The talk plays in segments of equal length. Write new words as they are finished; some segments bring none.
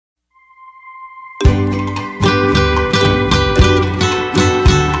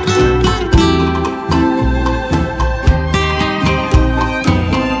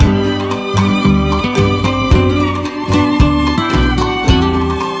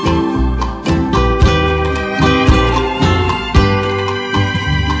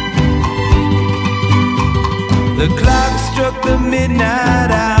The clock struck the midnight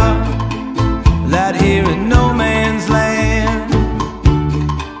hour, light here in no man's land.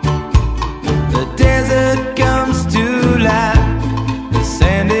 The desert comes to light, the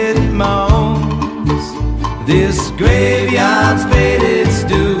sand it moans. This graveyard's paid its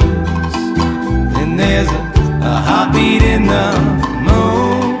dues, and there's a heartbeat in the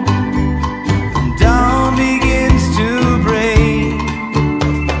moon. And dawn begins to break,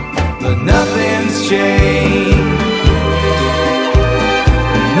 but nothing's changed.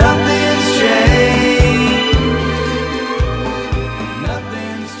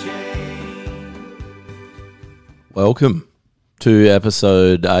 Welcome to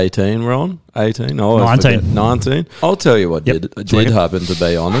episode 18, Ron. 18? I always 19. forget. 19. I'll tell you what Yep. did happen, to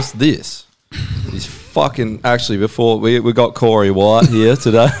be honest. This is fucking... Actually, before we got Corey White here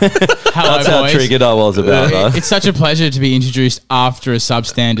today. Hello, That's how boys. triggered I was about that. It's such a pleasure to be introduced after a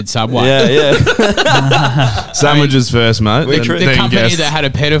substandard Subway. Yeah. Sandwiches first, mate. The Then company guests. that had a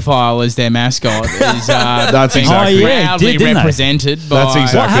pedophile as their mascot is That's being exactly- Oh, yeah, proudly didn't they? represented by... That's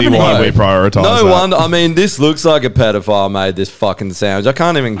exactly happened why here? we prioritise No that. wonder. I mean, this looks like a pedophile made this fucking sandwich. I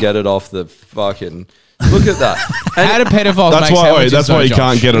can't even get it off the fucking... Look at that. How do pedophiles That's make why. sandwiches, That's why though, you Josh?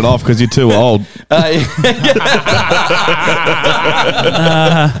 can't get it off because you're too old.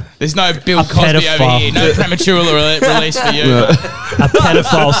 There's no Bill Cosby over pedophile. here. No premature release for you. A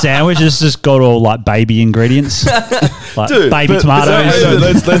pedophile sandwich has just got all like baby ingredients, like Dude, baby but- tomatoes.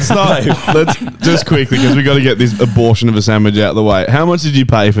 so- Let's start. Let's just quickly because we got to get this abortion of a sandwich out of the way. How much did you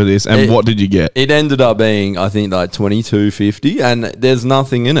pay for this, and what did you get? It ended up being, I think, like $22.50, and there's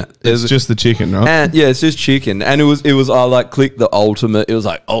nothing in it. It's just the chicken, right? And yeah, it's just chicken, and it was. I like clicked the ultimate. It was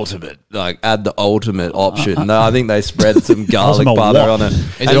like ultimate, like add the ultimate option. No, I think they spread some garlic Ultimate butter what? on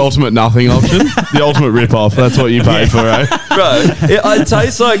it. The ultimate nothing option, the ultimate rip-off. That's what you paid for, eh? Bro, it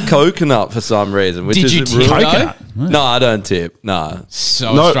tastes like coconut for some reason. Which Did is you tip, really- though? Coconut? No, I don't tip. No.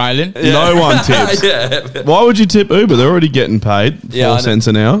 So No. Australian. No one tips. Yeah, Why would you tip Uber? They're already getting paid 4 Yeah, I know. cents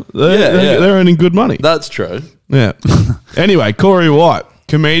an hour. They're, Yeah, they're, yeah. they're earning good money. that's true. Yeah. Anyway, Corey White,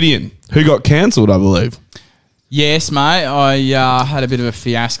 comedian who got cancelled, I believe. Yes, mate. I had a bit of a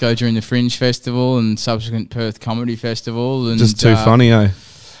fiasco during the Fringe Festival and subsequent Perth Comedy Festival. And, Just too funny, eh?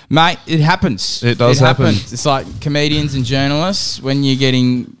 Mate, it happens. It does happen. happens. It's like comedians and journalists. When you're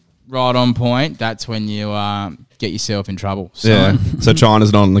getting right on point, that's when you get yourself in trouble. So, Yeah. So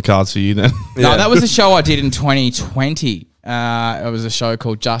China's not on the cards for you then. No, that was a show I did in 2020. It was a show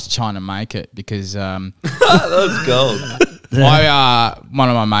called Just China Make It because That's gold. one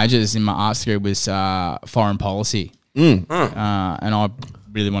of my majors in my arts degree was foreign policy. And I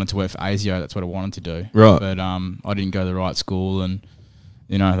really wanted to work for ASIO. That's what I wanted to do. Right. But I didn't go to the right school, and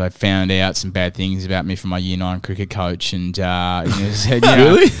you know they found out some bad things about me from my Year 9 cricket coach, and said,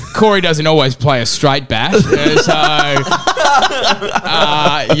 Really? Corey doesn't always play a straight bat, so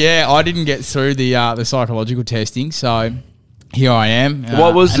I didn't get through the psychological testing. So here I am.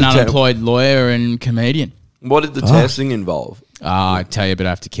 What was an the te- unemployed lawyer and comedian? What did the testing involve? I tell you, but I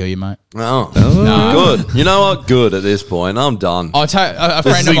have to kill you, mate. Oh, No. good. You know what? Good at this point. I'm done. I'll tell you, a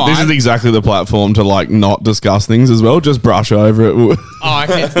friend of mine. This is exactly the platform to like not discuss things as well. Just brush over it.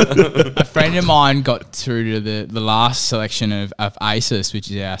 A friend of mine got through to the last selection of ACES,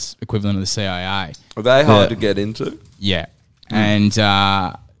 which is our equivalent of the CIA. Are they hard Yeah. to get into? Yeah. And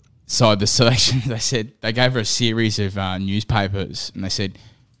so the selection, they gave her a series of newspapers, and they said,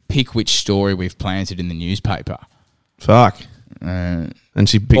 pick which story we've planted in the newspaper. Fuck. Uh, And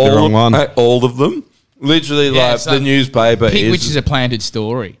she picked the wrong one. All of them? Literally, Yeah, like so the newspaper pick is... which is a planted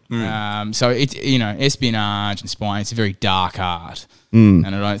story. So it's espionage and spying. It's a very dark art, and I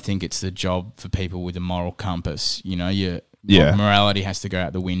don't think it's the job for people with a moral compass. You know, Yeah. morality has to go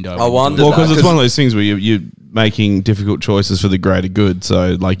out the window. I wonder- Well, because it's 'cause- one of those things where you're making difficult choices for the greater good.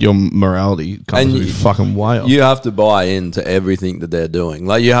 So, like, your morality comes And to be you- fucking way off. You have to buy into everything that they're doing.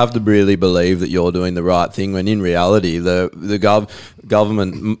 Like, you have to really believe that you're doing the right thing, when in reality, the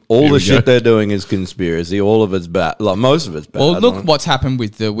government, all Here the we shit go. they're doing is conspiracy. All of it's bad. Like, most of it's bad. Well, look right? what's happened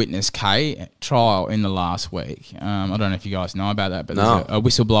with the Witness K trial in the last week. I don't know if you guys know about that, but No. there's a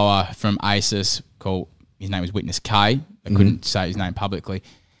whistleblower from ACES called, his name was Witness K. I couldn't say his name publicly.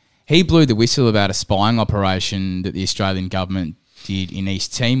 He blew the whistle about a spying operation that the Australian government did in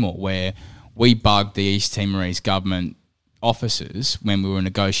East Timor, where we bugged the East Timorese government officers when we were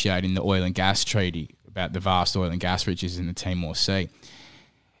negotiating the oil and gas treaty about the vast oil and gas riches in the Timor Sea.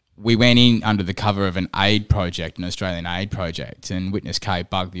 We went in under the cover of an aid project, an Australian aid project, and Witness K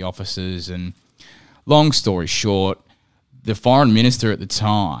bugged the officers. And long story short, the foreign minister at the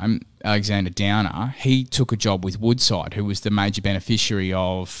time, Alexander Downer, he took a job with Woodside, who was the major beneficiary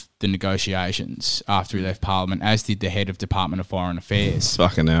of the negotiations after he left Parliament, as did the head of Department of Foreign Affairs.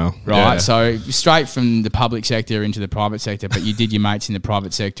 Fucking hell. Right, Yeah. so straight from the public sector into the private sector, but you did your mates in the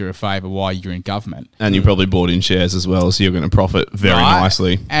private sector a favour while you're in government. And you probably bought in shares as well, so you're going to profit very Right?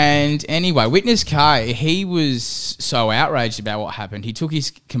 nicely. And anyway, Witness K, he was so outraged about what happened, he took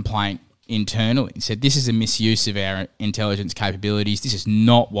his complaint internally and said, this is a misuse of our intelligence capabilities. This is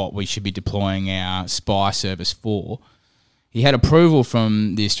not what we should be deploying our spy service for. He had approval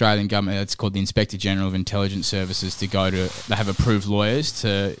from the Australian government, that's called the Inspector General of Intelligence Services, to go to, they have approved lawyers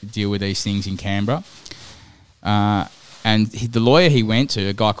to deal with these things in Canberra. The lawyer he went to,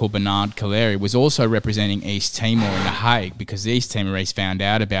 a guy called Bernard Caleri, was also representing East Timor in The Hague, because the East Timorese found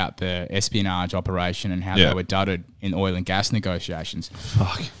out about the espionage operation and how Yeah. they were dudded in oil and gas negotiations.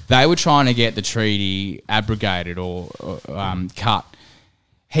 Fuck. They were trying to get the treaty abrogated or cut.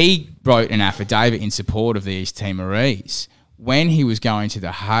 He wrote an affidavit in support of the East Timorese. When he was going to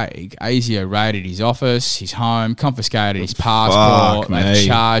The Hague, ASIO raided his office, his home, confiscated his passport, Fuck they me.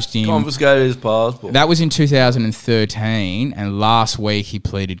 charged him. Confiscated his passport. That was in 2013, and last week he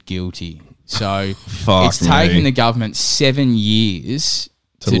pleaded guilty. So Fuck it's taken me. the government 7 years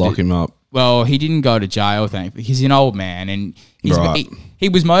To lock him up. Well, he didn't go to jail, thankfully. He's an old man, and Right. he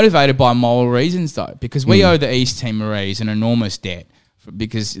was motivated by moral reasons, though, because we owe the East Timorese an enormous debt.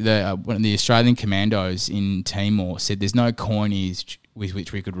 Because one of the Australian commandos in Timor said there's no coinage with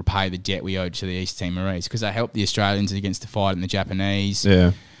which we could repay the debt we owed to the East Timorese, because they helped the Australians against the fight and the Japanese.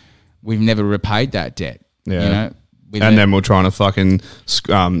 Yeah. We've never repaid that debt. Yeah. You know, And then we're trying to fucking, take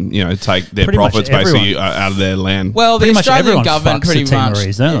their Pretty much profits basically everyone. out of their land. well, the Pretty much Australian everyone government fucks pretty the much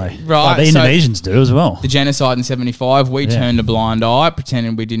Timorese, don't they? Right, Like the so Indonesians do as well. the genocide in 75, we Yeah. turned a blind eye,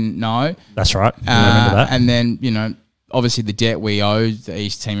 pretending we didn't know. That's right. I remember that. And then, obviously the debt we owe the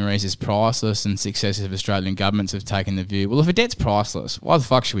East Timorese is priceless, and successive Australian governments have taken the view, well, if a debt's priceless, why the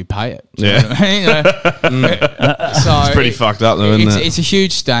fuck should we pay it? Do you know what I mean? So It's pretty fucked up though, isn't it? It's a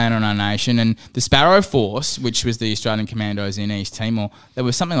huge stain on our nation. And the Sparrow Force, which was the Australian commandos in East Timor, there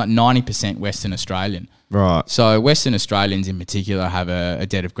was something like 90% Western Australian. Right. So Western Australians in particular have a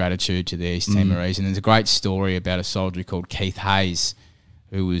debt of gratitude to the East Timorese. And there's a great story about a soldier called Keith Hayes,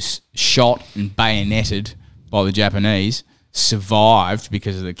 who was shot and bayoneted by the Japanese, survived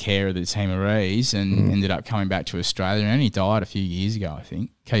because of the care of the Timorese, and ended up coming back to Australia, and he died a few years ago, I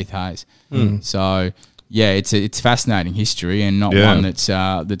think, Keith Hayes. So, yeah, it's fascinating history, and not Yeah. one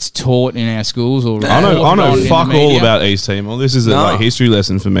that's taught in our schools or I know reported on in the fuck all media. about East Timor. This is a No. history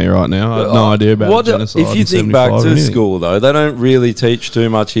lesson for me right now. I have no idea about genocide. If you in think back 75 or to anything. school, though, they don't really teach too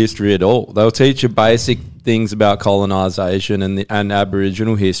much history at all. They'll teach you basic things about colonisation and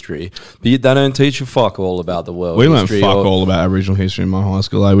Aboriginal history, but they don't teach you fuck all about the world We learned history. fuck all about Aboriginal history in my high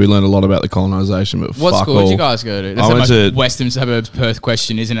school. We learned a lot about the colonisation, but What fuck school all. did you guys go to? That's I the went most to- Western Suburbs Perth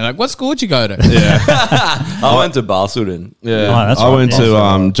question, isn't it? Like, what school did you go to? I went to Basildon. Yeah, Oh, that's I right. went Yeah.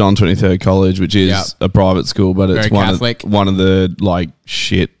 to John 23rd College, which is Yep. a private school, but it's Very Catholic. one of the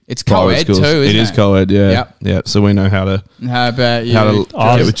shit. It's private co-ed schools. too, isn't It is it? co-ed, yeah, Yep. yeah. So we know how to How about you? how to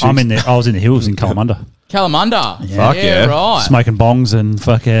I get was, with I'm chicks. in the, I was in the hills in Kalamunda, Kalamunda. Fuck yeah. right. smoking bongs and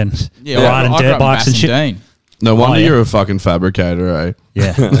fucking riding I grew dirt up in bikes and shit. Bassendean. No wonder Oh, yeah. you're a fucking fabricator, eh?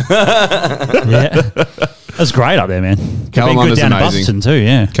 Yeah, yeah. That's great up there, man. Could be Kalamunda's good down in amazing. Busselton too.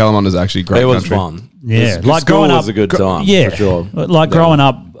 Yeah, Calamunda's actually great. It was country. fun. yeah. The school was a good time. Yeah, for sure. Like growing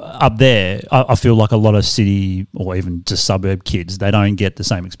up there, I feel like a lot of city or even just suburb kids, they don't get the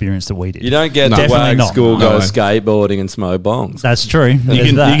same experience that we did. You don't get No. to Definitely wag not. school, No go way. skateboarding and smoke bongs. That's true. You There's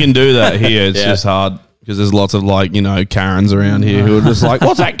can that. you can do that here. It's Yeah. just hard because there's lots of Karens around here who are just like,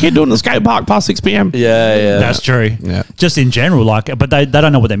 what's that kid doing in the skate park past 6 p.m? Yeah, yeah. That's true. Yeah. Just in general, but they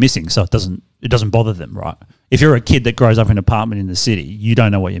don't know what they're missing, so it doesn't bother them, right? If you're a kid that grows up in an apartment in the city, you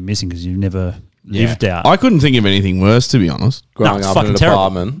don't know what you're missing because you've never lived out. I couldn't think of anything worse, to be honest. growing it's up in fucking an terrible.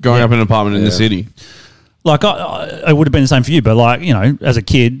 apartment. Growing up in an apartment in the Yeah. city. Like it would have been the same for you, but as a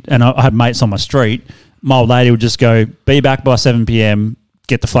kid, and I had mates on my street, my old lady would just go, "Be back by 7 p.m.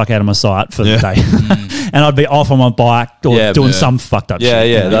 Get the fuck out of my sight for Yeah. the day," and I'd be off on my bike or Yeah, doing yeah. some fucked up Yeah,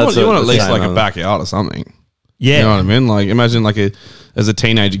 shit. yeah. That's you want what at the least same like a on- backyard or something. yeah. You know what I mean? Like imagine as a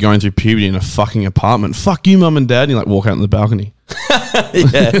teenager going through puberty in a fucking apartment. Fuck you, mum and dad. And you walk out on the balcony.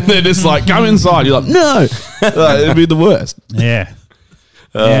 They're just like, go inside. You're like, no. It'd be the worst. yeah.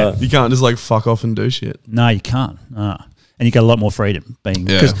 Yeah. You can't just fuck off and do shit. No, you can't. No. and you get a lot more freedom being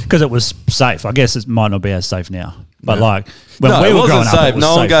because it was safe. I guess it might not be as safe now, but like when No, we it were growing wasn't up, safe. it was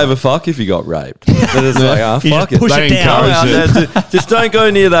No one safer. gave a fuck if you got raped. But it's like, You fuck just it. push They it down. encourage Out there, just don't go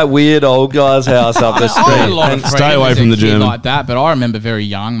near that weird old guy's house up the I had a street. lot of And- stay freedom away as from a the kid gym. like that, but I remember very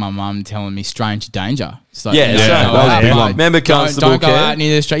young my mum telling me stranger danger. It's like, Yeah, you know, same. go That was out, a big like, one. Remember Constable don't go Care? out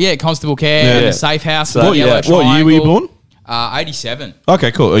near the street. Yeah, Constable Care, Yeah. and the safe house. So- the What, yellow what year were you triangle. born? 87.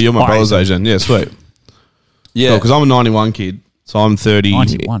 Okay, cool. Oh, you're my Oh, brother's 87. age then. Yeah, sweet. Yeah. Because I'm a 91 kid, so I'm 30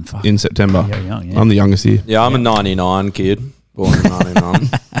 91, fuck. in September. Yeah, young, yeah. I'm the youngest here. Yeah, I'm a 99 kid. Born in 99.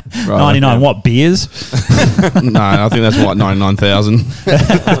 Right, 99. okay. What beers? No, I think that's more like 99,000.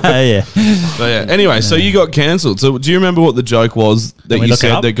 Yeah. So yeah. Anyway, so you got cancelled. So do you remember what the joke was that we you look it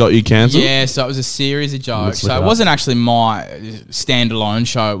said up? that got you cancelled? Yeah, so it was a series of jokes. look So it it up. wasn't actually my standalone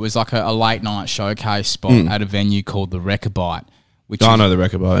show. It was like a late night showcase spot at a venue called the Rechabite. Which I is- know the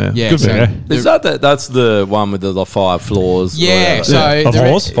record bar, yeah. Yeah, Good so venue. the- Is that's the one with the 5 floors? or yeah, whatever? so Of the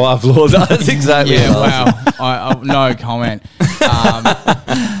horse? 5 floors. That's exactly Yeah, what I was- wow. No comment.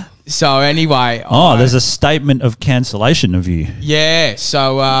 So anyway, Oh, there's a statement of cancellation of you. yeah.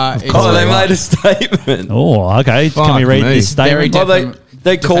 So it's Oh, they made a statement. Oh, okay. Can we Fuck read me. this Very statement? Well,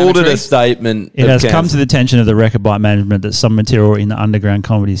 they called it a defamatory. statement. It of has come cancel- to the attention of the Rechabite management that some material in the underground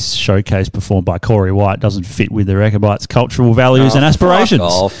comedy showcase performed by Corey White doesn't fit with the Rechabite's cultural values Oh, and aspirations. fuck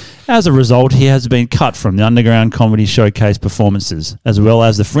off. As a result, he has been cut from the underground comedy showcase performances, as well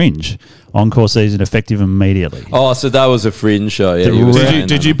as the Fringe encore season, effective immediately. Oh, so that was a Fringe show. Yeah, The you were Re- saying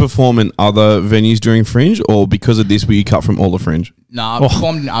Did that. you perform in other venues during Fringe, or because of this were you cut from all the Fringe? No, I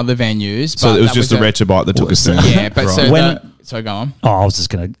performed in other venues. So but it was that just the Rechabite that took us down. Yeah, but Right. so When- so go on. Oh, I was just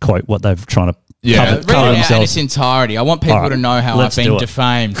going to quote what they've trying to Yeah. cover, Read cover it out in themselves. its entirety. I want people All right, to know how let's I've do been it.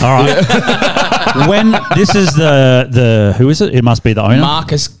 defamed. All right. When this is the who is it? It must be the owner.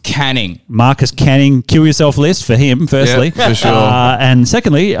 Marcus Canning. Marcus Canning, kill yourself list for him, firstly. Yeah, for sure. And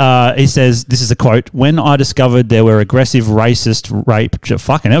secondly, he says, this is a quote, when I discovered there were aggressive, racist, rape,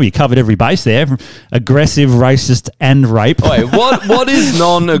 fucking hell, you covered every base there. Aggressive, racist, and rape. Wait, what is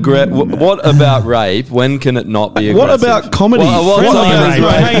non-aggressive? What about rape? When can it not be What aggressive? about comedy? What's Friendly about rape.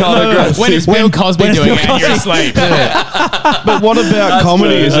 rape Hang not on. aggressive? When is Bill Cosby when is doing Bill it and you're Cosby? asleep? But what about That's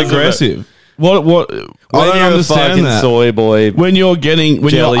comedy fair, is that's aggressive? What? When I don't you're a understand fucking that. soy boy. When you're you're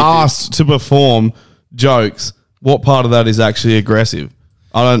Jellyfish. asked to perform jokes, what part of that is actually aggressive?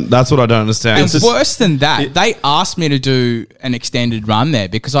 That's what I don't understand. And worse than that, they asked me to do an extended run there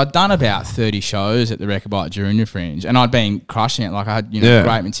because I'd done about 30 shows at the Rechabite Junior Fringe and I'd been crushing it. Like I had, Yeah.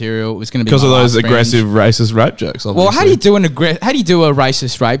 great material. It was going to be because of my those last aggressive Fringe. racist rape jokes. Well, how do you do how do you do a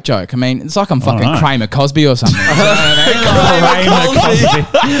racist rape joke? I mean, it's like I'm fucking know. Kramer Cosby or something. You know what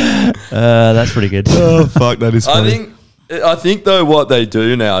I mean? That's pretty good. Oh fuck, that is funny. I think though what they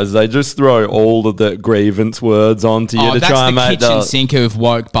do now is they just throw all of the grievance words onto you Oh, to that's try the and make kitchen the sink of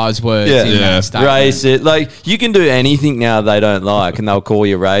woke buzzwords Yeah. in Yeah. that statement. racist. Like you can do anything now they don't like, and they'll call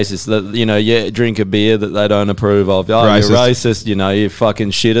you racist. That drink a beer that they don't approve of. Oh, Racist. you're racist. You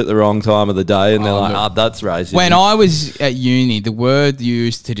fucking shit at the wrong time of the day, and they're like, look. that's racist. When I was at uni, the word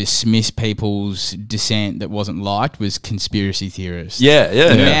used to dismiss people's dissent that wasn't liked was conspiracy theorist.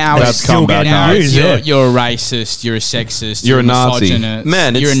 yeah. Now That's it's come back now now. it's Yeah. you're a racist, you're a sexist, You're a Nazi. misogynist,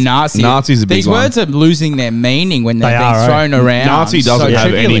 Man, you're a it's- Nazi. Nazi's a big These one. words are losing their meaning when they're They being are, thrown around. Nazi doesn't so have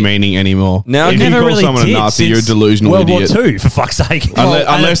any trivially. meaning anymore. Now if it you never call really someone a did Nazi, you're a since delusional World idiot. War II, for fuck's sake.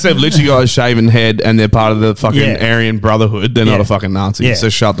 Unless they've literally got a shaven head and they're part of the fucking Yeah. Aryan Brotherhood, they're not Yeah. a fucking Nazi. Yeah. So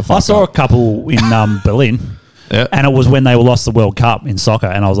shut the fuck I saw up. a couple in Berlin. Yeah. And it was when they lost the World Cup in soccer,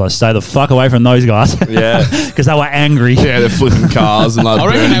 and I was like, "Stay the fuck away from those guys." Yeah. because they were angry. Yeah, they're flipping cars and like I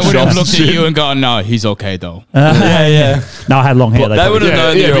reckon burning they would have shops looked and at shit. you and gone, "No, he's okay though." yeah. No, I had long hair. They probably would've did.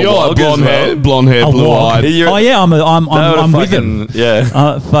 known Yeah, you're but a you're like wog as blonde hair, A blue wog. eyed. You're- Oh yeah, I'm They would've with fucking- them.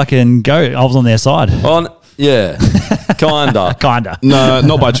 Yeah. Fucking go. I was on their side. Yeah. Kinda. Kinda. No,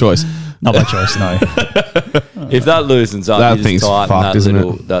 not by choice. Not by choice. No. If that loosens up, That you thing's just tighten fucked, that isn't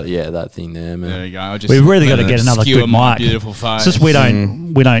little, it? that thing there, man. There you go. I just We've really got to get another skewer good my mic. beautiful face. It's just we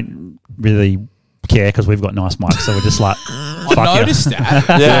don't really care because we've got nice mics, so we're just like, I fuck you. noticed that.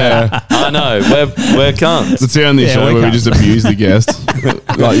 Yeah, I know. We're cunts. It's the only Yeah, show we where we can't. just abuse the guest.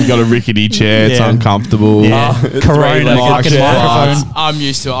 Like you got a rickety chair, it's Yeah. uncomfortable. Yeah. Three Corona legged fucking chair. microphone. I'm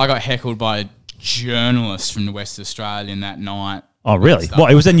used to it. I got heckled by a journalist from the West Australian that night. Oh really? Stuff.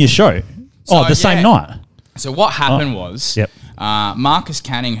 What? It was in your show? So, The same yeah. night. So what happened was, Yep. Marcus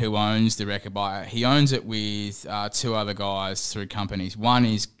Canning, who owns the Rechabite, he owns it with two other guys through companies. One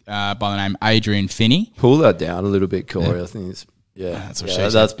is by the name Adrian Finney. Pull that down a little bit, Corey. I think it's Yeah, That's what yeah,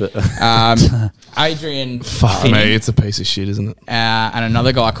 she that's bit. Adrian Fuck Finney, me, it's a piece of shit, isn't it? and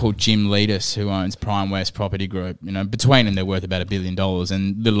another guy called Jim Leadus, who owns Prime West Property Group. You know, between them, they're worth about $1 billion.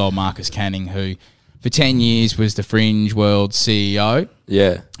 And little old Marcus Canning, who for 10 years was the Fringe World CEO.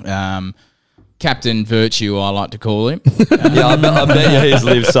 Yeah. Captain Virtue, I like to call him. Yeah, I bet you he's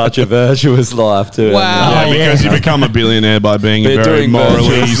lived such a virtuous life too. Wow. Yeah, because you become a billionaire by being a But very doing morally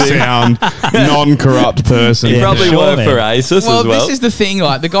virtuous things. sound, non-corrupt person. He probably sure, worked man. for ASUS Well, as well. this is the thing.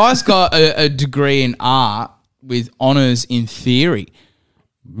 Like, the guy's got a degree in art with honours in theory.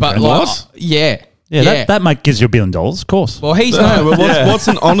 But like, What? yeah. Yeah, that gives you $1 billion, of course. Well, he's No, no. but what's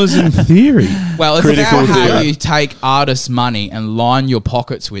an honours in theory? Well, it's Critical about how theory. you take artists' money and line your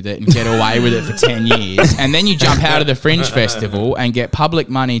pockets with it and get away with it for 10 years. And then you jump out of the Fringe Festival and get public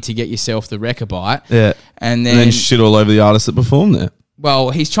money to get yourself the Rechabite. Yeah. And And then shit all over the artists that perform there.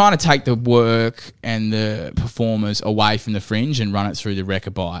 well, he's trying to take the work and the performers away from the Fringe and run it through the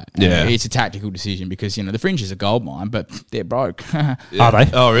Rechabite. And Yeah. it's a tactical decision because, you know, the Fringe is a gold mine, but they're broke. Are they?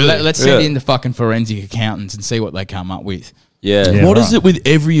 Oh, really? Let's send Yeah. in the fucking forensic accountants and see what they come up with. yeah. Yeah. What right. is it with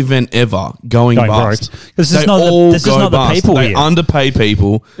every event ever going Going bust? broke. This is They not the- all this is go not the bust. people They here. underpay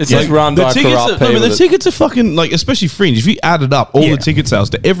people. It's like run the by tickets corrupt are, no, but people the that- tickets are fucking like, especially Fringe. If you added up all Yeah. the ticket sales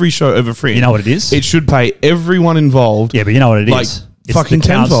to every show over Fringe, You know what it is? It should pay everyone involved. Yeah, but you know what it is? Like, It's fucking the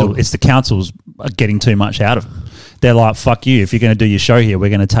council. tenfold. It's the councils are getting too much out of them. They're like, fuck you. If you're going to do your show here,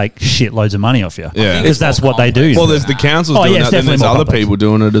 we're going to take shitloads of money off you. Yeah. Because that's what they do. Well, there's the councils Oh, doing yeah, it's that, then definitely there's more other complex. people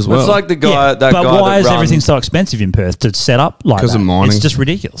doing it as well. It's like the guy, Yeah, that but guy why that is runs, everything so expensive in Perth to set up like 'Cause that? of mining. It's just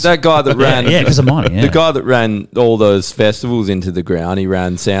ridiculous. that guy that ran, yeah, because of mining. Yeah. the guy that ran all those festivals into the ground. He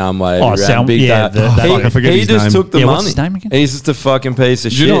ran Soundwave. Oh, he ran Big yeah, Day. that fuck, I forget he his just name. took the Yeah, money. what's his name again? He's just a fucking piece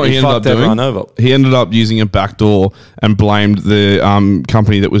of Do shit. you know what he ended up fucked doing? everyone over. He ended up using a back door and blamed the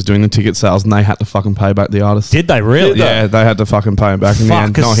company that was doing the ticket sales, and they had to fucking pay back the artists. Did they really? Yeah, they had to fucking pay him back in the Fuck,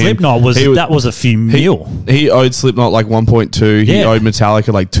 end. because Not him. Slipknot was, He that was a few mil. He owed Slipknot like 1.2. He Yeah. owed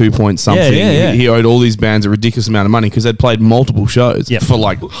Metallica like 2 point something. yeah. He owed all these bands a ridiculous amount of money because they'd played multiple shows Yep. for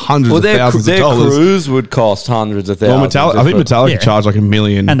like hundreds Well, of their thousands of their dollars. crews would cost hundreds of Well, thousands. I think Metallica Yeah. charged like $1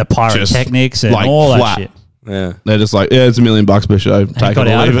 million. And the just, pyrotechnics and like, all flat. that shit. Yeah. They're just like, yeah, it's $1 million per show. Take it got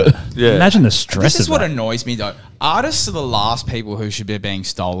or out leave of it. Yeah. Imagine the stress This is of what that. annoys me though. Artists are the last people who should be being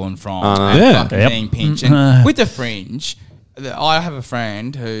stolen from know. and Yeah. fucking Yep. being pinched. And with the Fringe, I have a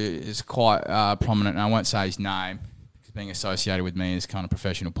friend who is quite prominent, and I won't say his name because being associated with me is kind of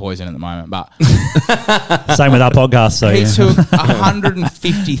professional poison at the moment. But Same with our podcast. So he yeah. took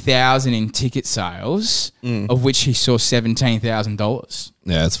 150,000 in ticket sales, of which he saw $17,000.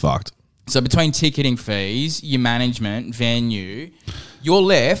 Yeah, it's fucked. So between ticketing fees, your management, venue, you're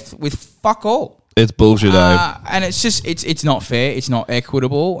left with fuck all. It's bullshit, And it's just it's not fair. It's not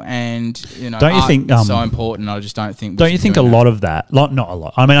equitable, and you know, Don't you think, art's so important? I just don't think. Don't you think a lot of that, not a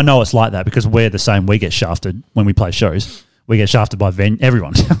lot, I mean, I know it's like that because we're the same. We get shafted when we play shows. We get shafted by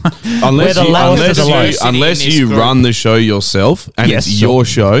everyone. Unless We're the you, lowest unless of the low. you, Sitting unless in this you group. run the show yourself and Yes, it's sure. your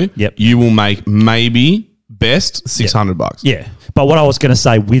show, Yep. you will make maybe best $600. Yeah. But what I was going to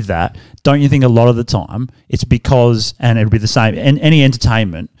say with that, don't you think a lot of the time it's because, and it'd be the same, in any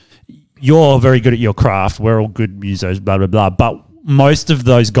entertainment, you're very good at your craft. We're all good musos, blah, blah, blah. But most of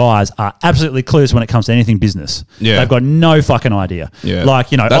those guys are absolutely clueless when it comes to anything business. Yeah. They've got no fucking idea. Yeah.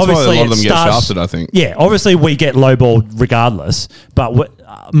 Like, you know, That's why a obviously lot of it them get starts- shafted, I think. Yeah. Obviously we get lowballed regardless, but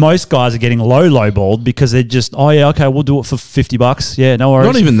most guys are getting lowballed because they're just, oh yeah, okay, we'll do it for $50. Yeah, no worries.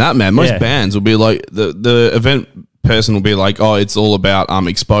 Not even that, man. Most Yeah. bands will be like, the event person will be like, oh, it's all about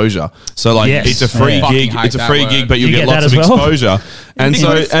exposure. So like, Yes. it's a free Yeah. gig. Fucking hate It's a that free word. gig, but you You get get lots that of as well? exposure. And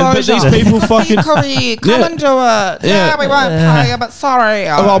so, but these people fucking. come Yeah. and do it. Yeah. we won't pay you, but sorry.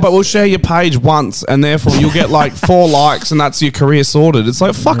 Oh, but we'll share your page once, and therefore you'll get like 4 likes, and that's your career sorted. It's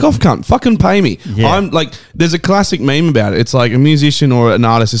like, fuck off, cunt. Fucking pay me. Yeah. I'm like, there's a classic meme about it. It's like a musician or an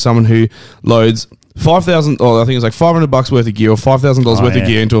artist is someone who loads $5,000, or I think it's like $500 worth of gear or $5,000 worth yeah. of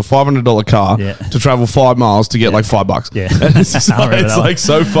gear into a $500 car Yeah. to travel 5 miles to get like $5. Yeah. And it's just I like, remember it's that like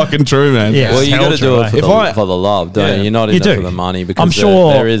so fucking true, man. Yeah. Well, you got to do it for, If the, I- for the love, don't Yeah. you? You're not in You it do. for the money because I'm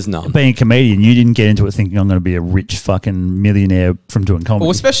sure there is none. being a comedian, you didn't get into it thinking I'm going to be a rich fucking millionaire from doing comedy.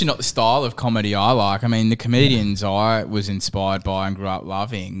 Well, especially not the style of comedy I like. I mean, the comedians I was inspired by and grew up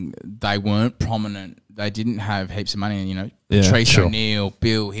loving, they weren't prominent. They didn't have heaps of money. You know, Yeah, Patrice sure. O'Neal,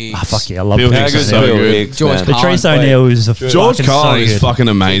 Bill Hicks. Ah, fuck yeah, I love Bill Patrice Hicks is O'Neal. so good. Hicks, George man. Carlin. Patrice O'Neal is a George fucking Carlin so is good. fucking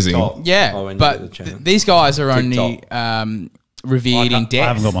amazing. Yeah, Oh, when you but get the chance. these guys are only TikTok. revered in I death.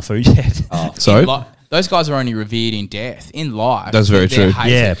 haven't got my food yet. Sorry? those guys are only revered in death. In life, That's very they're true.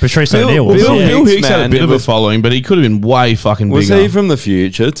 hated. Yeah, Patrice Bill- O'Neill was. Bill- yeah. Bill Hicks had a man, bit it of a was- following, but he could have been way fucking Was bigger. he from the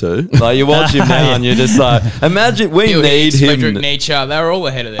future too? Like you watch him now and you're just like, imagine we Bill need Hicks, Friedrich him. Nietzsche, they were all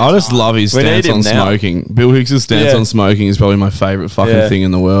ahead of their I just time. love his We stance need him on now. smoking. Bill Hicks' stance Yeah. on smoking is probably my favorite fucking Yeah. thing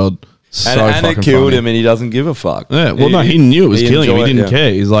in the world. So And fucking it killed funny. him, and he doesn't give a fuck. Yeah, well, no, he knew it was killing him. He enjoyed- didn't yeah.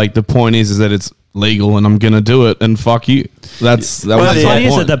 care. He's like, the point is that it's legal, and I'm gonna do it, and fuck you. That was Well, the What's yeah. funny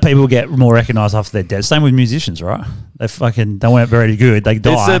is point. that people get more recognised after they're dead. Same with musicians, right? They weren't very good. They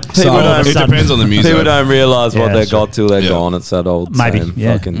die. It's people all of a don't- it sudden- depends on the music. People don't realize what Yeah, they that's got till they're Yeah. gone. It's that old Maybe, same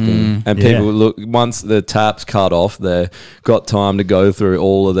yeah. fucking thing. And Yeah. people look once the tap's cut off, they got time to go through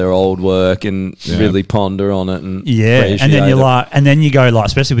all of their old work and really ponder on it. And Yeah, and then appreciate you're it. like, and then you go like,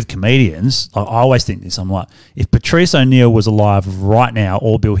 especially with comedians. Like, I always think this. I'm like, if Patrice O'Neill was alive right now,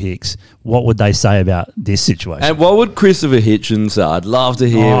 or Bill Hicks, what would they say about this situation? And what would Christopher Hitchens say? I'd love to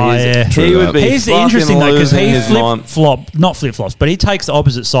hear. Oh, yeah. He True would that. be He's fucking interesting though because losing he his mind. not flip flops, but he takes the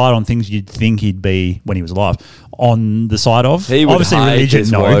opposite side on things you'd think he'd be when he was alive. On the side of He would obviously hate religion,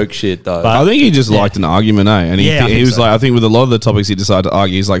 this no. woke shit though. But- I think he just Yeah. liked an argument, eh? And he, Yeah, I he think was so. like, I think with a lot of the topics he decided to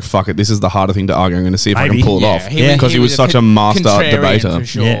argue, he's like, fuck it, this is the harder thing to argue. I'm going to see if I Maybe. can pull it Yeah, off. Yeah. Because he was such a master contrarian debater. for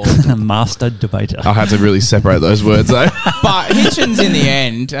sure. Yeah, master debater. I had to really separate those words, eh? But Hitchens, in the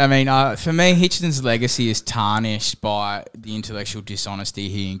end, I mean, for me, Hitchens' legacy is tarnished by the intellectual dishonesty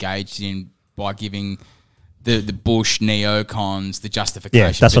he engaged in by giving the Bush neocons the justification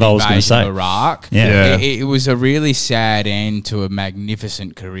Yeah, that's for what the I was gonna invasion say. of Iraq. Yeah. It was a really sad end to a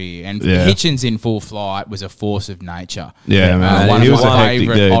magnificent career. And Yeah. Hitchens in full flight was a force of nature. Yeah, man. One He of was a my hectic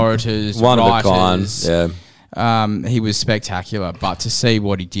favourite dude. orators, One of a kind. writers. Yeah. He was spectacular, but to see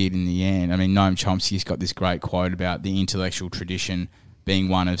what he did in the end, I mean, Noam Chomsky's got this great quote about the intellectual tradition being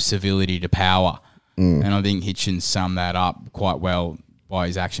one of civility to power. And I think Hitchens summed that up quite well by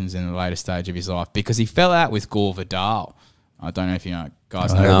his actions in the later stage of his life, because he fell out with Gore Vidal. I don't know if you know,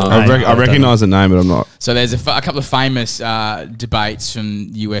 guys know. No. Gore. I recognise the name, but I'm not. So there's a couple of famous debates from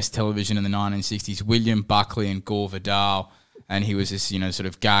US television in the 1960s. William Buckley and Gore Vidal, and he was this, sort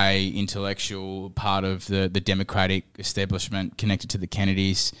of gay intellectual part of the Democratic establishment connected to the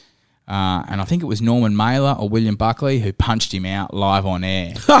Kennedys. And I think it was Norman Mailer or William Buckley who punched him out live on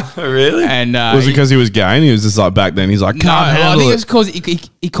air. Really? And Was it because he was gay and he was just like, back then, he's like, no, can't I handle think it it. was because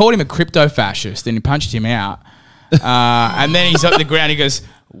he called him a crypto-fascist and he punched him out. And then he's up the ground. He goes,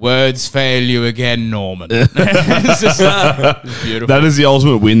 "Words fail you again, Norman." It's just it's beautiful. That is the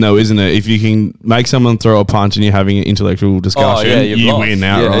ultimate win, though, isn't it? If you can make someone throw a punch and you're having an intellectual discussion, yeah, you've you lost. win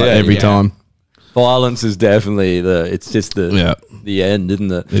outright Yeah, every yeah. time. Violence is definitely it's just the end, isn't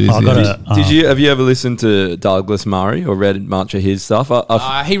it? It is I the got end. Have you ever listened to Douglas Murray or read much of his stuff?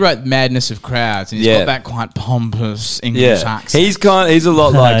 He wrote Madness of Crowds, and he's Yeah. got that quite pompous English Yeah, accent. he's a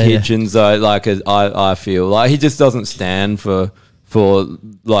lot like Yeah. Hitchens though. Like I feel like he just doesn't stand for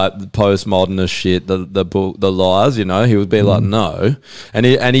like the postmodernist shit, the book, the lies. He would be like no, and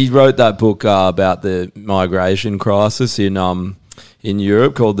he wrote that book about the migration crisis in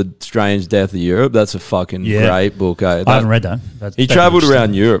Europe called The Strange Death of Europe. That's a fucking Yeah. great book. Eh? I haven't read that. He travelled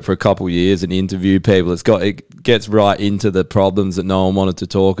around Europe for a couple of years and interviewed people. It gets right into the problems that no one wanted to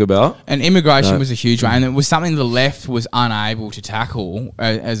talk about. And immigration No. was a huge one, and it was something the left was unable to tackle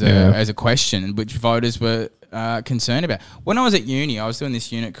as a question, which voters were concerned about. When I was at uni, I was doing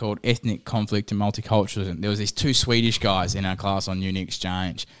this unit called Ethnic Conflict and Multiculturalism. There was these two Swedish guys in our class on uni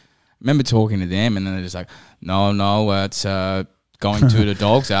exchange. I remember talking to them, and then they're just like, no, it's going to the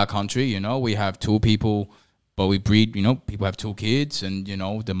dogs, our country. We have two people, but we breed, people have two kids, and,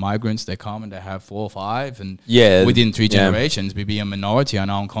 the migrants, they come and they have 4 or 5, and Yeah, within 3 yeah. generations, we be a minority in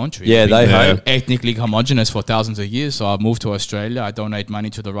our own country. Yeah, We've they been hope. ethnically homogenous for thousands of years. So I've moved to Australia. I donate money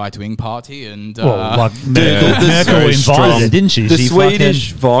to the right-wing party, and Well, like Yeah. Merkel Very invited strong. it, didn't she? The She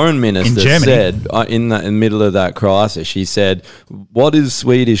Swedish foreign minister Germany. said in the middle of that crisis, she said, "What is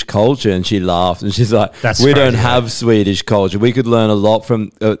Swedish culture?" And she laughed and she's like, That's "We crazy, don't have right? Swedish culture. We could learn a lot from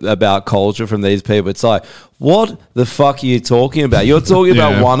about culture from these people." It's like, what the fuck are you talking about? You're talking Yeah.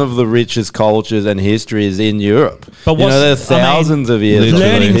 about one of the richest cultures and histories in Europe. But there are what's- thousands of years. of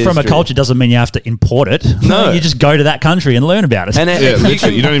learning from a history. culture doesn't mean you have to import it. No. You just go to that country and learn about it. And Yeah,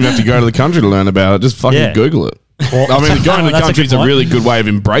 literally. You don't even have to go to the country to learn about it. Just fucking Yeah. Google it. Well, I mean, going to the that's a country good is a point. really good way of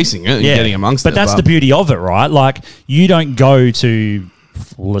embracing it and getting amongst but it. that's the beauty of it, right? Like, you don't go to,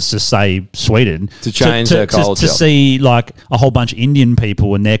 let's just say, Sweden To change their culture. to see like a whole bunch of Indian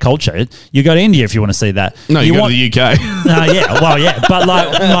people and their culture. You go to India if you want to see that. No, you go want, to the UK. but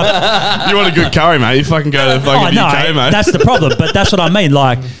like, You want a good curry, mate? You fucking go to the fucking UK, mate. that's the problem. But that's what I mean.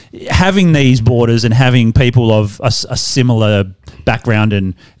 Like, having these borders and having people of a similar background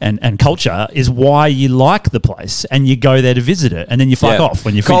and culture is why you like the place and you go there to visit it, and then you fuck off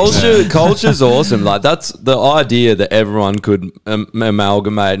when you finish. Culture's awesome. Like that's the idea that everyone could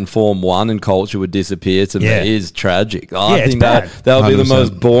amalgamate and form one, and culture would disappear. To me, is tragic. I think that would be the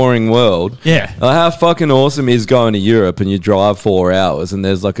most boring world. Yeah, like how fucking awesome is going to Europe and you drive 4 hours and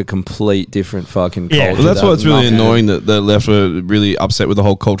there's like a complete different fucking culture. Well, that's what's really annoying that the left were really upset with the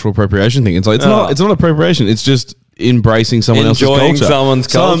whole cultural appropriation thing. It's like it's not appropriation. It's just embracing someone else's culture. Someone's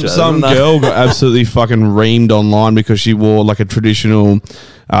culture. Some girl got absolutely fucking reamed online because she wore like a traditional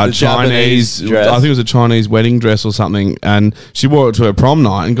Chinese dress. I think it was a Chinese wedding dress or something, and she wore it to her prom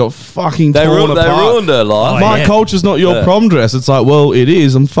night and got fucking torn apart. They ruined her life. My culture's not your prom dress. It's like, well, it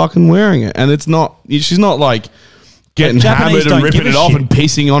is. I'm fucking wearing it, and it's not. She's not like getting hammered and ripping it off and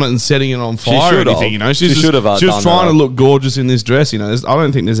pissing on it and setting it on fire or anything, you know. She was trying to look gorgeous in this dress, you know. I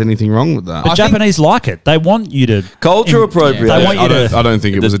don't think there's anything wrong with that. But Japanese like it. They want you to culture appropriate. They want you to. I don't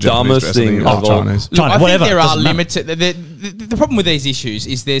think it was a Japanese dress. I think it was Chinese. China, I think there are limited. The problem with these issues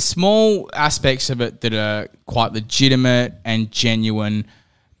is there's small aspects of it that are quite legitimate and genuine,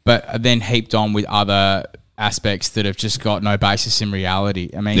 but are then heaped on with other aspects that have just got no basis in reality.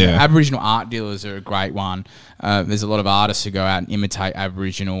 I mean, Aboriginal art dealers are a great one. There's a lot of artists who go out and imitate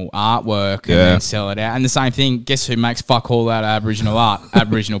Aboriginal artwork and then sell it out. And the same thing, guess who makes fuck all out of Aboriginal art?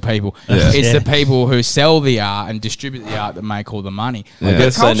 Aboriginal people. It's the people who sell the art and distribute the art that make all the money. I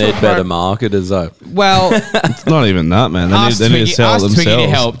guess they need better marketers though. Well, it's not even that, man. They need to sell themselves. Twiggy to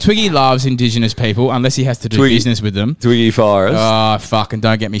help. Twiggy loves Indigenous people unless he has to do business with them. Twiggy Forrest. Oh, fucking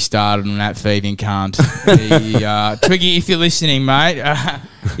don't get me started on that thieving cunt. Twiggy, if you're listening, mate.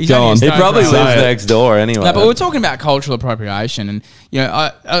 He probably lives next door anyway. No, but we're talking about cultural appropriation, and you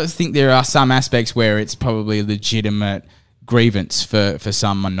know, I think there are some aspects where it's probably a legitimate grievance for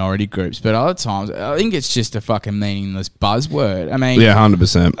some minority groups, but other times I think it's just a fucking meaningless buzzword. I mean,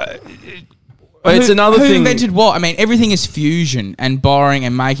 100%. It's another thing. Who invented what? I mean, everything is fusion and borrowing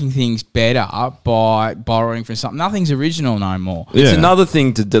and making things better by borrowing from something. Nothing's original no more. It's another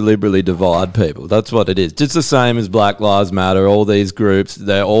thing to deliberately divide people. That's what it is. Just the same as Black Lives Matter. All these groups,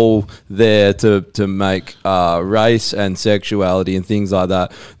 they're all there to make race and sexuality and things like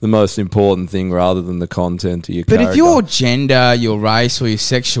that the most important thing rather than the content of your character. But if your gender, your race, or your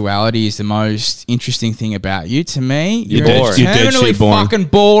sexuality is the most interesting thing about you, to me, you're eternally fucking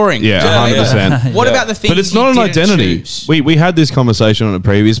boring. Yeah, 100%. What about the things? But it's not an identity. We had this conversation on a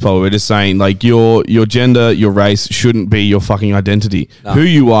previous poll. We're just saying like your gender, your race shouldn't be your fucking identity. No. Who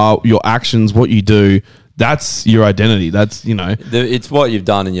you are, your actions, what you do. That's your identity. That's, you know, it's what you've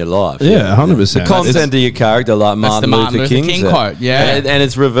done in your life. Yeah, 100%. The content of your character, like Martin Luther King quote. Yeah, and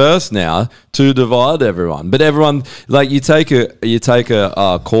it's reversed now to divide everyone. But everyone, like you take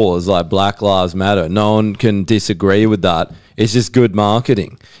a cause like Black Lives Matter. No one can disagree with that. It's just good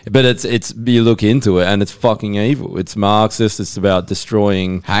marketing. But it's you look into it and it's fucking evil. It's Marxist. It's about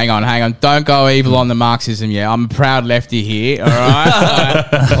destroying. Hang on. Don't go evil on the Marxism yet. I'm a proud lefty here. All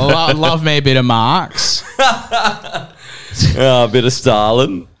right. Love me a bit of Marx. A bit of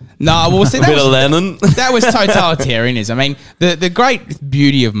Stalin. No, well, see, a bit of Lenin. That was totalitarianism. I mean, the great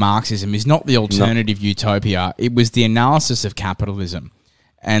beauty of Marxism is not the alternative utopia. It was the analysis of capitalism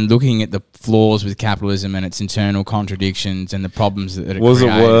and looking at the flaws with capitalism and its internal contradictions and the problems that it created. Was it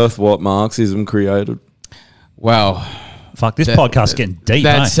worth what Marxism created? Well, fuck, this podcast's getting deep.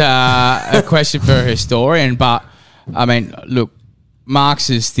 That's a question for a historian. But I mean, look,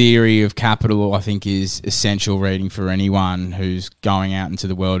 Marx's theory of capital, I think, is essential reading for anyone who's going out into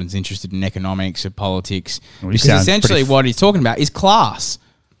the world and is interested in economics or politics. Because essentially what he's talking about is class.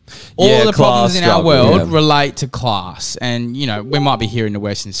 All the problems in our world relate to class. And, you know, we might be here in the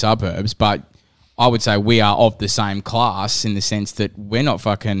western suburbs, but I would say we are of the same class in the sense that we're not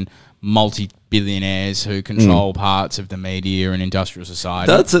fucking multi-billionaires who control parts of the media and industrial society.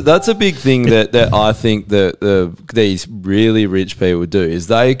 That's a big thing that I think that these really rich people do is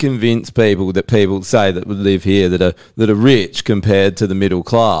they convince people that people say that live here that are rich compared to the middle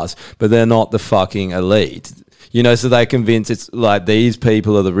class, but they're not the fucking elite. You know, so they convince it's like these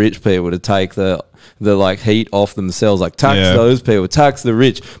people are the rich people to take the like heat off themselves, like tax those people, tax the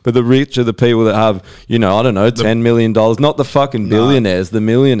rich, but the rich are the people that have, you know, I don't know, $10 million, not the fucking billionaires, the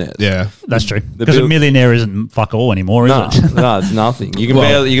millionaires. Yeah, that's true. Because a millionaire isn't fuck all anymore, is it? No, it's nothing. You can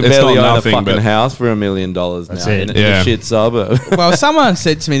barely own a fucking house for $1 million now in a shit suburb. Well, someone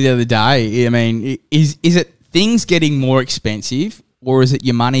said to me the other day, I mean, is it things getting more expensive or is it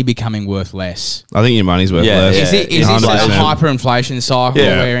your money becoming worth less? I think your money's worth less. Is this a hyperinflation cycle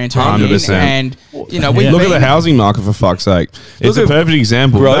we're entering 100%. In? And look at the housing market, for fuck's sake. It's a perfect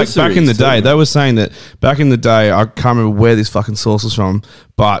example. Back in the day, they were saying that back in the day, I can't remember where this fucking source was from,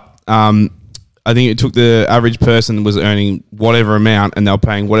 but I think it took the average person was earning whatever amount and they were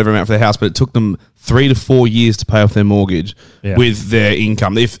paying whatever amount for their house, but it took them 3 to 4 years to pay off their mortgage with their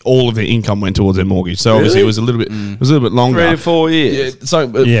income. If all of their income went towards their mortgage, so obviously it was a little bit longer. 3 to 4 years. Yeah, so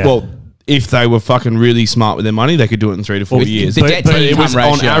well, if they were fucking really smart with their money, they could do it in 3 to 4 years. The debt to income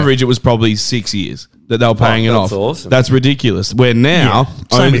ratio. On average, it was probably 6 years that they were paying it off. Awesome. That's ridiculous. Where now,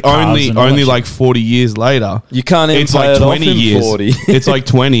 only like 40 years later, you can't even it's like 20 years. 40. It's like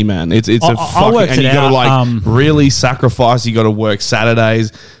 20, man. It's a fucking, and you got to like really sacrifice. You got to work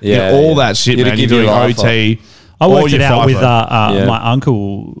Saturdays, all that shit, man. You're doing OT. I worked it out with my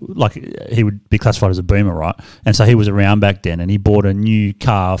uncle. Like, he would be classified as a boomer, right? And so he was around back then, and he bought a new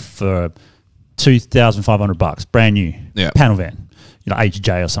car for $2,500, brand new, panel van,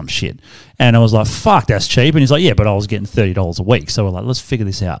 HJ or some shit. And I was like, "Fuck, that's cheap." And he's like, "Yeah, but I was getting $30 a week." So we're like, "Let's figure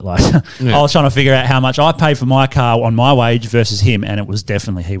this out." Like, I was trying to figure out how much I paid for my car on my wage versus him, and it was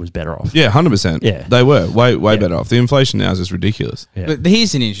definitely he was better off. Yeah, 100%. Yeah, they were way better off. The inflation now is just ridiculous. Yeah. But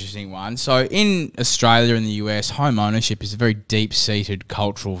here's an interesting one. So in Australia and the US, home ownership is a very deep-seated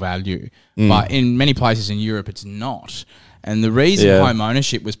cultural value, but in many places in Europe, it's not. And the reason home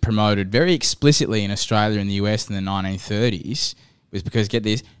ownership was promoted very explicitly in Australia and the US in the 1930s was because, get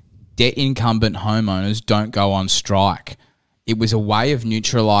this, debt incumbent homeowners don't go on strike. It was a way of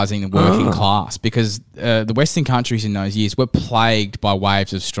neutralising the working class because the Western countries in those years were plagued by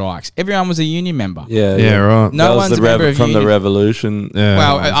waves of strikes. Everyone was a union member. Yeah, right. No one's a member of from union. the revolution. Yeah.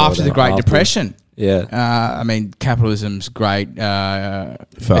 Well, after the Great Depression. Yeah. I mean, capitalism's great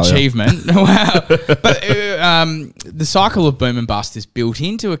achievement. Wow. But the cycle of boom and bust is built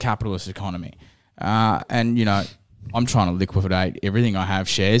into a capitalist economy. And, I'm trying to liquidate everything I have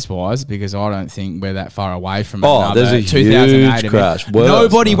shares-wise because I don't think we're that far away from there's a 2008 huge crash.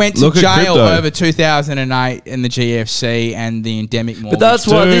 Nobody went to jail over 2008 and the GFC and the endemic mortgage. But that's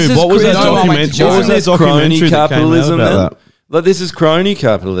why this is crony capitalism, man. Like, this is crony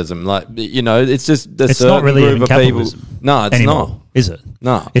capitalism. Like, it's just it's not really group of capitalism. People. No, it's anymore, not. Is it?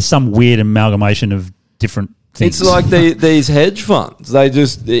 No. It's some weird amalgamation of different things. It's like these hedge funds.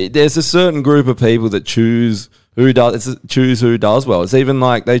 There's a certain group of people that choose who does well. It's even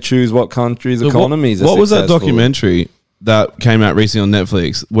like they choose what countries' economies are What was that documentary that came out recently on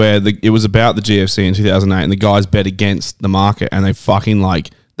Netflix where it was about the GFC in 2008 and the guys bet against the market and they fucking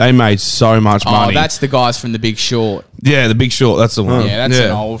they made so much money. Oh, that's the guys from The Big Short. Yeah, The Big Short. That's the one. Yeah, that's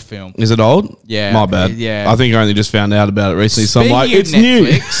an old film. Is it old? Yeah. My bad. Yeah. I think I only just found out about it recently. Speaking so I'm like, it's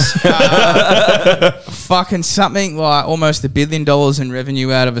Netflix, new. Fucking something like almost $1 billion in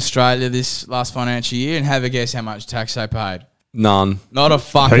revenue out of Australia this last financial year, and have a guess how much tax they paid. None. Not a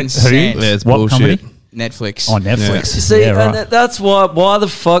fucking cent. Yeah, it's what bullshit. Company? Netflix. On Netflix. Yeah. See, and that's why the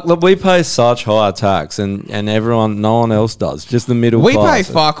fuck we pay such high tax and no one else does. Just the middle class. We pay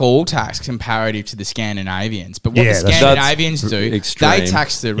fuck all tax comparative to the Scandinavians. But what the Scandinavians do, they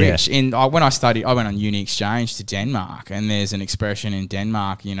tax the rich. Yeah. When I studied, I went on uni exchange to Denmark, and there's an expression in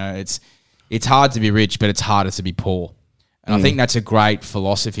Denmark, it's hard to be rich, but it's harder to be poor. And I think that's a great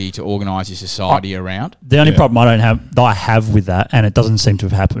philosophy to organise your society around. The only problem I have with that, and it doesn't seem to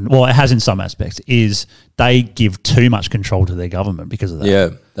have happened, well, it has in some aspects, is they give too much control to their government because of that. Yeah,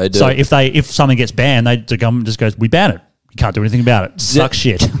 they do. So if something gets banned, the government just goes, "We ban it. You can't do anything about it. Suck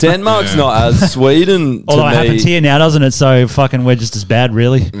shit." Denmark's not as Sweden. Although it happens here now, doesn't it? So fucking we're just as bad,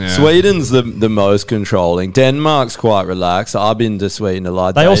 really. Yeah. Sweden's the most controlling. Denmark's quite relaxed. I've been to Sweden a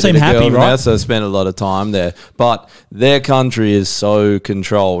lot. They all seem happy, right? There, so I spent a lot of time there. But their country is so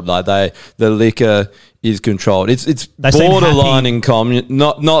controlled. Like the liquor is controlled. It's borderline in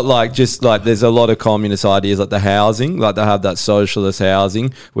not like just like there's a lot of communist ideas like the housing, like they have that socialist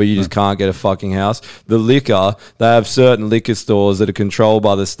housing where you just can't get a fucking house. The liquor, they have certain liquor stores that are controlled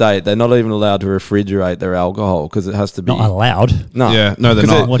by the state. They're not even allowed to refrigerate their alcohol because it has to be not allowed. No, yeah, no, they're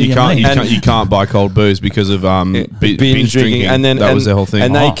not. You can't buy cold booze because of binge drinking, and then that was the whole thing.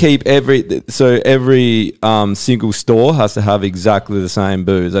 And they keep every single store has to have exactly the same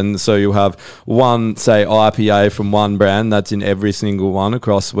booze, and so you have one. Say IPA from one brand that's in every single one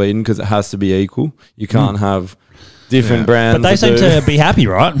across Sweden because it has to be equal. You can't have different brands. But they seem to be happy,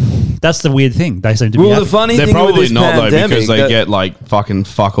 right? That's the weird thing. They seem to be. Well, the funny They're thing with probably this not though pandemic, because they get like fucking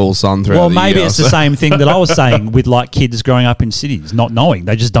fuck all sun throughout Well, the maybe year, it's the same thing that I was saying with like kids growing up in cities, not knowing.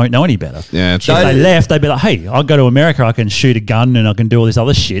 They just don't know any better. Yeah, true. If they left, they'd be like, hey, I'll go to America, I can shoot a gun and I can do all this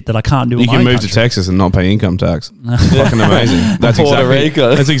other shit that I can't do in You my can own move country. to Texas and not pay income tax. Fucking amazing. That's Puerto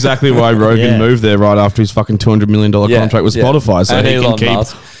Rico. That's exactly why Rogan Yeah. moved there right after his fucking $200 million contract with Spotify, so And he Elon can keep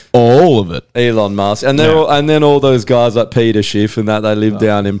Musk. all of it. Elon Musk, and they're all, and then all those guys like Peter Schiff and that they live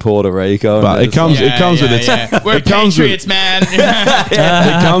down in Puerto Rico. and But they're it comes with its We're it comes patriots, man.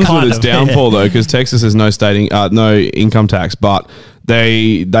 it comes Kind with its of, downfall though, because Texas has no income tax, but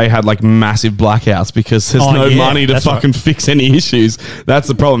they had like massive blackouts because there's no money to fucking fix any issues. That's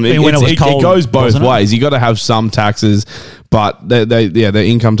the problem. I mean, when it was cold, it goes both wasn't it? ways. You got to have some taxes, but their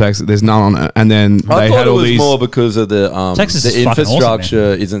income tax there's none on it. And then I they thought had it all was these more because of the Texas is the fucking awesome,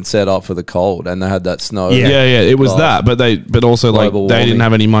 infrastructure isn't set up for the cold, and they had that snow. Yeah, it was Like, that, but also like global they didn't warming.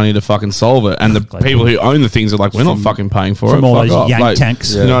 have any money to fucking solve it, and the people who own the things are like, we're not fucking paying for it. from all Fuck those off. yank Like,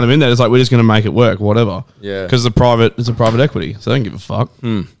 tanks. You know what I mean? That it's like we're just going to make it work, whatever. Yeah. because it's a private equity, so they don't give a fuck.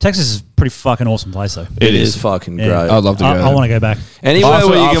 Texas is a pretty fucking awesome place, though. It is fucking Yeah. great. I'd love to go. I want to go back. Anywhere After-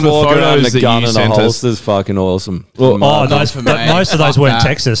 where you after can the walk around photos with that a gun you and a sent us- holster is fucking awesome. Oh, Those for me. most of those Fuck weren't that.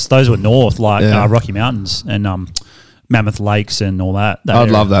 Texas. Those were north, like Yeah. Rocky Mountains and Mammoth Lakes and all that. I'd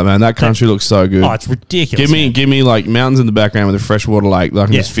love that, man. That country looks so good. Oh, it's ridiculous. Give me like mountains in the background with a freshwater lake that I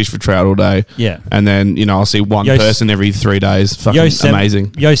can just fish for trout all day. Yeah. And then, I'll see one person every 3 days. Fucking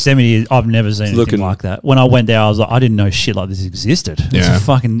amazing. Yosemite, I've never seen anything looking- like that. When I went there, I was like, I didn't know shit like this existed. Yeah. It's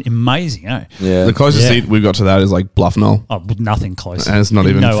fucking amazing, eh? Yeah. The closest Yeah. we've got to that is like Bluff Knoll. Oh, nothing close. And it's not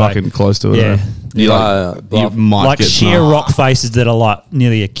even No way. fucking close to it. Yeah. eh? You, you might Like get sheer some- rock faces that are like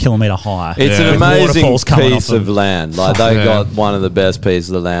nearly a kilometre high. It's Yeah. an With amazing waterfalls coming piece off of them. land. Like they Yeah. got one of the best pieces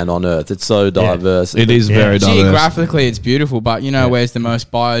of land on earth. It's so diverse. It is Yeah. very diverse. Geographically, it's beautiful, but where's the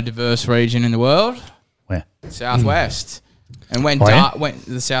most biodiverse region in the world? Where? Southwest. And when Oh, yeah? went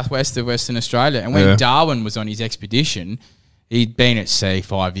the southwest of Western Australia, and when Yeah. Darwin was on his expedition, he'd been at sea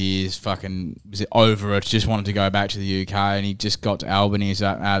 5 years, fucking was over it, just wanted to go back to the UK, and he just got to Albany. He's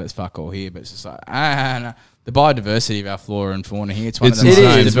like, that's fuck all here, but it's just like, no. The biodiversity of our flora and fauna here, it's one It's of the most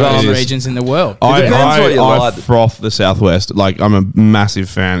insane. diverse It is. regions in the world. I depends what you like. froth the Southwest. Like, I'm a massive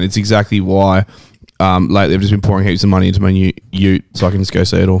fan. It's exactly why lately they've just been pouring heaps of money into my new ute so I can just go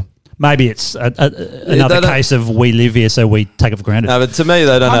see it all. Maybe it's another don't- case of we live here, so we take it for granted. No, but to me,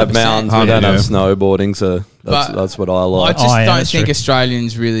 they don't have 100%. mountains. They don't have Yeah. snowboarding, so But that's what I I like. just yeah, don't that's think true.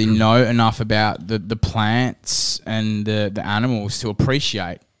 Australians really know enough about the plants and the animals to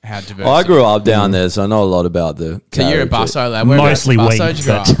appreciate how diverse. I grew up down there, so I know a lot about the. So you're a character. busso lad. Whereabouts Mostly in wheat. Busso did you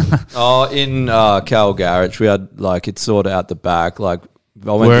grow but- up? Oh, in Cal Garage, we had like it's sort of out the back, like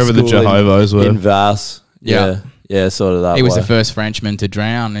I went Wherever to the school Jehovah's were. in Vass. Yeah. Yeah, sort of that. He was way. the first Frenchman to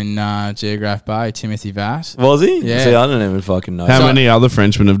drown in Geograph Bay, Timothy Vass. Was he? Yeah. See, I don't even fucking know. How many other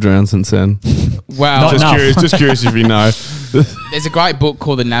Frenchmen have drowned since then? Well, Not enough. Just curious if you know. there's a great book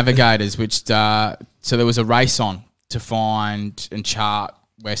called The Navigators, which so there was a race on to find and chart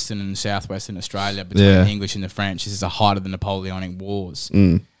Western and Southwestern Australia between Yeah. the English and the French. This is the height of the Napoleonic Wars.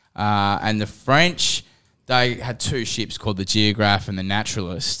 And the French, they had two ships called the Geograph and the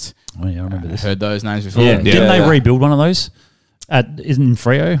Naturalist. Oh, yeah, I remember this. Heard those names before? Yeah. Didn't they Yeah. rebuild one of those? In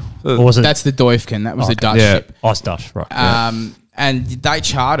Frio? Or was it? That's the Doifken. That was the Dutch Yeah. ship. Oh, it's Dutch, right. And they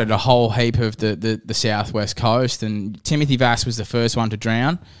charted a whole heap of the southwest coast, and Timothy Vass was the first one to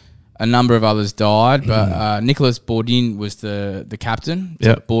drown. A number of others died, but Nicholas Bourdin was the captain. So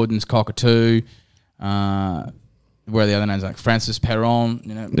Yep. Bourdin's Cockatoo. Where are the other names? Like Francis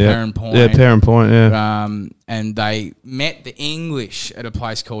Perron, Perron Point. Yeah, Perron Point, yeah. And they met the English at a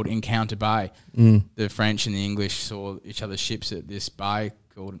place called Encounter Bay. The French and the English saw each other's ships at this bay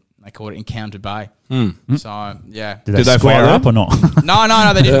they called it Encounter Bay. So yeah, Did they they square fight up them? or not?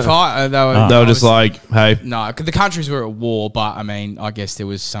 no, they didn't fight. They were They were just like, hey. no, 'cause the countries were at war, but I mean, I guess there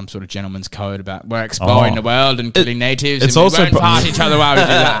was some sort of gentleman's code about we're exploring the world and killing natives. it's and also we won't pro- fight each other while we do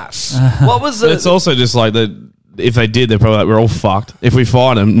that. What was But it's also just like that. If they did, they're probably like, we're all fucked. If we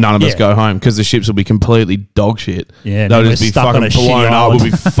fight them, none of us Yeah. go home because the ships will be completely dog shit. Yeah, they'll and just we're be stuck on fucking a shitty blown up. island.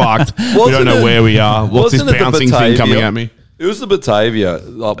 We'll be fucked. we Wasn't don't know it- where we are. What's this wasn't it the bouncing thing Batavia? coming at me? It was the Batavia. Like,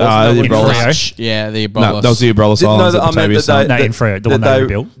 the wasn't that what it Ebola. was? Frio? Yeah, the Ebola. No, that was the Abrolhos No, Islands I at meant Batavia. that Sun. No, in Freo, the one they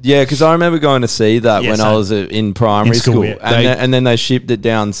rebuilt. Yeah, because I remember going to see that Yeah, when same. I was in primary In school, school, yeah. and then they shipped it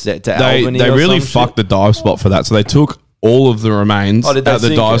down to Albany. They or really some fucked shit. the dive spot for that. So they took all of the remains at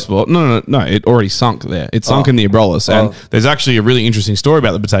the dive spot. No, it already sunk there. It sunk in the Abrolhos. And there's actually a really interesting story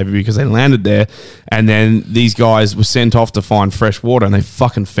about the Batavia because they landed there and then these guys were sent off to find fresh water and they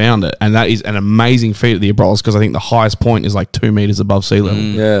fucking found it. And that is an amazing feat at the Abrolhos because I think the highest point is like 2 meters above sea level.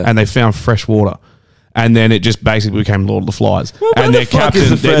 Yeah. And they found fresh water. And then it just basically became Lord of the Flies. Well, and their captain,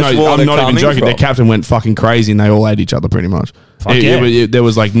 I'm not even joking, their captain went fucking crazy and they all ate each other pretty much. There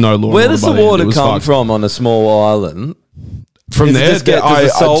was like no Lord. Where does the water come from on a small island? From there, does the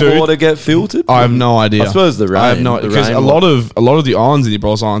salt water get filtered? I have no idea. I suppose the rain. I have no because a lot of the islands in the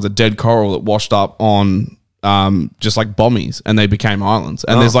Abrolhos Islands are dead coral that washed up on just like bommies and they became islands.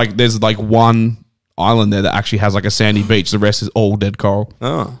 And there's like one island there that actually has like a sandy beach. The rest is all dead coral.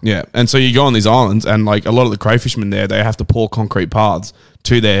 Oh, yeah. And so you go on these islands and like a lot of the crayfishermen there, they have to pour concrete paths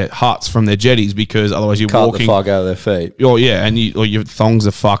to their huts from their jetties because otherwise you're cut walking the fuck out of their feet. Oh yeah, and your thongs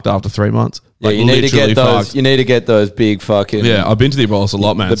are fucked after 3 months. Like, you need to get those. Fucked. You need to get those big fucking. Yeah, I've been to the Abrolhos a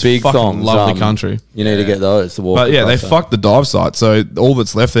lot, man. The big thongs, lovely country. You need to get those to walk. But yeah, they fucked the dive site, so all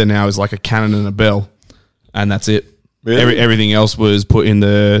that's left there now is like a cannon and a bell, and that's it. Really? Everything else was put in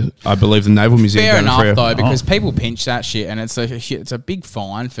I believe, the Naval Museum. Fair enough, though, because people pinch that shit, and it's a big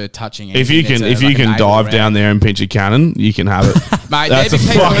fine for touching. If you can dive down there and pinch a cannon, you can have it. Mate, that's a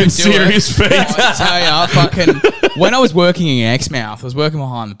fucking serious feat. I tell you, when I was working in Exmouth, I was working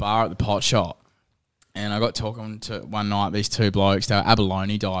behind the bar at the pot shop, and I got talking to one night these two blokes. They were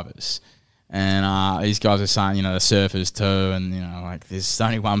abalone divers. And these guys are saying, the surfers too, and like there's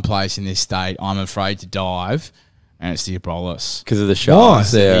only one place in this state I'm afraid to dive. And it's the Abrolhos. Because of the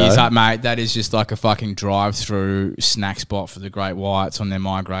sharks there. He's like, mate, that is just like a fucking drive-through snack spot for the great whites on their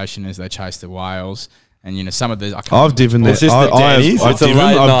migration as they chase the whales. And, some of the... I've driven there. I've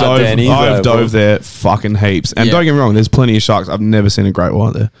dove there fucking heaps. And don't get me wrong, there's plenty of sharks. I've never seen a great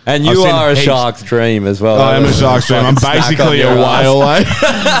white there. And you are a shark's dream as well. I am a shark's dream. I'm basically a whale,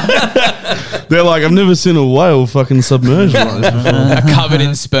 They're like, I've never seen a whale fucking submerged like this before. Covered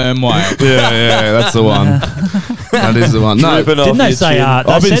in sperm whale. Yeah, that's the one. That is the one. No, didn't they say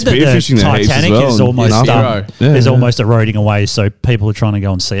I've been spearfishing the Titanic is almost is almost eroding away, so people are trying to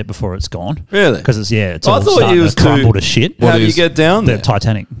go and see it before it's gone. Really? Because it's all starting to crumble to shit. How do you get down there? The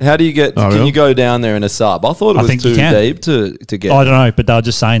Titanic. How do you get? Can you go down there in a sub? I thought it was too deep to get. I don't know, but they were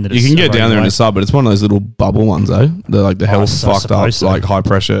just saying that you can get down there in a sub, but it's one of those little bubble ones, though. They're like the hell's fucked up, like high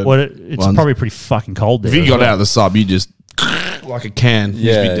pressure. Well, it's probably pretty fucking cold there. If you got out of the sub, you just like a can. You'd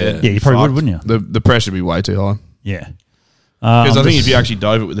just be dead. Yeah, you probably would, wouldn't you? The pressure would be way too high. Yeah. Because I think if you actually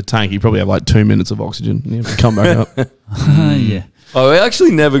dove it with a tank, you probably have like 2 minutes of oxygen. And you have to come back up. Yeah. Oh, we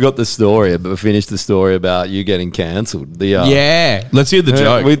actually never got the story, but we finished the story about you getting cancelled. Yeah. Let's hear the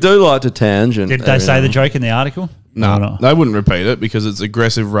joke. We do like to tangent. Did they say the joke in the article? No, they wouldn't repeat it because it's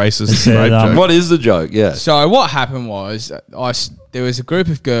aggressive, racist rape joke. What is the joke? Yeah. So what happened was there was a group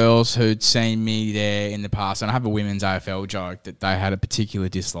of girls who'd seen me there in the past, and I have a women's AFL joke that they had a particular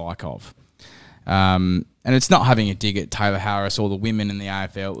dislike of. And it's not having a dig at Taylor Harris or the women in the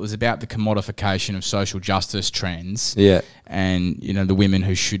AFL. It was about the commodification of social justice trends. Yeah. And, the women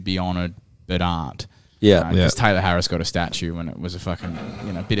who should be honoured but aren't. Yeah. Because Taylor Harris got a statue and it was a fucking,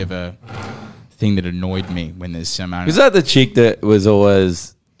 bit of a thing that annoyed me when there's some... Was that the chick that was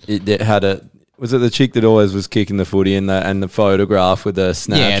always... Was it the chick that always was kicking the footy and the photograph with the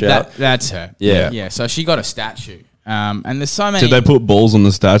snatch out? That's her. Yeah. Yeah, so she got a statue. And there's so many... Did they put balls on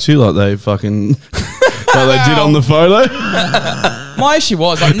the statue like they fucking... like they did on the photo? My issue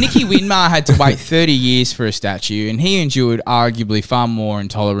was, Nicky Winmar had to wait 30 years for a statue, and he endured arguably far more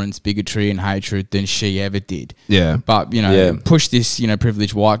intolerance, bigotry, and hatred than she ever did. Yeah. But, push this,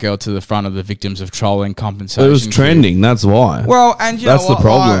 privileged white girl to the front of the victims of trolling compensation. It was trending, that's why. Well, and that's the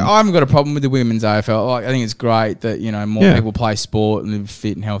problem. I haven't got a problem with the women's AFL. I think it's great that, more people play sport and live a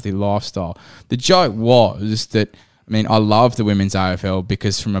fit and healthy lifestyle. The joke was that... I love the women's AFL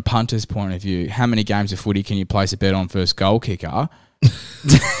because from a punter's point of view, how many games of footy can you place a bet on first goal kicker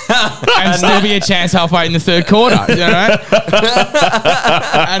and still be a chance halfway in the third quarter, And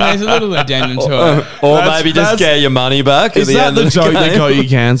there's a little addendum to it. Or maybe just get your money back. Is that the joke that got you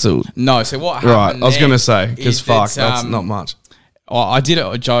cancelled? No, so what happened? Right, I was going to say, because that's not much. I did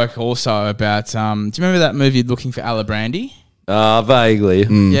a joke also about, do you remember that movie Looking for Alibrandi? Vaguely.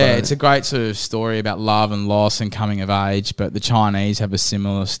 Yeah, it's a great sort of story about love and loss and coming of age, but the Chinese have a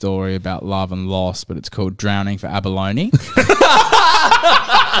similar story about love and loss, but it's called Drowning for Abalone. That's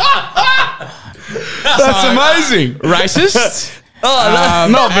amazing. Racist.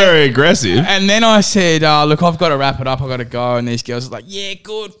 Not very aggressive. And then I said, look, I've got to wrap it up. I've got to go. And these girls were like, yeah,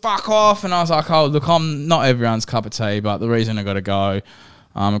 good, fuck off. And I was like, oh, look, I'm not everyone's cup of tea, but the reason I got to go,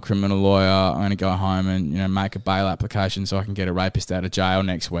 I'm a criminal lawyer. I'm going to go home and make a bail application so I can get a rapist out of jail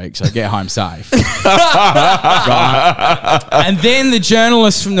next week. So get home safe. Right. And then the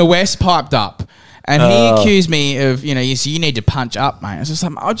journalist from the West piped up. And he accused me of, you need to punch up, mate. I was just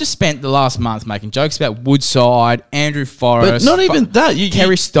like, I just spent the last month making jokes about Woodside, Andrew Forrest. But not even that.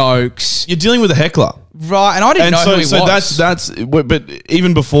 Kerry Stokes. You're dealing with a heckler. Right, and I didn't know who he was. So but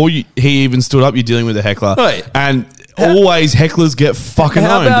even before he even stood up, you're dealing with a heckler. Right. And always hecklers get fucking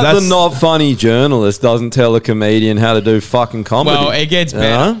How owned. about the not funny journalist doesn't tell a comedian how to do fucking comedy? Well, it gets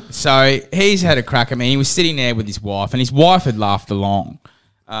better. So he's had a crack at me. He was sitting there with his wife, and his wife had laughed along.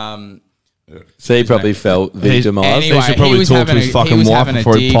 So he probably felt victimised. Anyway, he should probably talk to his fucking wife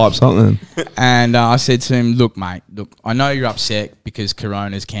before he pipes something. And I said to him, look, mate, I know you're upset because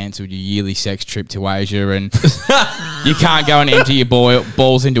Corona's cancelled your yearly sex trip to Asia and you can't go and empty your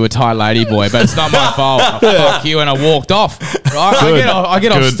balls into a Thai lady boy, but it's not my fault. Fuck you. And I walked off. Right? I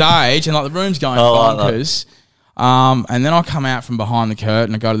get off stage and the room's going bonkers. And then I come out from behind the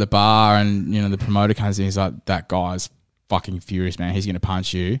curtain, I go to the bar and, the promoter comes in, he's like, that guy's fucking furious, man. He's going to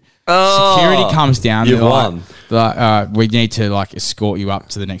punch you. Security comes down. You've won. We need to escort you up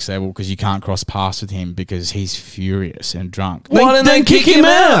to the next level because you can't cross paths with him because he's furious and drunk. Why didn't they kick him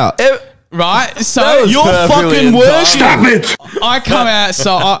out? Right? So you're fucking worse. Stop it. I come out,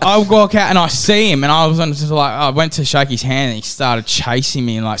 so I walk out and I see him and I was just I went to shake his hand and he started chasing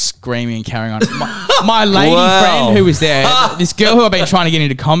me and screaming and carrying on. My lady friend who was there, this girl who I've been trying to get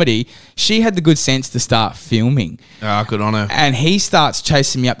into comedy, she had the good sense to start filming. Good on her. And he starts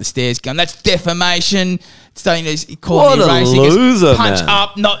chasing me up the stairs going, that's defamation. Starting to call what me a racist. loser, Punch man.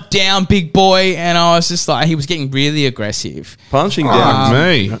 up, not down, big boy. And I was just he was getting really aggressive. Punching down.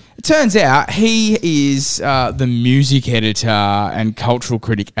 Me. It turns out he is the music editor and cultural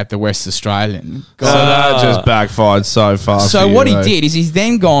critic at the West Australian. So that just backfired so fast. So what he did is he's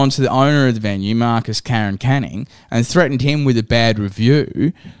then gone to the owner of the venue, Marcus Karen Canning, and threatened him with a bad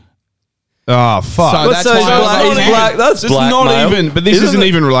review. Oh, fuck. So that's why That's blackmail. Not even, but this isn't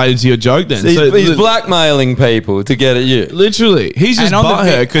even related to your joke then. He's blackmailing people to get at you. Literally. He's just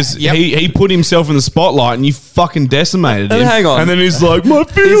butthurt because he put himself in the spotlight and you fucking decimated him. And hang on. And then he's like, my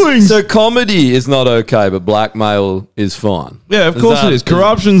feelings. So comedy is not okay, but blackmail is fine. Yeah, of course it is.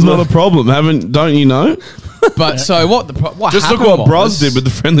 Corruption's not a problem. Don't you know? But so what just look what Bros did with the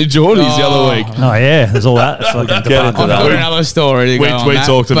Friendly Geordies the other week. Oh yeah, there's all that. Get into I've that. got another story to go on We that.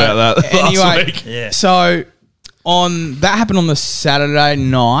 talked about that last week. Yeah. So that happened on the Saturday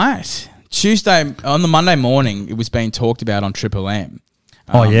night. On the Monday morning, it was being talked about on Triple M.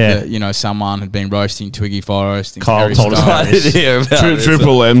 Oh yeah, someone had been roasting Twiggy Forrest. And Kyle Kerry told us Stokes. about this. Yeah, about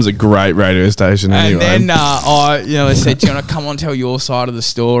Triple M's a great radio station anyway. And then they said, "Do you want to come on tell your side of the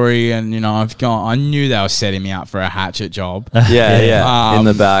story?" And I've gone. I knew they were setting me up for a hatchet job. Yeah, in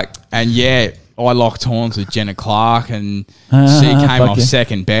the back. And I locked horns with Jenna Clark, and she came off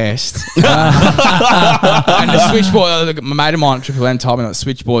second best. And the switchboard, my mate of mine at Triple M told me that the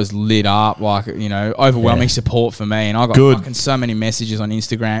switchboard's lit up, overwhelming support for me. And I got fucking so many messages on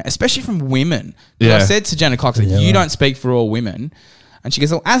Instagram, especially from women. I said to Jenna Clark, you don't speak for all women. And she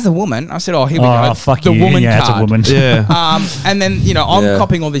goes, well, as a woman, I said, here we go. Fuck the you. woman Yeah, card. as a woman. Yeah. And then, I'm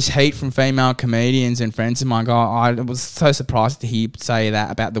copping all this heat from female comedians and friends of mine. I was so surprised to hear you say that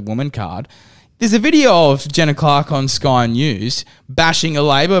about the woman card. There's a video of Jenna Clark on Sky News bashing a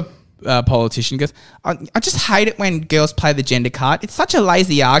Labor politician. Goes, I just hate it when girls play the gender card. It's such a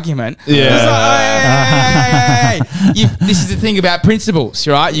lazy argument. Yeah. This is the thing about principles,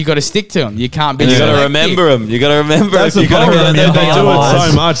 right? You got to stick to them. You can't be. You got to remember them. You got to remember. That's the problem. They do it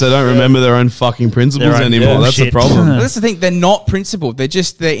so much they don't remember their own fucking principles anymore. That's the problem. That's the thing. They're not principled. They're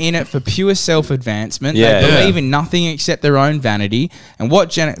in it for pure self-advancement. They believe in nothing except their own vanity. And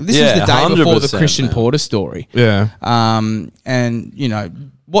what Jenna? This was the day before the Christian Porter story. Yeah. And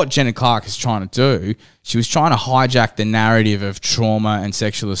what Jenna Clark is trying to do, she was trying to hijack the narrative of trauma and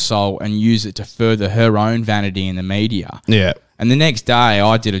sexual assault and use it to further her own vanity in the media. Yeah. And the next day,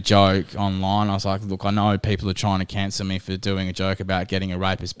 I did a joke online. I was like, look, I know people are trying to cancel me for doing a joke about getting a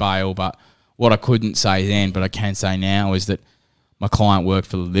rapist bail, but what I couldn't say then, but I can say now, is that my client worked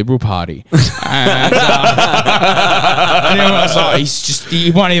for the Liberal Party. And everyone was like, he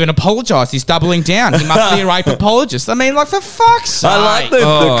won't even apologise. He's doubling down. He must be a rape apologist. I mean, for fuck's sake. I like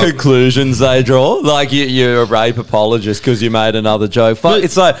the conclusions they draw. Like, you're a rape apologist because you made another joke.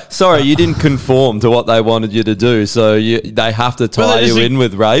 It's like, sorry, you didn't conform to what they wanted you to do, so they have to tie you in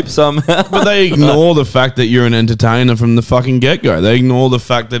with rape somehow. But they ignore the fact that you're an entertainer from the fucking get-go. They ignore the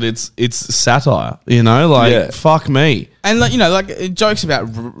fact that it's satire, fuck me. And like jokes about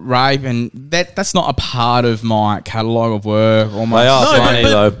rape, and that's not a part of my catalogue of work or my. They are funny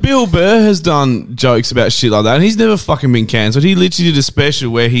though. Bill Burr has done jokes about shit like that, and he's never fucking been cancelled. He literally did a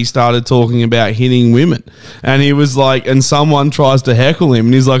special where he started talking about hitting women, and he was like, and someone tries to heckle him,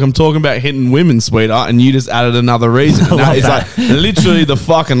 and he's like, "I'm talking about hitting women, sweetheart," and you just added another reason. And that is like literally the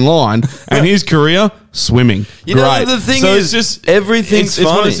fucking line. And his career, swimming. You know, the thing is, it's just everything's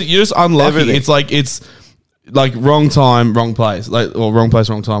funny. You're just unlucky. Everything. It's like wrong time, wrong place, or wrong place,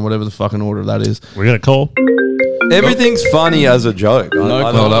 wrong time, whatever the fucking order that is. We got a call. Everything's funny as a joke. No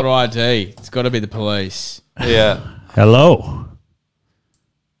caller ID. It's got to be the police. Yeah. Hello.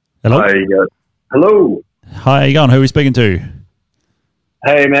 Hello. Hi, hello. Hi, how you going? Who are we speaking to?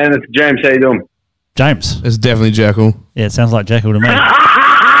 Hey, man, it's James. How you doing? James. It's definitely Jekyll. Yeah, it sounds like Jekyll to me.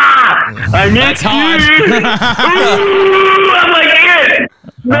 I missed you. Ooh, I'm like it.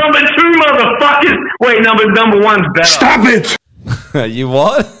 Number 2, motherfuckers. Wait, number one's better. Stop it. You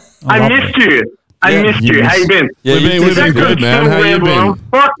what? I missed you. I missed you. How you been? Yeah, we've been good, man. How you been?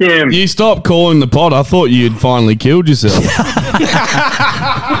 Fuck him. You stopped calling the pod. I thought you'd finally killed yourself.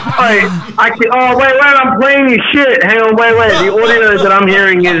 Wait, I'm playing your shit. Hang on, wait. The audio that I'm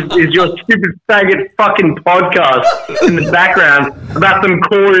hearing is your stupid faggot fucking podcast in the background about some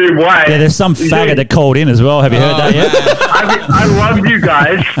Corey White. Yeah, there's some faggot that called in as well. Have you heard that yet? I love you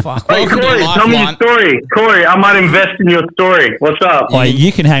guys. Hey, Corey, tell me your story. Corey, I might invest in your story. What's up? Oh,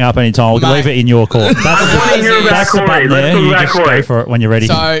 you can hang up anytime. We'll leave it in your court. That's the button there. You just go for it when you're ready.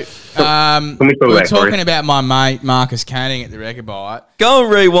 So, we're talking about my mate Marcus Canning at the Rechabite. Go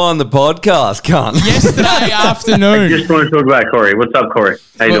and rewind the podcast, cunt. Yesterday afternoon. I just want to talk about Corey. What's up, Corey?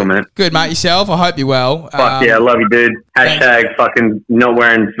 How you doing, man? Good, mate. Yourself? I hope you're well. Fuck yeah, I love you, dude. Hashtag fucking not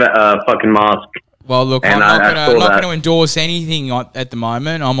wearing fucking mask. Well, look, I'm not going to endorse anything at the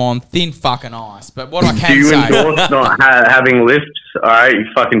moment. I'm on thin fucking ice. But what I can say... Do you endorse not having lisps? All right, you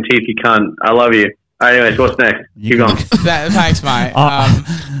fucking teethy cunt. I love you. All right, anyways, what's next? Keep going. Thanks, mate.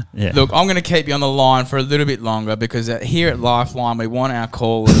 Yeah. Look, I'm going to keep you on the line for a little bit longer because here at Lifeline, we want our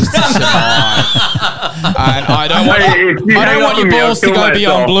callers to survive. And I don't want your balls to go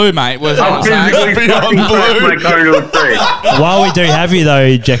beyond blue, mate. I'll physically fucking crash my car into a tree. While we do have you,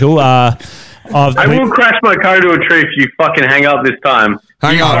 though, Jekyll, I will crash my car into a tree if you fucking hang up this time.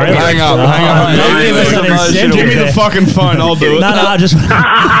 Hang up. Give me the fucking phone. I'll do it. No, just...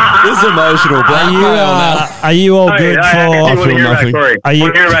 This is emotional. Are you all good for... I feel nothing.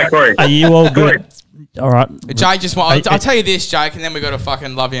 Are you all good? All right. Jake, I'll tell you this, Jake, and then we got to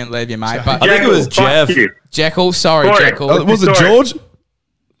fucking love you and leave you, mate. But I think it was Jeff. Jekyll, sorry, Jekyll. Was it George?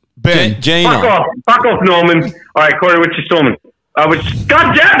 Ben. Gina. Fuck off, Norman. All right, Corey, what's your story?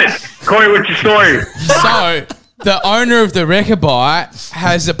 God damn it! Corey, what's your story? So, the owner of the Rechabite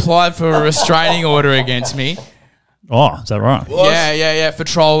has applied for a restraining order against me. Oh, is that right? Yeah, for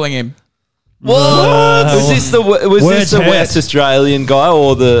trolling him. What? Was this the West Australian guy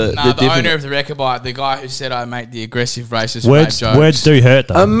or the owner of the Rechabite, the guy who said I make the aggressive racist jokes. Words do hurt,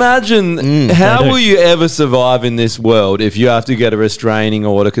 though. Imagine how will you ever survive in this world if you have to get a restraining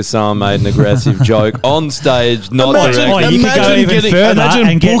order because someone made an aggressive joke on stage, not directly.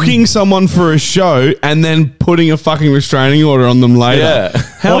 Imagine booking someone for a show and then putting a fucking restraining order on them later. Yeah.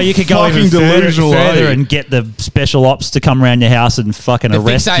 How you could go even further and get the special ops to come around your house and fucking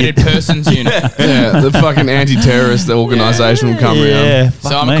arrest you. The fixated persons unit. Yeah, the fucking anti-terrorist organisation will come around.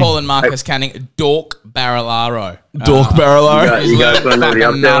 So I'm calling Marcus Canning Dork Barillaro. Dork Barillaro. You guys want to know the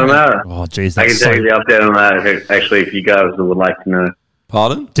update on that? Oh, jeez. I can tell you the update on that, actually, if you guys would like to know.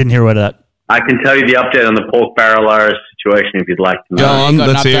 Pardon? Didn't hear what of that. I can tell you the update on the Pork Barillaro situation if you'd like to know. Go on, you got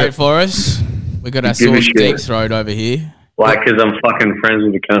an let's update hear it. for us? We got our sword deep throat over here. Why? Because I'm fucking friends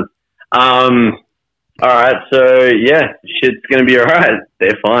with the cunt. All right, so yeah, shit's gonna be all right.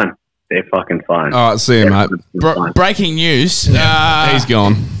 They're fine. They're fucking fine. All right, see you, mate. Breaking news. He's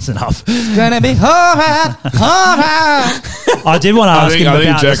gone. It's enough. Gonna be alright. I did want to ask him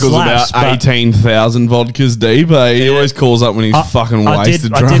about Jekyll's slaps, about 18,000 vodkas deep. He always calls up when he's fucking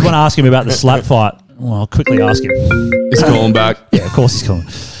wasted drunk. I did want to ask him about the slap fight. Well, I'll quickly ask him. He's calling back. Yeah, of course he's calling.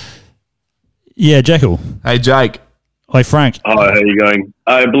 Yeah, Jekyll. Hey, Jake. Hi, Frank. Oh, how are you going?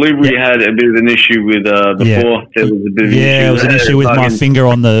 I believe we had a bit of an issue with before. There was a bit of an issue. Yeah, it was an issue with my finger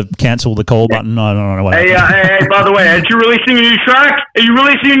on the cancel the call button. I don't know what happened. Hey, by the way, are you releasing a new track? Are you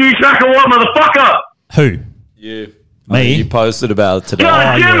releasing a new track or what, motherfucker? Who? You. Me? You posted about it today.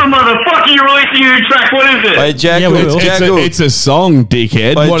 God damn it, motherfucker, you're releasing a new track. What is it? Hey, Jekyll. It's a song,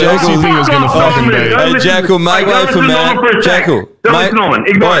 dickhead. What else do you think it was going to fucking be? Hey, Jekyll, make way for man. Jekyll. Norman.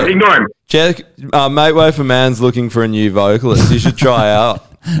 Ignore him. Mate Way for Man's looking for a new vocalist. You should try out.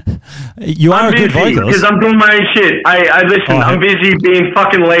 You are I'm a good busy vocalist. because I'm doing my own shit. I listen. I'm busy being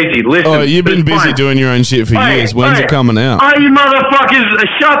fucking lazy. Listen. Oh, you've been busy fine. doing your own shit for years. When's it coming out? Oh, you motherfuckers!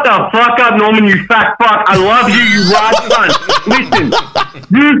 Shut the fuck up, Norman. You fat fuck. I love you, you right son. Listen,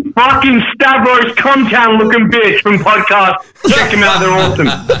 you fucking Stavros Comtown looking bitch from podcast. Check them out. They're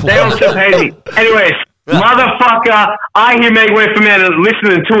awesome. They also pay me. Anyways, motherfucker, I hear Meg Way from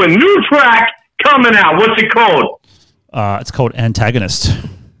listening to a new track coming out. What's it called? It's called Antagonist.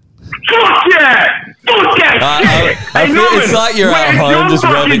 Fuck yeah! Fuck that shit! I feel it's like you're at home just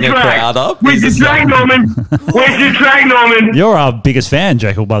revving a crowd up. Where's your track, Norman? Where's your track, Norman? You're our biggest fan,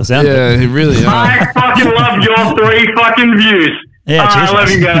 Jekyll, by the sound of it. Yeah, he really is. I fucking love your 3 fucking views. Yeah, cheers, I love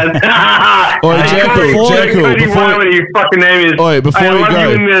mate. you guys. Oi, Jekyll, before whatever your fucking name is. Oi, before I you love go.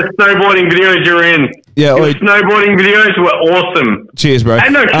 you in the snowboarding videos you're in. Yeah, Your oi. snowboarding videos were awesome. Cheers, bro. Hey,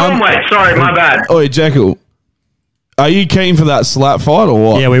 no, Conway. Sorry, my bad. Oi, Jekyll. Are you keen for that slap fight or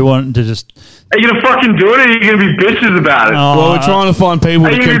what? Yeah, we want to just... Are you gonna fucking do it, or are you gonna be bitches about it? Well, we're trying to find people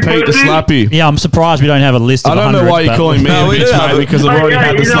to compete to slap you. Yeah, I'm surprised we don't have a list of I don't know 100, why you're but- calling me a bitch, mate, because I've already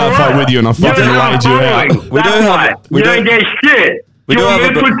had the slap fight with you and I fucking laid you out. We do have. You don't get shit. We You do want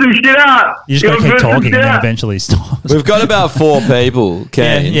have me to a- put some shit up? You just got to want me keep put some talking and shit then up? eventually stop. We've got about 4 people.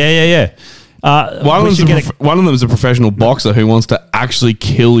 Ken. Yeah. One We of should them's one of them's a professional boxer who wants to actually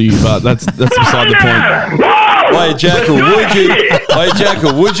kill you, but that's beside the point. Wait,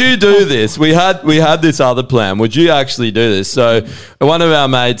 Jackal, would you do this? We had this other plan. Would you actually do this? So one of our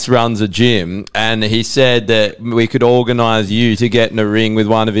mates runs a gym, and he said that we could organise you to get in a ring with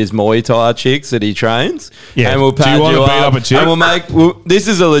one of his Muay Thai chicks that he trains. Yeah. And we'll Do pad you want you to beat up a chick? And this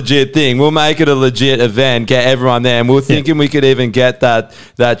is a legit thing. We'll make it a legit event, get everyone there, and we're thinking we could even get that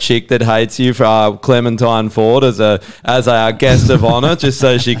chick that hates you for Clementine Ford as our guest of honour, just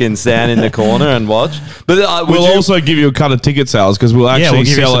so she can stand in the corner and watch. But We'll also give you a cut of ticket sales because we'll actually we'll give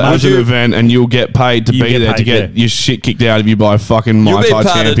you sell it some as an event and you'll get paid to be there to get your shit kicked out of you by a fucking Muay Thai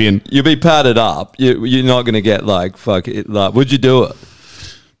champion. You'll be padded up. You're not going to get like fuck it. Like, would you do it?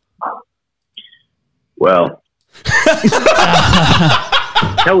 Well,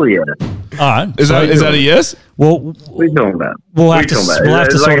 hell yeah. All right. Is that a yes? Well, What are you talking about? we'll have to Is sort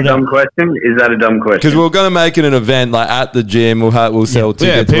that it a dumb out. question? Is that a dumb question? Because we're going to make it an event like at the gym. We'll sell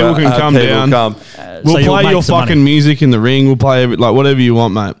tickets. people We'll can have come people down. come. We'll So you'll play make your some money. fucking music in the ring. We'll play whatever you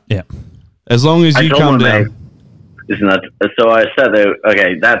want, mate. Yeah. As long as I you told come my down. mate, listen, so I sat there.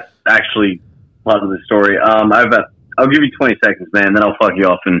 Okay, that's actually part of the story. I'll give you 20 seconds, man. Then I'll fuck you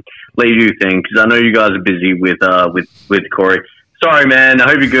off and let you do thing because I know you guys are busy with Corey. Sorry, man. I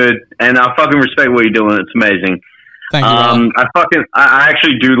hope you're good, and I fucking respect what you're doing. It's amazing. Thank you. Ron. I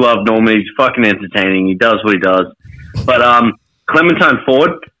actually do love Norman. He's fucking entertaining. He does what he does. But Clementine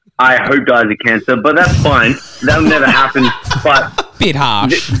Ford, I hope dies of cancer, but that's fine. That'll never happen. But Bit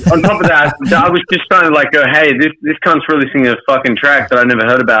harsh. on top of that, I was just trying to like go, hey, this cunt's releasing a fucking track that I never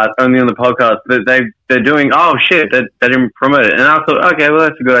heard about, only on the podcast. That they're doing. Oh shit, they didn't promote it, and I thought, okay, well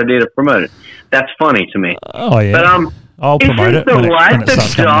that's a good idea to promote it. That's funny to me. Oh, yeah. But I'll promote it. Isn't the when light it the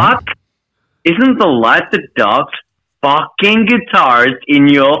starts coming out. dark? Isn't the light the dark fucking guitars in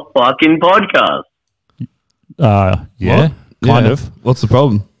your fucking podcast? Yeah. Kind of. What's the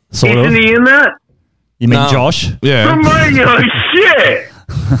problem? Sort Isn't of. he in that? You mean No. Josh? Yeah. Promote your shit.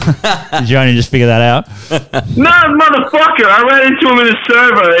 Did you only just figure that out? No, motherfucker. I ran into him in a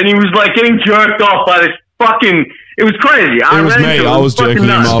server and he was like getting jerked off by this fucking. It was crazy. It was me. I was jerking him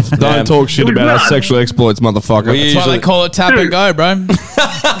off. Don't Yeah. talk shit It was about our nuts. sexual exploits, motherfucker. We- That's why they call it tap and go, bro.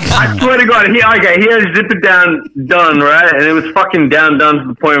 I swear to God, he had his zipper down done, right? And it was fucking done to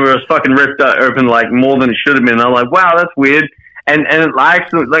the point where it was fucking ripped open like more than it should have been. And I'm like, wow, that's weird. And I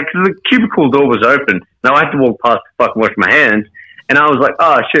actually, like, cause the cubicle door was open. Now I had to walk past to fucking wash my hands. And I was like,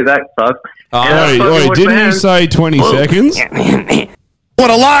 oh shit, that sucks. And I fucking washed my Didn't you hands. say 20 seconds? What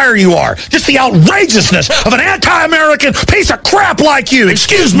a liar you are. Just the outrageousness of an anti-American piece of crap like you.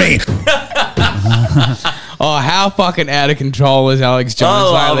 Excuse me. Oh, how fucking out of control is Alex Jones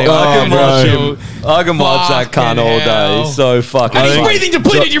Oh, lately? I can watch that cunt all day. hell. He's so fucking. And he's funny. breathing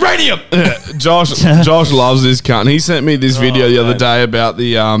depleted uranium. Josh loves this cunt. He sent me this video the other day about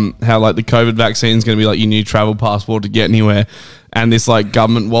the how like the COVID vaccine is going to be like your new travel passport to get anywhere, and this like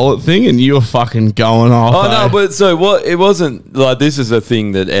government wallet thing, and you were fucking going off. Oh no, but so what? It wasn't like this is a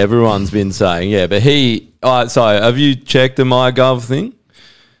thing that everyone's been saying. Yeah, but sorry, have you checked the MyGov thing?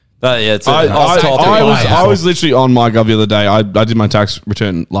 Yeah, it's a hot topic. I was literally on MyGov the other day. I did my tax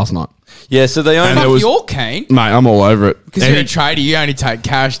return last night. Yeah, so they only... Fuck, you're keen. Mate, I'm all over it. Because you're a trader, you only take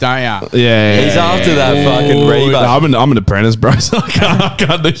cash, don't you? Yeah. He's after that fucking rebate. No, I'm an apprentice, bro, so I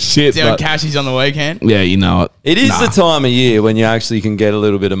can't do shit. Doing cashies on the weekend? Yeah, you know it. It is the time of year when you actually can get a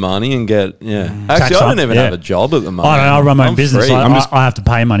little bit of money and get... Actually, I don't even have a job at the moment. I run my own business. I have to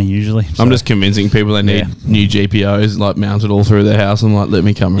pay money usually. So. I'm just convincing people they need new GPOs like mounted all through their house and like, let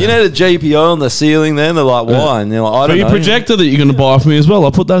me come around. You know the GPO on the ceiling there? They're like, why? And they're like, I don't know. For your projector that you're going to buy for me as well,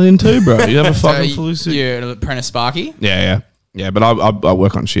 I'll put that in too, bro. You have a fucking fully suit. You're an apprentice Sparky? Yeah, but I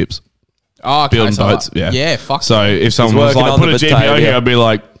work on ships. Oh, okay. Building boats, yeah. Yeah, fuck. So if someone was like, put a GPO here, I'd be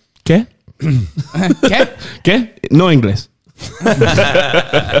like, ¿qué? ¿Qué? No English.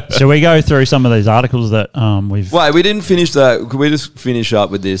 Shall we go through some of these articles that we've... Wait, we didn't finish that. Could we just finish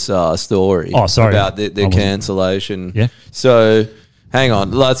up with this story? Oh, sorry. About the cancellation. Yeah. So... Hang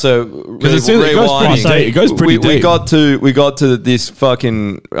on, so it goes pretty deep. We got to this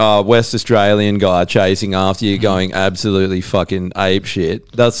fucking West Australian guy chasing after you, going absolutely fucking ape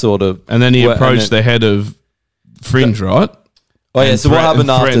shit. That's sort of, and then he approached the head of Fringe, right? Oh yeah. So what happened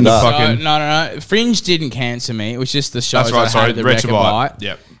after that? No. Fringe didn't cancel me. It was just the shows. That's right. I had the Rechabite.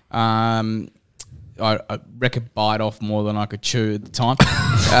 Yep. I record bite off more than I could chew at the time.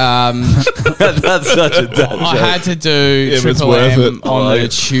 That's such a dumb joke. I had to do Triple M on the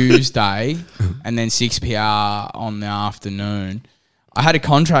Tuesday and then 6PR on the afternoon. I had a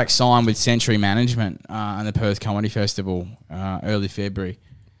contract signed with Century Management and the Perth Comedy Festival early February.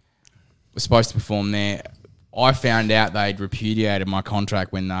 Was supposed to perform there. I found out they'd repudiated my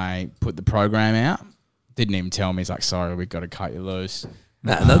contract when they put the program out. Didn't even tell me. He's like, sorry, we've got to cut you loose.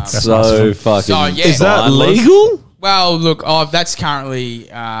 Man, that's so fucking... So, yeah. Is that legal? Well, look, that's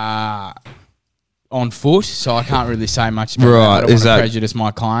currently on foot, so I can't really say much about that. I don't want to prejudice my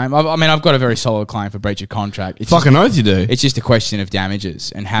claim. I mean, I've got a very solid claim for breach of contract. It's fucking oath you do. It's just a question of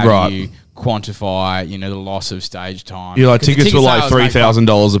damages and how do you quantify, the loss of stage time. Yeah, like tickets were like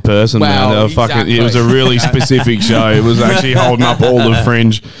 $3,000 a person, man. They were fucking, it was a really specific show. It was actually holding up all the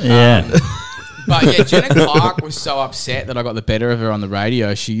Fringe. Yeah. But yeah, Jenna Clark was so upset that I got the better of her on the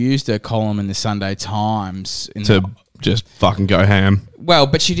radio. She used a column in the Sunday Times to just fucking go ham. Well,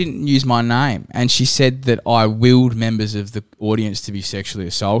 but she didn't use my name, and she said that I willed members of the audience to be sexually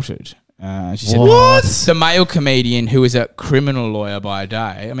assaulted. She said, what? The male comedian who is a criminal lawyer by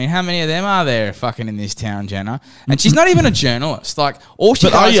day. I mean, how many of them are there fucking in this town, Jenna? And she's not even a journalist. Like, all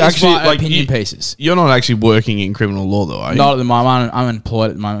she does is write opinion pieces. You're not actually working in criminal law, though, are you? Not at the moment. I'm unemployed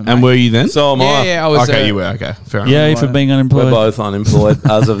at the moment. And were you then? So am I. Yeah, I was. Okay, you were. Okay, fair enough. Yeah, for being unemployed. We're both unemployed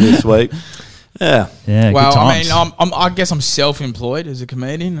as of this week. Yeah. Yeah, well, good times. I mean, I guess I'm self-employed as a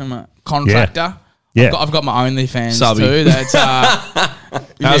comedian. I'm a contractor. Yeah. I've got my OnlyFans Subby. too. That's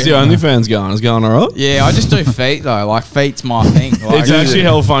how's the OnlyFans going? Is it going all right? Yeah, I just do feet though. Like feet's my thing. Like, it's actually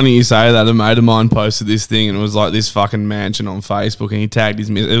hell funny you say that. A mate of mine posted this thing and it was like this fucking mansion on Facebook and he tagged his...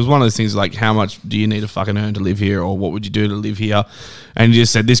 It was one of those things like, how much do you need to fucking earn to live here, or what would you do to live here? And he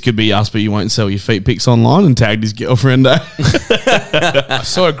just said, this could be us, but you won't sell your feet pics online, and tagged his girlfriend. I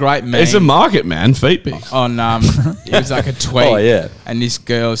saw a great meme. It's a market, man, feet pics. On it was like a tweet. Oh, yeah. And this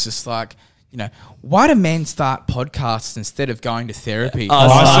girl's just like, why do men start podcasts instead of going to therapy? I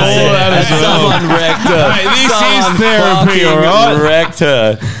saw that as well. Someone wrecked her. Hey, this is therapy, all right? Wrecked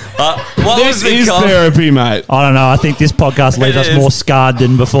her. This is therapy, mate. I don't know. I think this podcast leaves us more scarred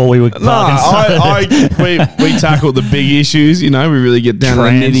than before we were. We tackled the big issues. We really get down to the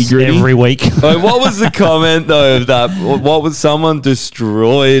nitty gritty every week. What was the comment though of that? What was someone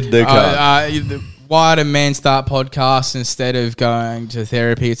destroyed the why do men start podcasts instead of going to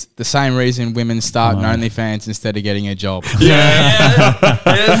therapy? It's the same reason women start an OnlyFans instead of getting a job. Yeah.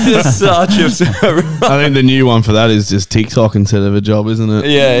 It's just such I think the new one for that is just TikTok instead of a job, isn't it?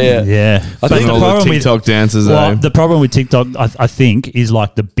 Yeah. I think all the TikTok dancers the problem with TikTok, I think, is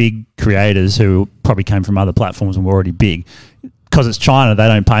like the big creators who probably came from other platforms and were already big. Because it's China, they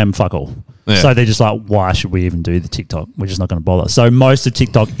don't pay them fuck all. Yeah. So they're just like, why should we even do the TikTok? We're just not going to bother. So most of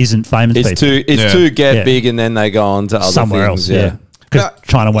TikTok isn't famous people. It's to get big and then they go on to other somewhere things. else, yeah. Because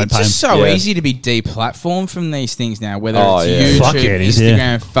China won't pay them. It's just so easy to be deplatformed from these things now, whether it's YouTube,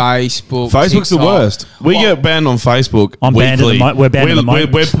 Instagram, Facebook. Facebook's TikTok. The worst. We get banned on Facebook weekly. We're banned at the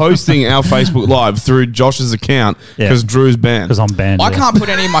moment. We're posting our Facebook Live through Josh's account because Drew's banned. Because I'm banned. I can't put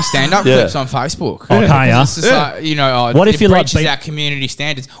any of my stand-up clips on Facebook. Oh, can't you? It's just like, what if you breaches our community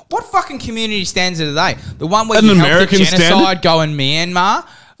standards? What fucking community standards are they? The one where an you American help the genocide go in Myanmar?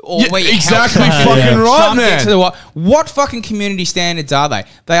 Or Yeah, exactly fucking right, man. What fucking community standards are they?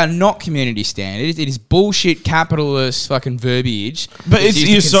 They are not community standards. It is bullshit capitalist fucking verbiage. But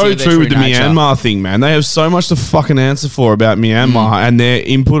you're so true with the Myanmar thing, man. They have so much to fucking answer for about Myanmar and their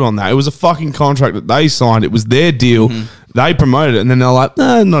input on that. It was a fucking contract that they signed. It was their deal. They promoted it, and then they're like,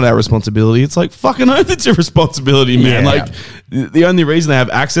 "Nah, not our responsibility." It's like, fucking oath, it's your responsibility, man. Yeah. Like, the only reason they have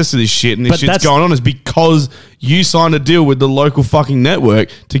access to this shit and this But shit's that's- going on is because you signed a deal with the local fucking network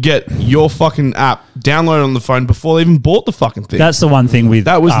to get your fucking app downloaded on the phone before they even bought the fucking thing. That's the one thing with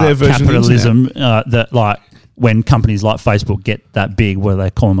That was their version of the capitalism that like when companies like Facebook get that big, where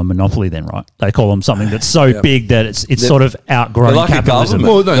they call them a monopoly, then right? They call them something that's so big that it's sort of outgrown like a capitalism.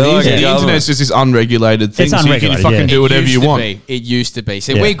 government. Well, no, Like the a internet's just this unregulated thing, It's so you can unregulated, fucking yeah. do whatever you want. It used to be.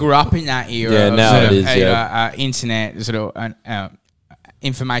 So Yeah. we grew up in that era Yeah, of now sort it of is, internet sort of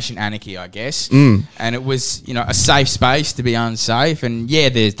information anarchy, I guess. And it was, a safe space to be unsafe. And yeah,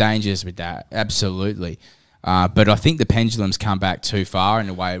 there's dangers with that, absolutely. But I think the pendulum's come back too far in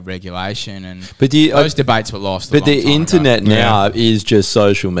the way of regulation, and those debates were lost. But the internet now is just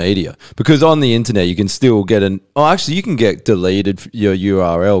social media, because on the internet you can still get you can get deleted your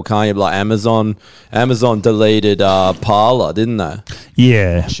URL, can't you? Like Amazon deleted Parler, didn't they?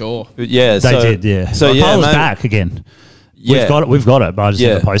 Yeah, sure. Yeah, they did. Yeah, So Parler's back again. Yeah. We've got it, but I just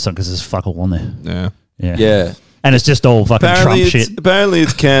didn't post on because there's fuck all on there. Yeah. And it's just all fucking Trump shit. Apparently,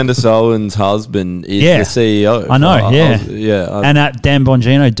 it's Candace Owens' husband is the CEO. I know, and that Dan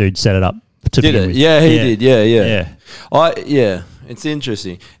Bongino dude set it up to did begin it? with. Yeah, he did. Yeah. It's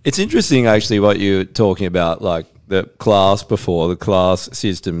interesting. It's interesting, actually, what you were talking about, like the class before, the class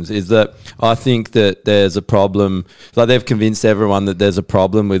systems, is that I think that there's a problem. Like, they've convinced everyone that there's a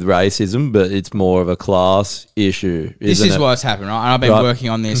problem with racism, but it's more of a class issue. This is what's happened, right? And I've been working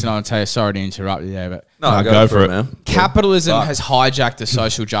on this, and I'll tell you, sorry to interrupt you there, but no, go for it, man. Capitalism has hijacked the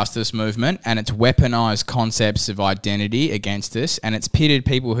social justice movement, and it's weaponized concepts of identity against us, and it's pitted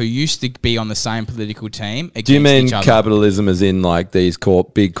people who used to be on the same political team against each other. Do you mean capitalism as in like these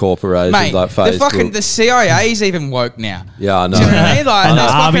big corporations, Mate, like Facebook? The CIA's even woke now. Yeah, I know. Do you know what I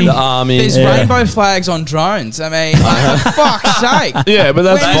mean? Like, the army. There's rainbow flags on drones. I mean, like, for fuck's sake. Yeah, but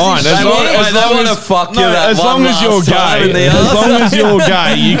that's fine. As long as you're gay, as long as you're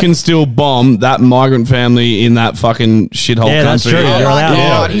gay, you can still bomb that migrant family in that fucking shithole country. That's true. Oh You're my allowed.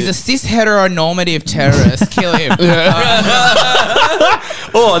 God, he's a cis heteronormative terrorist. Kill him.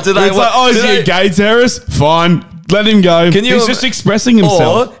 Is he a gay terrorist? Fine. Let him go. He's just expressing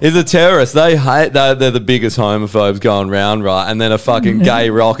himself. Or is a terrorist. They hate they're the biggest homophobes going round, right? And then a fucking gay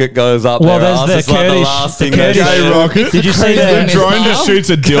rocket goes up their ass. It's like the last thing they gay do. rocket. Did you see the that? drone just shoots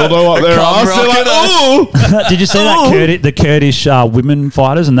a dildo up their ass? They're like, oh! Did you see that the Kurdish women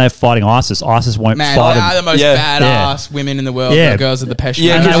fighters, and they're fighting ISIS? ISIS won't Man, fight they them. are the most badass women in the world. Yeah. The girls of the Peshmerga.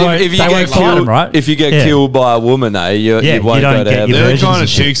 Yeah, because if you they get won't fight killed, them, right? if you get Yeah. killed by a woman, you won't don't go to get heaven. your They're the versions kind and of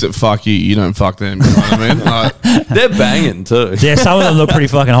shit. chicks that fuck you. You don't fuck them. You know what I mean? Like, They're banging too. Yeah, some of them look pretty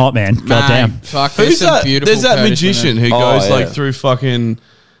fucking hot, man. God damn. Fuck, there's some beautiful There's that Kurdish magician women. who goes yeah. like through fucking.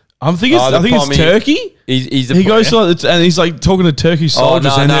 I think Oh, the it's Pommy- Turkey. He Goes to like, and he's like talking to Turkish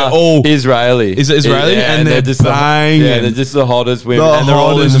soldiers, and they're all Israeli. Is it Israeli? Yeah, And they're just banging. they're just the hottest women, The and they're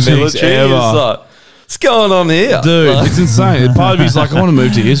all in the hottest chicks military. ever. It's like, what's going on here, Dude, Like, it's insane. Part of me's like, I want to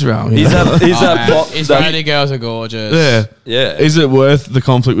move to Israel. you know? Israeli girls are gorgeous. Yeah. Is it worth the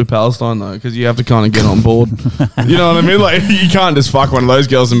conflict with Palestine though? Because you have to kind of get on board. You know what I mean? Like, you can't just fuck one of those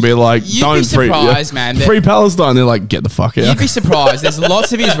girls and be like, You'd "Don't be surprised, man. free Palestine." They're like, "Get the fuck out." You'd be surprised. There's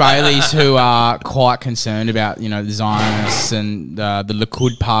lots of Israelis who are quite concerned about, the Zionists and the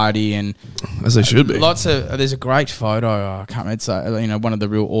Likud party, and As they should be. lots of. There's a great photo. I can't remember. It's one of the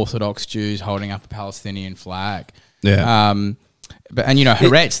real Orthodox Jews holding up a Palestinian flag. Yeah.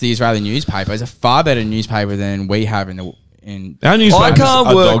 Haaretz, the Israeli newspaper, is a far better newspaper than we have in the. Our newspapers I can't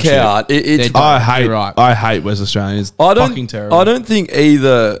are work dog shit. out. I hate West Australians. Fucking terrible. I don't think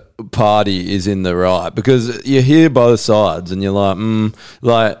either party is in the right, because you hear both sides and you're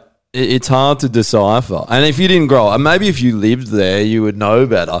like, it's hard to decipher. And if you didn't grow up, and maybe if you lived there, you would know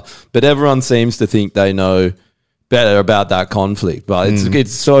better. But everyone seems to think they know better about that conflict. But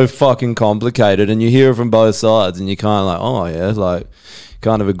it's so fucking complicated, and you hear it from both sides, and you kind of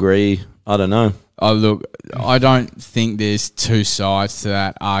kind of agree. I don't know. Oh, look, I don't think there's two sides to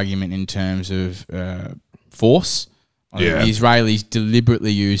that argument in terms of force. The Israelis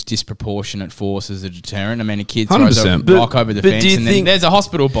deliberately use disproportionate force as a deterrent. I mean, a kid throws a 100%. rock over the fence, and then there's a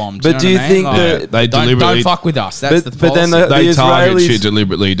hospital bomb. But do you think that they don't deliberately fuck with us? That's the policy. But then they target Israelis shit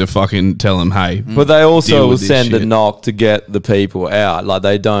deliberately to fucking tell them, hey. But they Deal also will with this send a shit. knock to get the people out. Like,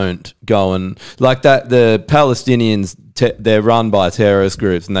 they don't go and like that. The Palestinians they're run by terrorist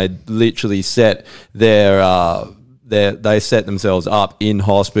groups, and they literally set they set themselves up in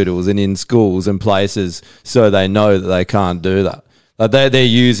hospitals and in schools and places so they know that they can't do that. Like they're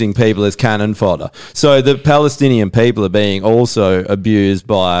using people as cannon fodder. So the Palestinian people are being also abused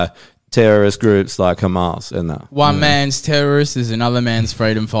by terrorist groups like Hamas and that. One man's terrorist is another man's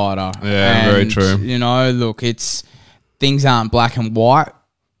freedom fighter. Yeah, very true. You know, look, things aren't black and white.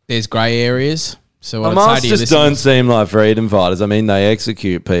 There's grey areas. So Hamas just don't seem like freedom fighters. I mean, they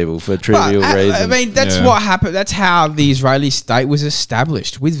execute people for trivial reasons. I mean, that's what happened. That's how the Israeli state was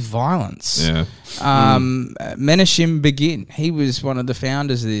established, with violence. Yeah. Menachem Begin, he was one of the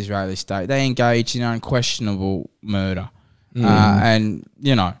founders of the Israeli state. They engaged in unquestionable murder. And,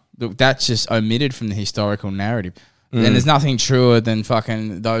 you know, look, that's just omitted from the historical narrative. And there's nothing truer than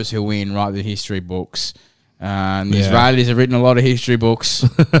fucking those who win write the history books. The Israelis have written a lot of history books.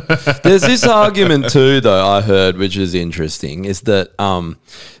 There's this argument too, though, I heard, which is interesting, is that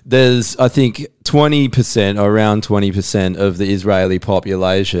there's, I think, 20% or around 20% of the Israeli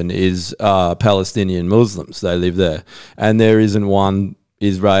population is Palestinian Muslims. They live there. And there isn't one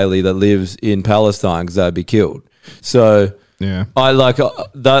Israeli that lives in Palestine because they'd be killed. So... yeah, I like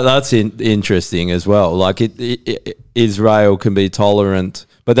that's interesting as well. Like Israel can be tolerant,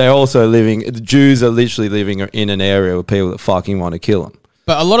 but they're also the Jews are literally living in an area with people that fucking want to kill them.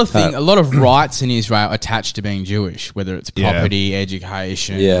 But a lot of rights in Israel attached to being Jewish, whether it's property,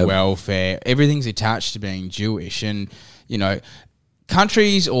 education, welfare, everything's attached to being Jewish. And, you know,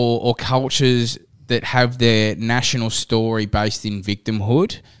 countries or cultures that have their national story based in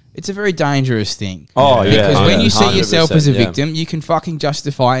victimhood, it's a very dangerous thing. Oh, yeah. Because when you see yourself as a victim, you can fucking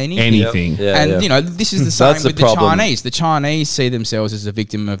justify anything. You know, this is the same with the Chinese. The Chinese see themselves as a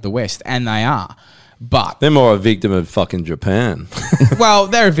victim of the West, and they are. But they're more a victim of fucking Japan. Well,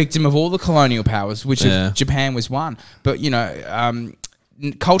 they're a victim of all the colonial powers, which Japan was one. But, you know...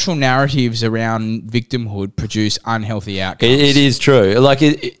 cultural narratives around victimhood produce unhealthy outcomes. It is true. Like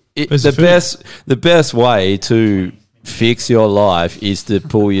the best way to fix your life is to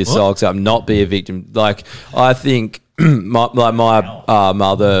pull your socks up, not be a victim. Like I think my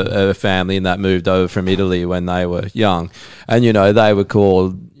mother, family, and that moved over from Italy when they were young, and you know they were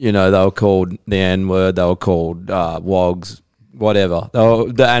called the N-word, they were called wogs. Whatever,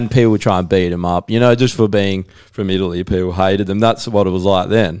 and people would try and beat them up, you know, just for being from Italy. People hated them. That's what it was like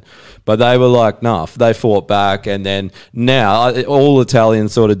then. But they were like, nah, they fought back. And then now, all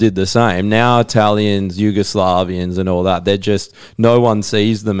Italians sort of did the same. Now Italians, Yugoslavians and all that, they're just, no one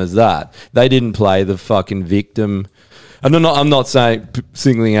sees them as that. They didn't play the fucking victim. And I'm not saying,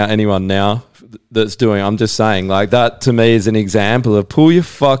 singling out anyone now that's doing, I'm just saying, like, that to me is an example of pull your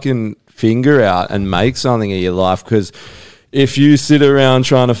fucking finger out and make something of your life, because if you sit around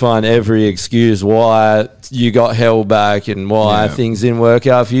trying to find every excuse why you got held back and why things didn't work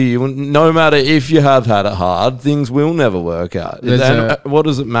out for you, no matter if you have had it hard, things will never work out. What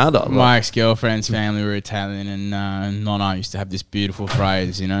does it matter? My ex-girlfriend's family were Italian, and Nonna used to have this beautiful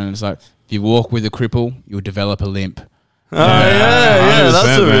phrase, you know, and it's like, if you walk with a cripple, you'll develop a limp. Oh, yeah,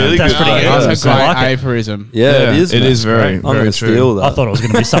 that's a really good pretty good. That's a great aphorism. Yeah, it is very, very true. I thought it was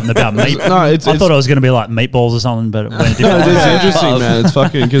going to be something about meat. I thought it was going to be like meatballs or something, but it went different. It's interesting, man. It's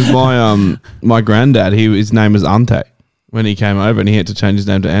fucking, because my granddad, his name was Ante when he came over, and he had to change his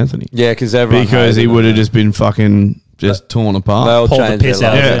name to Anthony. Yeah, because he would have just been fucking just torn apart. They'll change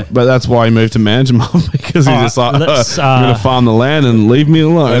their life. Yeah, but that's why he moved to Manjimup, because he's just like, I'm going to farm the land and leave me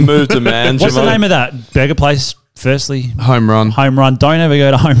alone. They moved to Manjimup. What's the name of that burger place? Firstly, Home Run. Don't ever go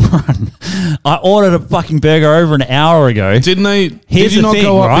to Home Run. I ordered a fucking burger over an hour ago. Didn't they? Did you not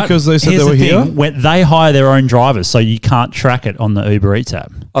go up because they said they were here? When they hire their own drivers, so you can't track it on the Uber Eats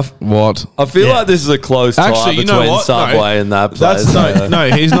app. What? I feel like this is a close tie between Subway and that place. No,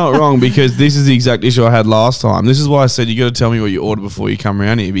 he's not wrong, because this is the exact issue I had last time. This is why I said you got to tell me what you order before you come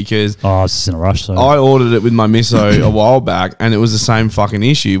around here, because I was just in a rush. So I ordered it with my misso a while back, and it was the same fucking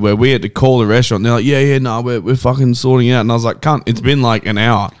issue where we had to call the restaurant. They're like, no, we're fucking sorting it out. And I was like, cunt, it's been like an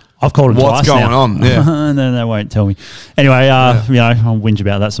hour. I've called them What's twice going now. on? Yeah. And then they won't tell me. Anyway, you know, I'll whinge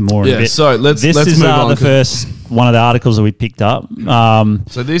about that some more in a bit. So let's this is move on. The first one of the articles that we picked up.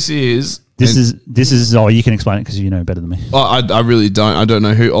 So this is. Oh, you can explain it because you know better than me. I really don't. I don't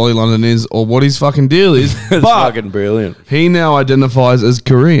know who Ollie London is or what his fucking deal is. It's fucking brilliant. He now identifies as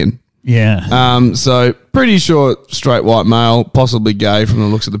Korean. Yeah. So pretty sure straight white male, possibly gay from the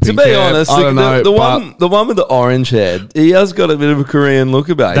looks of the pink To be hair. honest, I don't know. the one with the orange head, he has got a bit of a Korean look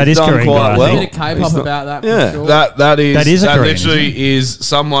about him. That He's is done Korean quite guy, I well. think. A bit of K-pop about that. Yeah. For sure. That is a Korean, literally is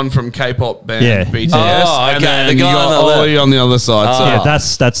someone from K-pop band Yeah. BTS. Oh, and okay, then the you guy got on the left. Ollie on the other side. So, Yeah,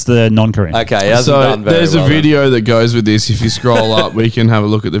 that's the non-Korean. Okay, he hasn't so done very there's well a video that goes with this. If you scroll up, we can have a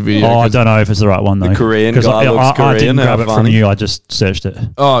look at the video. Oh, I 'cause- don't know if it's the right one though. The Korean 'Cause guy looks I didn't Korean, grab how it from funny. you. I just searched it.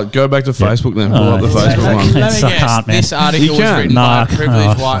 Oh, go back to Facebook then. Pull up the it's- Facebook one. It's Let me I guess. can't, man. This article You was can. written Nah, by a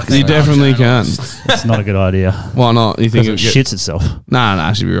privileged oh, white. You female definitely can. journalist. It's not a good idea. Why not? You think Because it it would shits itself.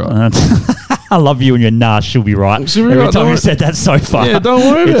 Nah, she'll be right. I love you and your nah, she'll be right. She'll be Every right, time don't you worry. said that so far. Yeah, don't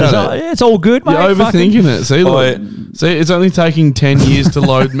worry It's about just- it. It's all good, mate. You're Fucking- overthinking it. See, look. Oh, See, it's only taking 10 years to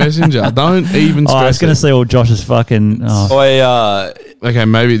load Messenger. Don't even Oh, I was stress going to it. see all Josh's fucking. Oh. Okay,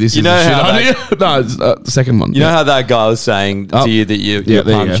 maybe this You is know a shit how idea. No, it's the second one. You know how that guy was saying Up. to you that you're Yeah,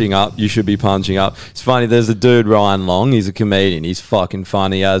 there you punching up, you should be punching up. It's funny, there's a dude, Ryan Long, he's a comedian, he's fucking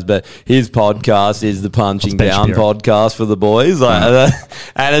funny as, but his podcast is the Punching Bench Down Bureau. podcast for the boys. Like,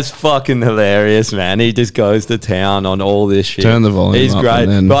 and it's fucking hilarious, man. He just goes to town on all this shit. Turn the volume He's up great.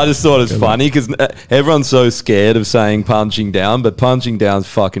 and then But I just thought it's go funny because everyone's so scared of saying punching down, but punching down's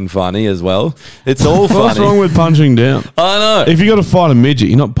fucking funny as well. It's all funny. What's wrong with punching down? I know. If you got to fight a midget,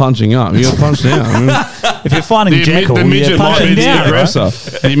 you're not punching up. You got to punch down. I mean, If you're finding Jekyll, the you're midget might punching be down, the right?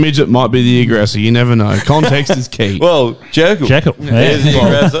 aggressor. The midget might be the aggressor. You never know. Context is key. Well, Jekyll. Jekyll. Here's the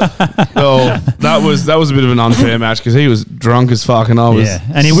aggressor. Well, that was a bit of an unfair match because he was drunk as fuck and I was Yeah,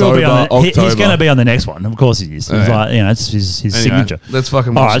 and he will be on. sober He's October. going to be on the next one. Of course, he is. He's Yeah. like, it's his Anyway, signature. let's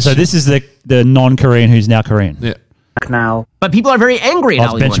fucking All watch right, this so shit. this is the non-Korean who's now Korean. Yeah. Now, but people are very angry at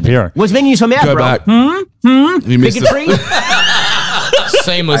Oh, it's Ben Hollywood. Shapiro. What's making you so mad, Go bro? back. You missed Bigotry? it.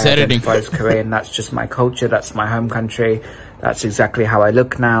 Seamless editing. identify as Korean. That's just my culture. That's my home country. That's exactly how I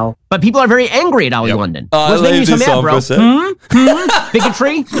look now. But people are very angry at Ollie London. What's making you leave so this mad, on bro? for a sec.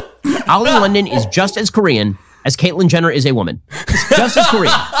 Bigotry? Ollie London is just as Korean as Caitlyn Jenner is a woman. Just as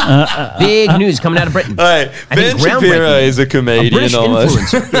Korean. Big news coming out of Britain. Hey, I Ben think Shapiro groundbreaking. is a A comedian British almost.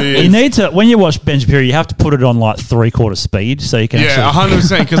 influencer. You need to when you watch Ben Shapiro, you have to put it on like 3/4 speed so you can. Yeah, actually,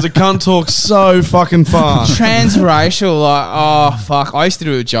 100% because the cunt talks so fucking fast. Transracial, like, oh, fuck. I used to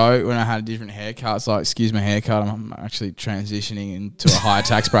do a joke when I had different haircuts, like, excuse my haircut, I'm actually transitioning into a higher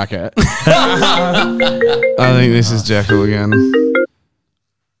tax bracket. I think this is Jekyll again.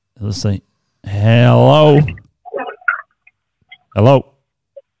 Let's see. Hello. Hello.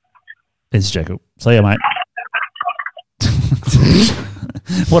 It's Jekyll. See ya, mate.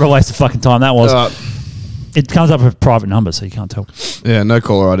 What a waste of fucking time that was. It comes up with private numbers, so you can't tell. Yeah, no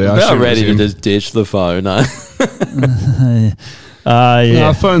caller ID. I About assume it ready was to him. just ditch the phone. Yeah. No,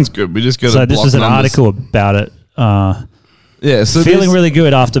 our phone's good. We just got to So this block was an numbers. article about it. Yeah, so Feeling this- really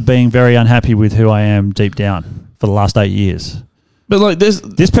good after being very unhappy with who I am deep down for the last 8 years. But like this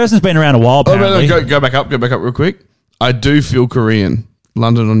person's been around a while. Oh, Apparently. no, go back up real quick. I do feel Korean.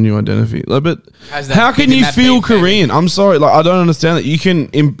 London on New Identity. Like, but How's that how can been you that feel big, baby? Korean? I'm sorry. Like, I don't understand that. You can,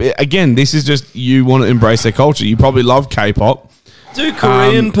 again, this is just you want to embrace their culture. You probably love K-pop. Do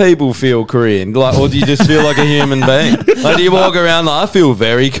Korean people feel Korean? Like, or do you just feel like a human being? Like, do you walk around like, I feel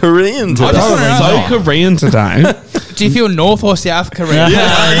very Korean today? I'm so Korean today. Do you feel North or South Korea?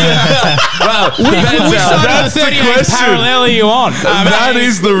 Well, Which depends side of That's the the 38 question. parallel are you on? That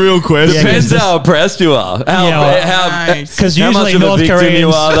is the real question. Depends how oppressed you are. Because how usually much of a North victim Koreans, you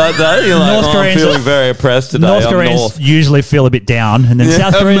are that day. You're like, North I'm Koreans- feeling very oppressed today. North I'm Koreans North. usually feel a bit down, and then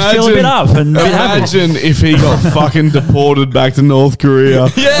South Koreans feel a bit up and a bit happy. Imagine if he got fucking deported back to North Korea.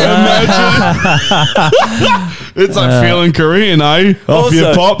 Imagine. It's like feeling Korean, eh? Off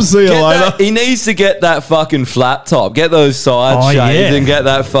your pop. See you get later. that- he needs to get that fucking flat top. Get those side Oh, shades yeah. and get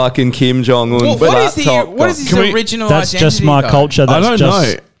that fucking Kim Jong Un Well, flat top. what is his Can we- original That's identity? just my though? culture. That's don't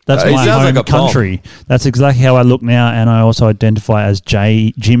just, know. That's He my sounds home like a bomb. country. That's exactly how I look now, and I also identify as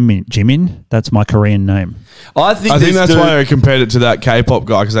Jimin. That's my Korean name. I think that's dude, why I compared it to that K-pop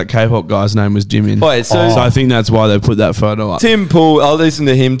guy because that K-pop guy's name was Jimin. Wait, so- I think that's why they put that photo up. Tim Pool, I listened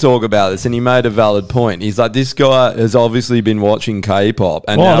to him talk about this, and he made a valid point. He's like, this guy has obviously been watching K-pop,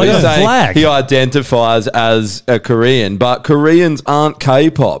 and Oh, now look at he's the saying flag. he identifies as a Korean, but Koreans aren't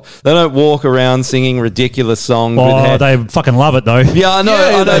K-pop. They don't walk around singing ridiculous songs. with Oh, hair. they fucking love it though. Yeah, I know,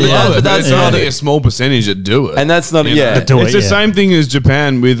 Yeah, I know, they love it, but but that's it's not only a small percentage that do it. and that's not, You know? yeah. do it's it, the yeah. same thing as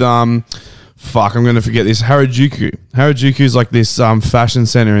Japan with fuck, I'm going to forget this. Harajuku. Harajuku is like this fashion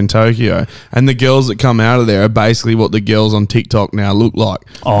center in Tokyo, and the girls that come out of there are basically what the girls on TikTok now look like.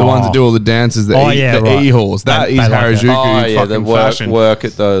 The ones that do all the dances, the e-horse. That is Harajuku fucking fashion. Work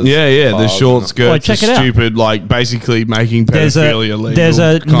at those. Yeah, the short skirts, check the it out. Stupid, like basically making pedophilia legal. There's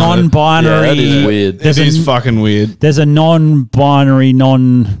a non-binary. That is weird. It is fucking weird. There's a non-binary,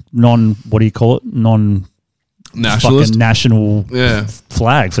 non. What do you call it? Nationalist? Fucking national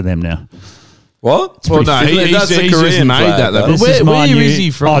flag for them now. What? Well, no, he's just made that. Though. Where is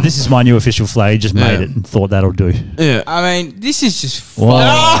he from? Oh, this is my new official flag. He just made it and thought that'll do. Yeah. I mean, this is just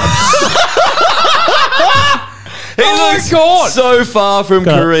He looks so far from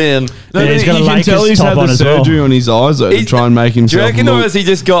Korean. He's got you can tell he's had the surgery on his eyes though, to try and make himself. Do you reckon, look. or has he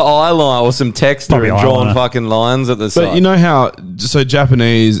just got eyeliner or some texture and drawn fucking lines at the side? But you know how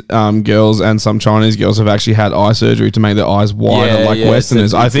Japanese girls and some Chinese girls have actually had eye surgery to make their eyes wider, like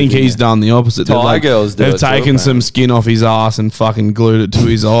Westerners. I think he's done the opposite. Thai girls do They've it taken some skin off his ass and fucking glued it to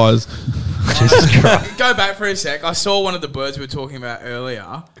his eyes. Jesus Christ. Go back for a sec. I saw one of the birds we were talking about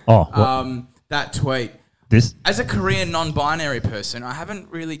earlier. That tweet. This? As a Korean non-binary person, I haven't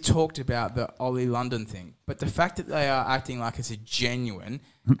really talked about the Ollie London thing, but the fact that they are acting like it's a genuine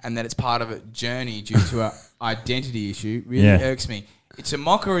and that it's part of a journey due to an identity issue really irks me. It's a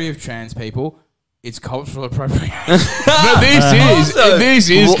mockery of trans people. It's cultural appropriation. But this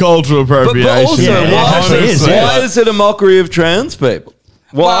is cultural appropriation. But also, why is it a mockery of trans people?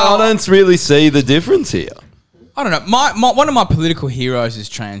 Well, I don't really see the difference here. I don't know. One of my political heroes is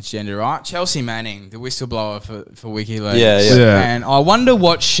transgender, right? Chelsea Manning, the whistleblower for WikiLeaks. Yeah. And I wonder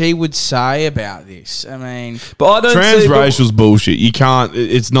what she would say about this. I mean, but I don't transracial's bullshit. You can't.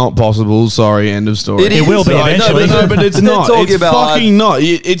 It's not possible. Sorry. End of story. It will be eventually. No, but it's not. It's fucking not.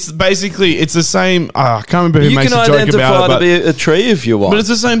 It's basically it's the same. I can't remember who makes a joke about it. You can identify to be a tree if you want. But it's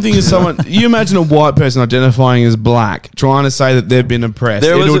the same thing as someone. You imagine a white person identifying as black, trying to say that they've been oppressed.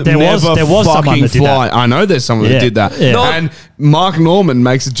 There was fucking fly. I know there's someone that did that. Yeah. And Mark Norman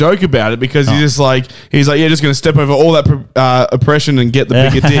makes a joke about it because he's like, just going to step over all that oppression and get the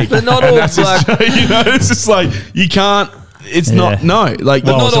bigger dick. But not all black. It's just like, you can't. It's not like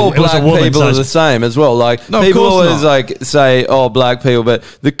but not all black people are the same as well. Like people always like say, "Oh, black people," but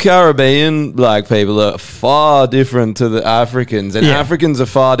the Caribbean black people are far different to the Africans, and Africans are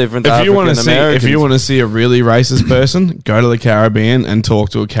far different to African Americans. If you want to see a really racist person, go to the Caribbean and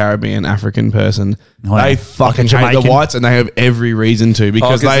talk to a Caribbean African person. They fucking hate the whites, and they have every reason to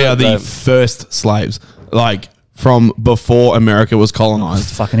because they are the first slaves. Like. From before America was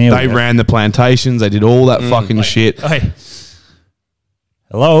colonized. They ran the plantations. They did all that fucking shit. Hey.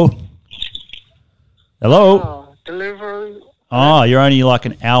 Hello? Delivery. Oh, you're only like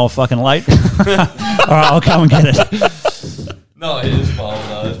an hour fucking late? All right, I'll come and get it. No, it is fine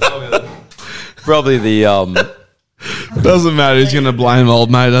though. It's probably the Doesn't matter. He's going to blame old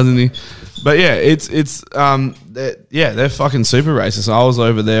mate, doesn't he? But yeah, they're fucking super racist. I was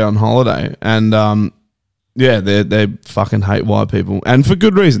over there on holiday and they fucking hate white people, and for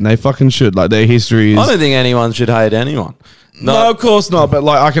good reason. They fucking should. Like their history is. I don't think anyone should hate anyone. No, of course not. But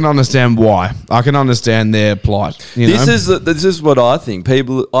like, I can understand why. I can understand their plight. This is what I think.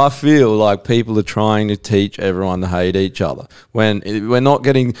 I feel like people are trying to teach everyone to hate each other when we're not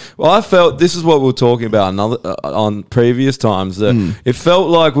getting. Well, I felt this is what we were talking about on previous times that it felt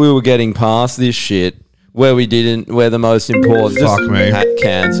like we were getting past this shit where we didn't. Where the most important. Fuck me.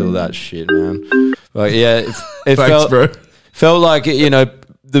 Cancel that shit, man. Like, it Thanks, bro. Felt like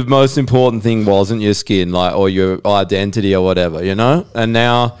the most important thing wasn't your skin, like, or your identity or whatever, And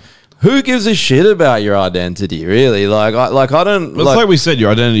now, who gives a shit about your identity, really? Like I don't. It's like we said,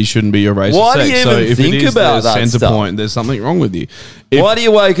 your identity shouldn't be your race. Why do you even think about that center stuff? Point, there's something wrong with you. Why do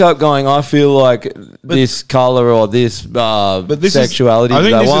you wake up going, I feel like this color or this sexuality? I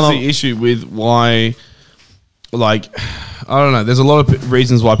think this is the issue with why, like. I don't know. There's a lot of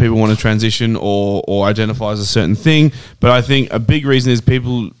reasons why people want to transition or identify as a certain thing, but I think a big reason is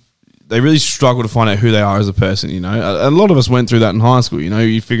they really struggle to find out who they are as a person. A lot of us went through that in high school.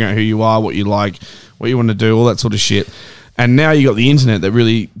 You figure out who you are, what you like, what you want to do, all that sort of shit. And now you got the internet that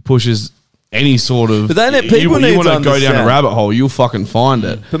really pushes any sort of. But then people you want to go down a rabbit hole, you'll fucking find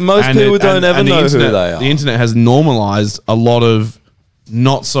it. But most people don't ever know who they are. The internet has normalized a lot of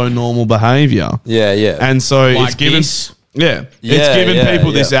not so normal behavior. Yeah. And so it's given. This? It's given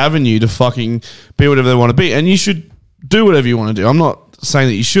people this avenue to fucking be whatever they want to be, and you should do whatever you want to do. I'm not saying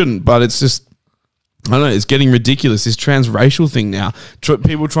that you shouldn't, but it's just, I don't know, it's getting ridiculous, this transracial thing now.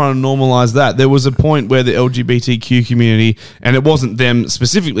 People trying to normalize that. There was a point where the LGBTQ community, and it wasn't them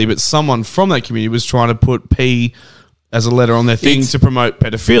specifically, but someone from that community was trying to put P as a letter on their thing to promote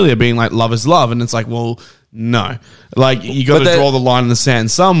pedophilia, being like love is love, and it's like, well, no, like you got to draw the line in the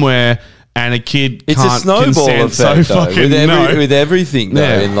sand somewhere. And a kid it's can't a snowball effect so though, with everything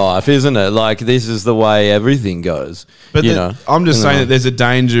though in life, isn't it? Like this is the way everything goes. But I'm just saying that there's a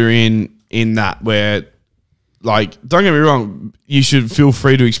danger in that where, like, don't get me wrong, you should feel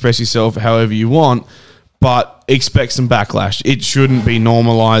free to express yourself however you want, but expect some backlash. It shouldn't be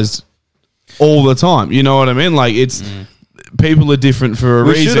normalized all the time. You know what I mean? Like it's. People are different for a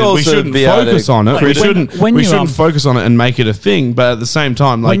reason. We shouldn't focus on it. We shouldn't focus on it and make it a thing. But at the same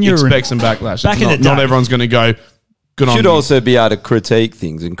time, like expect some backlash. Not everyone's going to go. Good on you. Should also be able to critique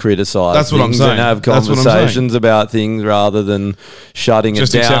things and criticize. That's what I'm saying. And have conversations about things rather than shutting it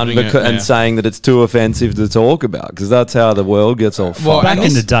down and saying that it's too offensive to talk about, because that's how the world gets all fucked. Back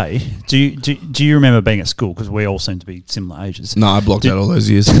in the day, do you remember being at school? Because we all seem to be similar ages. No, I blocked out all those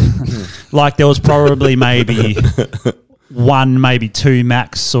years. Like there was probably maybe one, maybe two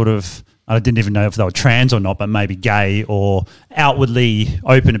max sort of, I didn't even know if they were trans or not, but maybe gay or outwardly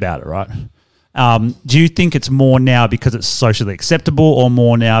open about it, right? Do you think it's more now because it's socially acceptable, or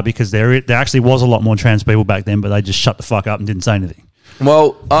more now because there actually was a lot more trans people back then, but they just shut the fuck up and didn't say anything?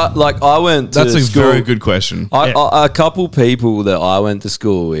 Well, I went to That's a school. very good question. A couple people that I went to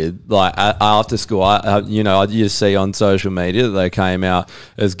school with, like after school, I you see on social media that they came out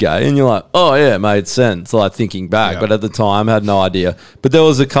as gay, and you're like, oh yeah, it made sense. Like thinking back, but at the time, I had no idea. But there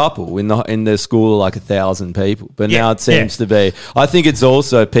was a couple in their school, like 1,000 people. But now it seems to be. I think it's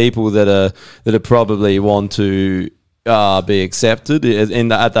also people that are probably want to be accepted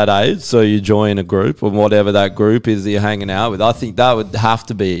at that age, so you join a group or whatever that group is that you're hanging out with. I think that would have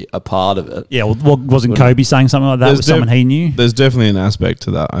to be a part of it. Yeah, well, wasn't Kobe saying something like that with someone he knew? There's definitely an aspect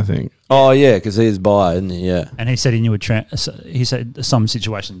to that, I think. Oh yeah, because he's bi, isn't he? Yeah, and he said he knew he said some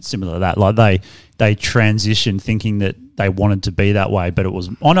situations similar to that, like they transitioned thinking that they wanted to be that way, but it was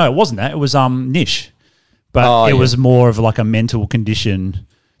it wasn't that, it was niche, but it was more of like a mental condition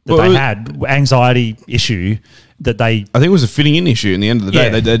that they had, anxiety issue. I think it was a fitting in issue in the end of the day.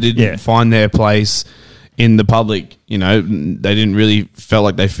 They didn't find their place in the public. You know, they didn't really felt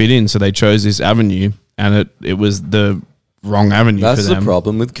like they fit in, so they chose this avenue, and it was the wrong avenue for them. That's the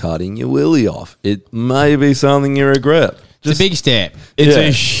problem with cutting your willy off. It may be something you regret. It's a big step. It's a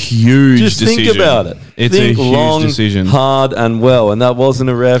huge decision. Just think about it. It's think a huge long, decision. hard and well, and that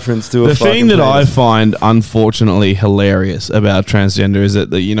wasn't a reference to the thing that I find unfortunately hilarious about transgender is that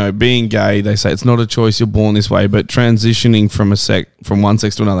being gay, they say it's not a choice, you're born this way, but transitioning from one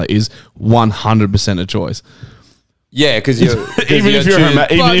sex to another is 100% a choice. Yeah, because even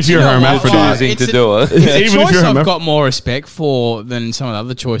if you're a hermaphrodite, choosing to do it. It's a choice I've got more respect for than some of the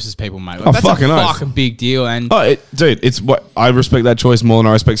other choices people make. Like, that's a fucking big deal. And it's what I respect that choice more than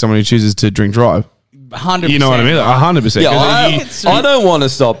I respect someone who chooses to drink drive. 100%. You know what I mean? 100%. Yeah, I don't want to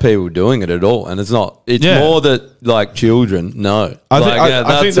stop people doing it at all, and it's not. It's more that like children. No,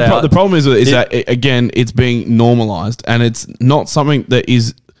 I think the problem is that again, it's being normalized, and it's not something that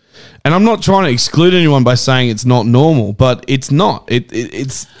is. And I'm not trying to exclude anyone by saying it's not normal, but it's not.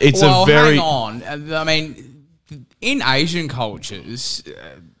 It's a very. Hang on. I mean, in Asian cultures,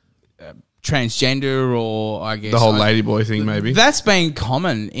 transgender, or I guess the whole ladyboy thing, maybe that's been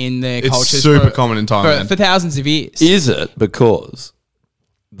common in their cultures. It's super common in Thailand for thousands of years. Is it because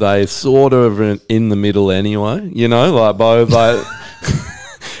they sort of in the middle anyway? You know, like both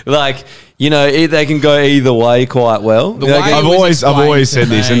like. You know, they can go either way quite well. I've always said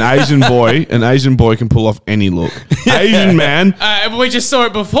this: an Asian boy can pull off any look. Asian man. We just saw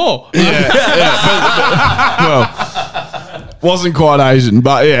it before. Well, wasn't quite Asian,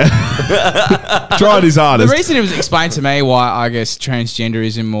 but tried his hardest. The reason it was explained to me why I guess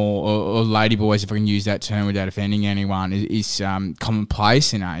transgenderism or ladyboys, if I can use that term without offending anyone, is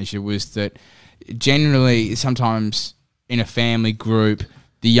commonplace in Asia was that generally sometimes in a family group,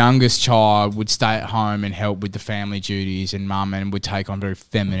 the youngest child would stay at home and help with the family duties, and mum and would take on very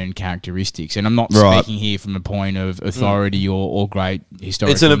feminine characteristics. And I'm not speaking here from a point of authority or great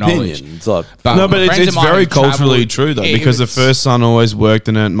historical knowledge. It's an opinion. It's like, but it's very culturally true though, because the first son always worked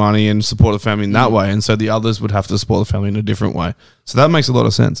and earned money and supported the family in that way, and so the others would have to support the family in a different way. So that makes a lot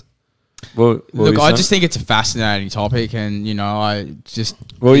of sense. Look, I just think it's a fascinating topic, and I just.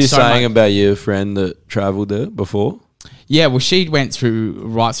 What were you saying about your friend that travelled there before? Yeah, well, she went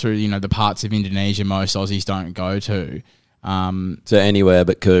right through, the parts of Indonesia most Aussies don't go to. So anywhere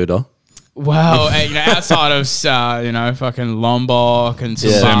but Kuta. Well, outside of, fucking Lombok and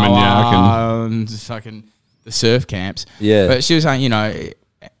Samoa and fucking the surf camps. Yeah. But she was saying,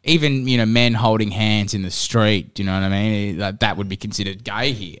 even, men holding hands in the street, do you know what I mean? That would be considered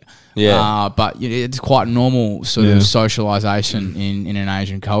gay here. Yeah. But it's quite normal sort of socialization in an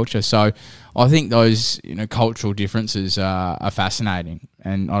Asian culture. So I think those cultural differences are fascinating,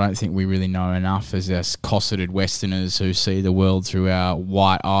 and I don't think we really know enough as us cosseted Westerners who see the world through our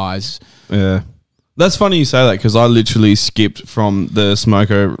white eyes. Yeah. That's funny you say that, because I literally skipped from the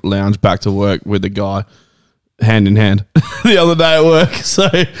smoker lounge back to work with the guy hand in hand the other day at work. So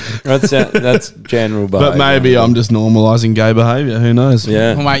that's general behavior. But maybe I'm just normalising gay behaviour. Who knows?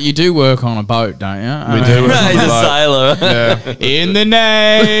 Yeah. Well, mate, you do work on a boat, don't you? We do work on He's a a boat. sailor. Yeah. In the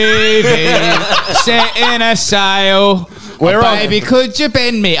Navy, setting a sail. Baby, could you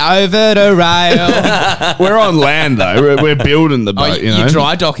bend me over the rail? We're on land though. We're building the boat. You're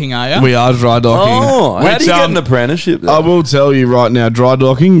dry docking, are you? We are dry docking. Oh, how do you get an apprenticeship there? I will tell you right now, dry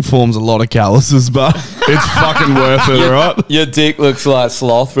docking forms a lot of calluses, but it's fucking worth it, right? Your dick looks like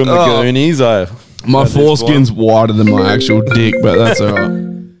Sloth from the Goonies. My foreskin's wider than my actual dick, but that's all right.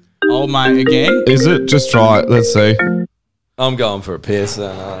 Oh, mate, again? Is it? Just try it. Let's see. I'm going for a piss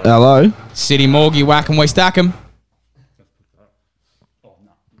then. Hello? City Morgie, whack 'em, we stack 'em.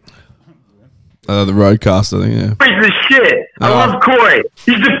 The roadcaster thing, yeah. Corey's the shit. I love Corey.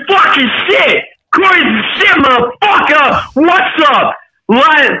 He's the fucking shit. Corey's the shit, motherfucker. What's up?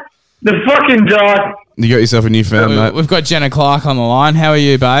 The fucking dog. You got yourself a new fan, mate. We've got Jenna Clark on the line. How are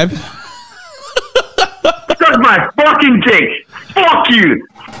you, babe? Suck my fucking dick. Fuck you.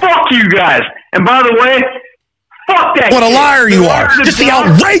 Fuck you guys. And by the way, fuck that What a shit. liar you are. The Just the dog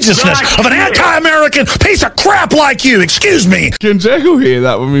outrageousness sucks of an shit. anti-American piece of crap like you. Excuse me. Can Jekyll hear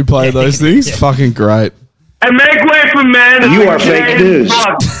that when we play those things? Fucking great. And make way for men. You are fake news.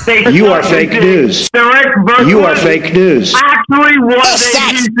 You are fake news. Direct You are fake news. Actually, what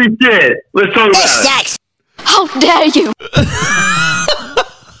they use the shit. Let's talk about it. How dare you?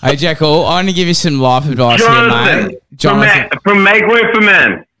 Hey, Jekyll, I'm going to give you some life advice Jonathan, here, mate. From Make Way for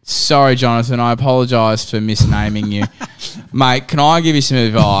Men. Sorry, Jonathan. I apologise for misnaming you. Mate, can I give you some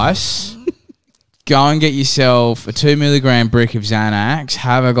advice? Go and get yourself a 2 milligram brick of Xanax,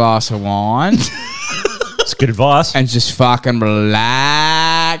 have a glass of wine. That's good advice. And just fucking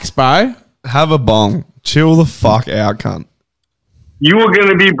relax, bro. Have a bong. Chill the fuck out, cunt. You are going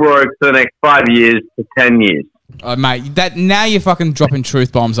to be broke for the next 5 years to 10 years. Mate, now you're fucking dropping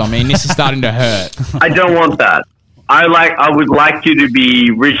truth bombs on me, and this is starting to hurt. I don't want that. I would like you to be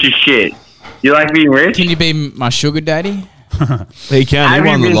rich as shit. You like being rich? Can you be my sugar daddy? He can. He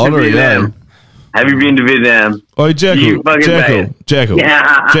won the lottery, yeah. Have you been to Vietnam? Oh, Jekyll.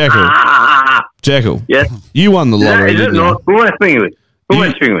 Jekyll. Yes? You won the lottery, Is it didn't you? not? Who am I speaking with? Who am I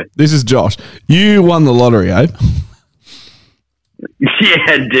speaking with? This is Josh. You won the lottery, eh?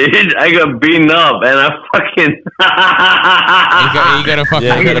 Yeah, dude. I got beaten up and I fucking... You got a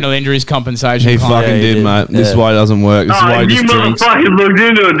fucking criminal injuries compensation. He claim. fucking did, mate. This is why he doesn't work. This is why he you just drinks. motherfuckers looked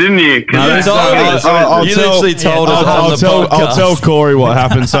into it, didn't you? You literally told us on the podcast. I'll tell Corey what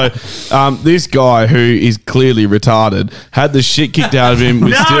happened. So, this guy who is clearly retarded had the shit kicked out of him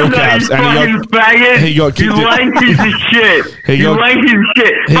with steel caps, you and he got kicked. You lame piece of shit. He got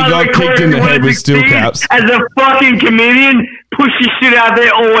kicked in the head with steel caps. As a fucking comedian, push your shit out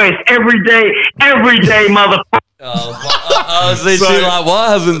there always, every day, motherfucker. I was literally like, why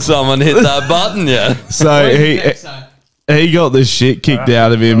hasn't someone hit that button yet? So he got the shit kicked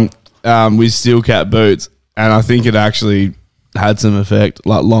out of him with steel cap boots, and I think it actually had some effect,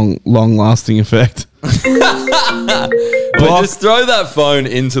 like long lasting effect. Well, just throw that phone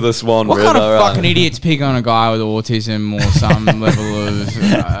into the Swan What River. kind of fucking idiots pick on a guy with autism or some level of...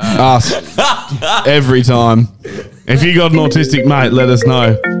 Us. Every time. If you got an autistic mate, let us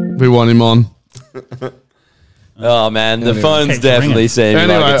know. We want him on. Oh, man. The phones definitely seem like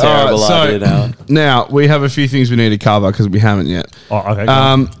a terrible idea now. Now, we have a few things we need to cover because we haven't yet. Oh, okay. Go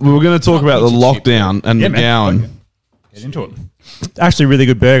on. We were going to talk about the lockdown and the gown. Get into it. Actually, really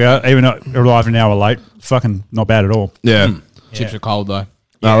good burger, even though it arrived an hour late. Fucking not bad at all. Yeah. Chips are cold, though.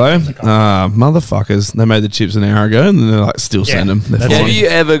 Are they? Motherfuckers. They made the chips an hour ago and then they're like, still send them. Have you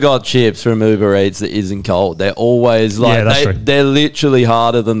ever got chips from Uber Eats that isn't cold? They're always like, they're literally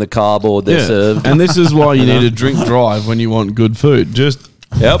harder than the cardboard they're served. And this is why you need to drink drive when you want good food. Just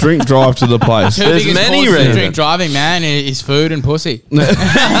drink drive to the place. There's many reasons. Drink driving, man, is food and pussy.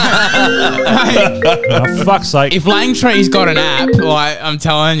 Oh, fuck's sake. If Langtree's got an app, like, I'm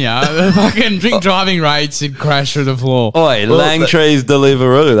telling you, the fucking drink driving rates would crash through the floor. Oi, Langtree's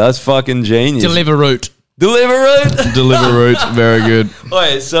Deliveroo. That's fucking genius. Deliveroo. Deliveroo. Very good.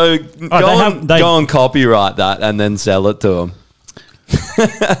 Wait, so go and copyright that and then sell it to them.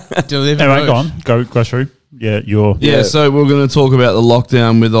 Deliveroo. Anyway, go on. Go through. So we're going to talk about the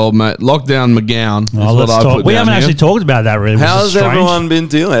lockdown with old mate Lockdown McGowan. We haven't actually talked about that really. How's everyone been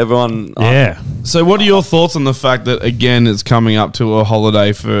dealing? Everyone, So what are your thoughts on the fact that again it's coming up to a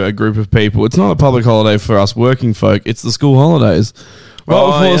holiday for a group of people? It's not a public holiday for us working folk. It's the school holidays. Right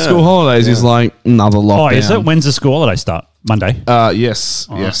before the school holidays is like another lockdown. Oh, is it? When's the school holiday start? Monday. Yes.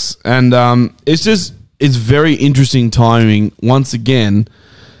 And it's very interesting timing once again,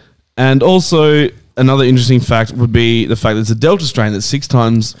 and also. Another interesting fact would be the fact that it's a Delta strain that's 6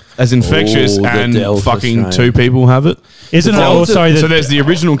 times as infectious and fucking strain. 2 people have it. Isn't it also so there's the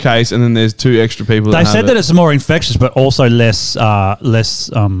original case and then there's 2 extra people They said that it's more infectious but also less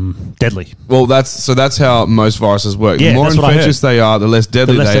deadly. Well, that's how most viruses work. The more infectious they are, the less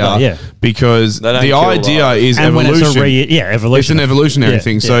deadly they are. Because the idea is evolution. Evolution. It's an evolutionary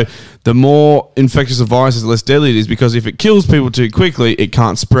thing. So the more infectious a virus is, the less deadly it is, because if it kills people too quickly, it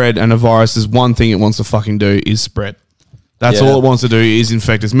can't spread, and a virus is one thing it wants to fucking do is spread. That's all it wants to do is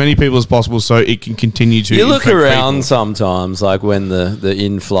infect as many people as possible so it can continue to You look infect around people. sometimes, like when the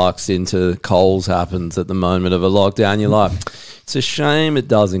influx into Coles happens at the moment of a lockdown, you're like, it's a shame it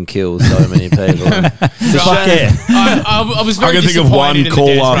doesn't kill so many people. I was very I can think of one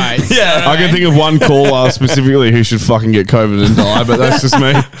caller. I can think of one caller specifically who should fucking get COVID and die, but that's just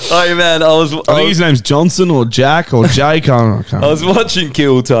me. Oh man, I think his name's Johnson or Jack or Jake. I was watching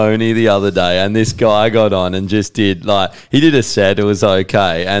Kill Tony the other day, and this guy got on and just did he did a set. It was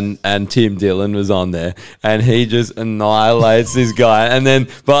okay, and Tim Dillon was on there, and he just annihilates this guy. And then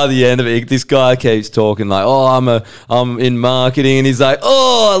by the end of it, this guy keeps talking like, "Oh, I'm in marketing," and he's like,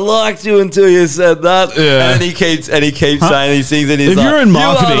 "Oh, I liked you until you said that." Yeah. And he keeps saying these things, and he's if like, you're in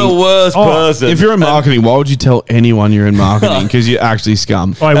marketing, "You are the worst person." If you're in marketing, why would you tell anyone you're in marketing? Because you're actually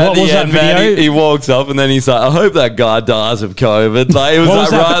scum. Wait, what was that video? Man, he walks up and then he's like, "I hope that guy dies of COVID." Like it was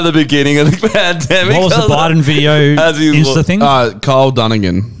like right at the beginning of the pandemic. What was the Biden video? Insta thing? Kyle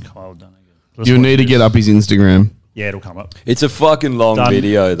Dunnigan. You need to get up his Instagram. Yeah, it'll come up. It's a fucking long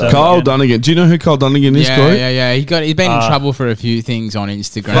video, though. Kyle Dunnigan. Do you know who Kyle Dunnigan is, Corey? Yeah. He's been in trouble for a few things on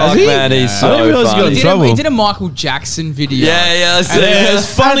Instagram. Fuck, man, he's so I didn't realize he got in trouble. He did a Michael Jackson video. Yeah,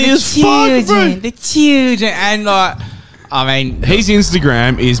 it's funny as fuck, bro. The children, and his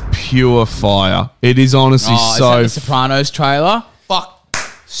Instagram is pure fire. It is honestly Is that the Sopranos trailer? Fuck.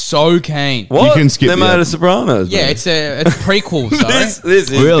 So keen. What? You can skip They made a Sopranos. Yeah, man. it's a prequel. Sorry. This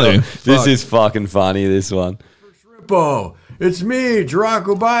is really. This is fucking funny. This one. Shrimpo, it's me,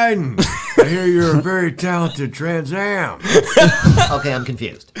 Jiraco Biden. I hear you're a very talented Trans Am. Okay, I'm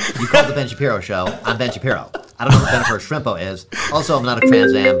confused. You called the Ben Shapiro show. I'm Ben Shapiro. I don't know what Jennifer Shrimpo is. Also, I'm not a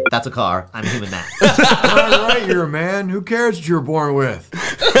Trans Am. That's a car. I'm a human man. All right, you're a man. Who cares what you were born with?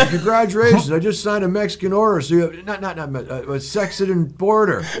 Congratulations! I just signed a Mexican order, so you have, not a Sexton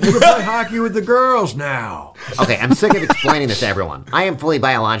border. You can play hockey with the girls now. Okay, I'm sick of explaining this to everyone. I am fully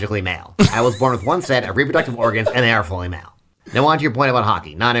biologically male. I was born with one set of reproductive organs, and they are fully male. Now on to your point about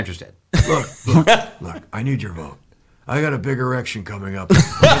hockey. Not interested. Look, I need your vote. I got a big erection coming up. It's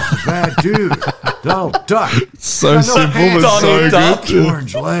a bad dude. Donald Duck. So simple, but so good.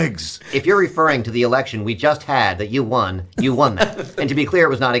 Orange legs. If you're referring to the election we just had that you won that. And to be clear, it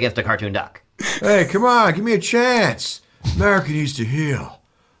was not against a cartoon duck. Hey, come on, give me a chance. America needs to heal.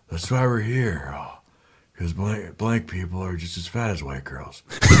 That's why we're here. Because blank people are just as fat as white girls.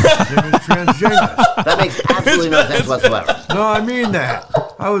 Transgenders. That makes absolutely no sense whatsoever. No, I mean that.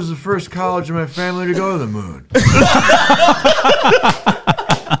 I was the first college in my family to go to the moon.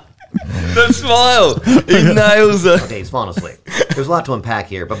 The smile. He nails it. Okay, he's falling asleep. There's a lot to unpack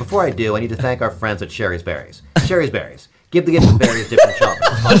here, but before I do, I need to thank our friends at Sherry's Berries. Sherry's Berries. Give the gift of berries different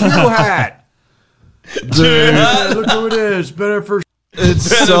chocolate. A new hat. Dude, look who it is. Better for. It's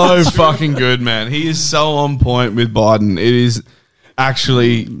so fucking good, man. He is so on point with Biden. It is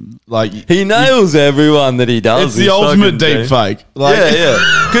actually like he nails everyone that he does. It's the ultimate deep fake. Like, yeah.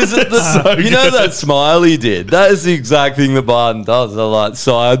 Because that smile he did. That is the exact thing that Biden does. The like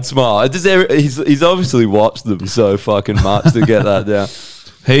side smile. He's obviously watched them so fucking much to get that down.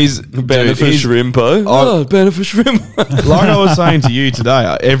 He's Shrimpo. Shrimpo. Like I was saying to you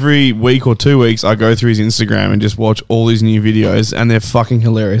today, every week or 2 weeks, I go through his Instagram and just watch all his new videos, and they're fucking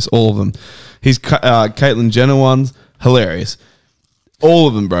hilarious. All of them. His Caitlyn Jenner ones, hilarious. All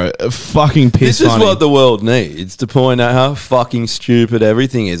of them, bro. Fucking piss This is what the world needs to point out how fucking stupid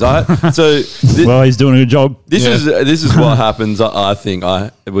everything is. Well, he's doing a good job. This is what happens. I think I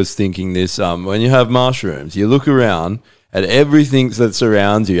was thinking this. When you have mushrooms, you look around at everything that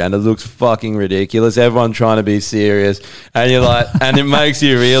surrounds you, and it looks fucking ridiculous. Everyone trying to be serious, and you're like, and it makes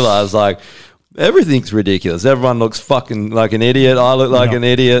you realize, like, everything's ridiculous. Everyone looks fucking like an idiot. I look like an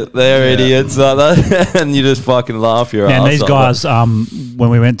idiot. They're idiots, like that. And you just fucking laugh your ass And these off. guys, when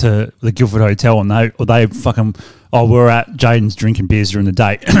we went to the Guildford Hotel, and they fucking, we were at Jaden's drinking beers during the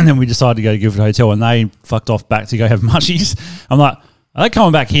day, and then we decided to go to Guildford Hotel, and they fucked off back to go have mushies. I'm like, are they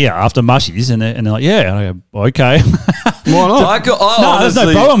coming back here after mushies? And they're like, yeah. And I go, okay. Why not? No, there's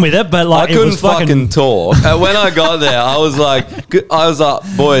no problem with it, but like I couldn't fucking talk. And when I got there, I was like,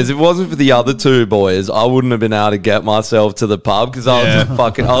 boys, if it wasn't for the other two boys, I wouldn't have been able to get myself to the pub because I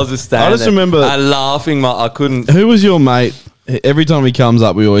was just standing. I just there remember and laughing. I couldn't. Who was your mate? Every time he comes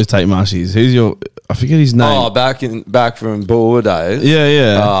up, we always take mushies. Who's your? I forget his name. Oh, back from Bull days.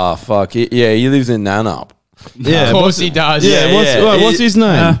 Yeah. Oh fuck. He lives in Nanup. Yeah, of course he does. What's his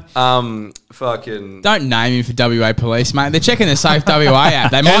name? Fucking. Don't name him for WA police, mate. They're checking the Safe WA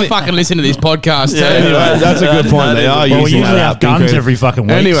app. They might fucking listen to this podcast too. Anyway, that's a good point. They are using we usually that have guns every fucking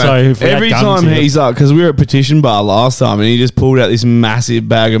week. Anyway, so if we had every guns time here- he's up, because we were at Petition Bar last time, and he just pulled out this massive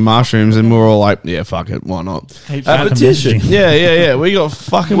bag of mushrooms, and we were all like, "Yeah, fuck it, why not?" Keep A fucking petition. messaging. Yeah. We got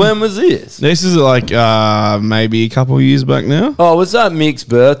fucking. When was this? This is like maybe a couple of years back now. Oh, was that Mick's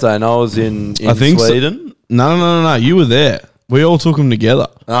birthday? And I was in I think so. Sweden. No. You were there. We all took them together.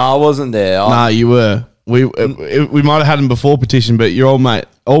 No, I wasn't there. Nah, you were. We might have had him before Petition, but your old mate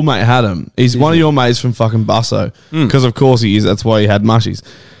had him. He's one of your mates from fucking Busso, because of course he is. That's why he had mushies,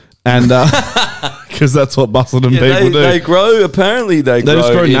 and because that's what Busselton people do. They grow. Apparently, they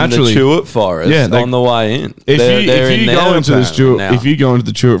just grow in naturally. the Chewett Forest on the way in. If you go into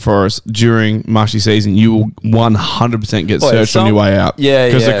the Chewett Forest during mushy season, you will 100% get searched on your way out.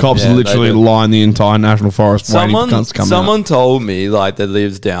 Because the cops literally line the entire national forest waiting for guns to come out. Someone told me that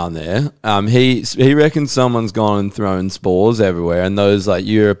lives down there. He reckons someone's gone and thrown spores everywhere, and those like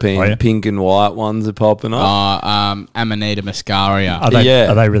European pink and white ones are popping up. Amanita muscaria.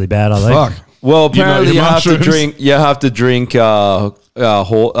 Are they really bad? Are they? Fuck. Well, apparently you have to mushrooms. drink cow's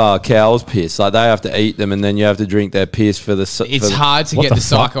piss. Like they have to eat them, and then you have to drink their piss for the. It's hard to get the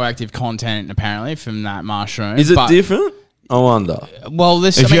psychoactive content apparently from that mushroom. Is it different? I wonder. Well,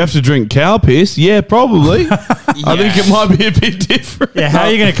 if you have to drink cow piss, probably. I think it might be a bit different. Yeah, how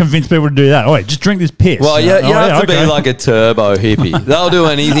are you going to convince people to do that? Oh, wait, just drink this piss. Well, you have to be like a turbo hippie. They'll do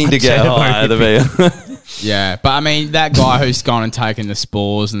anything to get higher to be. Yeah, but I mean that guy who's gone and taken the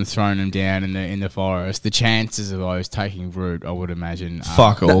spores and thrown them down in the forest. The chances of those taking root, I would imagine,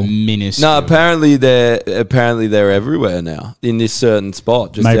 fuck all. minuscule. No, apparently they're everywhere now in this certain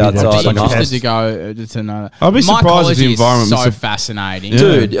spot just Maybe outside of I'm us. interested to go to know that. I'd be surprised if the Mycology environment is was so fascinating,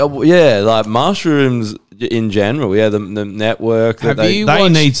 dude. Like mushrooms in general. Yeah, the network that they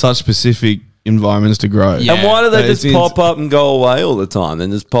need such specific environments to grow. Yeah. And why do they just pop up and go away all the time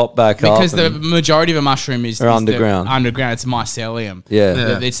and just pop back up? Because the majority of a mushroom is underground. Underground, it's mycelium.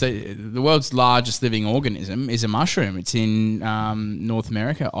 Yeah. It's the world's largest living organism is a mushroom. It's in North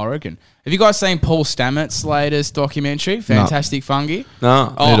America, Oregon. Have you guys seen Paul Stamets' latest documentary, Fantastic Fungi?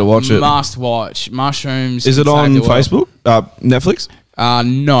 No. Need to watch it. Must watch. Mushrooms. Is it on Facebook? Netflix?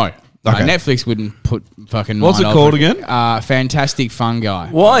 No. Okay. Netflix wouldn't put fucking. What's it called again? Fantastic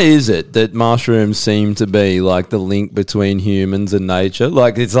Fungi. Why is it that mushrooms seem to be like the link between humans and nature?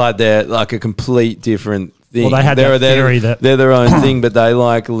 Like it's like they're like a complete different thing. Well, they had that theory that they're their own thing, but they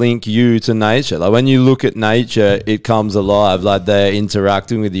like link you to nature. Like when you look at nature, it comes alive. Like they're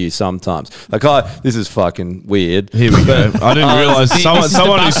interacting with you sometimes. Like this is fucking weird. Here we go. I didn't realize someone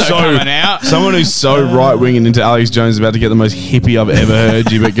who's so right wing and into Alex Jones is about to get the most hippie I've ever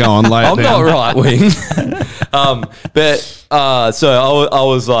heard you. But go on, lay it I'm down. not right wing. So I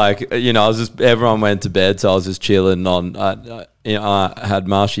was like, everyone went to bed, so I was just chilling on. I had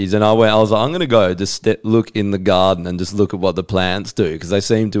mushies, and I was like, I'm going to go just look in the garden and just look at what the plants do because they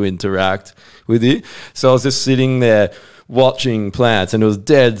seem to interact with you. So I was just sitting there watching plants, and it was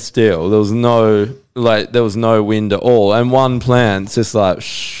dead still. There was no wind at all, and one plant's just like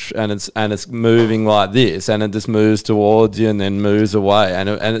shh, and it's moving like this, and it just moves towards you and then moves away, and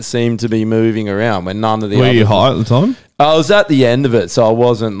it seemed to be moving around when none of the. Were you high at the time? I was at the end of it, so I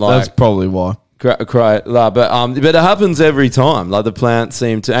wasn't like. That's probably why. But it happens every time. Like the plants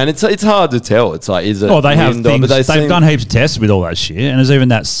seem to, and it's hard to tell. It's like is it? Oh, they have things. They've done heaps of tests with all that shit, and there's even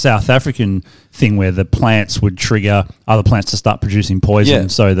that South African thing where the plants would trigger other plants to start producing poison,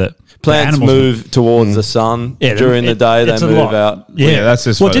 so that plants move towards the sun during the day. They move out. Yeah, that's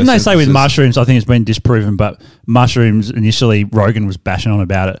just. Well, didn't they say with mushrooms? I think it's been disproven, but mushrooms initially, Rogan was bashing on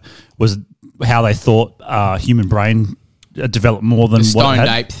about it. Was how they thought human brain developed more than the stoned what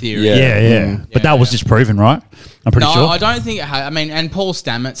ape theory. Yeah. But that was disproven, right? I'm pretty sure. No, I don't think it has. I mean, and Paul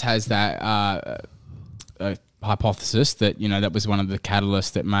Stamets has that hypothesis that, you know, that was one of the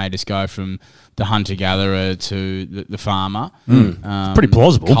catalysts that made us go from the hunter-gatherer to the farmer. It's pretty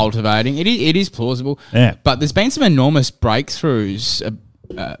plausible. Cultivating. It is plausible. Yeah. But there's been some enormous breakthroughs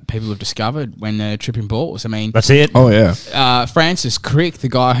people have discovered when they're tripping balls. I mean... That's it. Oh, yeah. Francis Crick, the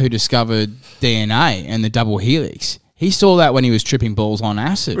guy who discovered DNA and the double helix, he saw that when he was tripping balls on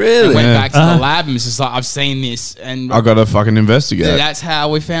acid. Really? And went back to the lab and was just like, I've seen this. And I got to fucking investigate. that's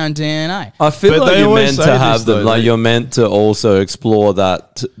how we found DNA. I feel But like they you're always meant say to have this, them. though, Like they- you're meant to also explore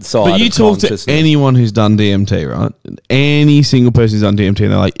that side. But you of talk to consciousness. anyone who's done DMT, right? Any single person who's done DMT,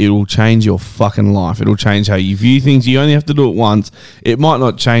 and they're like, it'll change your fucking life. It'll change how you view things. You only have to do it once. It might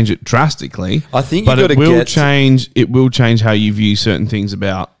not change it drastically. I think you but gotta it will get- change. It will change how you view certain things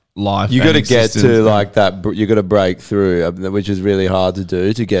about life. You got to get to like that. You got to break through, which is really hard to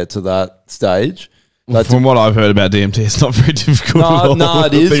do to get to that stage. From what I've heard about DMT, it's not very difficult. at all. No,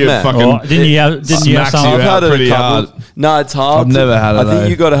 it is, I think man. fucking Didn't you have smacks some? you I've out had it pretty a couple. hard. No, it's hard. I've never had it, I think though.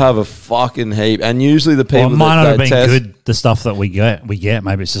 you got to have a fucking heap, and usually the people Well, it might not that have been test. good. The stuff that we get.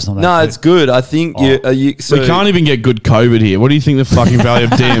 Maybe it's just not that. No, good. it's good. I think you. So we can't even get good COVID here. What do you think the fucking value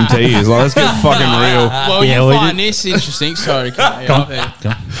of DMT is? Like, let's get fucking real. Well, Yeah, you we find this interesting. Sorry, to cut you off there.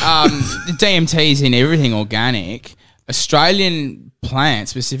 The DMT is in everything organic. Australian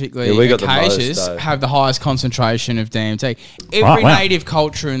plants, specifically Yeah, we got the most, acacias, though. have the highest concentration of DMT. Every Right, wow. native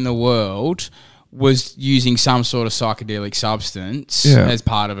culture in the world was using some sort of psychedelic substance Yeah. as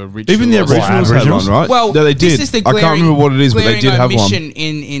part of a ritual. Even the or something. Aboriginals had one, right? Well, no, they this did. is the I can't glaring- remember what it is, but they glaring did have one. omission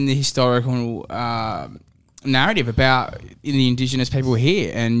in the historical narrative about the indigenous people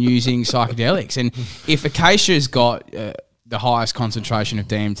here and using psychedelics. And if acacia's got the highest concentration of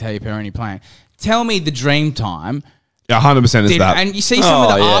DMT per any plant, tell me the dream time. Yeah, 100% is that. And you see some of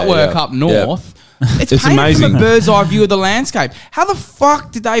the artwork up north. It's It's painted amazing. from a bird's eye view of the landscape. How the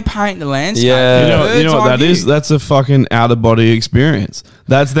fuck did they paint the landscape? Yeah. from a You know bird's what eye that is? view? That's a fucking out of body experience.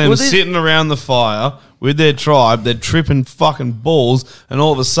 That's them Well, this- sitting around the fire with their tribe. They're tripping fucking balls, and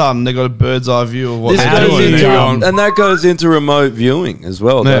all of a sudden they got a bird's eye view of what This they're goes doing. And into, they're going, and that goes into remote viewing as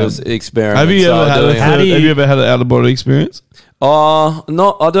well. Yeah. Those experiments. have you ever are had? doing it. Have you ever had an out of body experience?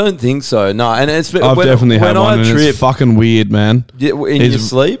 No, I don't think so. No, and it's I've definitely had one, and trip it's fucking weird, man. in your It's-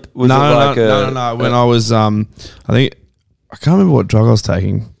 sleep. Was no, it like no. When I was, I think I can't remember what drug I was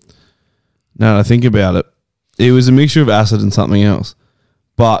taking. Now that I think about it, it was a mixture of acid and something else.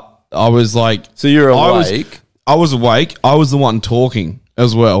 But I was like, so you're I awake. I was awake. I was the one talking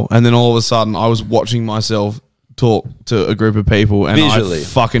as well, and then all of a sudden, I was watching myself talk to a group of people, and Visually.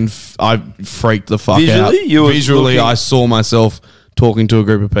 I freaked the fuck Visually? out. You were Visually, looking- I saw myself talking to a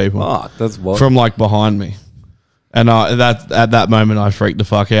group of people. Fuck, that's what. From like behind me. And at that moment, I freaked the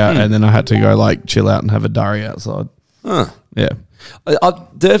fuck out, and then I had to go like chill out and have a durry outside. Huh. Yeah,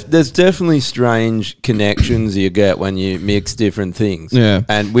 there's definitely strange connections you get when you mix different things. yeah.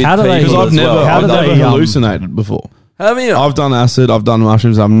 and with How do they- people Because I've as never, well. How do I've they, never hallucinated before. I mean, I've done acid, I've done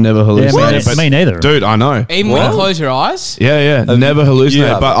mushrooms, I've never hallucinated. me neither. Dude, I know. Even when What? you close your eyes? Yeah, never you hallucinated,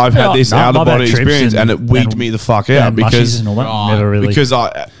 haven't? but I've had this No, out my of bad body trips experience, and it wigged me the fuck Yeah, out mushies because and all that. Right. Never really. because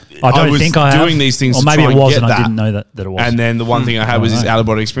I don't was think I have. doing these things, or to maybe try it and was, get and I that. didn't know that it was. And then the one thing I had was this know. out of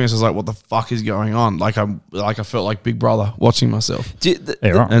body experience. I was like, "What the fuck is going on?" Like I felt like Big Brother watching myself, d- Yeah,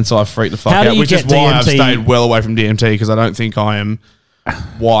 right. and so I freaked the fuck How do out. you Which is get why I've DMT? stayed well away from DMT because I don't think I am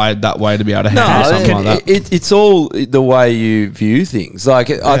wired that way to be able to handle something like that. it's all the way you view things. Like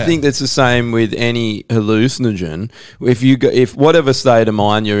I think that's the same with any hallucinogen. If you go, if whatever state of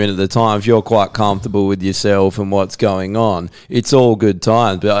mind you're in at the time, if you're quite comfortable with yourself and what's going on, it's all good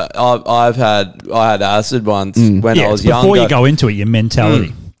times. But I had acid once when I was younger. before you go into it, your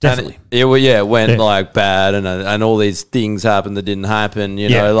mentality. Definitely. And it went like bad, and all these things happened that didn't happen. You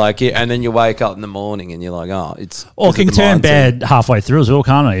know, like and then you wake up in the morning and you're like, oh, it's Or it 'cause can of the turn mindset. bad halfway through as well,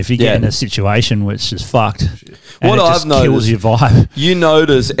 can't it? If you get Yeah. in a situation which is fucked, and What it I've just kills noticed- your vibe. You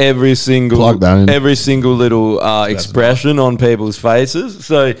notice every single little expression on people's faces.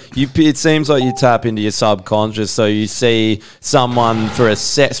 So it seems like you tap into your subconscious. So you see someone for a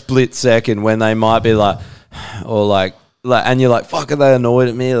split second when they might be like, or like, and you're like, fuck, are they annoyed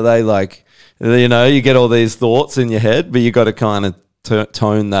at me? Are they like, you know, you get all these thoughts in your head, but you got to kind of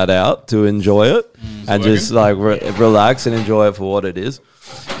tone that out to enjoy it and just like relax and enjoy it for what it is.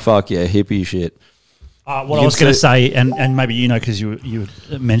 Fuck yeah, hippie shit. What I was going to say, and maybe you know because you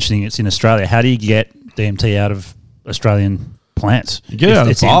were mentioning it's in Australia. How do you get DMT out of Australian plants? You get it out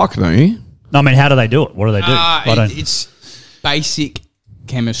of bark, don't you? No, I mean, how do they do it? What do they do? It's basic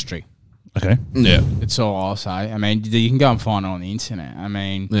chemistry. Okay. Yeah. That's all I'll say. I mean, you can go and find it on the internet. I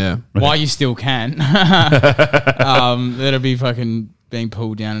mean, Yeah. while you still can. That'll be fucking being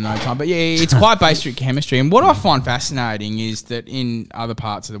pulled down in no time. But yeah, it's quite basic chemistry. And what I find fascinating is that in other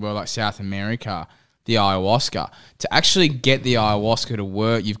parts of the world, like South America, the ayahuasca, to actually get the ayahuasca to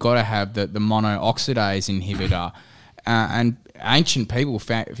work, you've got to have the monooxidase inhibitor. And ancient people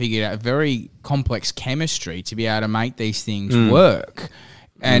figured out a very complex chemistry to be able to make these things work.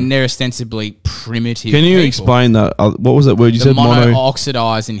 And they're ostensibly primitive. Can you explain that? What was that word you said?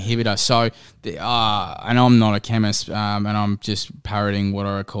 Monooxidase inhibitor. So, and I'm not a chemist, and I'm just parroting what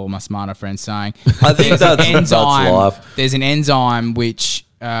I recall my smarter friend saying. I think that's life. There's an enzyme which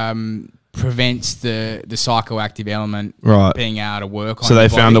prevents the psychoactive element being able to work on So they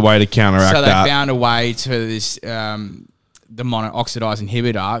found a way to counteract that. So they found a way to this the monooxidase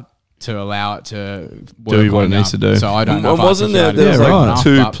inhibitor to allow it to work do what it needs to do. So I don't know. Wasn't there like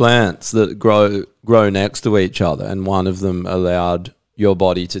two plants that grow next to each other, and one of them allowed your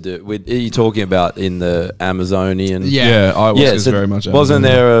body to do? Are you talking about in the Amazonian? Ayahuasca is very much. Wasn't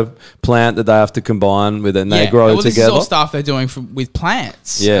there a plant that they have to combine with, and they grow together? This is all stuff they're doing with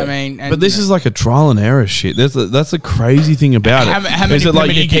plants. Yeah, I mean, but this is like a trial and error shit. That's a crazy thing about it. How many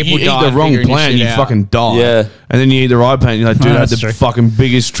like you eat the wrong plant, you fucking die. Yeah, and then you eat the right plant, you're like, dude, I had the fucking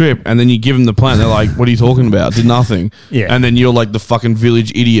biggest trip. And then you give them the plant, they're like, what are you talking about? Did nothing. Yeah, and then you're like the fucking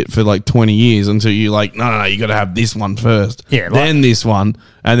village idiot for like 20 years until you're like, no, you got to have this one first. Yeah, then this one,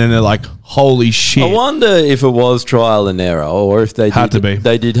 and then they're like, holy shit. I wonder if it was trial and error, or if they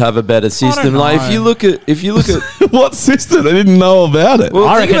did have a better system. Like if you look at what system, they didn't know about it. Well,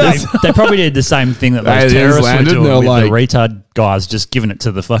 I reckon they probably did the same thing that those terrorists were doing with the retard guys, just giving it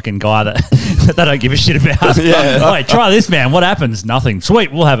to the fucking guy that they don't give a shit about. Like, try this, man. What happens? Nothing.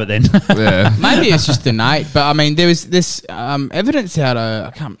 Sweet, we'll have it then. Maybe it's just innate, but I mean, there was this evidence out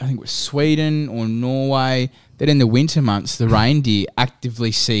of I think it was Sweden or Norway, that in the winter months the reindeer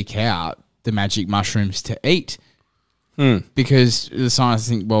actively seek out the magic mushrooms to eat because the scientists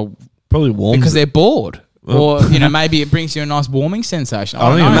think, well, probably warm because they're bored. Or, maybe it brings you a nice warming sensation. I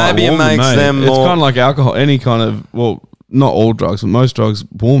don't know. Maybe it makes them more... It's kind of like alcohol, any kind of, well, not all drugs, but most drugs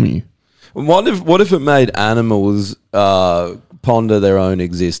warm you. What if it made animals ponder their own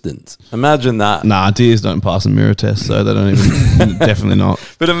existence? Imagine that. Nah, deers don't pass a mirror test, so they don't even... definitely not.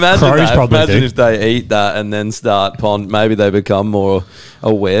 But imagine if they eat that and then start maybe they become more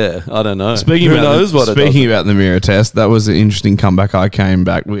aware. I don't know. Speaking about the mirror test, that was an interesting comeback I came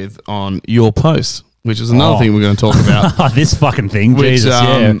back with on your post, which is another thing we're going to talk about. This fucking thing, which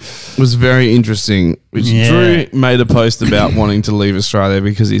was very interesting. Which Drew made a post about wanting to leave Australia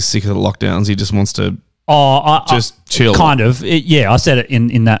because he's sick of the lockdowns. He just wants to just chill. Kind of. I said it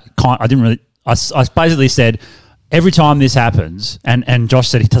in that kind. I didn't really. I basically said every time this happens, and Josh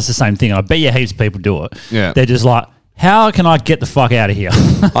said he does the same thing. And I bet you heaps of people do it. Yeah, they're just like, how can I get the fuck out of here?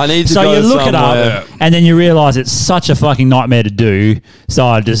 I need to so go you look somewhere. it up, and then you realise it's such a fucking nightmare to do, so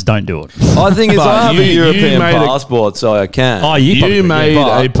I just don't do it. I think I have a European passport, so I can. Oh, you made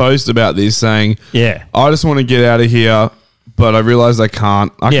a post about this saying, I just want to get out of here, but I realised I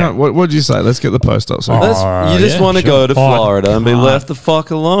can't. I can't. What did you say? Let's get the post up. You just want to go to Florida and be left the fuck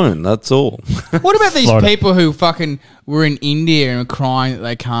alone. That's all. What about these people who fucking were in India and are crying that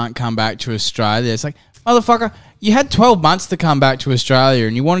they can't come back to Australia? It's like, motherfucker, you had 12 months to come back to Australia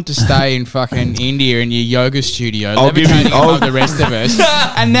and you wanted to stay in fucking India in your yoga studio, levitating above the rest of us,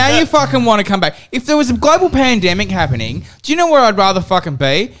 and now you fucking want to come back. If there was a global pandemic happening, do you know where I'd rather fucking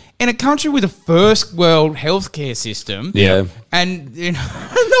be? In a country with a first world healthcare system. Yeah. And, not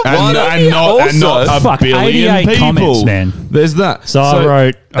a billion people. Comments, man. There's that. So I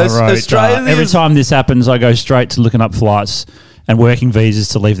wrote every time this happens, I go straight to looking up flights and working visas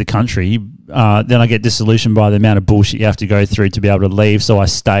to leave the country. Then I get disillusioned by the amount of bullshit you have to go through to be able to leave, so I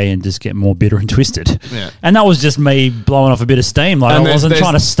stay and just get more bitter and twisted. Yeah. And that was just me blowing off a bit of steam. Like, I wasn't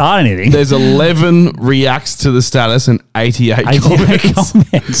trying to start anything. There's 11 reacts to the status and 88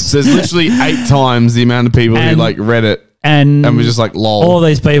 comments. So there's literally 8 times the amount of people who read it. And we're just like, lol. All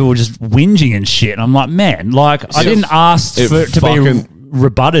these people were just whinging and shit. And I'm like, man, I didn't ask for it to be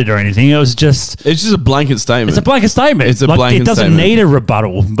rebutted or anything. It's just a blanket statement. It's a blanket statement. It's a blanket statement. It doesn't need a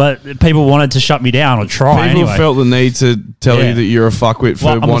rebuttal, but people wanted to shut me down or try. People felt the need to tell you that you're a fuckwit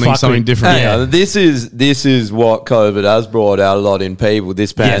for wanting something different. This is what COVID has brought out a lot in people.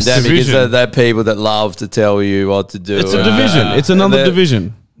 This pandemic is that people that love to tell you what to do. It's a division. It's another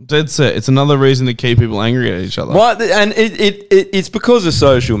division. Dead set. It's another reason to keep people angry at each other. And it's because of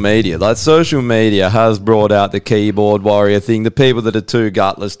social media. Like, social media has brought out the keyboard warrior thing. The people that are too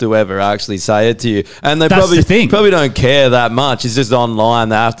gutless to ever actually say it to you, and they probably don't care that much. It's just online.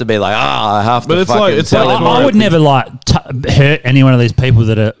 They have to be like, I have to. But I would never hurt any one of these people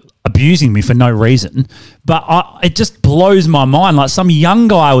that are abusing me for no reason. But it just blows my mind. Like some young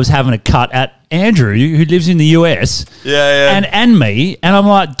guy was having a cut at Andrew, who lives in the US, and me, and I'm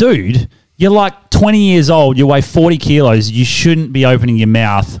like, dude, you're like 20 years old, you weigh 40 kilos, you shouldn't be opening your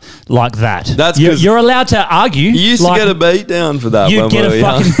mouth like that. That's you're allowed to argue. You used to get a beat down for that. You get a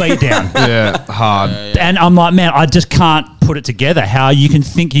fucking beat down. Yeah, hard. And I'm like, man, I just can't put it together how you can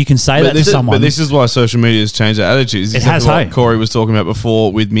think you can say that to someone. But this is why social media has changed their attitudes. It has, what Corey was talking about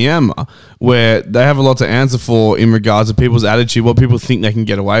before with Myanmar, where they have a lot to answer for in regards to people's attitude, what people think they can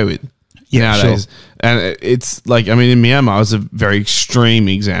get away with. Yeah, nowadays. Sure. And it's like, I mean, in Myanmar, it's a very extreme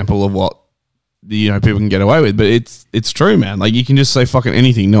example of what people can get away with, but it's true, man. Like, you can just say fucking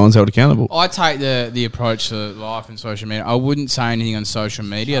anything, no one's held accountable. I take the approach to life and social media. I wouldn't say anything on social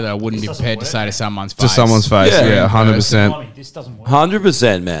media that I wouldn't be prepared to say to someone's face. To someone's face, yeah, 100%. This doesn't work.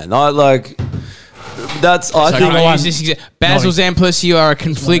 100%, man. I like. That's. I think. I use this Basil Zamplis, you are a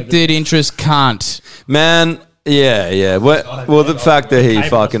conflicted interest cunt, man. Yeah. Well, the fact that he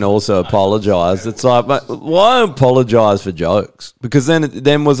fucking also apologised, it's like, why apologise for jokes? Because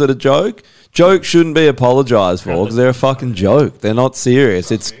then was it a joke? Jokes shouldn't be apologised for because they're a fucking joke. They're not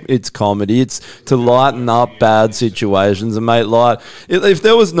serious. It's comedy. It's to lighten up bad situations and make light. If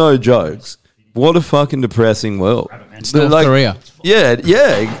there was no jokes, what a fucking depressing world. It's North Korea. Yeah,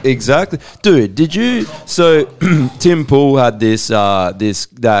 exactly, dude. Did you? So Tim Pool had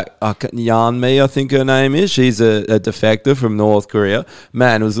Yan Mi, I think her name is. She's a defector from North Korea.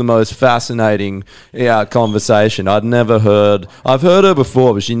 Man, it was the most fascinating conversation. I've heard her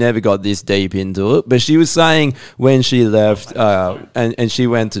before, but she never got this deep into it. But she was saying when she left and she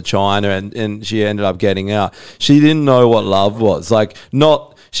went to China and she ended up getting out, she didn't know what love was. Like, no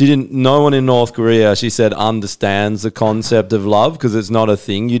one in North Korea, she said, understands the concept of love because it's not a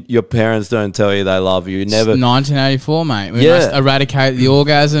thing. Your parents don't tell you they love you. It's 1984, mate. We must eradicate the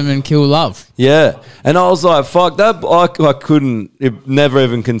orgasm and kill love. Yeah. And I was like, fuck, that I never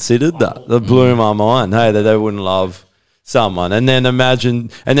even considered that. That blew my mind. Hey, that they wouldn't love someone. And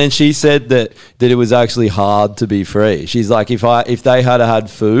then she said that it was actually hard to be free. She's like, if they had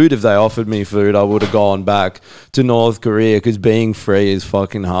food, if they offered me food, I would have gone back to North Korea because being free is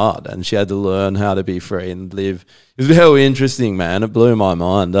fucking hard. And she had to learn how to be free and live. It was very interesting, man. It blew my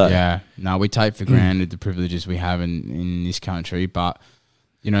mind. Yeah. No, we take for granted the privileges we have in this country, but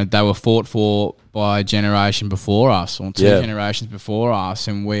they were fought for by a generation before us or two generations before us,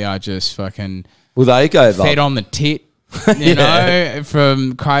 and we are just fucking they gave fed up on the tit. You know,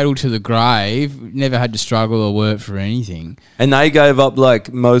 from cradle to the grave, never had to struggle or work for anything. And they gave up,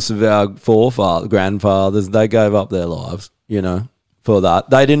 like most of our grandfathers, they gave up their lives, for that.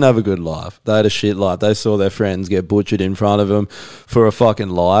 They didn't have a good life. They had a shit life. They saw their friends get butchered in front of them for a fucking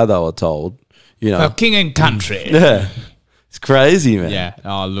lie they were told, For king and country. Yeah. It's crazy, man. Yeah.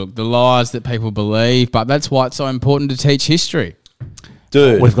 Oh, look, the lies that people believe, but that's why it's so important to teach history.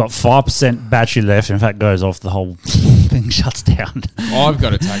 Dude. We've got 5% battery left. In fact, goes off, the whole thing shuts down. I've got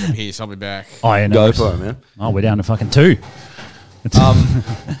to take a piss. I'll be back. Oh, yeah, Go for it, man. Oh, we're down to fucking 2. Is that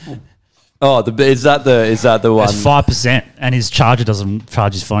the one? It's 5%, and his charger doesn't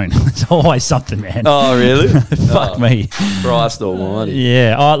charge his phone. It's always something, man. Oh, really? Fuck me. Christ almighty.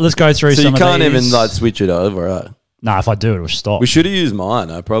 Yeah. All right, let's go through some of these. So you can't even switch it over, right? No, if I do, it'll stop. We should have used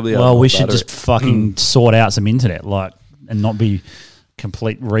mine. I probably. Well, we should just fucking sort out some internet, and not be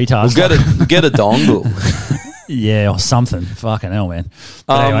complete retards. We'll get a dongle. Yeah, or something. Fucking hell, man.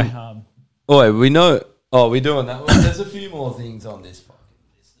 But anyway. We know. Oh, we're doing that. Well, there's a few more things on this fucking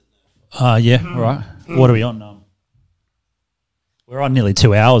list. Yeah, all right. What are we on? We're on nearly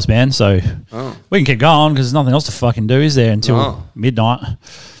 2 hours, man, so we can keep going because there's nothing else to fucking do, is there, until midnight.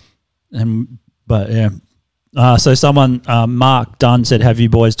 But yeah. So someone, Mark Dunn, said, "Have you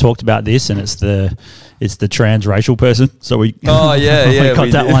boys talked about this?" And it's the transracial person. So we we got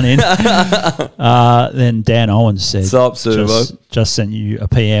that one in. Then Dan Owens said, "Sup, Servo? Just sent you a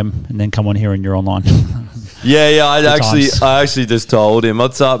PM, and then come on here and you're online." Yeah. I actually just told him,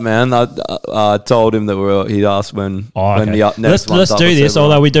 "What's up, man?" I told him that he'd asked when the next one. Let's do this.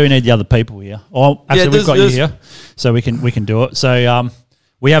 Although we do need the other people here. Oh, actually, we've got you here, so we can do it. So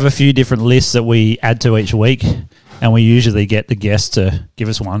we have a few different lists that we add to each week, and we usually get the guest to give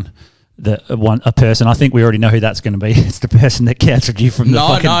us a person. I think we already know who that's going to be. It's the person that cancelled you from the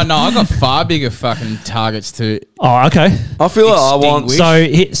fucking... No. I've got far bigger fucking targets to... Oh, okay. I feel like I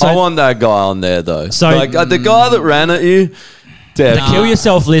want that guy on there, though. So the guy that ran at you... The Kill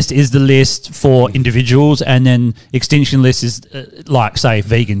Yourself list is the list for individuals, and then Extinction list is, say,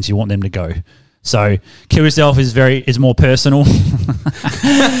 vegans, you want them to go. So kill yourself is more personal,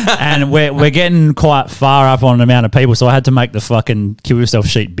 and we're getting quite far up on an amount of people. So I had to make the fucking kill yourself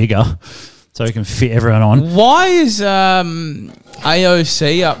sheet bigger so we can fit everyone on. Why is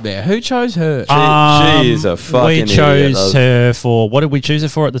AOC up there? Who chose her? She is a fucking We chose idiot. her for, what did we choose her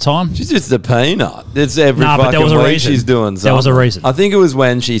for at the time? She's just a peanut. It's every Nah, but there fucking was a week reason. she's doing something. There was a reason. I think it was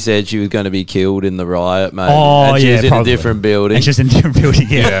when she said she was going to be killed in the riot, mate. Oh, and she yeah, was in probably. a different building. And she's in a different building,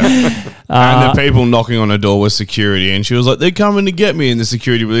 yeah. And the people knocking on her door was security, and she was like, "They're coming to get me." And the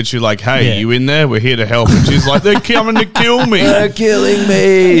security were literally like, "Hey, Yeah. you in there? We're here to help." And she's like, "They're coming to kill me." They're killing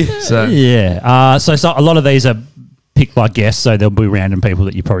me. So Yeah. So a lot of these are picked by guests, so there'll be random people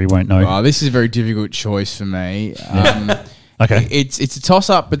that you probably won't know. Oh, this is a very difficult choice for me. Okay. It's a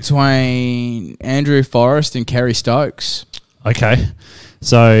toss-up between Andrew Forrest and Kerry Stokes. Okay.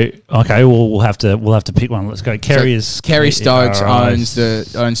 So we'll have to pick one. Let's go. Kerry Stokes alright. owns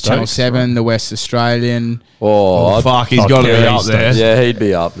Channel Stokes, 7, the West Australian. Oh, fuck, he's got to be Kerry up there. yeah, he'd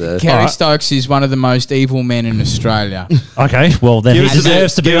be up there. Kerry Stokes is one of the most evil men in Australia. Okay, well then he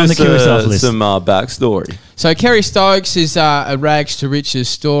deserves to be on the kill yourself list. Some backstory. So Kerry Stokes is a rags to riches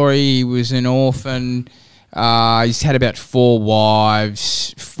story. He was an orphan. He's had about 4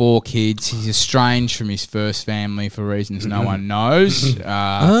 wives, 4 kids. He's estranged from his first family for reasons no one knows.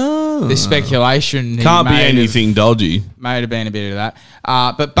 There's speculation. he Can't be may have- anything dodgy. May have been a bit of that.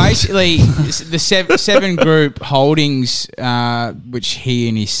 But basically, the seven Group holdings, which he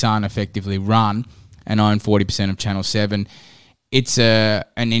and his son effectively run and own 40% of Channel 7, it's an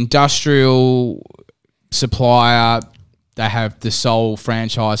industrial supplier. They have the sole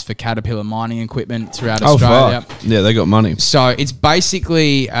franchise for Caterpillar mining equipment throughout Australia. Fuck. Yeah, they got money. So it's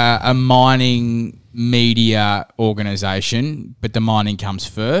basically a mining media organisation, but the mining comes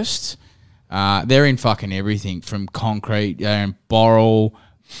first. They're in fucking everything from concrete, they're in Boral,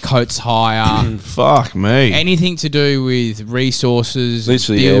 Coates Hire. Fuck me. Anything to do with resources,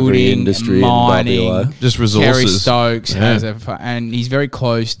 Literally building, every industry in mining. WA. Just resources. Kerry Stokes Yeah. has and he's very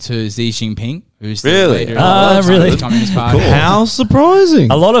close to Xi Jinping, who's the Really? leader of the Really? Communist Party. How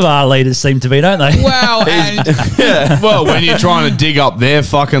surprising. A lot of our leaders seem to be, don't they? Well, and Well, when you're trying to dig up their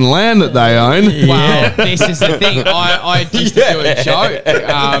fucking land that they own. well, this is the thing. I used to do a joke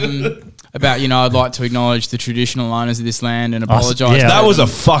about, I'd like to acknowledge the traditional owners of this land and apologise. yeah. That was a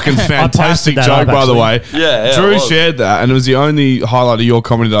fucking fantastic that joke, up, by the way. actually. Yeah, Drew it was. shared that, and it was the only highlight of your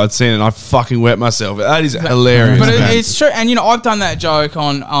comedy that I'd seen, and I fucking wet myself. That is hilarious. But man. it's true, and I've done that joke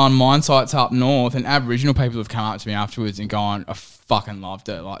on mine sites up north, and Aboriginal people have come up to me afterwards and gone, "I fucking loved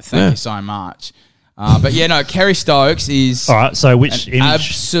it. Like, thank you so much." But yeah, no, Kerry Stokes is All right, so which an image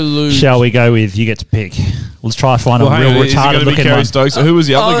absolute. shall we go with? You get to pick. Let's try to find a hang real on, is it retarded going to be looking Kerry one. Stokes? Who was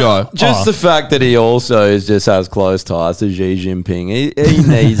the other guy? Just the fact that he also just has close ties to Xi Jinping. He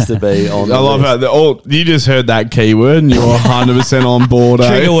needs to be on I the love list. how you just heard that keyword and you're 100% on board.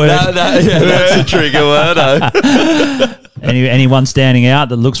 Trigger word. That's a trigger word. Anyone standing out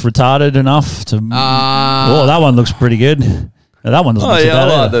that looks retarded enough to? Oh, that one looks pretty good. That one doesn't Oh look too yeah, I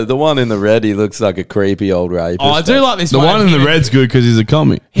bad like either. the one in the red. He looks like a creepy old rapist. Oh, I do like this The one in the Him- red's good because he's a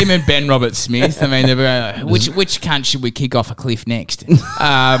commie. Him and Ben Robert Smith. I mean, they're like, which cunt should we kick off a cliff next?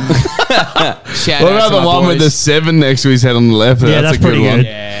 Shout What out about to the my one with the boys. 7 next to his head on the left? Yeah, that's that's a good pretty one. good.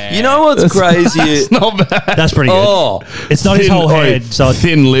 Yeah. You know what's crazy? It's not bad. That's pretty good. Oh, It's not his whole head, so it's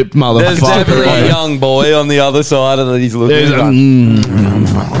thin-lipped there's motherfucker. definitely a young boy on the other side of that he's looking There's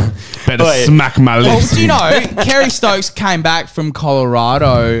at. better Wait. smack my Well, lips. do you know, Kerry Stokes came back from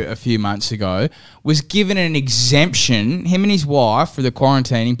Colorado a few months ago, was given an exemption, him and his wife, for the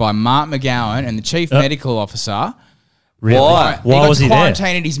quarantining by Mark McGowan and the chief medical officer. really. Why? Why was he there?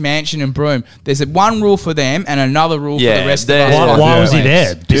 quarantined at his mansion in Broome. There's one rule for them and another rule for Yeah, the rest of there- us. Why was he Yeah.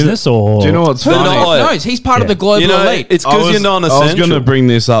 there? Business or? Do you know what's Who the funny? fuck No. knows? He's part of the Yeah. global You know, elite. it's because you're I was non-essential. going to bring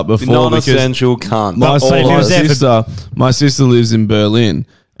this up before because non-essential cunt. my, But if he was there for- my sister lives in Berlin,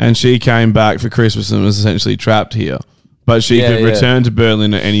 and she came back for Christmas and was essentially trapped here. But she Yeah, could yeah. return to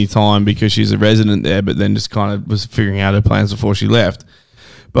Berlin at any time because she's a resident there, but then just kind of was figuring out her plans before she left.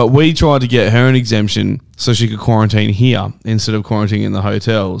 But we tried to get her an exemption so she could quarantine here instead of quarantining in the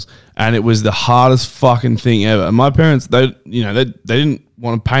hotels. And it was the hardest fucking thing ever. And my parents, they didn't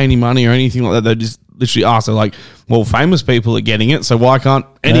want to pay any money or anything like that. They just literally asked her, like, well, famous people are getting it, so why can't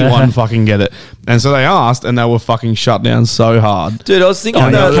anyone fucking get it? And so they asked, and they were fucking shut down so hard. Dude, I was thinking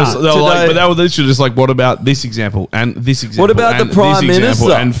but they were literally just like, what about this example and this example? What about the Prime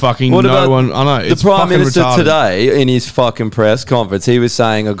Minister? And fucking what no one, I know. The Prime Minister today, in his fucking press conference, he was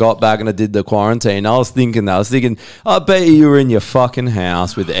saying, I got back and I did the quarantine. I was thinking, I bet you were in your fucking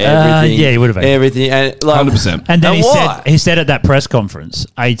house with everything. Yeah, he would have been. Everything. And like, 100%. And then he said at that press conference,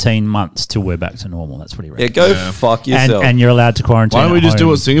 18 months till we're back to normal. That's what he reckons. Yeah, go fuck yourself. And you're allowed to quarantine. Why don't we just do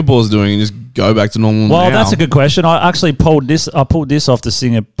what Singapore's doing and just go back to normal Well, now? that's a good question. I actually pulled this off the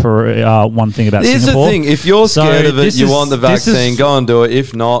Singapore one thing about Here's Singapore. the thing. If you're scared of it, you want the vaccine, go and do it.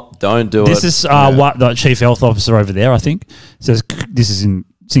 If not, don't do it. This is what the chief health officer over there, I think, says. This is in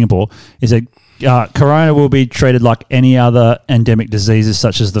Singapore. He said, corona will be treated like any other endemic diseases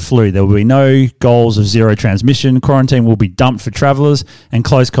such as the flu. There will be no goals of zero transmission. Quarantine will be dumped for travellers, and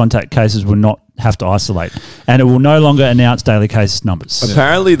close contact cases will not have to isolate. And it will no longer announce daily case numbers.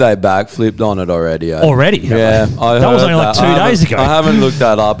 Apparently, they backflipped on it already. Already? Yeah. That was only like 2 days ago. I haven't looked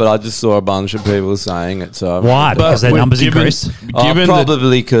that up, but I just saw a bunch of people saying it. So why? Because their numbers increased?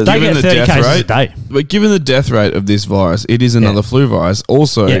 Probably because they get 30 cases a day. But given the death rate of this virus, it is another flu virus.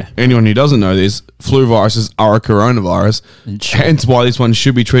 Also, anyone who doesn't know this, flu viruses are a coronavirus. Hence why this one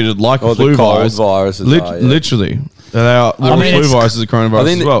should be treated like a flu virus. Literally. They are flu viruses are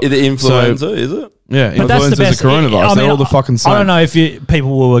coronavirus as well. The influenza, is it? Yeah, influenza is a coronavirus. They're all the fucking same. I don't know if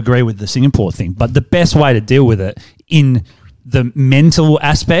people will agree with the Singapore thing, but the best way to deal with it in the mental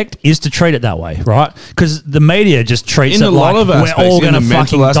aspect is to treat it that way, right? Because the media just treats it like we're all going to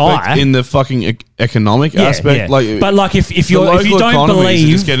fucking die. In the fucking economic aspect, but like if you don't believe,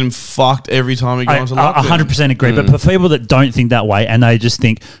 you're just getting fucked every time you go into lockdown. 100% agree. But for people that don't think that way and they just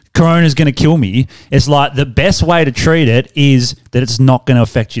think Corona's going to kill me, it's like the best way to treat it is that it's not going to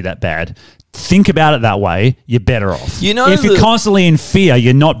affect you that bad. Think about it that way, you're better off. You know, if you're constantly in fear,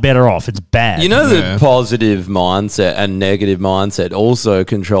 you're not better off. It's bad. You know, the positive mindset and negative mindset also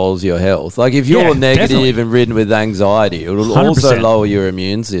controls your health. Like if you're negative and ridden with anxiety, it'll 100%. Also lower your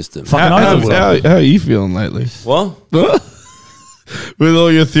immune system. How are you feeling lately? What? With all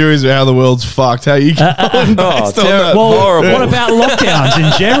your theories about how the world's fucked, how you going? Horrible. What about lockdowns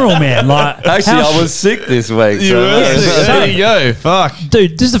in general, man? Like, actually, I was sick this week. There you go. Fuck,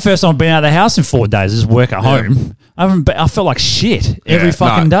 dude. This is the first time I've been out of the house in 4 days. Just work at home. I felt like shit every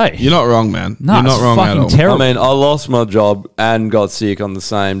fucking day. You're not wrong, man. No, you're not wrong at all. Terrible. I mean, I lost my job and got sick on the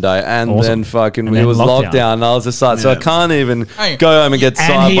same day, and then fucking it was lockdown. And I was just like, so I can't even go home and get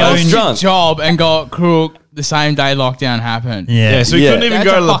sideways drunk. Job and got crook. The same day lockdown happened. Yeah, so you couldn't even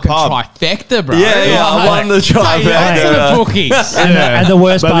go to the pub. Trifecta, bro. Yeah, I won the trifecta. The bookies. And the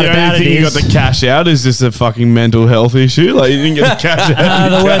worst part about it is, you got the cash out is just a fucking mental health issue. Like you didn't get the cash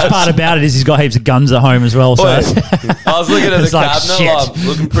out. The worst part about it is he's got heaps of guns at home as well. So I was looking at the cabinet,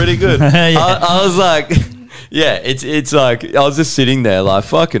 looking pretty good. I was like. Yeah, it's like I was just sitting there like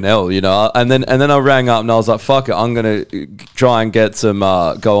fucking hell, you know. And then I rang up and I was like, fuck it, I'm gonna try and get some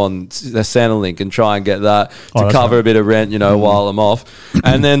go on Centrelink and try and get that to cover a bit of rent, you know, while I'm off,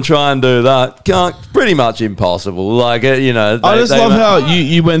 and then try and do that. Pretty much impossible. Like you know, I just love how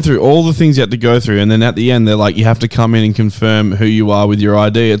you went through all the things you had to go through, and then at the end they're like, you have to come in and confirm who you are with your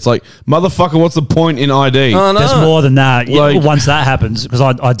ID. It's like, motherfucker, what's the point in ID? Oh, no. There's more than that. Like, once that happens, because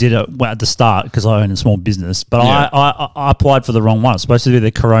I did it at the start because I own a small business. But I applied for the wrong one. It's supposed to be the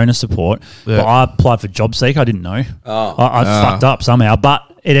Corona support, but I applied for JobSeeker. I didn't know. I fucked up somehow, but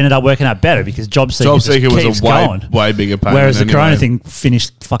it ended up working out better because JobSeeker was a way bigger payment. Whereas the Corona thing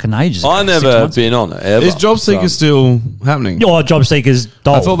finished fucking ages ago. I never been on it ever. Is JobSeeker still happening? Oh, JobSeeker's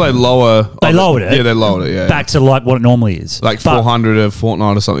dull. I thought they lowered it. Yeah, they lowered it. Yeah, back to like what it normally is, like 400 a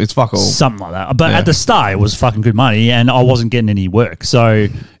fortnight or something. It's fuck all, something like that. But at the start, it was fucking good money, and I wasn't getting any work, so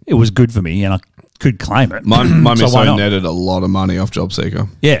it was good for me, and I could claim it. My misso netted a lot of money off JobSeeker.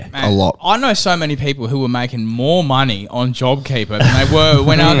 Yeah. Man, a lot. I know so many people who were making more money on JobKeeper than they were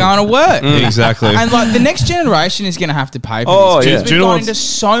when they were going to work. Exactly. And like the next generation is going to have to pay for this. Because we've gone into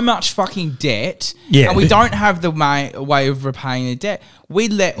so much fucking debt, and we don't have the way of repaying the debt. We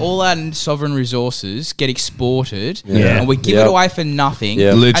let all our sovereign resources get exported, and we give it away for nothing.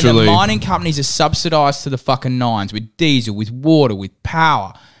 Yeah. Literally. And the mining companies are subsidised to the fucking nines with diesel, with water, with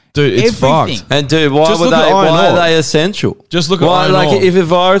power. Dude, it's fucked. And dude, why are they essential? Just look at iron ore. If a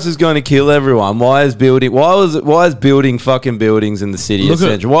virus is going to kill everyone, why is building fucking buildings in the city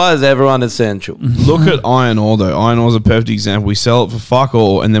essential? Why is everyone essential? Look at iron ore though. Iron ore is a perfect example. We sell it for fuck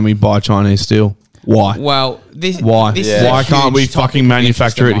all, and then we buy Chinese steel. Why? Well, why can't we fucking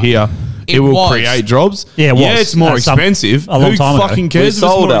manufacture it here? It will create jobs. Yeah, it was. Yeah, it's more expensive. A long time Who ago. fucking cares? We if it's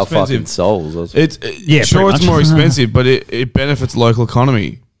sold more our expensive? fucking souls. Sure, pretty it's much. more expensive, but it benefits local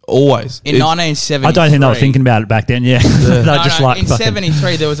economy always. In 1973, I don't think they were thinking about it back then. Yeah, they just like in fucking-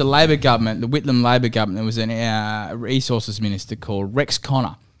 '73 there was a Labor government, the Whitlam Labor government. There was a resources minister called Rex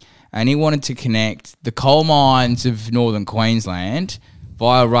Connor, and he wanted to connect the coal mines of northern Queensland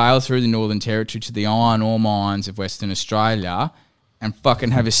via rail through the Northern Territory to the iron ore mines of Western Australia, and fucking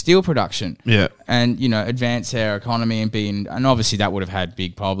have a steel production. Yeah. And, you know, advance our economy and obviously that would have had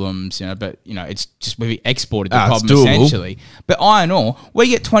big problems, you know, but, you know, it's just we exported the problem doable. essentially. But iron ore, we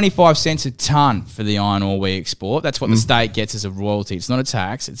get 25 cents a tonne for the iron ore we export. That's what the state gets as a royalty. It's not a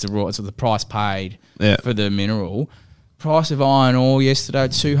tax. It's the price paid for the mineral. Price of iron ore yesterday,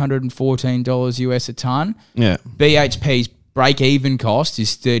 $214 US a tonne. Yeah. BHP's break-even cost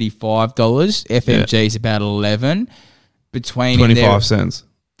is $35. FMG is about $11. Between 25 cents.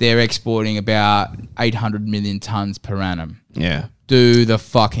 They're exporting about 800 million tonnes per annum. Yeah. Do the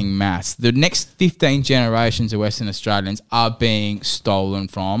fucking maths. The next 15 generations of Western Australians are being stolen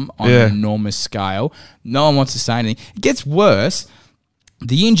from on an enormous scale. No one wants to say anything. It gets worse.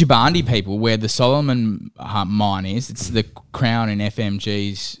 The Yindjibarndi people, where the Solomon mine is, it's the Crown in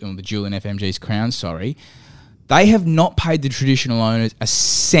FMG's, or the jewel in FMG's Crown, sorry. They have not paid the traditional owners a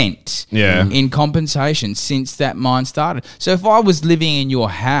cent in compensation since that mine started. So if I was living in your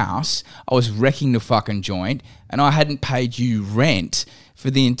house, I was wrecking the fucking joint, and I hadn't paid you rent for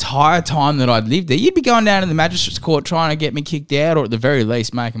the entire time that I'd lived there, you'd be going down to the magistrate's court trying to get me kicked out, or at the very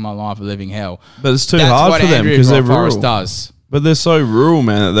least making my life a living hell. But it's too hard for them because they're rural. Does. But they're so rural,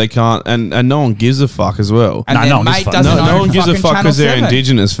 man, that they can't, and no one gives a fuck as well. And no one gives a fuck. No one gives a fuck because they're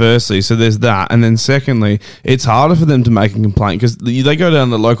indigenous, firstly, so there's that. And then secondly, it's harder for them to make a complaint because they go down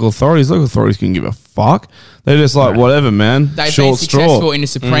to the local authorities can give a fuck. They're just like, whatever, man, They've short been successful straw. in the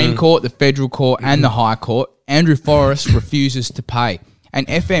Supreme Court, the Federal Court, and the High Court. Andrew Forrest refuses to pay. And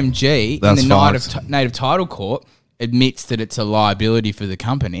FMG That's in the fucked. Native Title Court admits that it's a liability for the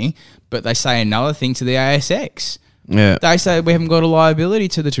company, but they say another thing to the ASX. Yeah. They say we haven't got a liability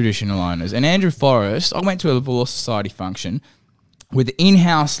to the traditional owners. And Andrew Forrest, I went to a Law Society function with the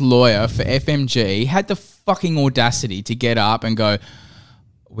in-house lawyer for FMG, had the fucking audacity to get up and go,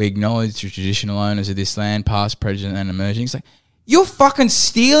 we acknowledge the traditional owners of this land, past, present, and emerging. It's like, you're fucking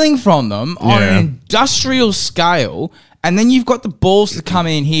stealing from them on an industrial scale, and then you've got the balls to come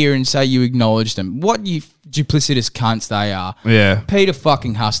in here and say you acknowledge them. What you duplicitous cunts they are. Yeah. Peter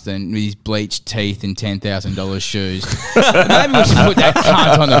fucking Huston with his bleached teeth and $10,000 shoes. Maybe we should put that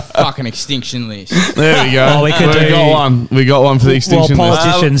cunt on the fucking extinction list. There we go. Oh, we got one. We got one for the extinction well, list.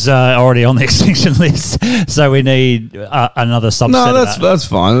 politicians are already on the extinction list, so we need another subset. No, of that. that's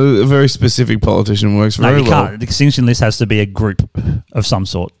fine. A very specific politician works No, very you well. can't. The extinction list has to be a group of some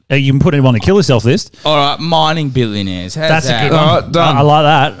sort. You can put him on the kill yourself list. All right, mining billionaires. How's That's that? a good one. All right, done. I like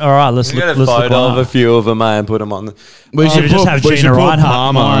that. All right, let's Get a look photo on of that. a few of them, man, put them on the... We should just have we should Gina put Reinhardt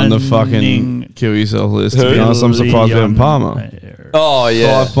Palmer on the fucking mining- kill yourself list. To be honest, I'm surprised we haven't Palmer. Oh,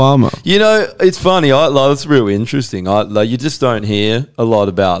 yeah. Clive Palmer. You know, it's funny. It's real interesting. You just don't hear a lot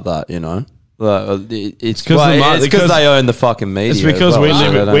about that, you know? It's because they own the fucking media. It's because we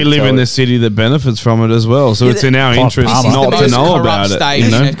live in the city that benefits from it as well. So it's in our interest not to know about it. State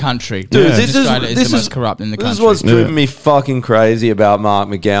You know? in the country. Dude, Australia is the most corrupt in the country. This is what's driven me fucking crazy about Mark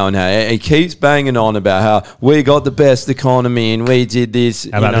McGowan. How he keeps banging on about how we got the best economy and we did this.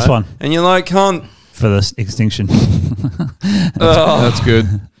 How about this one? And you're like, cunt. For the extinction. That's good.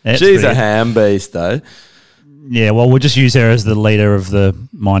 She's a ham beast, though. Yeah, well, we'll just use her as the leader of the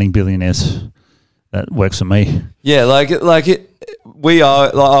mining billionaires. That works for me. Yeah, we are.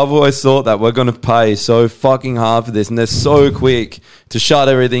 I've always thought that we're going to pay so fucking hard for this, and they're so quick to shut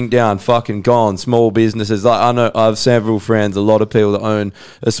everything down. Fucking gone. Small businesses. Like I know, I have several friends, a lot of people that own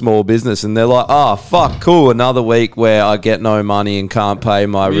a small business, and they're like, fuck, cool. Another week where I get no money and can't pay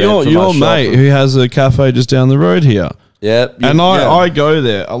my rent. Your mate who has a cafe just down the road here. Yeah, and I go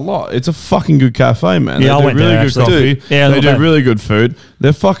there a lot. It's a fucking good cafe, man. Yeah, I they went do really there, good actually. coffee. Yeah, they do really good food.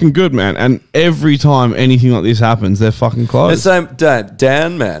 They're fucking good, man. And every time anything like this happens, they're fucking closed. The same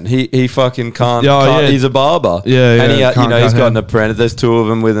Dan, man. He fucking can't. Yeah. He's a barber. Yeah, And yeah, he's can't got an apprentice. There's two of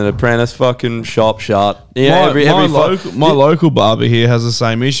them with an apprentice. Fucking shop shut. Yeah, my local barber here has the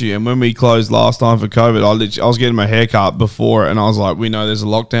same issue. And when we closed last time for COVID, I was getting my hair cut before it, and I was like, we know there's a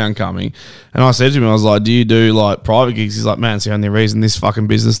lockdown coming. And I said to him, I was like, do you do like private gigs? He's like, man, it's the only reason this fucking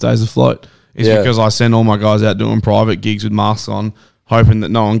business stays afloat is because I send all my guys out doing private gigs with masks on hoping that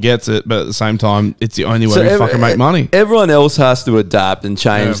no one gets it, but at the same time, it's the only way we fucking make money. Everyone else has to adapt and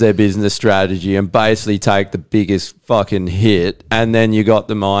change their business strategy and basically take the biggest fucking hit. And then you got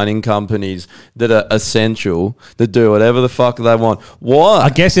the mining companies that are essential, that do whatever the fuck they want. Why? I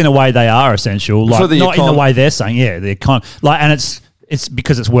guess in a way they are essential, like not in the way they're saying. Yeah, they're like, and it's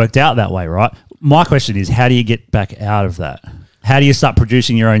because it's worked out that way, right? My question is, how do you get back out of that? How do you start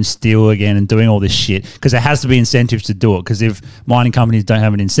producing your own steel again and doing all this shit? Because there has to be incentives to do it. Because if mining companies don't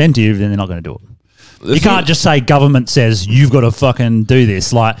have an incentive, then they're not going to do it. You can't just say government says you've got to fucking do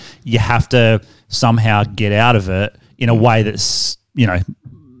this. Like, you have to somehow get out of it in a way that's,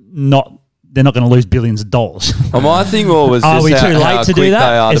 not. They're not going to lose billions of dollars. My thing was are we just too how late to quick do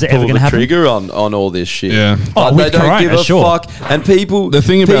that? they are Is to it ever pull going the to happen? trigger on all this shit. Yeah. Like, they don't give a fuck. And The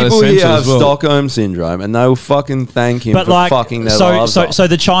thing about people here Essential have as well. Stockholm syndrome, and they will fucking thank him for fucking their lives up. So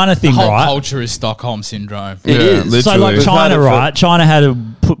the China thing, The whole right? culture is Stockholm syndrome. It is. So like China, right? China had to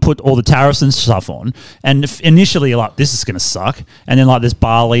put all the tariffs and stuff on, and initially like this is going to suck, and then like there's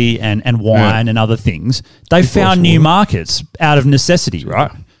barley and wine and other things. They found new markets out of necessity,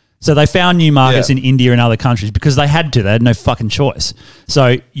 right? So they found new markets in India and other countries because they had to. They had no fucking choice.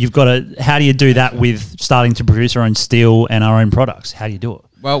 So you've got to. How do you do that with starting to produce our own steel and our own products? How do you do it?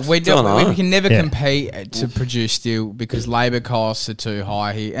 Well, we can never compete to produce steel because labour costs are too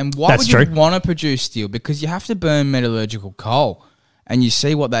high here. And why would you want to produce steel? Because you have to burn metallurgical coal. And you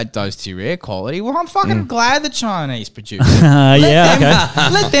see what that does to your air quality. Well, I'm fucking glad the Chinese produce it.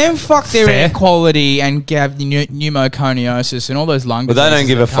 Let them fuck their air quality and have pneumoconiosis and all those lung But they don't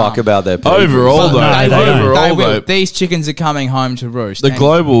give a fuck about their people. Overall, they will. These chickens are coming home to roost. The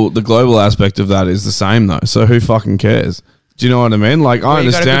global aspect of that is the same though. So who fucking cares? Do you know what I mean? Like, I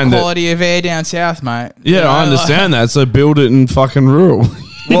understand got a good that quality of air down south, mate. Yeah, I understand that. So build it in fucking rural.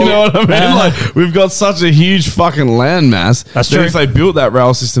 You know what I mean? Like, we've got such a huge fucking landmass that if they built that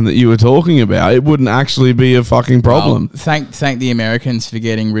rail system that you were talking about, it wouldn't actually be a fucking problem. Well, thank the Americans for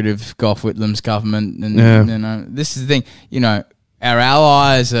getting rid of Gough Whitlam's government. And this is the thing. Our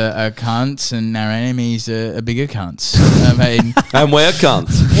allies are cunts and our enemies are bigger cunts. I mean, and we're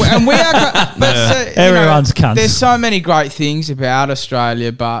cunts. And we are cunts. But everyone's cunts. There's so many great things about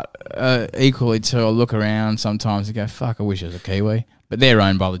Australia, but equally too, I look around sometimes and go, fuck, I wish I was a Kiwi. But they're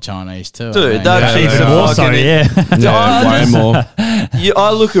owned by the Chinese too. Dude, that's even more so, way more.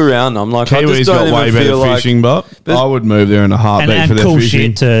 I look around, I'm like, Kiwis I just don't got way even better feel fishing, but I would move there in a heartbeat for their cool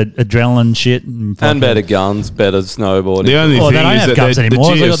fishing. shit to adrenaline shit. And better guns, better snowboarding. The only thing is that the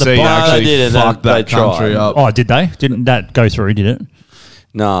GFC actually fucked that country up. Oh, did they? Didn't that go through, did it?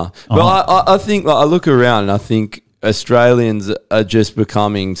 Nah. But I think, I look around and I think Australians are just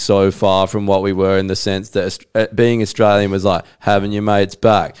becoming so far from what we were in the sense that being Australian was like having your mates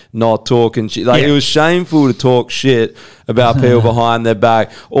back, not talking shit. Like, it was shameful to talk shit about people behind their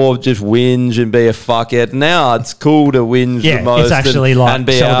back or just whinge and be a fuckhead. Now it's cool to whinge the most it's actually and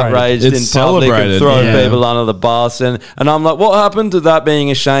be outraged in public and throw people under the bus. And I'm like, what happened to that being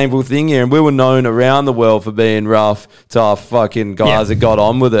a shameful thing here? And we were known around the world for being rough, tough fucking guys that got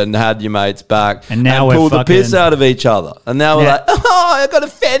on with it and had your mates back and now we're pulled the piss out of each other. And now we're like, oh, I got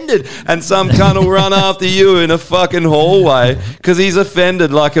offended. And some cunt will run after you in a fucking hallway because he's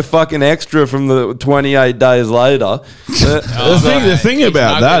offended like a fucking extra from the 28 days later. The thing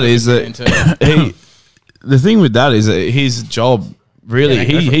about that is that the thing with that is that his job really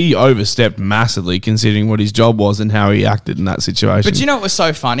he overstepped massively considering what his job was and how he acted in that situation. But you know what was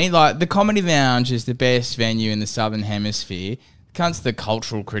so funny? Like, the Comedy Lounge is the best venue in the Southern Hemisphere. Cunt's the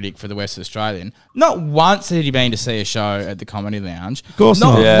cultural critic for the West Australian. Not once had he been to see a show at the Comedy Lounge. Of course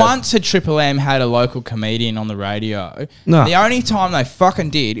not. Not once had Triple M had a local comedian on the radio. No. The only time they fucking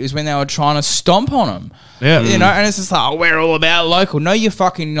did was when they were trying to stomp on him. Yeah. And it's just like, oh, we're all about local. No, you're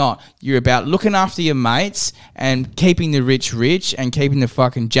fucking not. You're about looking after your mates and keeping the rich and keeping the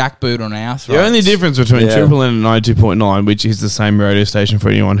fucking jackboot on our throats. The only difference between Triple M and 92.9, which is the same radio station for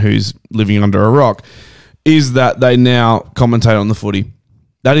anyone who's living under a rock, is that they now commentate on the footy.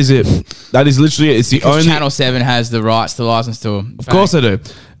 That is it. That is literally it. It's the only... Channel 7 has the rights to license to... Of course they do.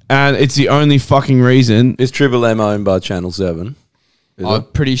 And it's the only fucking reason... Is Triple M owned by Channel 7? I'm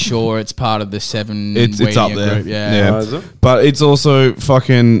pretty sure it's part of the 7 It's up there. group. Yeah. Oh, is it? But it's also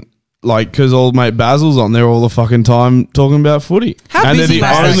fucking... Like, because old mate Basil's on there all the fucking time talking about footy. How and busy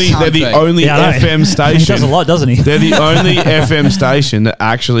they're the only FM station. He does a lot, doesn't he? They're the only FM station that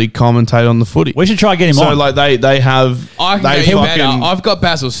actually commentate on the footy. We should try getting him on. So, like, they have... I can they get you fucking, better. I've got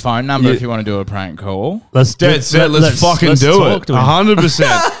Basil's phone number if you want to do a prank call. Let's fucking do it. talk to him.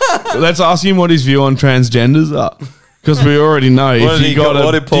 100%. Let's ask him what his view on transgenders are. Because we already know What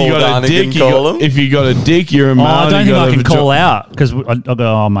did Paul Darnigan call him? if you got a dick, you're a male. I don't think I can call out because maybe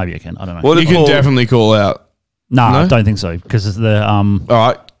I can. I don't know. You can definitely call out. No, I don't think so because the All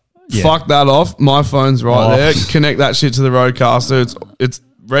right, fuck that off. My phone's right there. Connect that shit to the Rodecaster. It's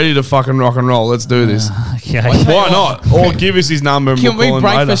ready to fucking rock and roll. Let's do this. Why not? Or give us his number and Can we'll call we him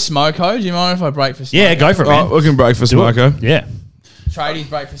break later. for Smoko? Do you mind if I break for Smoko? Yeah, go for it, man. We can break for Smoko. Yeah. Tradies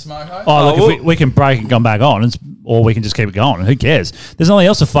break for Smoko? Look, if we can break and come back on, or we can just keep it going. Who cares? There's nothing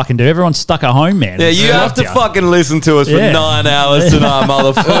else to fucking do. Everyone's stuck at home, man. Yeah, you have to fucking listen to us for 9 hours tonight,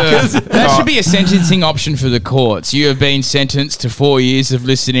 motherfuckers. That should be a sentencing option for the courts. You have been sentenced to 4 years of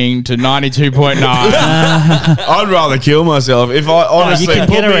listening to 92.9. I'd rather kill myself. If I honestly you can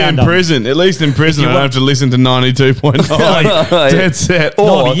put get me around in prison, at least in prison, I don't have to listen to 92.9. Dead set.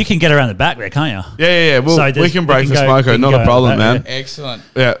 No, but you can get around the back there, can't you? Yeah. We can break for Smoko. Not a problem, man. Excellent.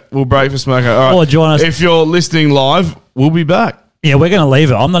 Yeah, we'll break for Smoko. All right. join us. If you're listening live, we'll be back. Yeah, we're going to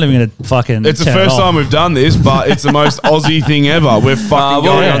leave it. I'm not even going to fucking. It's the first time we've done this, but it's the most Aussie thing ever. We're fucking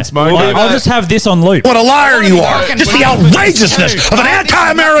going on Smoko. I'll just have this on loop. What a liar you are. Just the outrageousness of an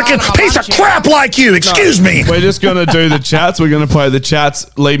anti-American piece of crap like you. Excuse me. We're just going to do the chats. We're going to play the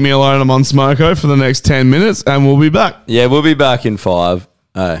chats. Leave me alone. I'm on Smoko for the next 10 minutes, and we'll be back. Yeah, we'll be back in 5.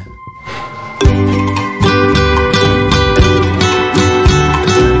 Hey.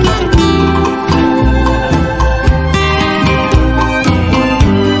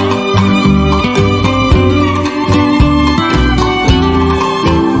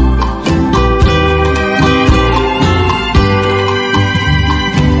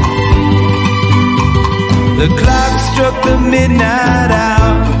 The clock struck the midnight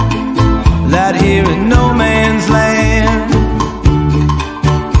hour, light here in no man's land.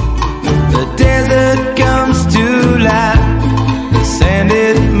 The desert comes to light, the sand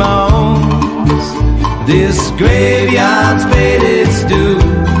it moans. This graveyard's paid its dues,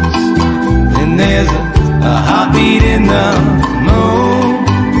 and there's a heartbeat in the moon.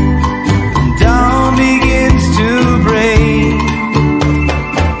 Dawn begins to break,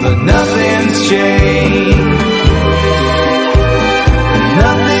 but nothing's changed.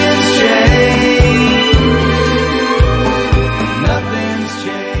 Nothing's changed. Nothing's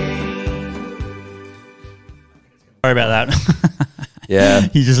changed. Sorry about that. Yeah.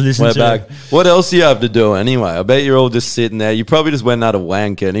 You just listen We're to back. it. What else do you have to do anyway? I bet you're all just sitting there. You probably just went out of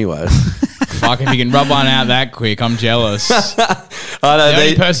wank anyway. Fuck, if you can rub one out that quick, I'm jealous. I know. The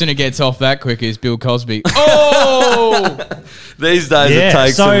only person who gets off that quick is Bill Cosby. Oh! These days it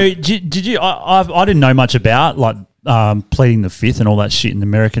takes So some- did you? I didn't know much about pleading the fifth and all that shit in the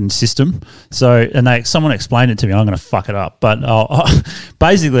American system. So someone explained it to me. I'm going to fuck it up, but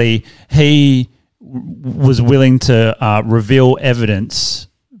basically he was willing to reveal evidence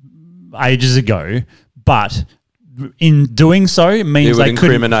ages ago, but in doing so it means you would they couldn't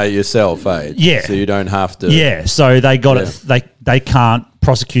incriminate yourself, eh? Yeah. So you don't have to. Yeah, so they got it. They can't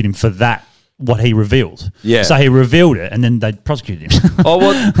prosecute him for that. What he revealed. Yeah. So he revealed it, and then they prosecuted him. Oh,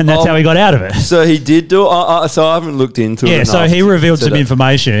 what? And that's how he got out of it. So he did do. So I haven't looked into it. Yeah. So he revealed some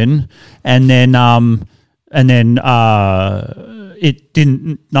information, and then it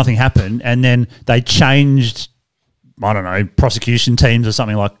didn't. Nothing happened, and then they changed. I don't know, prosecution teams or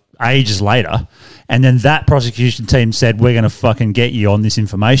something like ages later, and then that prosecution team said, "We're going to fucking get you on this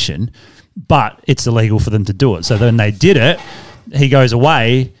information," but it's illegal for them to do it. So then they did it. He goes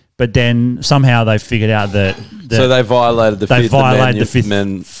away. But then somehow they figured out that so they violated the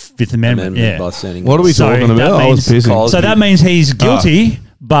Fifth Amendment. Yeah. by sending. What are we talking about? I was pissing. So that means he's guilty,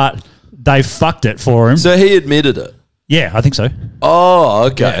 but they fucked it for him. So he admitted it. Yeah, I think so. Oh,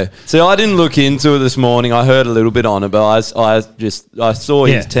 okay. Yeah. So I didn't look into it this morning. I heard a little bit on it, but I saw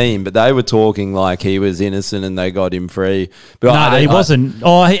his team, but they were talking like he was innocent and they got him free. But no, he wasn't.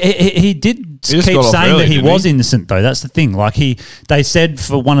 Oh, he did keep saying that he was innocent, though. That's the thing. Like they said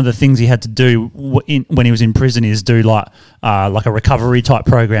for one of the things he had to do when he was in prison is do like a recovery type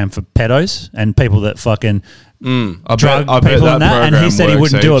program for pedos and people that fucking drug people and that. And he said he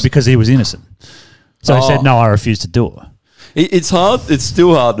wouldn't do it because he was innocent. So he said, no, I refuse to do it. It's hard. It's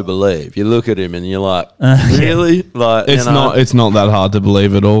still hard to believe. You look at him and you're like, really? Yeah. Like it's not. It's not that hard to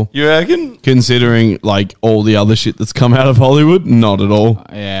believe at all. You reckon? Considering like all the other shit that's come out of Hollywood, not at all.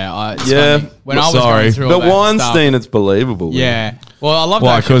 Yeah. Funny. When I was going through all but that Weinstein, stuff, it's believable. Yeah. Well, I love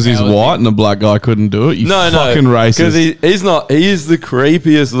why because he's white and a black guy couldn't do it. You fucking racist. Because he's not. He is the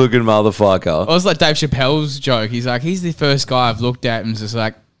creepiest looking motherfucker. It was like Dave Chappelle's joke. He's like, he's the first guy I've looked at and just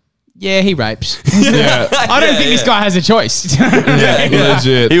like, Yeah, he rapes. Yeah. I don't think this guy has a choice.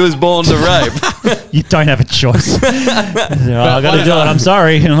 Legit. He was born to rape. You don't have a choice. I got to do it. I'm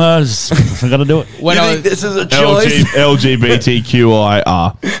sorry. I got to do it. When you think this is a choice? LGBTQIR.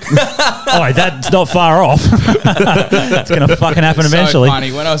 Oh, that's not far off. It's going to fucking happen eventually. So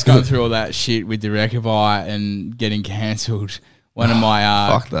funny. When I was going through all that shit with the Rectify and getting cancelled, one of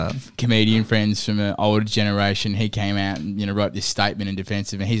my comedian friends from an older generation, he came out and wrote this statement in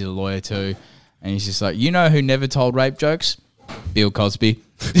defense of him. He's a lawyer too, and he's just like, you know who never told rape jokes? Bill Cosby.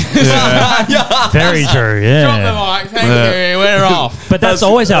 Very true. Yeah. Drop the mic. Thank you. We're off. But that's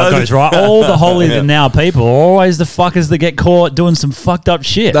always how it goes, right? All the holier than thou people are always the fuckers that get caught doing some fucked up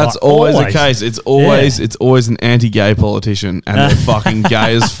shit. That's Like, always the case. It's always an anti-gay politician, and they're fucking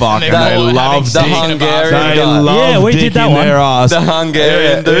gay as fuck, and they love the Hungarian guy. We did that one. Their ass. The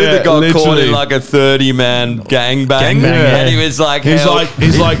Hungarian dude that got caught in like a 30-man gangbang, and he was like,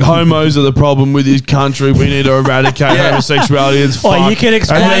 he's like homos are the problem with his country. We need to eradicate homosexuality. It's fucked. You can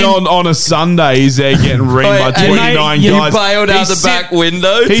explain. And then on a Sunday, he's there getting reamed by 29 guys. You bailed out the back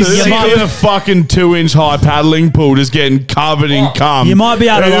window. He's sitting in a fucking 2-inch high paddling pool, just getting covered in cum. You might be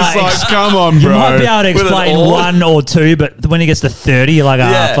able to come on, bro. You might be able to explain one or two, but when he gets to 30, you're like,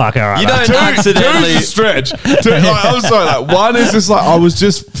 fuck, all right. You don't accidentally two's a stretch. I'm sorry. Like, one is just like, I was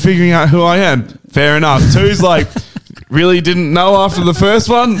just figuring out who I am. Fair enough. Two's like, really didn't know after the first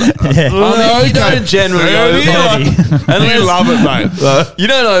one. You don't generally and we love it, mate. You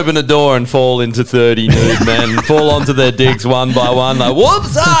don't open a door and fall into 30 nude men, fall onto their dicks one by one. Like,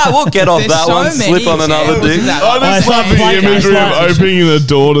 whoops, we'll get off that so one, slip on another dick. I just love the imagery of opening the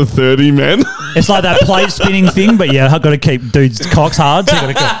door to 30 men. It's like that plate spinning thing, but I've got to keep dudes' cocks hard. So you got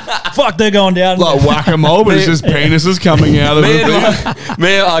to go, fuck, they're going down. Like whack-a-mole, but it's just penises coming out of it.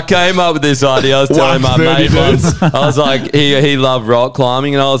 I came up with this idea. I was telling my mate once. I was like, he loved rock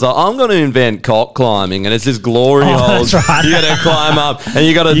climbing, and I was like, I'm going to invent cock climbing, and it's just glory holes. That's right. You got to climb up, and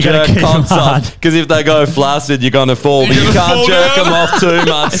you got to jerk cocks off, because if they go flaccid, you're going to fall, but you can't jerk them off too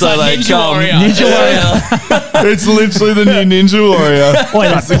much, so they come. Ninja Warrior. It's literally the new Ninja Warrior. Wait,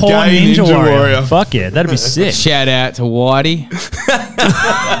 that's the porn Ninja Warrior. Fuck yeah, that'd be sick. Shout out to Whitey.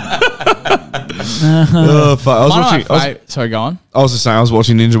 Sorry, go on. I was just saying, I was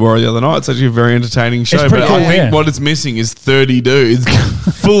watching Ninja Warrior the other night. It's actually a very entertaining show, but cool, I think what it's missing is 30 dudes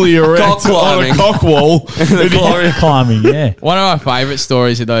fully erect on a cock wall. Climbing, yeah. One of my favourite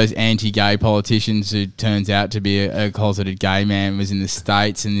stories of those anti-gay politicians who turns out to be a closeted gay man was in the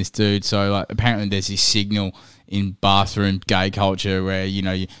States, and this dude, so like apparently there's this signal in bathroom gay culture where,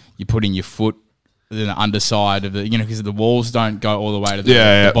 you put in your foot the underside of the, because the walls don't go all the way to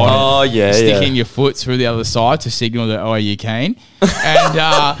the bottom. Oh, yeah, Sticking your foot through the other side to signal that, you're keen.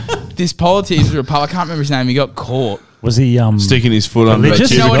 And this politician, I can't remember his name, he got caught. Was he sticking his foot under the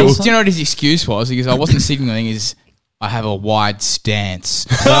Do you know what his excuse was? He goes, I wasn't signaling, I have a wide stance.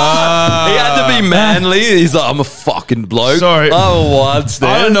 He had to be manly. He's like, I'm a fucking bloke. Sorry. I have a wide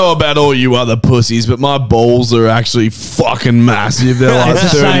stance. I don't know about all you other pussies, but my balls are actually fucking massive. They're like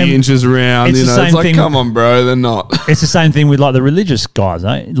 30 inches around. It's like, thing, come on, bro. They're not. It's the same thing with like the religious guys,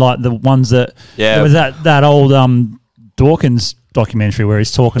 eh? Like the ones that... Yeah. There was that old Dawkins documentary where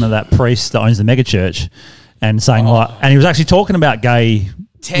he's talking to that priest that owns the megachurch and saying and he was actually talking about gay...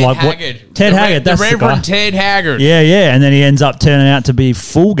 Ted Haggard. Ted Haggard, that's the Reverend Ted Haggard. Yeah, and then he ends up turning out to be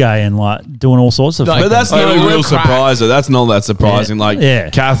full gay and like doing all sorts of. But that's not a real surprise. That's not that surprising.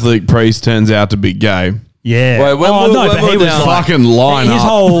 Catholic priest turns out to be gay. Yeah. But he was fucking lying. His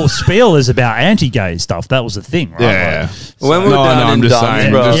whole spiel is about anti-gay stuff. That was the thing, right? Yeah. When we were down in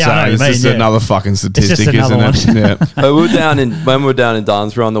Dunsborough, it's just another fucking statistic, isn't it? Yeah. When we were down in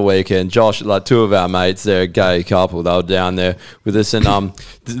Dunsborough on the weekend, Josh, like two of our mates, they're a gay couple. They were down there with us, and I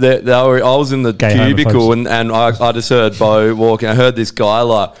was in the cubicle, and I just heard Bo walking. I heard this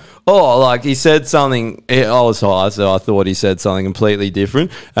guy he said something. I was high, so I thought he said something completely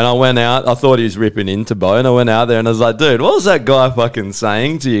different. And I went out. I thought he was ripping into Bo, and I went out there and I was like, "Dude, what was that guy fucking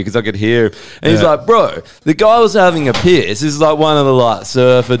saying to you?" Because I could hear him. And he's like, "Bro, the guy was having a piss. This is like one of the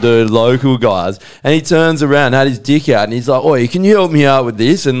surfer dude, local guys." And he turns around, had his dick out, and he's like, "Oh, can you help me out with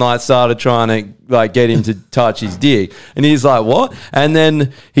this?" And started trying to get him to touch his dick, and he's like, "What?" And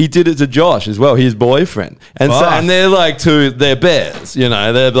then he did it to Josh as well, his boyfriend, and they're bears,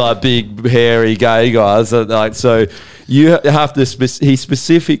 they're like big hairy gay guys, so you have to. He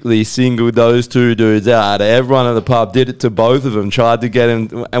specifically singled those two dudes out. Everyone at the pub did it to both of them. Tried to get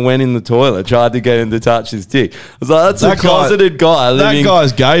him and went in the toilet. Tried to get him to touch his dick. I was like, "That's a closeted guy." That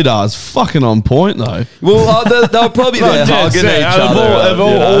guy's gaydar's fucking on point though. Well, they were probably there hugging each other. Of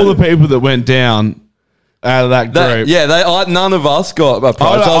all the people that went down, out of that group. None of us got approached.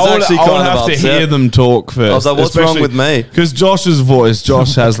 I was have to hear them talk first. I was like, what's wrong with me? Because Josh's voice,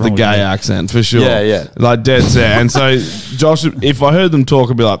 Josh has the gay accent for sure. Yeah. Like dead set. And so Josh, if I heard them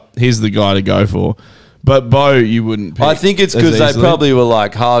talk, I'd be like, he's the guy to go for. But Bo, you wouldn't pick. I think it's because they probably were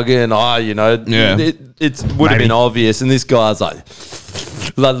like hugging. It would have been obvious. And this guy's like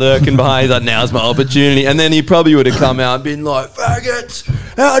lurking behind. He's like, now's my opportunity. And then he probably would have come out and been like, faggots,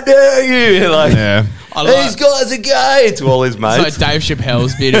 how dare you? Like, these guys are gay to all his mates. It's like Dave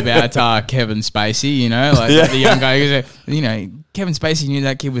Chappelle's bit about Kevin Spacey, you know, like the young guy who's, you know, Kevin Spacey knew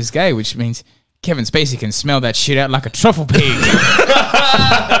that kid was gay, which means Kevin Spacey can smell that shit out like a truffle pig.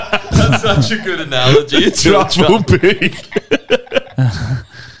 That's such a good analogy. Truffle pig.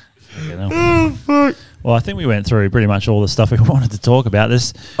 Well, I think we went through pretty much all the stuff we wanted to talk about.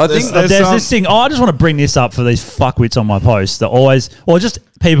 There's this thing. I just want to bring this up for these fuckwits on my post that always, or just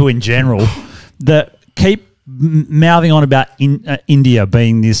people in general, that keep mouthing on about India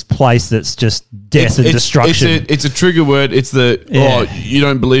being this place that's just death and destruction. It's a trigger word. It's you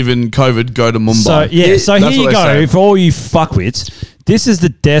don't believe in COVID, go to Mumbai. So here you go, for all you fuckwits. This is the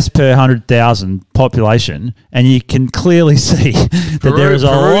deaths per 100,000 population, and you can clearly see that there is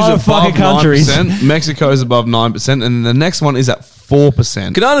a lot of fucking countries. 9%, Mexico is above 9%, and the next one is at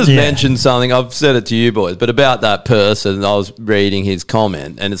 4%. Can I just mention something? I've said it to you boys, but about that person, I was reading his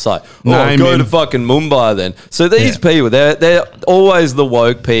comment, and it's like, go to fucking Mumbai then. So these people, they're always the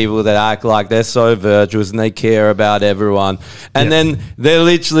woke people that act like they're so virtuous and they care about everyone, and then they're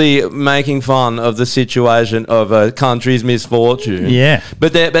literally making fun of the situation of a country's misfortune. Yeah,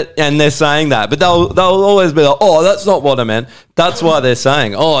 but they're saying that, but they'll always be like, oh, that's not what I meant. That's why they're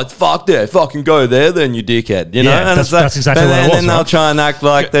saying, oh, it's fuck there, fucking go there, then you dickhead. You know, and that's exactly what it was. And they'll try and act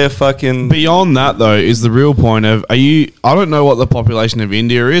like they're fucking. Beyond that, though, is the real point of I don't know what the population of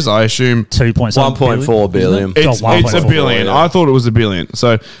India is. I assume 1.4 billion. It's a billion. I thought it was a billion.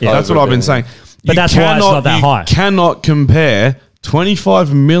 So that's what I've been saying. But that's why it's not that high. You cannot compare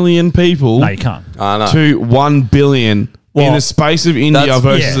 25 million people to 1 billion. In the space of India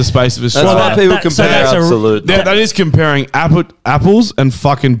versus the space of Australia. That's why people compare absolutely. That is comparing apples and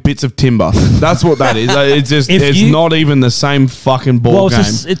fucking bits of timber. That's what that is. It's just, it's not even the same fucking ball game.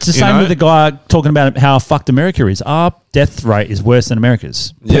 It's the same with the guy talking about how fucked America is. Our death rate is worse than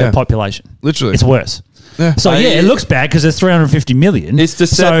America's per population. Literally. It's worse. Yeah. So it looks bad because there's 350 million. It's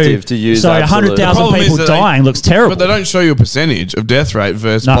deceptive to use. So 100,000 people dying looks terrible. But they don't show you a percentage of death rate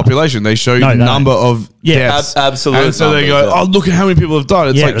versus population. They show you the number of deaths. Absolutely. And so they go, oh, look at how many people have died.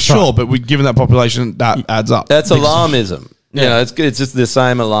 It's like, sure, but given that population, that adds up. That's alarmism. Yeah, you know, it's just the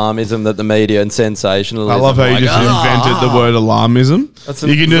same alarmism that the media and sensationalism. I love how you just invented the word alarmism.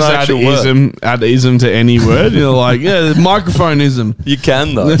 You can just add ism to any word. You're like, the microphone-ism. You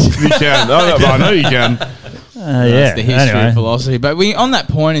can, though. You can. I know you can. That's the history of philosophy. But on that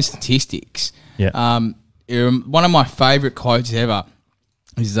point of statistics, one of my favourite quotes ever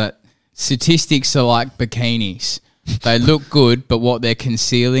is that statistics are like bikinis. They look good, but what they're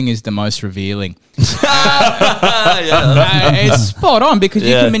concealing is the most revealing. It's spot on because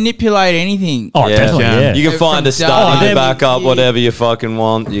you can manipulate anything. Oh, definitely. Yeah. You can find a study to back up whatever you fucking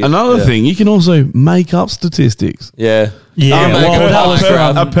want. Another thing, you can also make up statistics. Yeah.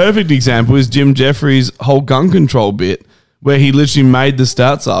 A perfect example is Jim Jeffries' whole gun control bit, where he literally made the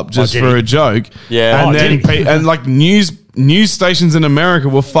stats up just for a joke. Yeah. And like news stations in America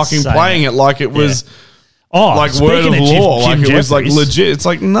were fucking playing it like it was. Like word of law, like it was like legit. It's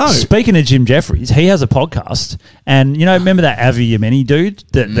like, no. Speaking of Jim Jeffries, he has a podcast, and you know, remember that Avi Yemeni dude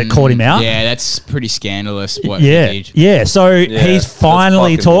that caught him out? Yeah, that's pretty scandalous. What he did. Yeah. So he's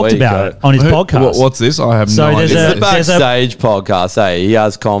finally talked about it on his podcast. What's this? I have no idea. It's the backstage podcast. Hey, he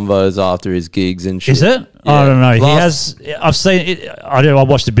has convos after his gigs and shit. Is it? Yeah. I don't know. He has. I've seen it. I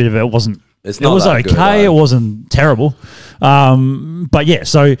watched a bit of it. It wasn't. It was okay. Good, it wasn't terrible. But yeah,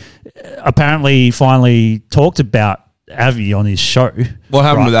 so apparently finally talked about Avi on his show. What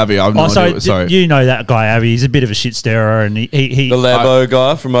happened with Avi? I've no idea. Sorry. You know that guy, Avi. He's a bit of a shit stirrer, and he the Lebo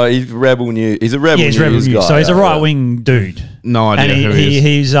guy from he's Rebel News. He's a Rebel News guy. So he's a right wing dude. No idea who he is.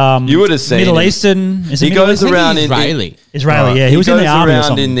 He's you would have seen Middle Eastern. He goes around Israeli. Israeli, yeah. He was in the army or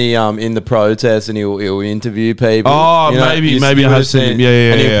something. in the protests, and he'll interview people. Oh, maybe I have seen him.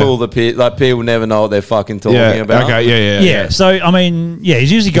 Yeah. And he'll pull the pit. Like people never know what they're fucking talking about. Okay, yeah. So I mean, he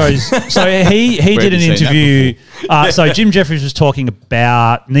usually goes. So he did an interview. So Jim Jeffries was talking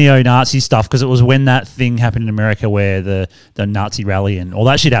about neo-Nazi stuff because it was when that thing happened in America where the Nazi rally and all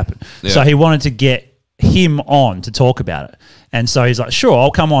that shit happened. Yeah. So he wanted to get him on to talk about it. And so he's like, sure,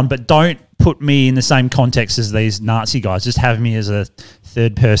 I'll come on, but don't put me in the same context as these Nazi guys. Just have me as a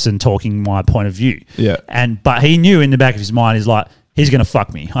third person talking my point of view. Yeah. But he knew in the back of his mind, he's like, he's going to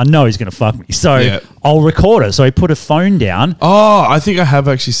fuck me. I know he's going to fuck me. So I'll record it. So he put a phone down. Oh, I think I have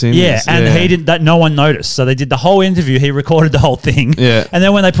actually seen this. And he didn't, that no one noticed. So they did the whole interview. He recorded the whole thing. Yeah. And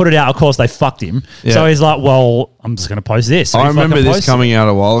then when they put it out, of course, they fucked him. Yeah. So he's like, well, I'm just going to post this. So I he remember fucking this posted coming it. out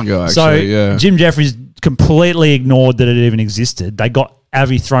a while ago, actually. So yeah. Jim Jeffries completely ignored that it even existed. They got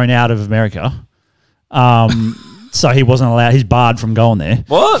Avi thrown out of America. So he wasn't allowed. He's barred from going there.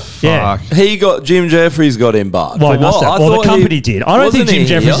 What? Yeah. Jim Jeffries got him barred. Well, For he must what? have. I Well, the thought company did. I don't think wasn't Jim he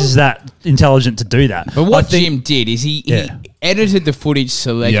Jeffries here? is that intelligent to do that. But what Jim did is he edited the footage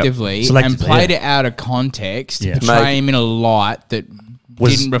selectively and played it out of context to portray him in a light that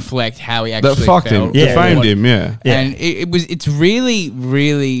didn't reflect how he actually fucked him. felt. Defamed him, And it's really,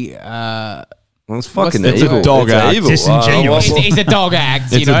 really... it's fucking It's evil. a dog It's act. evil. Disingenuous. It's a dog act,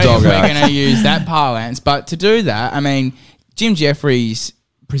 It's you know, a dog if we're act. going to use that parlance. But to do that, I mean, Jim Jeffries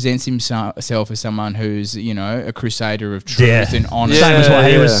presents himself as someone who's, you know, a crusader of truth and honesty. Same as what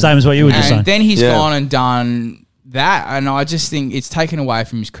he was. Same as what you were just saying. And then he's gone and done that, and I just think it's taken away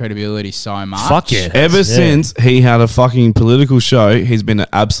from his credibility so much. Fuck yeah. Ever since he had a fucking political show, he's been an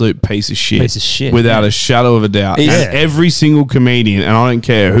absolute piece of shit. Piece of shit. Without a shadow of a doubt. Yeah. And every single comedian, and I don't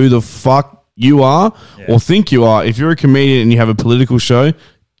care who the fuck you are or think you are, if you're a comedian and you have a political show,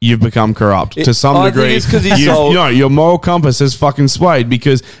 you've become corrupt to some I think degree. it's 'cause he sold- you know, your moral compass has fucking swayed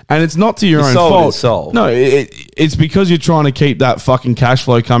because, and it's not to your He own sold fault. his soul. No, it's because you're trying to keep that fucking cash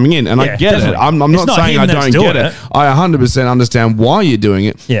flow coming in, and I Yeah, get definitely. it. I'm It's not not saying him I that's don't doing get it. it. I 100% understand why you're doing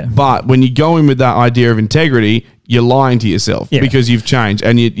it. Yeah. But when you go in with that idea of integrity, you're lying to yourself Yeah. because you've changed,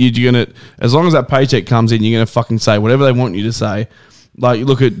 and you're gonna, as long as that paycheck comes in, you're gonna fucking say whatever they want you to say. Like, you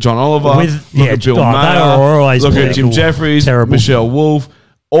look at John Oliver, look at Bill they are Maher, always look at Jim political, Jeffries, terrible. Michelle Wolf.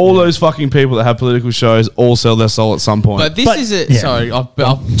 All those fucking people that have political shows all sell their soul at some point. But this is a... Sorry,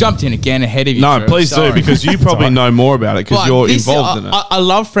 I've jumped in again ahead of you. No, Drew. please Sorry. do, because you probably know more about it because But you're this- involved in it. I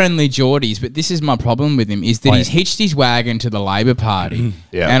love Friendly Geordies, but this is my problem with him, is that he's hitched his wagon to the Labor Party.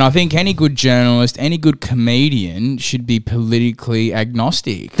 Yeah. And I think any good journalist, any good comedian should be politically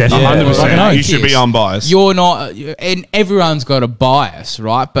agnostic. Definitely. 100%. You should be unbiased. You're not... And everyone's got a bias,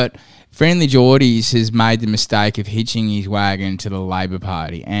 right? But... Friendly Geordies has made the mistake of hitching his wagon to the Labor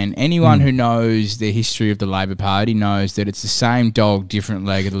Party. And anyone who knows the history of the Labor Party knows that it's the same dog, different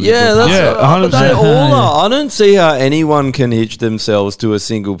leg of the Yeah, Liberal that's Party. but they all are. I don't see how anyone can hitch themselves to a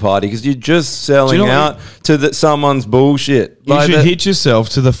single party because you're just selling Do you know out to someone's bullshit. You Like should that- hitch yourself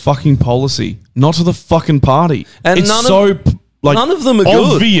to the fucking policy, not to the fucking party. And it's none so of- like none of them are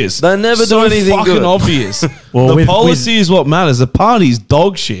good. obvious. They never so do anything fucking good. obvious. Well, the with- policy is what matters. The party's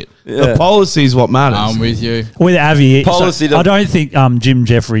dog shit. The Yeah. policy is what matters. I'm with you. With Avi, Policy I don't think Jim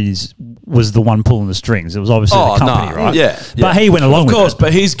Jeffries was the one pulling the strings. It was obviously Oh, the company, no. right? Yeah, But he went along Of course, with it.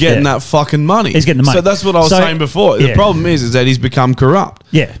 but he's getting Yeah. that fucking money. He's getting the money. So that's what I was So- saying before. The yeah. problem is that he's become corrupt.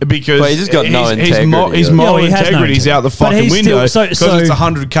 Yeah. Because But he's just got no his integrity. moral Yeah, he has no integrity's out the integrity. But fucking he's window still- because so- it's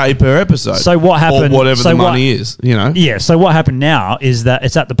 100K per episode. So what happened? Or whatever so the what- money is, you know? Yeah. So what happened now is that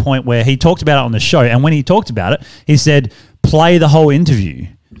it's at the point where he talked about it on the show, and when he talked about it, he said, "Play the whole interview."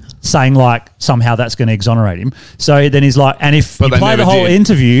 Saying like somehow that's going to exonerate him. So then he's like, and if But you they play the never whole did.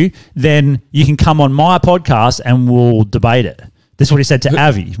 interview, then you can come on my podcast and we'll debate it. This is what he said to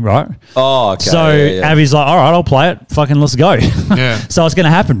Avi, right? Oh, okay. So yeah. Avi's like, all right, I'll play it. Fucking let's go. Yeah. So it's going to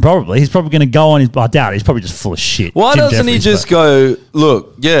happen probably. He's probably going to go on. I doubt it. He's probably just full of shit. Why Jim doesn't he Jeffries, just but- go,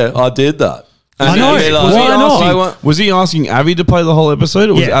 look, yeah, I did that? I know. he'd be like, Was he, Why not? asking, was he asking Avi to play the whole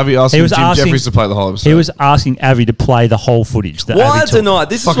episode, or was Yeah. Avi He asking was Jim asking- Jeffries to play the whole episode? He was asking Avi to play the whole footage. That Why Avi took. deny?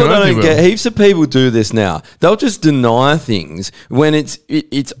 This is Fucking what I oath he don't get. will. Heaps of people do this now. They'll just deny things when it's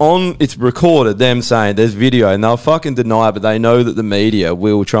on. It's recorded. Them saying there's video, and they'll fucking deny it, but they know that the media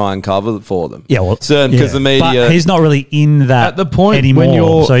will try and cover it for them. Yeah, well, certain because yeah. the media. But he's not really in that At the point anymore. when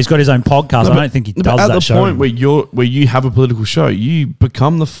you're- So he's got his own podcast. No, I don't think he but does at that the show. point where you have a political show, you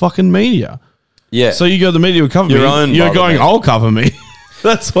become the fucking media. yeah. So you go, the media will cover Your me. own You're mother, going, man. I'll cover me.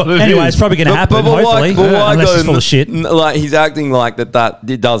 That's what it is. Anyway, it's probably going to happen, hopefully. why unless go he's full of shit. Like he's acting like that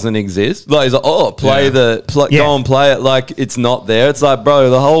it doesn't exist. Like he's like, oh, play Yeah. Yeah. go and play it like it's not there. It's like, bro,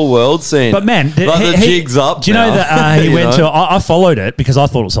 the whole world's seen. But man, like the jig's up. Do you know now. that he You went know? to? I followed it because I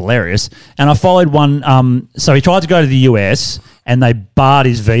thought it was hilarious, and I followed one. So he tried to go to the US, and they barred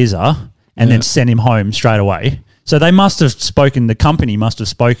his visa, and then sent him home straight away. So they must have spoken. The company must have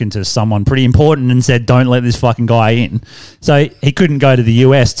spoken to someone pretty important and said, "Don't let this fucking guy in." So he couldn't go to the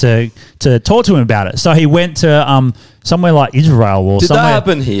US to talk to him about it. So he went to somewhere like Israel or Did somewhere. that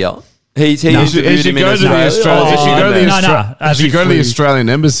happen here? He should go to the Australian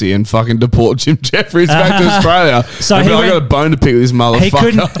embassy and fucking deport Jim Jeffries back to Australia. So I got a bone to pick with this motherfucker.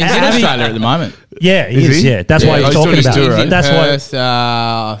 He's in Australia at the moment. Yeah, he is. Yeah, that's why he's talking about. He's in That's Perth,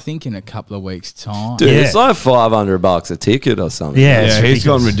 I think in a couple of weeks' time. Dude, it's like $500 a ticket or something. Yeah, he's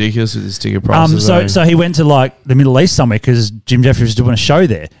gone ridiculous with his ticket prices. So he went to like the Middle East somewhere because Jim Jeffries was doing a show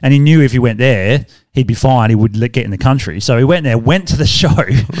there, and he knew if he went there, he'd be fine. He would get in the country. So he went there, went to the show,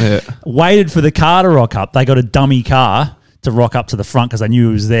 waited for the car to rock up. They got a dummy car to rock up to the front because they knew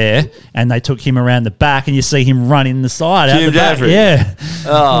he was there, and they took him around the back, and you see him run in the side out the back. Yeah,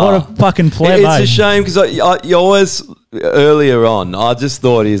 what a fucking play! It's a shame because you always earlier on, I just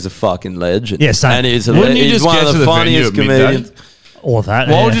thought he's a fucking legend. Yeah, same. And he's just one get of to the the funniest venue at midday? comedians. Or that.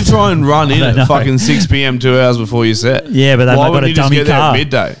 Why would you try and run in at fucking 6 p.m. 2 hours before you set? Yeah, but they Why got wouldn't a you just dummy get there at car.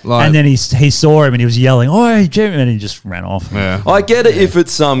 midday? Like- And then he saw him and he was yelling, "Oi, Jim!" and he just ran off. Yeah. I get it if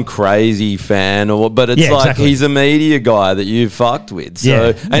it's some crazy fan but it's Yeah, like exactly. he's a media guy that you fucked with. So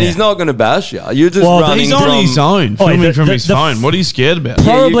Yeah, and he's not going to bash you. You're just Well, running He's on from his own, Oh, filming the- from the- his the phone. What are you scared about?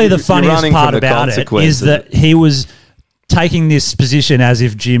 Probably the you're funniest running part from the about it is consequences. that he was taking this position as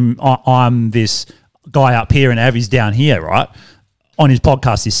if Jim, I'm this guy up here and Avi's down here, right? On his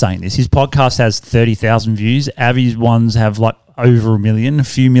podcast, he's saying this. His podcast has 30,000 views. Avi's ones have like over a million, a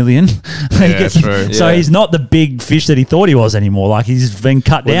few million. Yeah, true. So Yeah. he's not the big fish that he thought he was anymore. Like he's been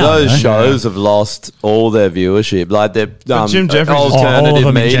cut down. Those you know? shows have lost all their viewership. Like their Jim Jeffries is- all of alternative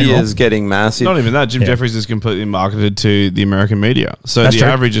them in media general. is getting massive. Not even that. Jim Jeffries is completely marketed to the American media. So That's the true.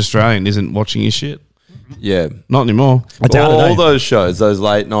 average Australian isn't watching his shit. Yeah. Not anymore. I doubt it, all eh? those shows, those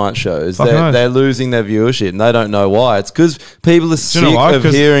late night shows, Fucking oath. they're losing their viewership and they don't know why. It's because people are sick know why? of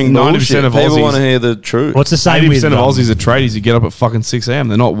 'Cause hearing 90% bullshit. of People Aussies- want to hear the truth. What's the same 80% with of Aussies are tradies who get up at fucking 6 a.m.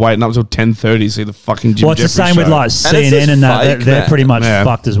 They're not waiting up until 10:30 to see the fucking Jim What's the Jeffries same with show. like it's CNN just and that? fake, They're man. pretty much Yeah.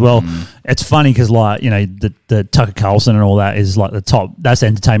 fucked as well. It's funny because like the Tucker Carlson and all that is like the top. That's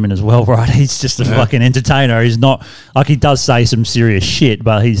entertainment as well, right? He's just a fucking entertainer. He's not like he does say some serious shit,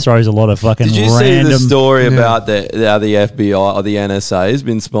 but he throws a lot of fucking. Did you random, see the story about how the FBI or the NSA has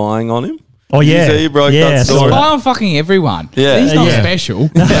been spying on him? Oh Did you yeah, see he broke yeah. that so- story? Spy on fucking everyone. Yeah. He's not Yeah. special.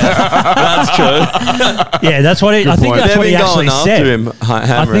 That's true. Yeah, that's what he. I think point. that's They've what he been actually going said. after him,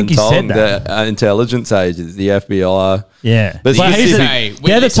 hammer think and he said tongue, that. the intelligence agents, the FBI. Yeah, But But you he's see- the- Hey, we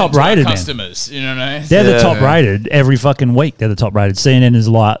they're the listen top to our rated man. customers. You know what I mean? They're the Yeah. top rated every fucking week. They're the top rated. CNN has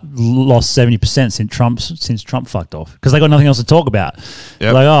like lost 70% since Trump fucked off because they got nothing else to talk about.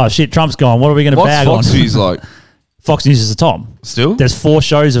 Yep. Like, oh shit, Trump's gone. What are we going to What's bag Fox on? News like? Fox News is the top. Still? There's 4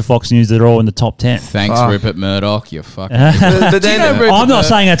 shows of Fox News that are all in the top 10. Thanks, Fuck. Rupert Murdoch. You fucking. But then I'm not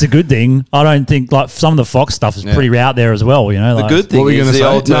saying that's a good thing. I don't think like some of the Fox stuff is pretty out there as well. You know, the like, good thing What were you is going to the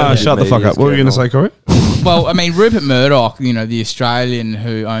say? No, alternative shut the fuck media's up. What were you going to say, getting Corey? Well, I mean, Rupert Murdoch, you know, the Australian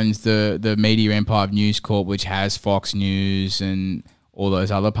who owns the media empire of News Corp, which has Fox News and all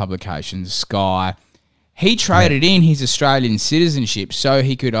those other publications, Sky. He traded in his Australian citizenship so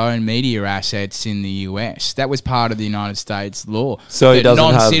he could own media assets in the US. That was part of the United States law. So he that doesn't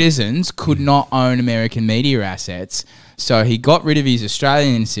have- non-citizens could not own American media assets. So he got rid of his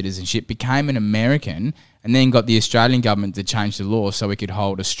Australian citizenship, became an American, and then got the Australian government to change the law so he could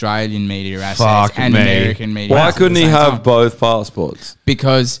hold Australian media assets Fuck and me. American media Why assets. couldn't at he the same have time. both passports?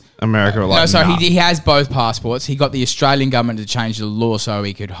 Because America are like, no, so nah. he has both passports. He got the Australian government to change the law so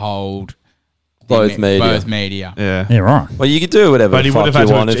he could hold Both media. Both media. Yeah. yeah, right. Well, you could do whatever But the he would fuck have had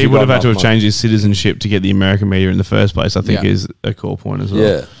you want to. if He you would got have had to have enough money. changed his citizenship to get the American media in the first place. I think Yeah. is a core point as well.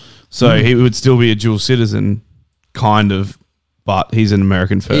 Yeah. So he would still be a dual citizen, kind of, but he's an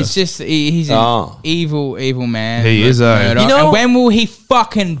American It's first. just he's an Oh. evil man. He is a- Murdoch. You know- and when will he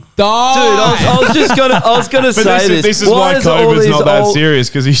fucking die? Dude, I was just gonna. I was gonna But say this is Why why is all COVID's these not that old- serious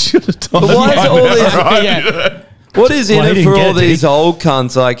because he should have died. But why is by all now, these- right? Yeah. What is in Well, he it didn't for get all it, did these he? old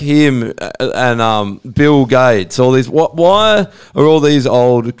cunts like him and Bill Gates? All these. Why are all these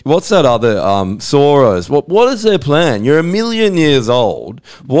old? What's that other Soros? What is their plan? You're 1,000,000 years old.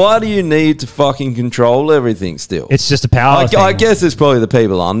 Why do you need to fucking control everything still? It's just a power thing. I guess it's probably the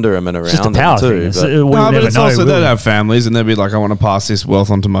people under him and around It's just a him power too. thing. It's, but- we'll No, never but it's know, also will they'd we? have families and they'd be like, I want to pass this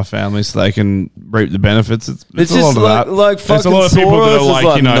wealth onto my family so they can reap the benefits. It's a just lot of like, that. like There's fucking a lot of people that Soros are like, is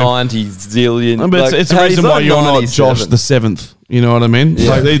like you know, 90 zillion. but like, it's a hey, reason he's why like you're not Josh 97. the 7th. You know what I mean? Yeah.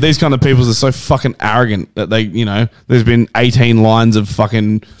 Like these kind of people are so fucking arrogant that they, you know, there's been 18 lines of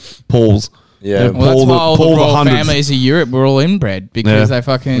fucking Pauls. Yeah. You know, Well, that's why all the Paul royal 100th. families of Europe were all inbred because Yeah. they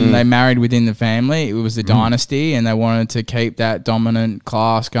fucking they married within the family. It was a dynasty, and they wanted to keep that dominant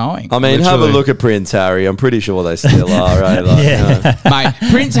class going. I mean, have a Literally. look at Prince Harry. I'm pretty sure they still are, right? Like, Yeah. you know. Mate,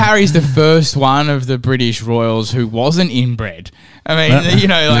 Prince Harry's the first one of the British royals who wasn't inbred. I mean, you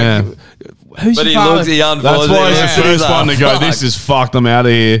know, like, who's but your he father? looks, he That's why he's the first one to go, this is fucked, I'm out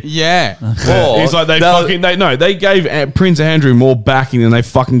of here. Yeah. He's like, they gave Prince Andrew more backing than they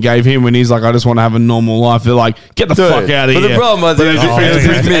fucking gave him when he's like, I just want to have a normal life. They're like, get the fuck out of here. But the problem was,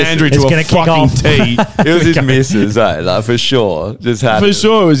 Prince Andrew to a fucking T. It was his missus, like, for sure. For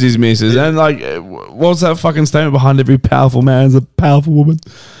sure it was his missus. And like, what's that fucking statement behind every powerful man is a powerful woman?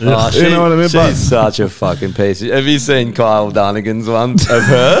 You know what I mean? She's such a fucking piece. Have you seen Kyle Dunnigan's one of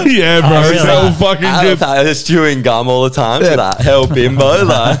her? Yeah, bro. It's so fucking good. Just chewing gum all the time. She's like, hell bimbo.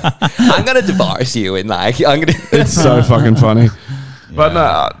 Like, I'm going to divorce you. And like, I'm going to. It's so fucking funny. But no,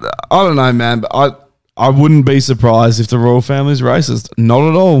 I don't know, man. But I wouldn't be surprised if the royal family's racist. Not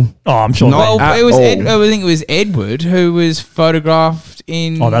at all. Oh, I'm sure. Well, it was I think it was Edward who was photographed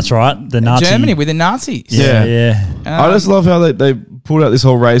in. Oh, that's right. The Nazi Germany with the Nazis. Yeah. I just love how they pulled out this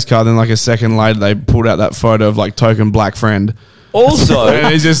whole race card. Then like a second later, they pulled out that photo of like token black friend. Also,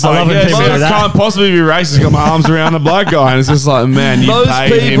 and he's just like, can't possibly be racist. Got my arms around the black guy, and it's just like, man, you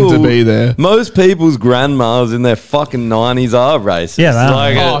paid him to be there. Most people's grandmas in their fucking 90s are racist. Yeah,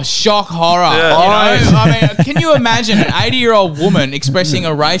 like, shock horror. Yeah. I mean, can you imagine an 80-year-old woman expressing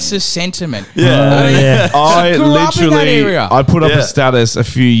a racist sentiment? I grew up in that area. I put up a status a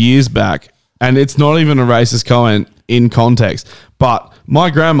few years back, and it's not even a racist comment in context, but my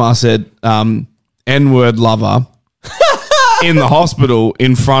grandma said N-word lover in the hospital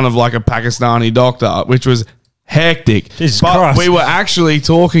in front of like a Pakistani doctor, which was hectic. But we were actually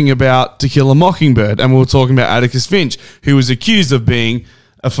talking about To Kill a Mockingbird, and we were talking about Atticus Finch, who was accused of being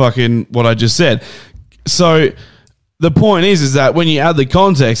a fucking what I just said. So the point is that when you add the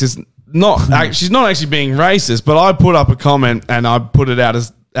context, it's not she's not actually being racist, but I put up a comment and I put it out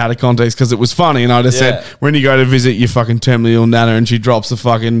of context because it was funny, and I just said, when you go to visit your fucking terminally ill nana and she drops the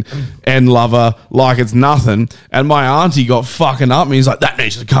fucking N lover like it's nothing, and my auntie got fucking up me. He's like, that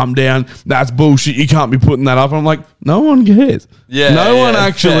needs to come down. That's bullshit. You can't be putting that up. And I'm like, no one cares. No one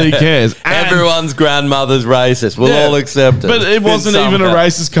actually cares. And everyone's grandmother's racist. We'll all accept it. But it wasn't even a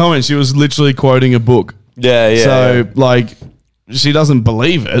racist comment. She was literally quoting a book. So like, she doesn't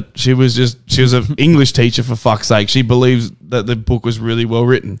believe it. She was an English teacher, for fuck's sake. She believes that the book was really well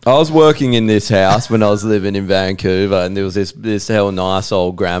written. I was working in this house when I was living in Vancouver, and there was this hell nice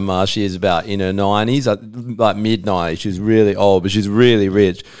old grandma. She is about in her 90s, like mid-90s. She's really old, but she's really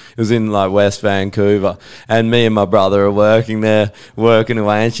rich. It was in like West Vancouver, and me and my brother are working there, working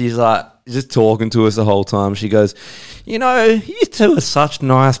away, and she's like just talking to us the whole time. She goes, you know, you two are such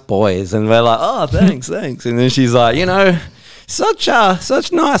nice boys. And we're like, oh, thanks. And then she's like, you know, such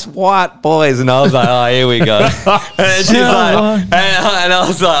nice white boys. And I was like, oh, here we go. And she's like, and I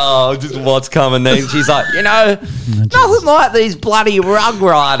was like, oh, just what's coming next? She's like, you know, nothing like these bloody rug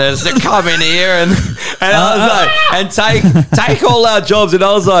riders that come in here and I was like, and take all our jobs. And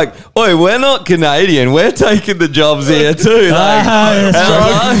I was like, oi, we're not Canadian. We're taking the jobs here too. Like,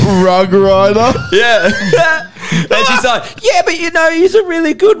 rug rider. Yeah. And she's like, yeah, but you know, he's a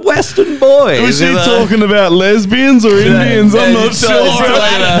really good Western boy. Was she talking about lesbians or Indians? I'm not sure.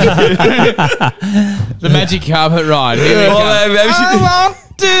 The magic carpet ride. Here we go. I want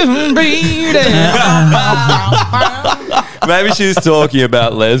to be there. Maybe she was talking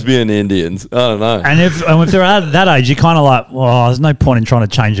about lesbian Indians. I don't know. And if they're at that age, you're kind of like, well, there's no point in trying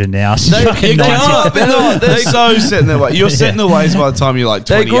to change it now. They're so set in their ways. You're set in their ways by the time you're like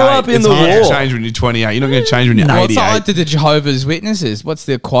 28. They grew up in the war. It's hard to change when you're 28. You're not going to change when you're 88. It's like the Jehovah's Witnesses. What's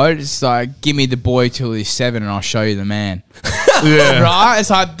their quote? It's like, give me the boy till he's 7 and I'll show you the man. Yeah. Right? It's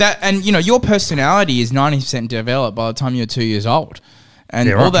like that. And, you know, your personality is 90% developed by the time you're 2 years old. And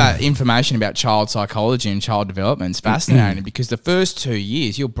all that information about child psychology and child development is fascinating because the first 2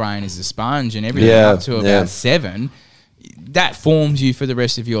 years, your brain is a sponge, and everything up to about 7, that forms you for the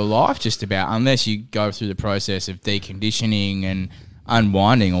rest of your life just about, unless you go through the process of deconditioning and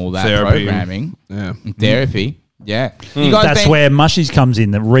unwinding all that programming. And therapy. Yeah. That's where Mushies comes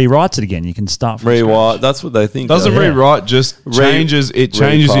in, that rewrites it again. You can start from rewrite. That's what they think. Doesn't rewrite, just changes. It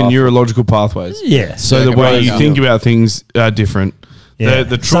changes your neurological pathways. Yeah. So the way you think about things are different. Yeah.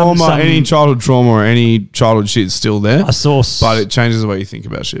 The trauma, any childhood trauma or any childhood shit is still there. But it changes the way you think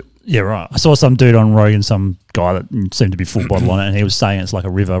about shit. Yeah, right. I saw some dude on Rogan, some guy that seemed to be full bottle on it, and he was saying it's like a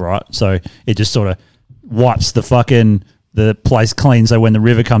river, right? So it just sort of wipes the place clean, so when the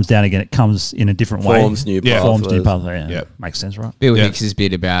river comes down again, it comes in a different way. Forms new pathway. Yeah. Makes sense, right? Bill Hicks'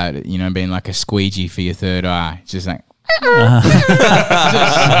 bit about, you know, being like a squeegee for your third eye. It's just like, Go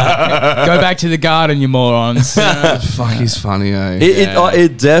back to the garden, you morons. Fuck, he's funny, eh?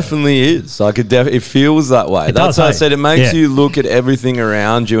 It definitely is. Like it feels that way. That's why I said it makes you look at everything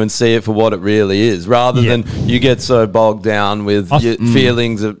around you and see it for what it really is, rather than you get so bogged down with your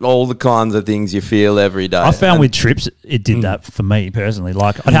feelings of all the kinds of things you feel every day. I found with trips, it did that for me personally.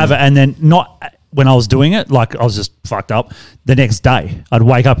 Like I'd have it, and then not when I was doing it, like I was just fucked up. The next day, I'd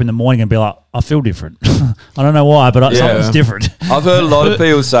wake up in the morning and be like, I feel different. I don't know why, but something's different. I've heard a lot of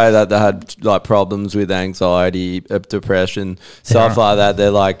people say that they had like problems with anxiety, depression, stuff like that.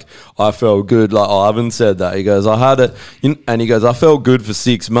 They're like, I felt good. Like Ivan said that. He goes, I had it, and he goes, I felt good for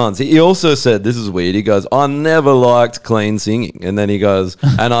 6 months. He also said, this is weird. He goes, I never liked clean singing, and then he goes,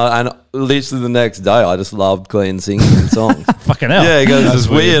 and literally the next day, I just loved clean singing and songs. Fucking hell. Yeah, he goes, it's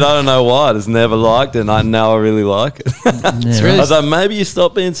weird. I don't know why. I just never liked it, and now I really like it. I was like, maybe you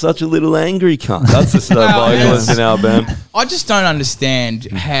stop being such a little angry cunt. That's the vocalist in our band. I just don't understand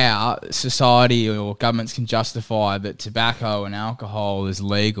how society or governments can justify that tobacco and alcohol is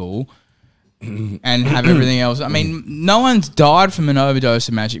legal and have everything else. I mean, no one's died from an overdose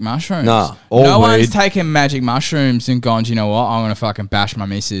of magic mushrooms. No one's taken magic mushrooms and gone, you know what, I'm going to fucking bash my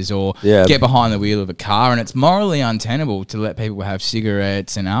missus or get behind the wheel of a car. And it's morally untenable to let people have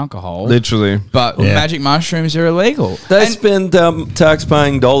cigarettes and alcohol. Literally. But magic mushrooms are illegal. They spend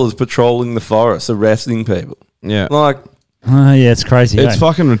tax-paying dollars patrolling the forest, arresting people. Yeah. Like... it's crazy. It's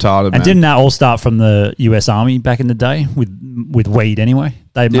fucking retarded, man. And didn't that all start from the US Army back in the day with weed anyway?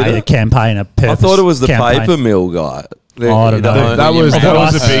 They made a campaign, a purpose. I thought it was the campaign. paper mill guy. I don't know. That was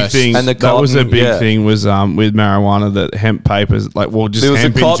a big thing. And that was a big thing was with marijuana, that hemp papers, just there was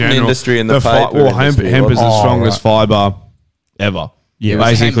hemp a cotton in general. industry and the paper industry. Hemp is the strongest fiber ever. Yeah,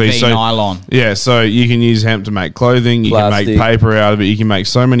 basically. So nylon. Yeah, so you can use hemp to make clothing. You can make paper out of it. You can make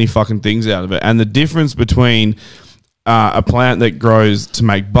so many fucking things out of it. And the difference between a plant that grows to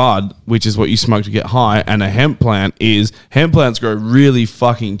make bud, which is what you smoke to get high, and a hemp plant is hemp plants grow really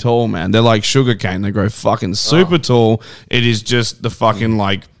fucking tall, man. They're like sugarcane. They grow fucking super tall. It is just the fucking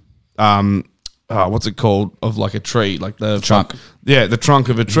like what's it called, of like a tree, like the trunk. The trunk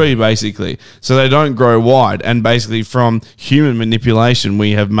of a tree, basically. So they don't grow wide. And basically from human manipulation,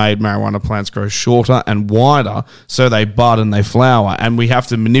 we have made marijuana plants grow shorter and wider so they bud and they flower. And we have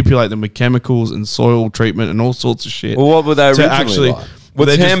to manipulate them with chemicals and soil treatment and all sorts of shit. Well, what were they originally like?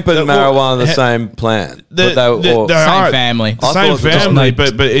 Was hemp and marijuana the same plant? Same family. Same family,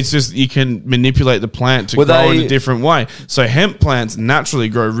 but it's just you can manipulate the plant to grow in a different way. So hemp plants naturally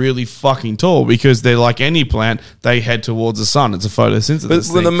grow really fucking tall because they're like any plant, they head towards the sun. It's a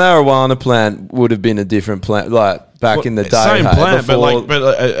photosynthesis But the marijuana plant would have been a different plant, like back in the day. Same plant,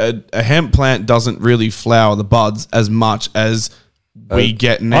 but a hemp plant doesn't really flower the buds as much as we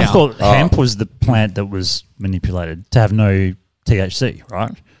get now. I thought hemp was the plant that was manipulated to have no THC,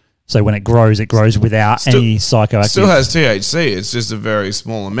 right? So when it grows without any psychoactive. Still has THC. It's just a very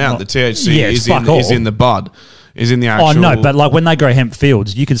small amount. The THC is in the bud, is in the actual. Oh no, but like when they grow hemp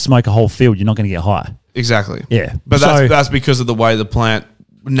fields, you can smoke a whole field. You're not going to get high. Exactly. Yeah, but that's because of the way the plant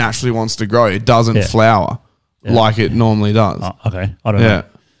naturally wants to grow. It doesn't flower like it normally does. Oh, okay, I don't know.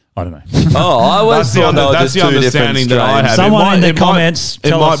 I don't know. I always thought that's the understanding that I had. Someone in the comments,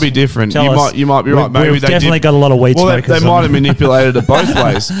 it might be different. You might be right. Maybe we've definitely got a lot of weed smokers. They might have manipulated it both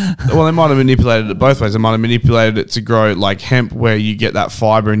ways. Well, they might have manipulated it both ways. They might have manipulated it to grow like hemp, where you get that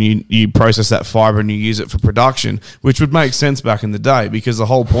fiber and you process that fiber and you use it for production, which would make sense back in the day because the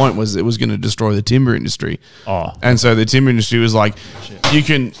whole point was it was going to destroy the timber industry. And so the timber industry was like, you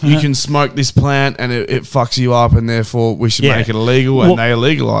can smoke this plant and it fucks you up, and therefore we should make it illegal, and they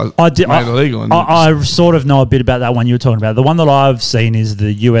illegalized. I sort of know a bit about that one you were talking about. The one that I've seen is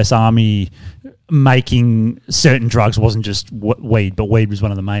the US Army making certain drugs. Wasn't just weed, but weed was one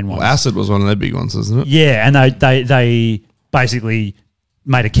of the main ones. Well, acid was one of their big ones, isn't it? Yeah, and they basically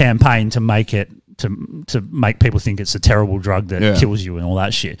made a campaign to make it to make people think it's a terrible drug that kills you and all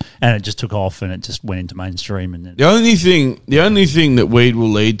that shit. And it just took off and it just went into mainstream. And then the only thing that weed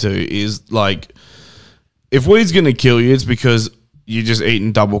will lead to is like, if weed's going to kill you, it's because you're just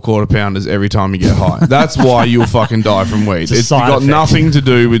eating double quarter pounders every time you get high. That's why you'll fucking die from weed. It's got nothing to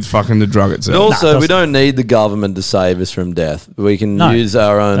do with fucking the drug itself. But also, we don't need the government to save us from death. We can use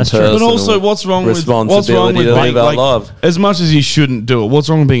our own personal But also, what's wrong with to live our life. As much as you shouldn't do it, what's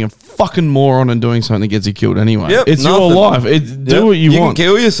wrong with being a fucking moron and doing something that gets you killed anyway? Yep, it's your life. Do what you want. You can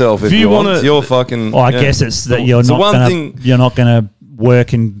kill yourself if you want. It's your fucking... Well, I guess it's that you're not going to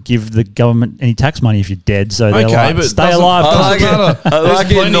work and give the government any tax money if you're dead. So they're like, but stay alive. I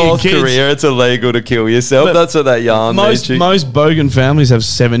like in North Korea, it's illegal to kill yourself. But that's what that yarn most Bogan families have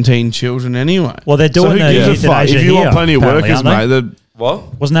 17 children anyway. Well, they're doing so who gives a fuck? If you want plenty of workers, mate.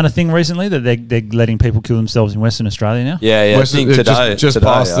 What? Wasn't that a thing recently that they're letting people kill themselves in Western Australia now? Yeah. I think today. Just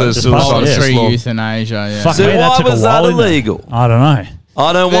passed the suicide law. Euthanasia. Yeah. Fuck so me, why was that illegal? I don't know.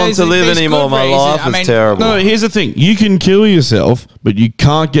 I don't want to live anymore. My life is terrible. No, here's the thing. You can kill yourself, but you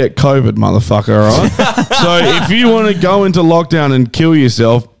can't get COVID, motherfucker, all right? So if you want to go into lockdown and kill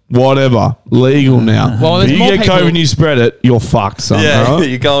yourself, whatever, legal now. Well, if you get COVID and you spread it, you're fucked, son. Yeah, right?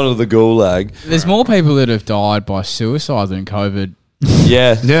 you're going to the gulag. There's more people that have died by suicide than COVID.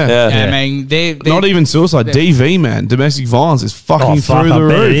 Yeah. I mean, they're not even suicide. DV, man. Domestic violence is fucking through the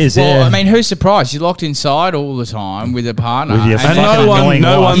roof. It is, well, I mean, who's surprised? You're locked inside all the time with a partner. And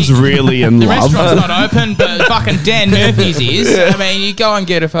no one's really in the love. The restaurant's not open, but fucking Dan Murphy's is. I mean, you go and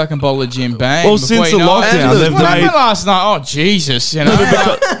get a fucking bowl of Jim Bang. Well, since the lockdown, they've what happened made... last night? Oh, Jesus. You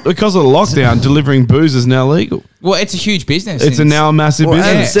know? because of the lockdown, delivering booze is now legal. Well, it's a huge business. It's now a massive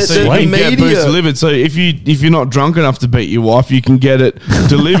business. So you can get booze delivered. So if you're not drunk enough to beat your wife, you can get it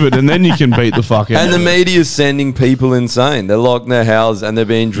delivered, and then you can beat the fuck out. And the media's sending people insane. They're locked in their houses and they're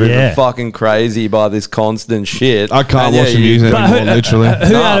being driven fucking crazy by this constant shit. I can't watch the news anymore, literally.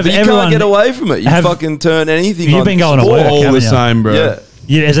 You can't get away from it. You fucking turn anything on. You've been going to work, all the same, bro.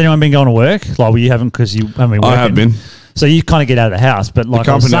 Yeah. Has anyone been going to work? Like, well, you haven't because you haven't been working. I have been. So you kind of get out of the house, but like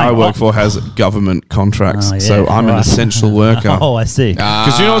the company I work for has government contracts, so I'm an essential worker. Oh, I see.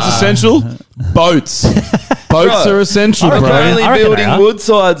 Because you know what's essential? Boats. Boats are essential, bro. Apparently, building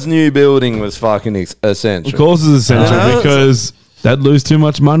Woodside's new building was fucking essential. Of course, it's essential because they'd lose too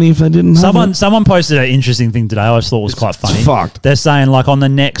much money if they didn't. Someone posted an interesting thing today. I just thought was quite funny. It's fucked. They're saying like on the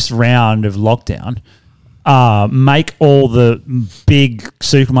next round of lockdown, make all the big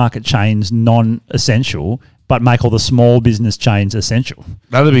supermarket chains non-essential, but make all the small business chains essential.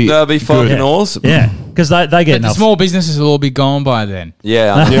 That'd be fucking awesome. Yeah, because they get enough. The small businesses will all be gone by then.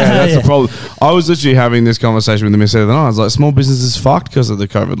 Yeah, that's the problem. I was literally having this conversation with the missus the other night. I was like, small business is fucked because of the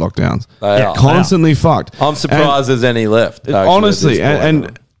COVID lockdowns. Constantly fucked. I'm surprised there's any left. Actually, honestly,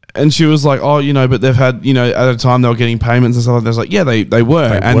 and she was like, oh, you know, but they've had, you know, at a time they were getting payments and stuff like that. I was like, yeah, they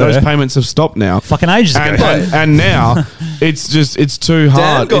were. Those payments have stopped now. Fucking ages ago. And now it's too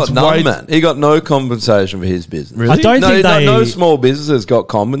hard. Dan got none, man. He got no compensation for his business. Really? I don't think no small businesses got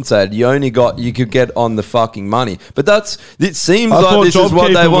compensated. You could get on the fucking money. But it seems like this is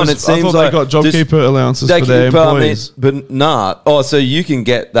what they want. It seems like they got JobKeeper allowances for their employees. But nah. Oh, so you can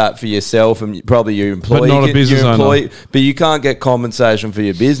get that for yourself and probably your employee. But not a business owner. But you can't get compensation for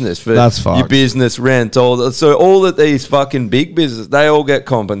your business. For that's your business rent, all of these fucking big businesses, they all get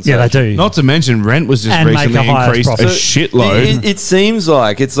compensated. Yeah, they do. Not to mention rent was just recently increased a shitload. It seems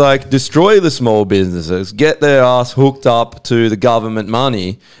like it's like destroy the small businesses, get their ass hooked up to the government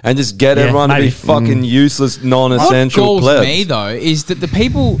money, and just get everyone to be fucking useless, non-essential. What galls me though is that the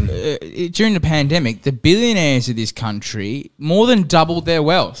people during the pandemic, the billionaires of this country more than doubled their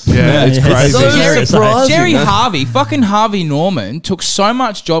wealth. Yeah, it's crazy. So surprising. Jerry Harvey, fucking Harvey Norman, took so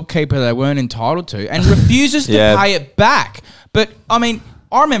much JobKeeper they weren't entitled to and refuses to pay it back. But I mean,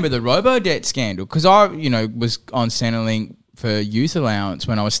 I remember the Robo-Debt scandal because I, was on Centrelink for youth allowance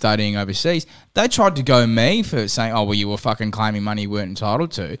when I was studying overseas. They tried to go me for saying, oh, well, you were fucking claiming money you weren't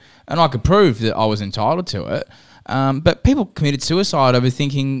entitled to. And I could prove that I was entitled to it. But people committed suicide over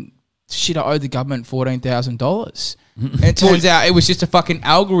thinking, shit, I owed the government $14,000. And it turns out it was just a fucking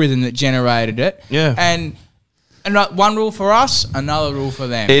algorithm that generated it. Yeah. And one rule for us, another rule for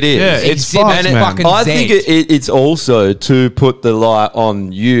them. It is. Yeah, it's fucked, man. I think it's also to put the light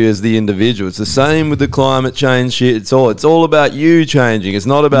on you as the individual. It's the same with the climate change shit. It's all about you changing. It's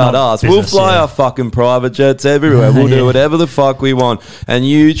not about us. We'll fly our fucking private jets everywhere. We'll do whatever the fuck we want, and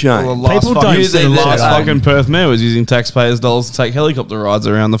you change. Well, the last fucking Perth mayor was using taxpayers' dollars to take helicopter rides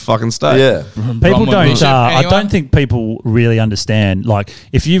around the fucking state. Yeah, people don't. I don't think people really understand. Like,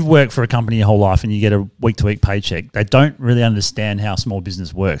 if you've worked for a company your whole life and you get a week-to-week paycheck, they don't really understand how small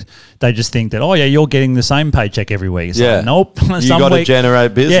business works. They just think that, you're getting the same paycheck every week. It's like, nope. You got to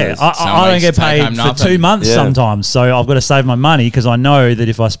generate business. Yeah, I don't get paid for 2 months sometimes, so I've got to save my money because I know that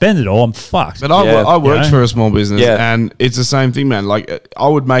if I spend it all, I'm fucked. But I worked for a small business, and it's the same thing, man. Like, I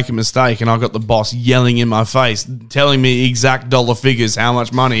would make a mistake, and I got the boss yelling in my face, telling me exact dollar figures, how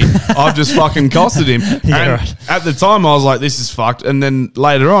much money I've just fucking costed him. At the time, I was like, this is fucked. And then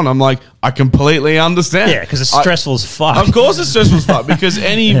later on, I'm like, I completely understand. Yeah, because stressful as fuck. Of course, it's stressful as fuck because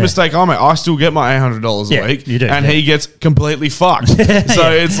any mistake I make, I still get my $800 a week, you do, and he gets completely fucked.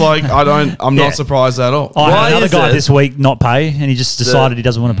 So it's like I'm not surprised at all. I had another guy this week not pay, and he just decided he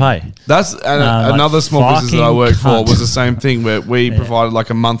doesn't want to pay. That's another small business that I worked for was the same thing where we provided like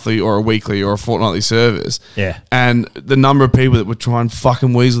a monthly or a weekly or a fortnightly service. Yeah, and the number of people that would try and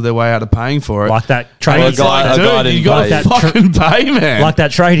fucking weasel their way out of paying for it, like that tradie guy, you got to fucking pay, man. Like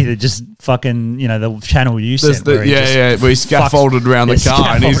that tradie that just fucking the channel you sent. Where he scaffolded around the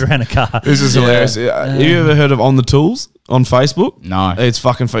car. Around the car. This is hilarious. Have you ever heard of On the Tools on Facebook? No, it's a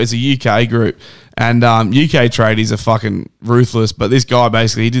UK group. And UK tradies are fucking ruthless. But this guy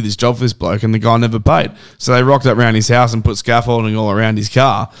basically, he did this job for this bloke and the guy never paid. So they rocked up around his house and put scaffolding all around his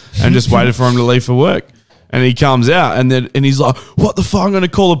car and just waited for him to leave for work. And he comes out and he's like, what the fuck, I'm going to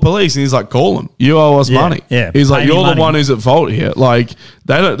call the police. And he's like, call them. You owe us money. Yeah, he's like, you're the one who's at fault here. Like,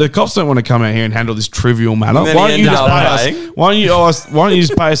 the cops don't want to come out here and handle this trivial matter. Why don't you just pay us? Why don't you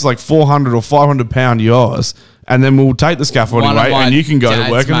just pay us like £400 or £500 you owe us? And then we'll take the scaffolding away and you can go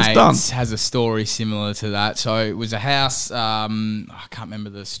to work and it's done. Has a story similar to that. So it was a house, I can't remember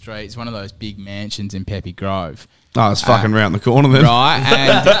the street. It's one of those big mansions in Peppy Grove. Oh, it's fucking round the corner then. Right,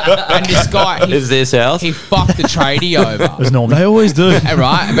 and this guy... Is this house? He fucked the tradie over. It was normal. They always do.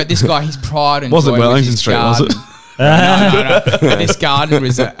 Right, but this guy, his pride and wasn't Wellington Street, was it? No. This garden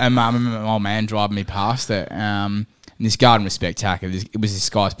was I remember my old man driving me past it. And this garden was spectacular. It was this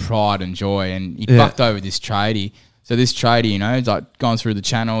guy's pride and joy, and he fucked over this tradie. So this tradie, he's like gone through the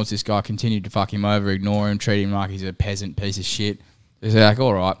channels. This guy continued to fuck him over, ignore him, treat him like he's a peasant piece of shit. They're like,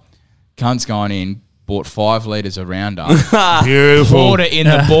 all right, cunt's gone in, bought 5 litres of Roundup, beautiful, poured it in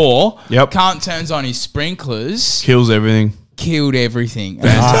the bore. Yep. Cunt turns on his sprinklers, kills everything. Killed everything.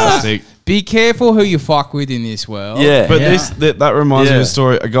 Fantastic. Be careful who you fuck with in this world. Yeah, but that reminds me of a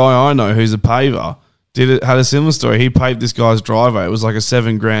story. A guy I know who's a paver had a similar story. He paved this guy's driveway. It was like a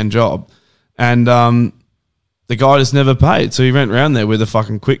 $7,000 job, and the guy just never paid. So he went around there with a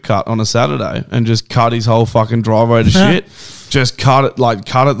fucking quick cut on a Saturday and just cut his whole fucking driveway to shit. Just cut it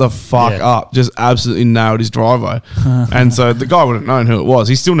the fuck up. Just absolutely nailed his driveway. And so the guy wouldn't have known who it was.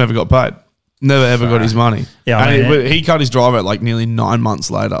 He still never got paid. Never ever got his money. Yeah, and he cut his driveway like nearly 9 months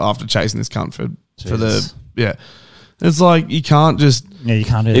later after chasing this cunt for the It's like you can't just you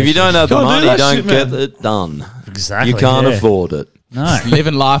can't do that. If you don't have the money, you don't shit, get man. it done. Exactly. You can't afford it. No.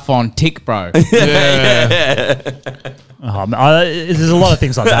 Living life on tick, bro. There's a lot of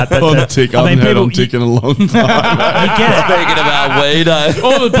things like that. But on tick. I haven't heard on tick in a long time. Speaking about weed,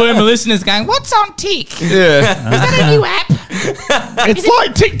 all the boomer listeners going, what's on tick? Yeah. Is that a new app? It's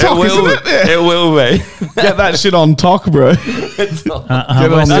like TikTok, isn't it? It will be. Get that shit on TikTok, bro. Get it on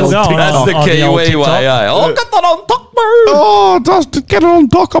That's the on the Kiwi old way, TikTok. eh? Oh, get that on TikTok, bro. Oh, just get it on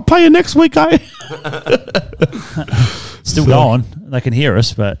TikTok. I'll pay you next week, eh? Still going. They can hear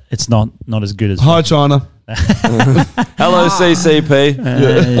us, but it's not as good as. Hi, China. Hello,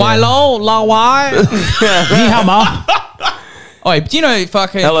 CCP. Why low, low why? Oh, do you know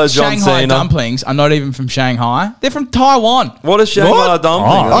fucking Hello, John Shanghai Cena. dumplings are not even from Shanghai? They're from Taiwan. What is Shanghai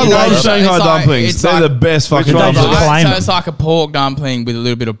dumpling? I love Shanghai dumplings. it's They're like- the best fucking one? dumplings. Claim So them. it's like a pork dumpling with a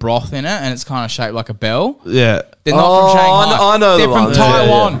little bit of broth in it, and it's kind of shaped like a bell. Yeah. They're not from Shanghai. I know They're the from ones.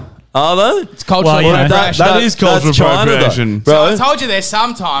 Taiwan. Are they? It's cultural Well, you know, appropriation. That is cultural that's China, though. appropriation. Bro. I told you there's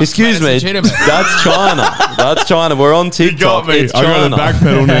sometimes. Excuse but me. it's legitimate. That's China. That's China. We're on TikTok. Got me. It's I got China. to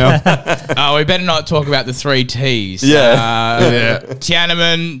backpedal now. Oh, we better not talk about the 3 T's. Yeah.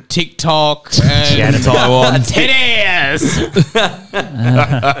 Tiananmen, TikTok, and Taiwan. titties.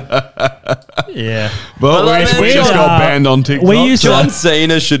 Yeah. Well, Well, we we just got banned on TikTok. we used to- John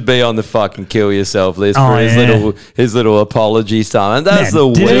Cena should be on the fucking kill yourself list Oh, for yeah. his little apology stuff. And that's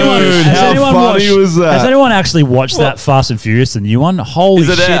Man, the did anyone- weirdest. has how anyone funny watched- was that? Has anyone actually watched that Fast and Furious, the new one? Holy Is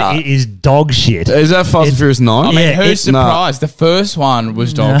it shit, out? it is dog shit. Is that Fast and Furious 9? I mean, Yeah, who's nah. surprised? The first one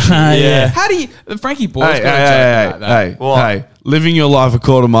was dog shit. Yeah. How do you... Frankie Boy's Hey, got a joke about that. What? hey. Living your life a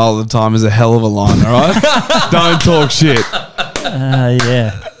quarter mile at a time is a hell of a line, all right? Don't talk shit.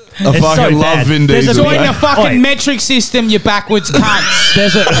 Yeah. I It's fucking so love bad. Vin There's a Diesel. Join mate. the fucking Oi. metric system, you backwards cunts.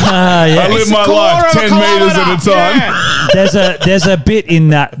 There's a I live It's my a quarter life of a 10 meters at a kilometre. time. there's a bit in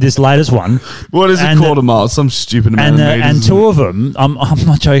this latest one. What is a And quarter mile? Some stupid amount of meters. And two of them, I'm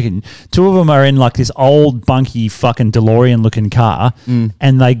not joking. Two of them are in like this old bunky fucking DeLorean looking car,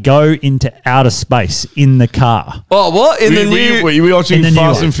 and they go into outer space in the car. Oh, what? In the new... Were you watching in the new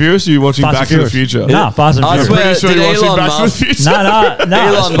Fast one. and Furious or were you watching Fast Back and to the Furious. Future? No, Fast and I Furious. swear, Pretty sure did you're watching Elon Back to the Musk... Future. No.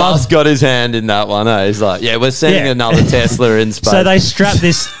 Elon Musk got his hand in that one. Eh? He's like, yeah, we're sending Yeah. another Tesla in space. So they strap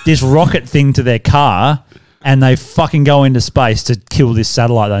this rocket thing to their car, and they fucking go into space to kill this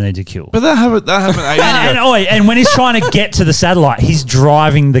satellite they need to kill. But that happened 80 ago. And when he's trying to get to the satellite, he's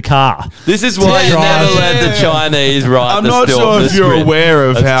driving the car. This is why you never let the Chinese write I'm the not sure if you're script. aware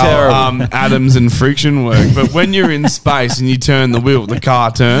of That's how terrible. atoms and friction work, but when you're in space and you turn the wheel, the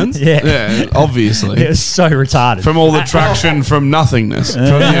car turns. Yeah. Obviously. It was so retarded. From all the traction from nothingness. From,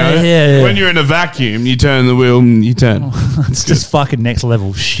 yeah. When you're in a vacuum, you turn the wheel and you turn. It's just fucking next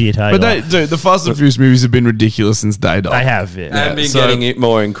level shit. Hey, But dude, the Fast and Furious movies have been ridiculous since day dot. They have, yeah. And been getting it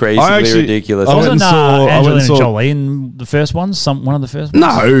more increasingly ridiculous. Wasn't Angelina Jolie in the first ones? One of the first ones?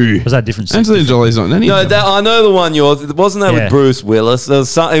 No. Was that different? Angelina Jolie's not in any No, of them. I know the one yours. Wasn't that Yeah. with Bruce Willis? It was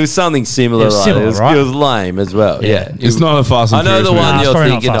something similar. It was like, similar, it was, right? it was lame as well. Yeah. It's not a Fast and I know Furious the movie. one It's you're probably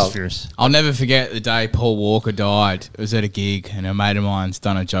not thinking Fast of. and Furious. I'll never forget the day Paul Walker died. It was at a gig, and a mate of mine's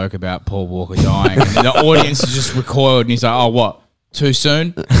done a joke about Paul Walker dying. And the audience has just recoiled, and he's like, "Oh, what? Too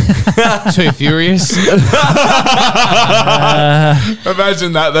soon? Too furious?"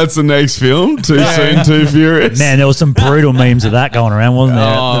 Imagine that's the next film. Too soon, too furious. Man, there was some brutal memes of that going around, wasn't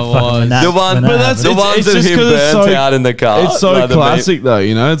there? Oh, fucking- when that- The one, when that but that's happened. the ones it's of just him 'cause it's burnt so- out in the car. It's so like the classic though,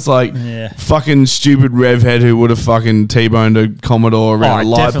 you know. It's like Yeah. fucking stupid rev head who would have fucking T-boned a Commodore around a Oh,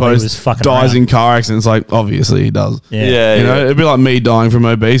 light definitely was post, fucking dies around. in car accidents. Like obviously he does. Yeah. Yeah, You know, yeah. it'd be like me dying from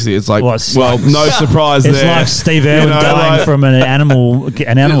obesity. It's like, Well, it's well, like- no surprise It's there. like Steve You Irwin know, dying like- from an animal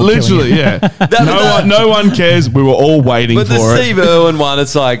Literally, killing. yeah. No one cares. We were all waiting But for the it. Steve Irwin one,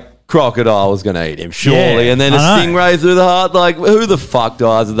 it's like crocodile was going to eat him, surely. Yeah, and then a I know. stingray through the heart. Like, who the fuck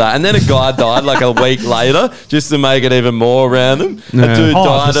dies of that? And then a guy died like a week later just to make it even more random. Yeah. A dude Oh,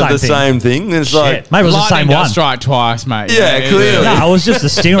 died it's of the the same thing. It's like, Shit. Maybe it was the same Lightning one. does strike twice, mate. Yeah, clearly. No, it was just the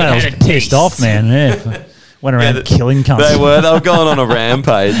stingray that was pissed off, man. Yeah. Went around killing cunts. they were going on a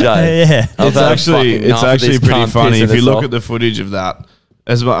rampage. Eh? Yeah. I've had fucking enough of this pretty cunt funny pissing if you us look off. at the footage of that.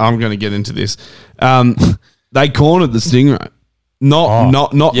 I'm going to get into this. They cornered the stingray.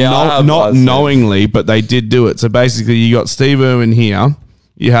 Not Yeah, I've seen. knowingly, but they did do it. So basically, you got Steve Irwin here.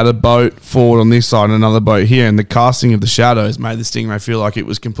 You had a boat forward on this side and another boat here, and the casting of the shadows made the stingray feel like it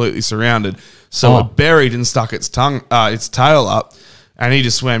was completely surrounded. So it buried and stuck its tail up, and he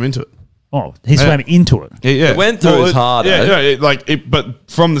just swam into it. Oh, he swam into it. Yeah, It went through his heart, Yeah, eh? but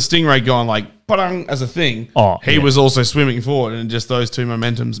from the stingray going like ba-dang as a thing, he was also swimming forward, and just those two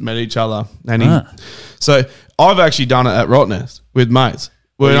momentums met each other. And so I've actually done it at Rottnest with mates.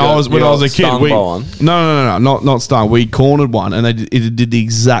 When I was a kid, stung by one? No, not stung. We cornered one, and it did the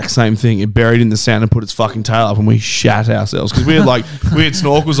exact same thing. It buried in the sand and put its fucking tail up, and we shat ourselves because we had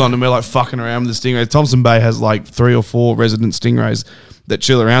snorkels on, and we're like fucking around with the stingrays. Thompson Bay has like 3 or 4 resident stingrays that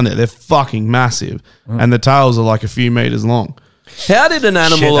chill around there. They're fucking massive, and the tails are like a few meters long. How did an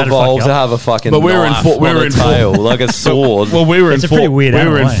animal that'd evolve fuck to you up. have a fucking But we were in knife four- we on were a in four- tail, like a sword? Well, we were It's in a pretty 4 weird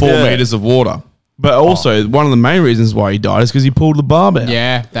animal, eh? 4 Yeah. meters of water. But also, one of the main reasons why he died is because he pulled the barb out.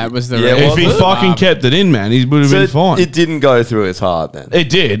 Yeah, that was the Yeah, reason. If he Was it? fucking kept it in, man, he would have So been fine. it didn't go through his heart then. It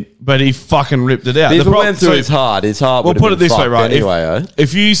did, but he fucking ripped it out. If The it prob- went through so- his heart Well, would have put it been this way, fucked right? anyway, eh?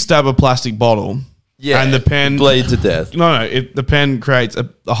 If you stab a plastic bottle, Yeah, and the pen bleed to death. No, if the pen creates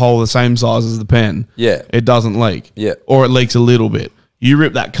a hole the same size as the pen, Yeah. it doesn't leak. Yeah. Or it leaks a little bit. You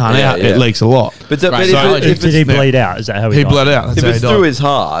rip that cunt Yeah, out, yeah. it leaks a lot. But So if Did he bleed out? Is that how he He died? bled out. That's if how it's he through died. his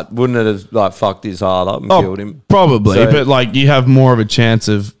heart, wouldn't it have like fucked his heart up and killed him? Probably, So- but like you have more of a chance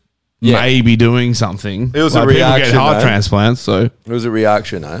of Yeah. maybe doing something. It was like, a people reaction, get heart though. transplants, so It was a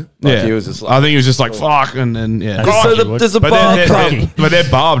reaction, eh? Like yeah. he was just like, I think he was just like fuck, and then yeah. So there's a But barb they're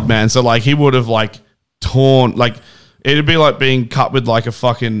barbed, man. So like he would have like torn like. It'd be like being cut with like a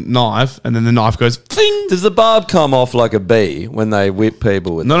fucking knife, and then the knife goes. Fling! Does the barb come off like a bee when they whip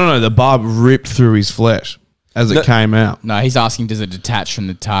people with No. The barb ripped through his flesh as it came out. No, he's asking, does it detach from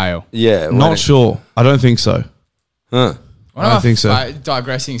the tail? Yeah. Not sure. I don't think so. Huh. I don't think so.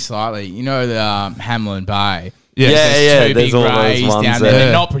 Digressing slightly, you know the Hamlin Bay. Yes. Yeah, Two there's big all those rays ones down there. there.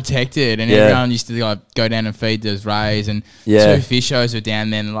 They're not protected, and Yeah. everyone used to like go down and feed those rays. And Yeah. 2 fishers were down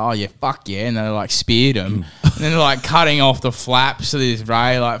there, and like, oh yeah, fuck yeah, and they like speared them, and then they're like cutting off the flaps of this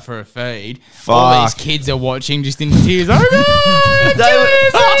ray like for a feed. All these Fuck. kids are watching, just in tears. Oh,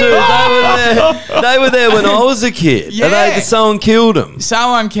 They were there when I was a kid. Yeah. And someone killed him.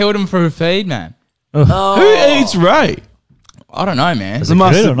 Someone killed him for a feed, man. Who eats ray? I don't know, man. It good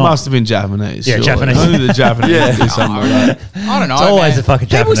must or not? have been Japanese. Yeah, surely. Japanese. Only the Japanese Yeah. do something like that. I don't know. It's always man. the fucking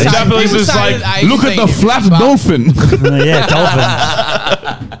People Japanese. say- Japanese people is say like, that Asians look at the eat flat everything, but- dolphin. Yeah,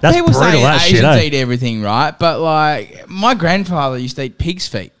 dolphin. That's People brutal, say that shit, Asians eh? eat everything, right? But like, my grandfather used to eat pig's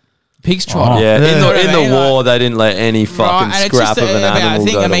feet, pig's trotter. Yeah, You know what in I the mean? war, Like, they didn't let any fucking and it's scrap just of an about a animal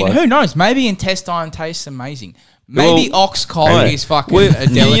thing. go I mean, to who waste. knows? Maybe intestine tastes amazing. Maybe ox cock is fucking a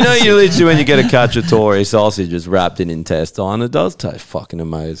delicacy. You know, you literally when you get a cacciatore sausage is wrapped in intestine, it does taste fucking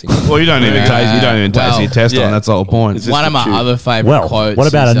amazing. Well, you don't even taste. You don't even taste the intestine. That's the whole point. One of my other favourite quotes. What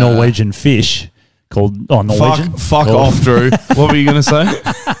about a Norwegian fish called Norwegian? Fuck off, Drew. What were you going to say?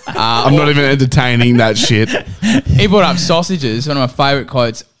 I'm not even entertaining that shit. He brought up sausages. One of my favourite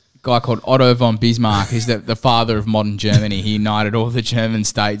quotes. Guy called Otto von Bismarck. He's the father of modern Germany. He united all the German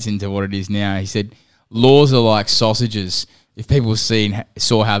states into what it is now. He said, laws are like sausages. If people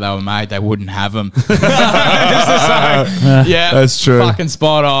saw how they were made, they wouldn't have them. Yeah, that's true. Fucking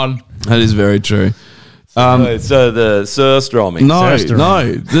spot on. That is very true. So the surströmming. No.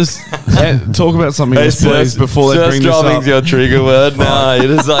 Just talk about something else, please, before they bring this up. Surströmming's your trigger word. No,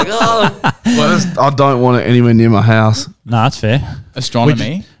 you're just like, I don't want it anywhere near my house. No, that's fair.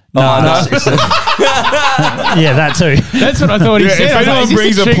 Astronomy. Yeah, that too. That's what I thought he said. If anyone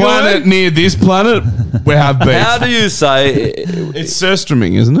brings a planet near this planet, we have beef. How do you say it's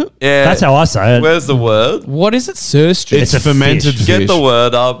surströmming, isn't it? Yeah, that's how I say it. Where's the word? What is it? Surströmming. It's a fermented fish. Get the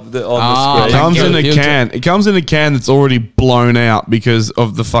word up on the screen. It comes in a can. It comes in a can that's already blown out because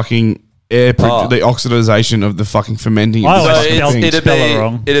of the fucking the oxidization of the fucking fermenting.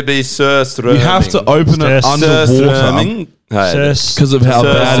 It'd be surströmming. You have to open it underwater. Because of how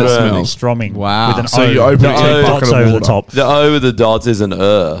bad it smells. Stromming. Wow. With an So O. you open The it O in a dots bucket of over water. the top. The O with the dots is an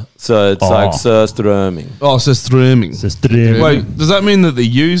so it's like surströmming. Oh, surströmming. Wait, does that mean that they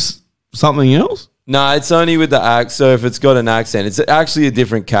use something else? No, it's only with the accent. So if it's got an accent, it's actually a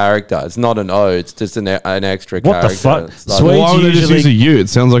different character. It's not an O. It's just an extra What character. the fuck? It's like, Why would they just use a U? It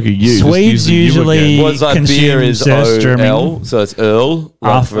sounds like a U. Swedes usually well, it's like beer consume is surströmming O-L, so it's Earl,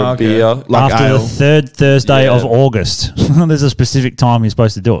 like for beer. Like after ale. the third Thursday of August. There's a specific time you're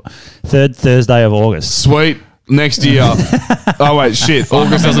supposed to do it. Third Thursday of August. Sweet. Next year. Oh, wait, shit.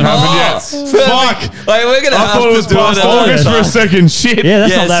 August hasn't happened yet. Fuck. Like, we're gonna I have thought it was to do past it August for a second. Shit. Yeah,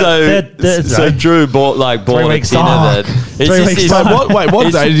 that's not that. So Drew bought a weeks dinner time. that. 3 weeks It's time.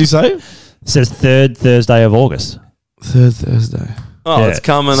 What day did you say? It says third Thursday of August. Third Thursday. Oh, it's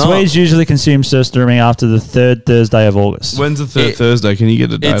coming up. Swedes usually consume surströmming after the third Thursday of August. When's the third Thursday? Can you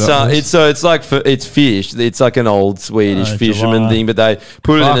get a date? It's fish. It's like an old Swedish fisherman thing, but they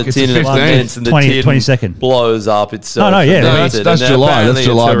put it in a tin and ferments, and the 22nd blows up itself. No, yeah, that's July. That's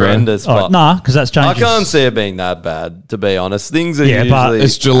July, bro. Horrendous. Oh, nah, because that's changed. I can't see it being that bad, to be honest. Things are Yeah, but usually.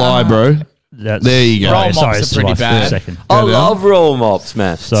 It's July, bro. There you go. Roll mops Sorry, are it's pretty July bad. 1st. I love roll mops,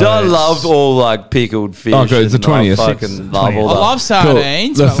 man. So I love all like pickled fish. Oh, good. It's the and I 20th. fucking love all I that. love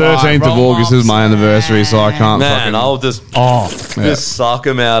sardines. The but like 13th of roll August is my mops, anniversary, so I can't Man, fucking... I'll just suck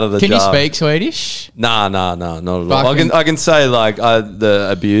them out of the Can you jar. speak Swedish? Nah, not at all. Fucking- I can say like the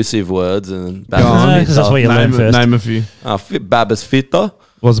abusive words and because that's what you learn first. Name a few. Babas fitta,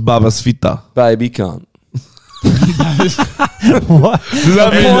 What's Babas Fita? baby cunt. What? Does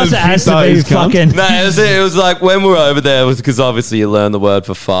that mean Of course it that has to Fita be is cunt? fucking. No, it was like when we were over there, it was because obviously you learn the word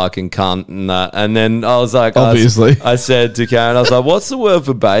for fuck and cunt and that. And then I was like, Obviously. I said to Karen, I was like, what's the word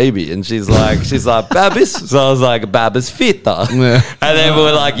for baby? And she's like, babis. So I was like, babas fitta. Yeah. And then we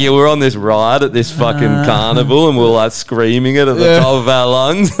were like, we're on this ride at this fucking carnival and we we're like screaming it at the top of our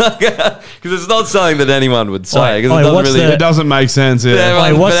lungs. Because it's not something that anyone would say. Because It doesn't make sense, yeah.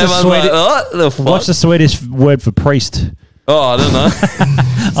 Wait, what's the Swedish? What's the Swedish word for priest? Oh, I don't know. I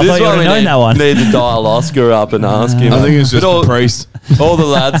thought you would have known that one. Need to dial Oscar up and ask him. I think it's just But the priest. All the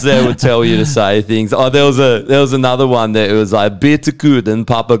lads there would tell you to say things. Oh, there was another one that it was like bitte and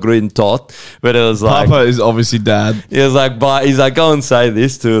Papa Green Tot, but it was like Papa is obviously dad. he was like he's like go and say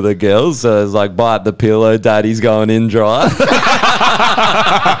this to the girls. So it's like bite the pillow, Daddy's going in dry.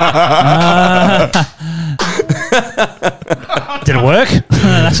 Did it work?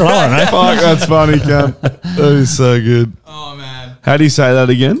 That's what I want to know. Fuck, that's funny, cunt. That is so good. Oh, man. How do you say that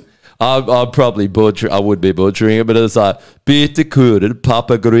again? I'd probably I would be butchering it, but it was like bitte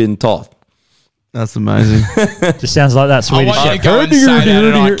Papa Green Tot. That's amazing. Just sounds like that I Swedish want you to shit. go and say that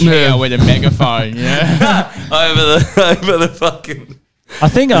at IKEA with a megaphone. Yeah. over the fucking. I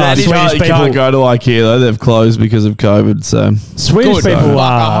think Swedish You people. can't go to IKEA though; they've closed because of COVID. So Swedish Good. people.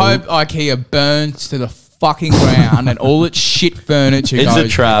 I hope IKEA burns to the fucking ground and all its shit furniture It's goes a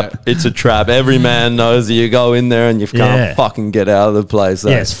with trap. it. It's a trap. Every man knows that you go in there and you Yeah. can't fucking get out of the place.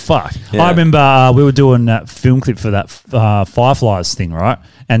 Yeah, it's fucked. Yeah. I remember we were doing that film clip for that Fireflies thing, right?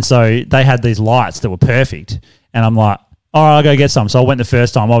 And so they had these lights that were perfect. And I'm like, all right, I'll go get some. So I went the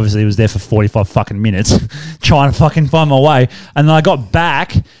first time. Obviously, it was there for 45 fucking minutes trying to fucking find my way. And then I got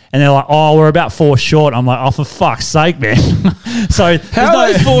back and they're like, "Oh, we're about 4 short." I'm like, "Oh, for fuck's sake, man!" So how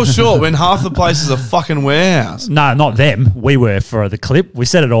are they 4 short when half the place is a fucking warehouse? No, not them. We were for the clip. We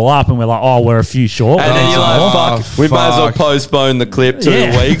set it all up, and we're like, "Oh, we're a few short." And then you're like, "Fuck, we might as well postpone the clip 2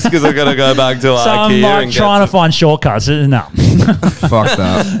 weeks because I've got to go back to so IKEA." I'm like trying to find shortcuts. No, fuck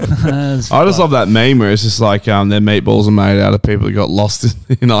that. I just love that meme where it's just like their meatballs are made out of people who got lost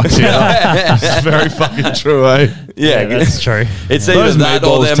in IKEA. It's very fucking true, eh? Yeah, that's true. It's either those that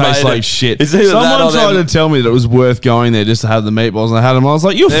or meatballs they're taste made like of- shit. it's either that Someone or tried them- to tell me that it was worth going there just to have the meatballs, and I had them. I was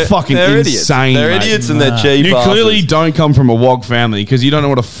like, "You're fucking they're idiots. insane. They're mate. idiots and they're cheap You clearly asses. don't come from a wog family because you don't know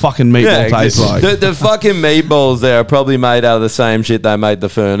what a fucking meatball tastes like." The fucking meatballs there are probably made out of the same shit they made the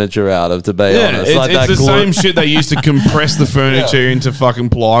furniture out of, to be honest. it's, Like it's that the glue- same shit they used to compress the furniture into fucking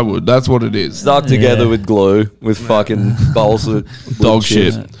plywood. That's what it is. Stuck together with glue, with fucking balsa Dog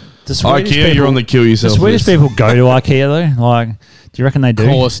shit. The Swedish IKEA, you're on the kill yourself The Swedish list. people go to IKEA though. Like, do you reckon they do? Of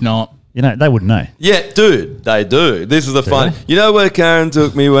course not. You know, they wouldn't know. Yeah, dude, they do. This is the fun. You know where Karen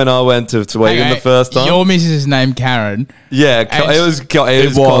took me when I went to Sweden the first time? Your missus is named Karen. Yeah, And it was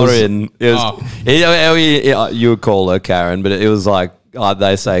Corinne. It was, you would call her Karen, but it was like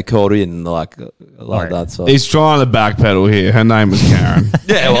they say Corinne, like that. So He's trying to backpedal here. Her name was Karen.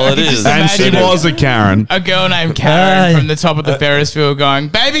 yeah, well, it is, and she was a Karen. A girl named Karen from the top of the Ferris wheel going,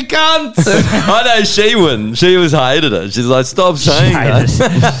 "Baby cunt!" I know she wouldn't. She was hated it. She's like, "Stop saying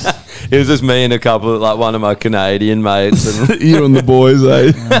that." It was just me and a couple, like one of my Canadian mates, and You and the boys,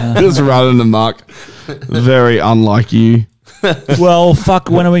 eh? Just running amok. Very unlike you. Well,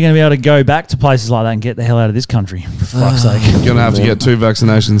 fuck, when are we going to be able to go back to places like that and get the hell out of this country? For fuck's sake. You're going to have to get 2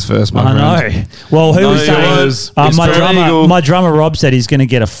 vaccinations first, my friend. I know. Well, who No, was saying? yours. It's My very legal. drummer Rob said he's going to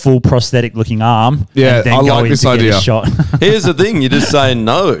get a full prosthetic looking arm. Yeah, and then I go like in this to get idea. a shot. here's the thing: you just say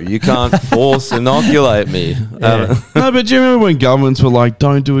no. You can't force inoculate me. No, but do you remember when governments were like,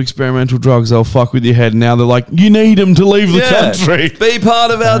 "Don't do experimental drugs; they'll fuck with your head." Now they're like, "You need them to leave the country." Be part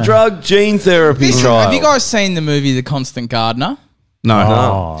of our drug gene therapy trial. Have you guys seen the movie The Constant Gardener? No.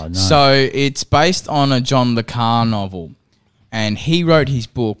 Oh, no. So it's based on a John le Carre novel, and he wrote his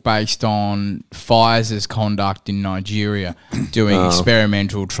book based on Pfizer's conduct in Nigeria, doing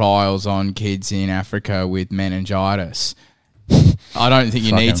experimental trials on kids in Africa with meningitis. I don't think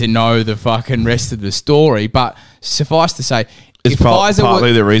you need to know the fucking rest of the story, but suffice to say, It's if Pfizer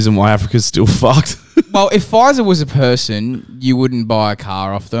partly the reason why Africa's still fucked. well, if Pfizer was a person, you wouldn't buy a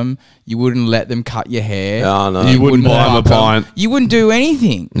car off them. You wouldn't let them cut your hair. Oh, no. You wouldn't buy them a fuck 'em. pint. You wouldn't do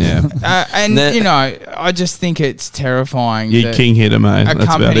anything. Yeah. And, That- you know, I just think it's terrifying. You that king hitter, mate. a That's about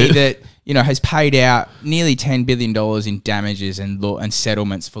company it. that, you know, has paid out nearly $10 billion in damages and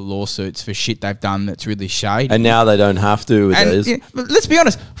settlements for lawsuits for shit they've done that's really shady. And now they don't have to with And, these. you know, but let's be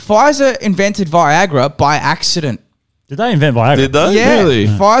honest, Pfizer invented Viagra by accident. Did they invent Viagra? Did they? Yeah, Really?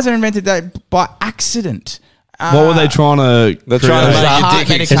 Pfizer invented that by accident. What were they trying to? They're trying to create? make your Heart dick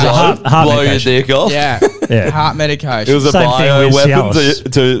medication. explode, Heart blow your medication. dick off. Yeah, Yeah. heart medication. It was a Same thing with bioweapon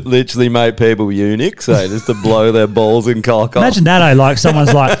Cialis. to literally make people eunuchs, so just to blow their balls and cock off. Imagine that, like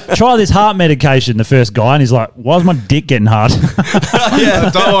someone's like, try this heart medication, the first guy, and he's like, why's my dick getting hard? Yeah.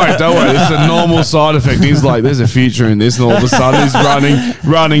 Don't worry. It's a normal side effect. He's like, there's a future in this, and all of a sudden he's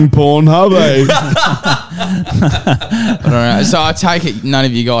running Pornhub. Eh? I don't know. So I take it none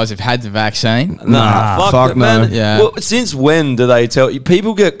of you guys have had the vaccine. Nah, fuck it, no. man. Yeah. Well, since when do they tell you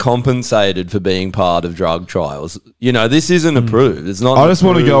people get compensated for being part of drug trials? You know, this isn't approved. It's not. I just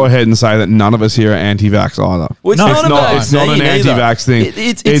want to go ahead and say that none of us here are anti-vax either. Well, it's No, not it's a not. It's not an vaccine either. anti-vax thing.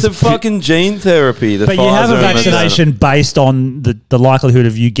 It's a fucking gene therapy. The But you have a Pfizer and the- vaccination based on the likelihood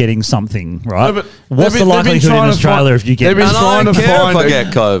of you getting something, right? No, but What's they've the been likelihood in trying to Australia find- of you they've getting been And I trying don't to care find if I a-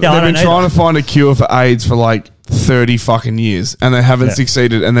 get COVID. Yeah, I They've been don't trying either. to find a cure for AIDS for like 30 fucking years, and they haven't Yeah.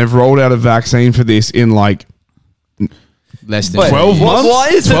 succeeded. And they've rolled out a vaccine for this in like Less than Wait, 12 wh- months? Why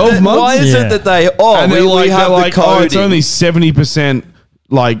is 12 it that, months? Why is Yeah. it that they? and We they're like, have the coding. it's only 70%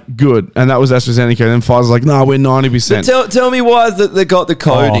 like good, and that was AstraZeneca. And then Pfizer's like, no, we're 90%. Tell me why is that they got the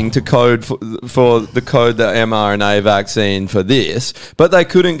coding Oh. to code for the code the mRNA vaccine for this, but they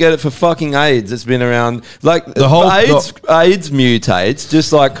couldn't get it for fucking AIDS. It's been around like The whole- AIDS mutates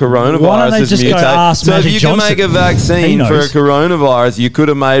just like coronaviruses Why don't they just go mutate. ask So if Magic you Johnson? can make a He vaccine for a knows. coronavirus, you could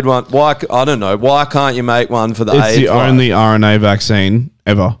have made one. Why? I don't know. Why can't you make one for the It's AIDS? the virus? only RNA vaccine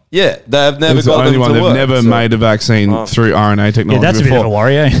ever. Yeah, they've never It's the got only them one. to They've work, never so- made a vaccine Oh. through RNA Yeah, technology that's a bit before. of a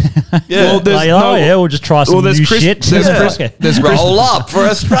worry, eh? Yeah. Well, there's Like, no- yeah, we'll just try some there's new Chris- shit. there's Yeah. Chris- Roll up for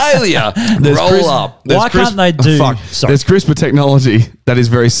Australia. Roll up. There's Why can't they do- Sorry. There's CRISPR technology that is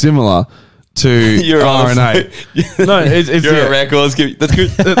very similar to RNA. No, it's you're a record. That's good.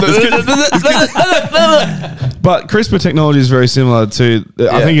 But CRISPR technology is very similar to.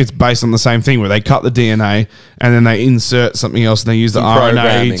 I think it's based on the same thing where they cut the DNA and then they insert something else and they use the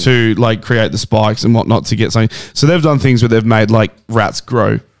RNA to like create the spikes and whatnot to get something. So they've done things where they've made like rats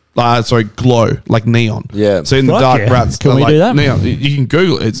glow like neon. Yeah. So in the dark, rats can we do that? Neon. You can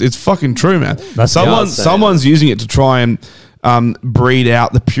Google it. It's fucking true, man. That's Someone's using it to try and breed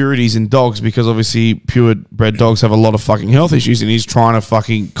out the purities in dogs because obviously purebred dogs have a lot of fucking health issues and he's trying to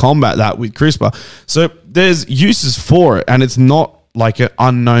fucking combat that with CRISPR. So there's uses for it and it's not like an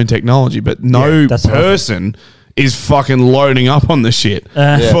unknown technology, but no person is fucking loading up on the shit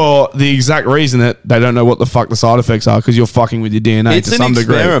for the exact reason that they don't know what the fuck the side effects are because you're fucking with your DNA to some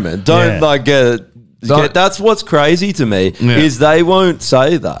degree. It's an experiment. Don't get it. That's what's crazy to me is they won't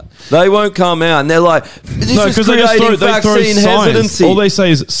say that. They won't come out and they're like, this is creating vaccine hesitancy. All they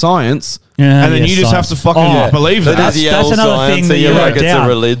say is science. And then you just have to fucking believe that. That's another thing that you write down.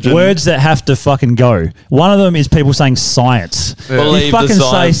 Words that have to fucking go. One of them is people saying science. Believe you fucking the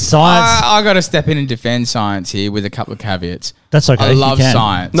science. say science. I got to step in and defend science here with a couple of caveats. That's okay. I love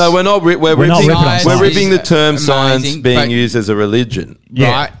science. No, we're not. We're ripping the term science being used as a religion.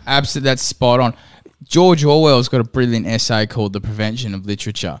 Yeah, right. Absolutely, that's spot on. George Orwell's got a brilliant essay called The Prevention of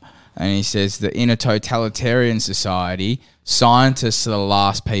Literature. And he says that in a totalitarian society, scientists are the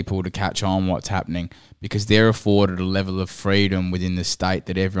last people to catch on what's happening because they're afforded a level of freedom within the state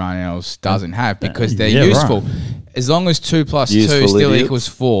that everyone else doesn't have because they're useful. Right. As long as 2 + 2 still equals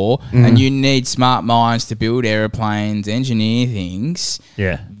 4 and you need smart minds to build airplanes, engineer things,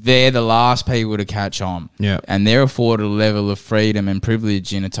 they're the last people to catch on. And they're afforded a level of freedom and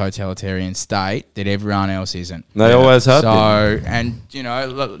privilege in a totalitarian state that everyone else isn't. They always have been. And, you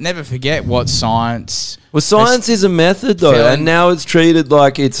know, never forget what science... Well, science is a method, though, and now it's treated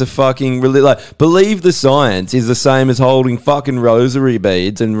like it's a fucking... believe the science is the same as holding fucking rosary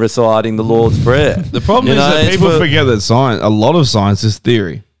beads and reciting the Lord's Prayer. The problem is that people forget that a lot of science is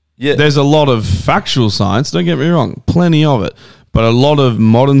theory. Yeah. There's a lot of factual science, don't get me wrong, plenty of it. But a lot of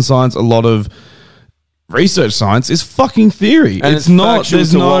modern science, a lot of research science is fucking theory. And it's not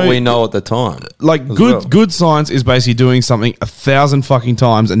there's no what we know at the time. Like good science is basically doing something 1,000 fucking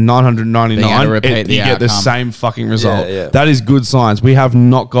times and 999 you get the same fucking result. That is good science. We have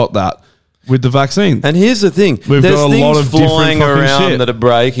not got that with the vaccine. And here's the thing: there's got a lot of flying around that are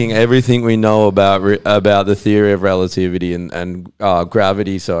breaking everything we know about the theory of relativity and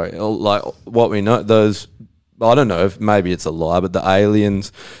gravity. Sorry, like what we know those. I don't know if maybe it's a lie, but the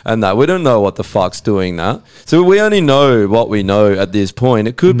aliens and that, we don't know what the fuck's doing that. So we only know what we know at this point.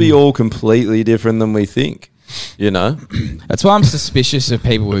 It could be all completely different than we think, you know? That's why I'm suspicious of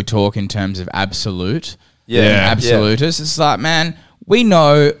people who talk in terms of absolute. Absolutists. It's like, man, we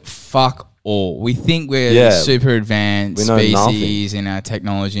know fuck all. We think we're super advanced species in our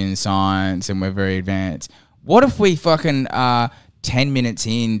technology and science and we're very advanced. What if we fucking 10 minutes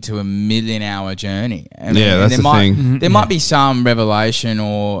into a 1,000,000-hour journey? That's the thing. There might be some revelation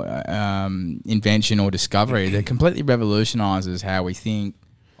or invention or discovery that completely revolutionizes how we think.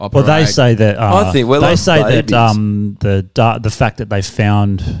 Operate. Well, they say that. I think they say that the fact that they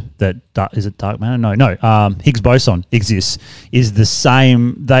found that is it dark matter? No. Higgs boson exists is the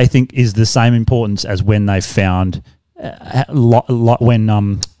same. They think is the same importance as when they found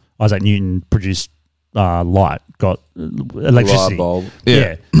when Isaac Newton produced light, got electricity.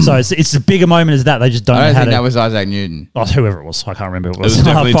 Yeah. So it's a bigger moment as that. They just don't know I don't how think to... that was Isaac Newton. Oh, whoever it was. I can't remember who it was. It was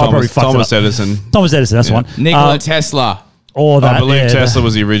definitely Thomas Edison. Thomas Edison, that's one. Nikola Tesla. Or that, I believe Tesla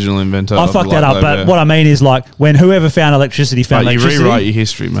was the original inventor. I fucked that up, but what I mean is like when whoever found electricity found electricity. You rewrite your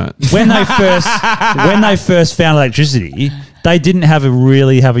history, mate. When they first found electricity, they didn't have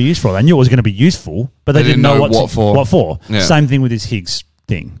a use for it. They knew it was going to be useful, but they didn't know what for. Yeah. Same thing with this Higgs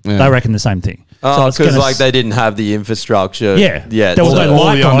thing. Yeah. They reckon the same thing. Oh, because like they didn't have the infrastructure. Yeah. There was no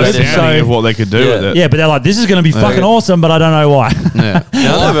light understanding of what they could do with it. Yeah, but they're like, this is going to be fucking awesome, but I don't know why. Yeah.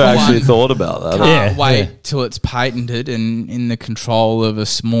 I never actually thought about that. Can't wait till it's patented and in the control of a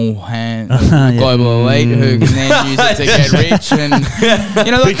small hand global elite who can then use it to get rich. And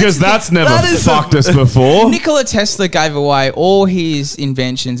you know, like, because that's never fucked us before. Nikola Tesla gave away all his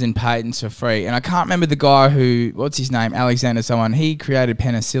inventions and patents for free. And I can't remember the guy who, what's his name, Alexander someone, he created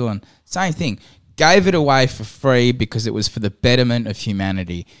penicillin. Same thing. Gave it away for free because it was for the betterment of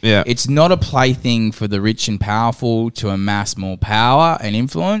humanity. Yeah. It's not a plaything for the rich and powerful to amass more power and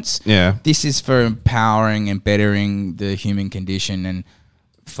influence. Yeah. This is for empowering and bettering the human condition and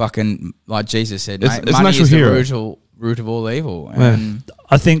fucking, like Jesus said, it's money natural is hero. the root of all evil. And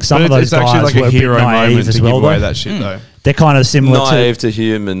I think some of those it's actually guys like were a hero naive moment as to well. give away though. that shit, though. They're kind of similar naive to the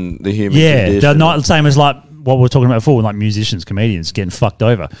human yeah, condition. they're not the same as like what we were talking about before, like musicians, comedians getting fucked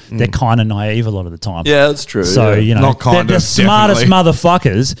over. They're kind of naive a lot of the time. Yeah, that's true. So, you know, they're the smartest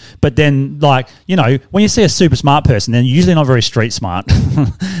motherfuckers, but then, like, you know, when you see a super smart person, they're usually not very street smart.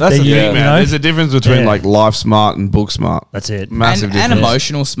 That's the thing, man. You know? There's a difference between like life smart and book smart. That's it. Massive difference. And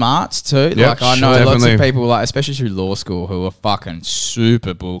emotional smarts too. Yep, like I know lots definitely. of people, like especially through law school, who are fucking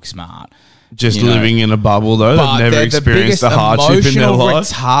super book smart. Just you know. living in a bubble, though. But They've never they're experienced the the hardship in their emotional life.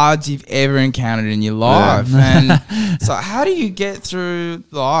 retards you've ever encountered in your life. And it's like, how do you get through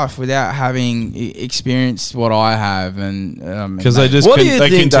life without having experienced what I have? And because they just they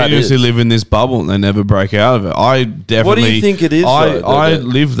continuously live in this bubble and they never break out of it. I definitely. What do you think it is? I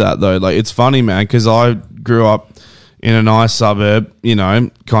live that though. Like it's funny, man, because I grew up in a nice suburb. You know,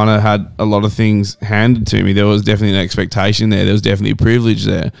 kind of had a lot of things handed to me. There was definitely an expectation there. There was definitely a privilege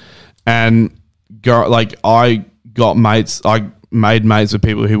there, and I got mates. I made mates with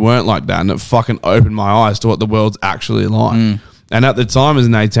people who weren't like that, and it fucking opened my eyes to what the world's actually like. And at the time, as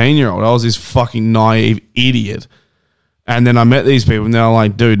an 18-year-old, I was this fucking naive idiot. And then I met these people, and they're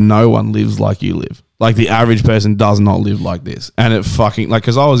like, dude, no one lives like you live. Like, the average person does not live like this. And it fucking, like,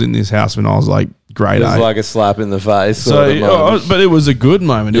 because I was in this house when I was, like, grade 8. It was like a slap in the face. So, but it was a good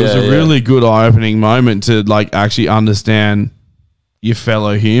moment. It was a really good eye-opening moment to, like, actually understand your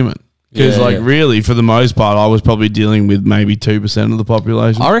fellow human. Because, really, for the most part, I was probably dealing with maybe 2% of the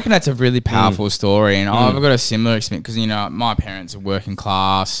population. I reckon that's a really powerful story. And I've got a similar experience because, you know, my parents are working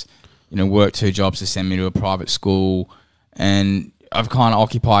class, you know, work 2 jobs to send me to a private school. And I've kind of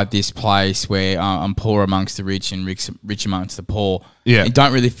occupied this place where I'm poor amongst the rich and rich amongst the poor. Yeah. You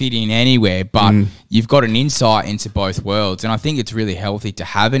don't really fit in anywhere, but you've got an insight into both worlds. And I think it's really healthy to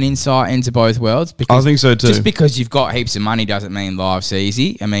have an insight into both worlds. Because I think so too. Just because you've got heaps of money doesn't mean life's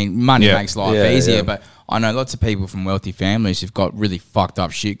easy. I mean, money makes life easier, but I know lots of people from wealthy families who've got really fucked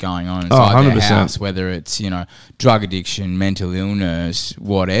up shit going on inside their house, whether it's, you know, drug addiction, mental illness,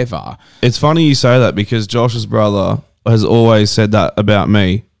 whatever. It's funny you say that because Josh's brother has always said that about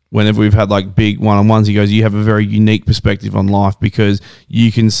me. Whenever we've had like big one-on-ones, he goes, you have a very unique perspective on life because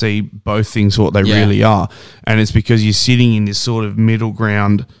you can see both things for what they really are. And it's because you're sitting in this sort of middle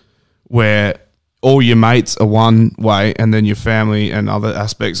ground where all your mates are one way and then your family and other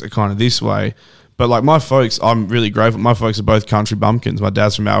aspects are kind of this way. But like my folks, I'm really grateful. My folks are both country bumpkins. My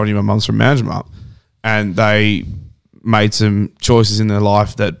dad's from Albany, my mum's from Manjimup. And they made some choices in their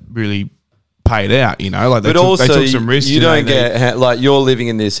life that really paid out, you know, like they took some risks. You don't get like you're living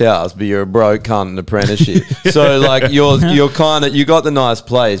in this house, but you're a broke cunt in apprenticeship. So like you're kind of you got the nice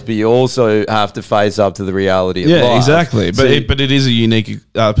place, but you also have to face up to the reality of life. Yeah, exactly. So But it is a unique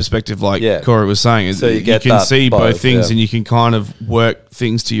perspective, like Corey was saying. So you can see both things, and you can kind of work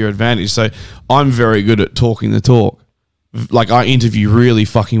things to your advantage. So I'm very good at talking the talk. Like I interview really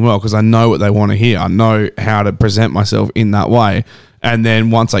fucking well because I know what they want to hear. I know how to present myself in that way. And then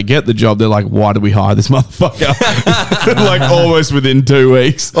once I get the job, they're like, why did we hire this motherfucker? Like almost within 2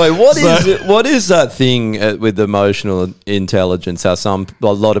 weeks. Wait, what is that thing with emotional intelligence? How a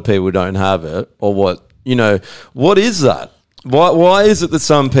lot of people don't have it, or what is that? Why is it that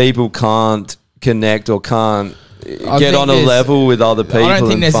some people can't connect or can't get on a level with other people? I don't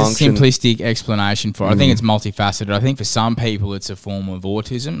think there's function? a simplistic explanation for it. I think it's multifaceted. I think for some people it's a form of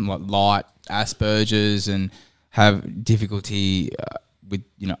autism, like light Asperger's, and have difficulty with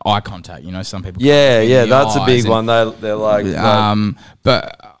eye contact. Some people. That's a big one. They're like,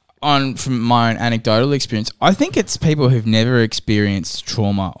 but from my own anecdotal experience, I think it's people who've never experienced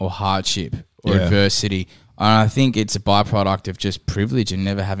trauma or hardship or adversity. And I think it's a byproduct of just privilege and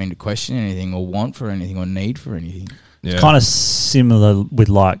never having to question anything or want for anything or need for anything. Yeah. It's kind of similar with,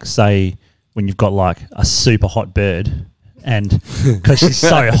 like, say, when you've got like a super hot bird, and because she's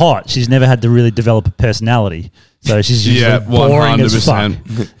so hot, she's never had to really develop a personality. So she's just boring 100%. As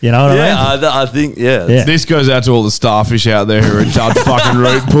fuck. You know what I mean? I think, This goes out to all the starfish out there who are a dud fucking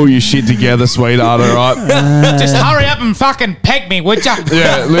root. Pull your shit together, sweetheart, all right? Just hurry up and fucking peg me, would ya?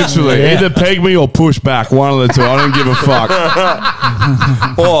 Yeah, literally. Either peg me or push back. One of the two. I don't give a fuck.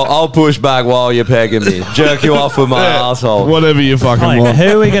 Or I'll push back while you're pegging me. Jerk you off with my asshole. Whatever you fucking want.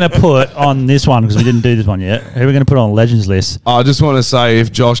 Who are we going to put on this one? Because we didn't do this one yet. Who are we going to put on Legends list? I just want to say,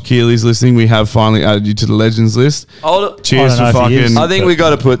 if Josh Keely's listening, we have finally added you to the Legends list. Cheers for fucking. I think we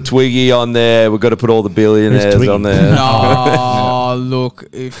got to put Twiggy on there. We've got to put all the billionaires on there. No, look,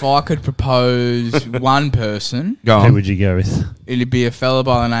 if I could propose one person, who would you go with? It'd be a fella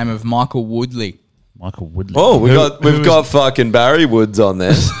by the name of Michael Woodley. Michael Woodley. Oh, we've got fucking Barry Woods on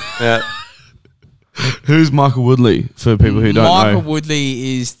there. Yeah. Who's Michael Woodley, for people who don't know? Michael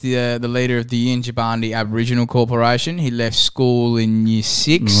Woodley is the leader of the Yindjibarndi Aboriginal Corporation. He left school in year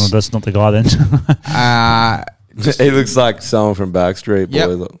 6. Oh, that's not the guy then. He looks like someone from Backstreet Boys. Yep.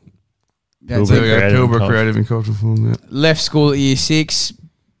 Pilbara Creative and Cultural Form. Yeah. Left school at year 6.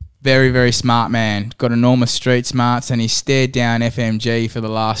 Very, very smart man. Got enormous street smarts, and he stared down FMG for the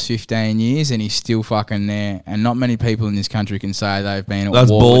last 15 years, and he's still fucking there. And not many people in this country can say they've been at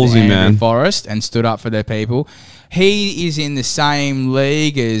war with Andrew Forrest and stood up for their people. He is in the same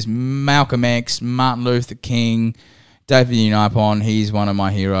league as Malcolm X, Martin Luther King, David Unipon. He's one of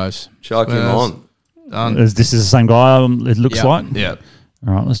my heroes. Chuck him on. This is the same guy. It looks like. Yeah.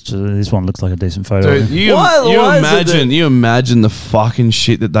 All right, this one looks like a decent photo. Dude, you imagine the fucking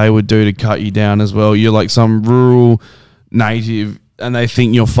shit that they would do to cut you down as well. You're like some rural native, and they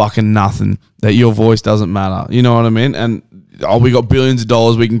think you're fucking nothing. That your voice doesn't matter. You know what I mean? And we got billions of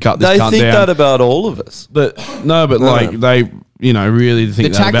dollars. We can cut this cunt down. They think that about all of us. But like they, really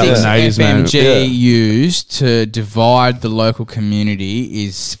think that about the natives. The tactics FMG used to divide the local community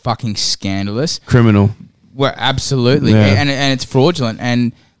is fucking scandalous. Criminal. Well, absolutely, and it's fraudulent.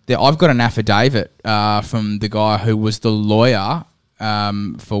 And I've got an affidavit from the guy who was the lawyer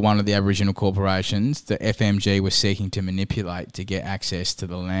for one of the Aboriginal corporations that FMG was seeking to manipulate to get access to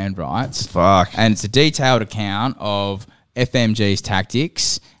the land rights. Fuck. And it's a detailed account of FMG's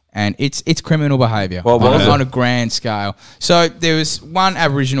tactics, and it's criminal behaviour on a grand scale. So there was one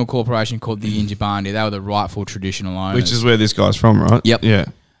Aboriginal corporation called the Yindjibarndi. They were the rightful traditional owners. Which is where this guy's from, right? Yep. Yeah.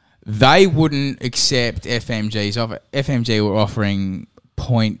 They wouldn't accept FMG's offer. FMG were offering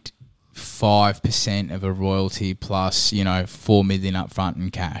 0.5% of a royalty plus, $4 million upfront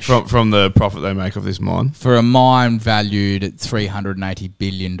in cash. From the profit they make of this mine? For a mine valued at $380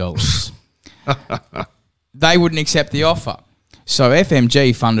 billion. They wouldn't accept the offer. So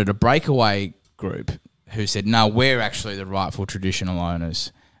FMG funded a breakaway group who said, no, we're actually the rightful traditional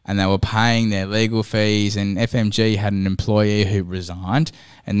owners. And they were paying their legal fees, and FMG had an employee who resigned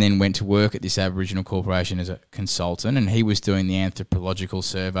and then went to work at this Aboriginal corporation as a consultant, and he was doing the anthropological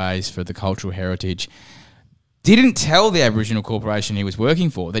surveys for the cultural heritage. Didn't tell the Aboriginal corporation he was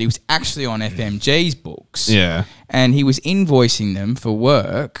working for that he was actually on FMG's books. Yeah. And he was invoicing them for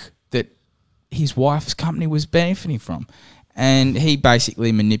work that his wife's company was benefiting from. And he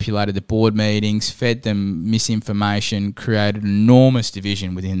basically manipulated the board meetings, fed them misinformation, created an enormous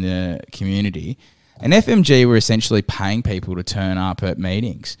division within the community. And FMG were essentially paying people to turn up at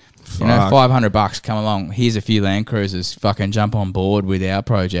meetings. Fuck. $500, come along. Here's a few Land Cruisers, fucking jump on board with our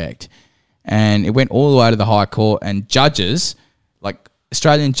project. And it went all the way to the High Court, and judges, like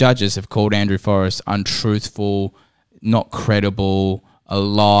Australian judges, have called Andrew Forrest untruthful, not credible, a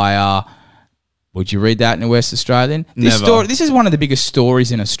liar. Would you read that in the West Australian? This is one of the biggest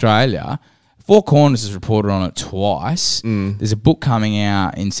stories in Australia. Four Corners has reported on it twice. There's a book coming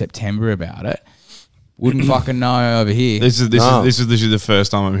out in September about it. Wouldn't fucking know over here. This is literally the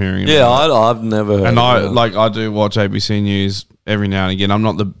first time I'm hearing it. Yeah, I've never heard. And I do watch ABC News every now and again. I'm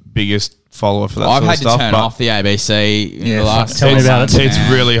not the biggest follower for that I've sort of stuff. I've had to turn off the ABC in the last tell me about it. It's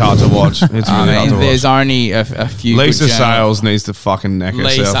really hard to watch. It's really hard to watch. There's only a few. Lisa Sales needs to fucking neck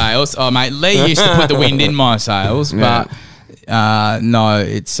herself. Lee Sales. Oh, mate. Lee used to put the wind in my sails, but no,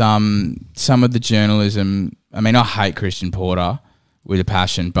 it's some of the journalism. I mean, I hate Christian Porter with a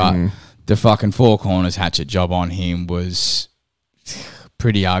passion, but the fucking Four Corners hatchet job on him was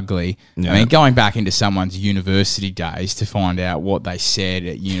pretty ugly. Yeah. I mean, going back into someone's university days to find out what they said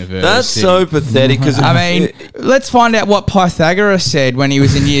at university. That's so pathetic. Because I mean, let's find out what Pythagoras said when he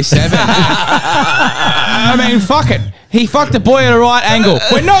was in year 7. I mean, fuck it. He fucked a boy at a right angle.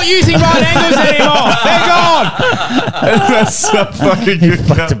 We're not using right angles anymore. They're gone. That's so fucking He good.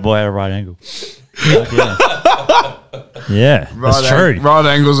 fucked a boy at a right angle. Yeah, that's true. Right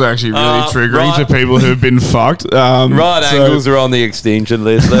angles are actually really triggering to people who've been fucked. Right angles are on the extinction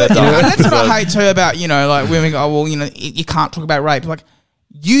list. That's what I hate too about, like women go, well, you can't talk about rape. Like,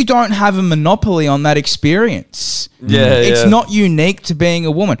 you don't have a monopoly on that experience. Yeah, it's not unique to being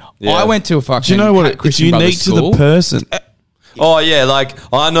a woman. Yeah. I went to a fucking. Do you know what? It's unique to the person. Oh yeah, like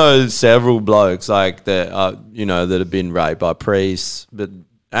I know several blokes like that, that have been raped by priests, but.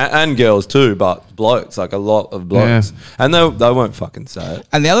 And girls too, but blokes, like a lot of blokes. Yeah. And they won't fucking say it.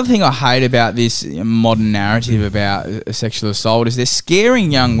 And the other thing I hate about this modern narrative about sexual assault is they're scaring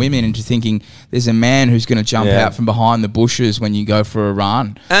young women into thinking there's a man who's going to jump out from behind the bushes when you go for a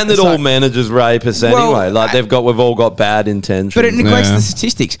run. And that all men are just rapists anyway. Like we've all got bad intentions. But it neglects the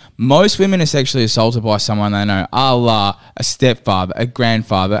statistics. Most women are sexually assaulted by someone they know. Allah, a stepfather, a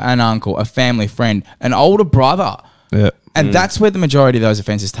grandfather, an uncle, a family friend, an older brother. Yeah. And that's where the majority of those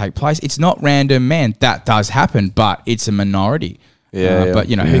offences take place. It's not random men. That does happen, but it's a minority. But,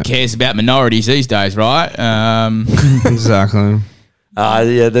 who cares about minorities these days, right? Exactly.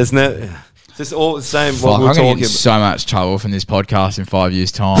 There's no... It's just all the same. Fuck, I'm going to get in so much trouble from this podcast in 5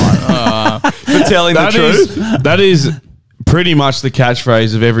 years' time. For telling the truth. That is pretty much the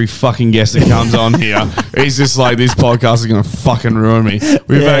catchphrase of every fucking guest that comes on here. He's just like, this podcast is going to fucking ruin me.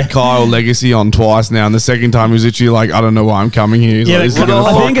 We've had Kyle Legacy on twice now, and the second time he was literally like, I don't know why I'm coming here. He's like, this is gonna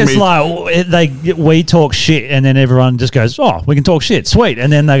I fuck think it's me. like we talk shit, and then everyone just goes, "Oh, we can talk shit, sweet,"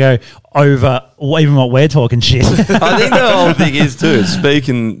 and then they go over even what we're talking shit. I think the whole thing is too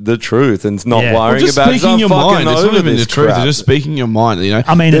speaking the truth and not worrying just about speaking your mind. It's not even the truth. crap. It's just speaking your mind. You know,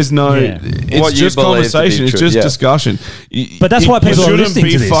 I mean, there's no. yeah. It's What you just believe to be conversation. It's true, just yeah. discussion. But that's why people are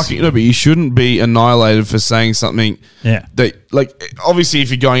listening to this. But you shouldn't be annihilated for saying something. Yeah. That, like, obviously, if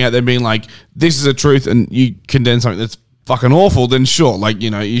you're going out there being like, this is a truth, and you condemn something that's fucking awful, then sure, like,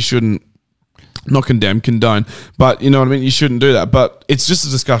 you shouldn't. Not condone, but you know what I mean? You shouldn't do that. But it's just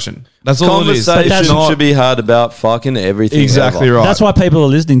a discussion. That's all it is. Conversation should be hard about fucking everything. Exactly ever. right. That's why people are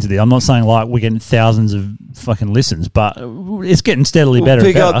listening to this. I'm not saying like we're getting thousands of fucking listens, but it's getting steadily better.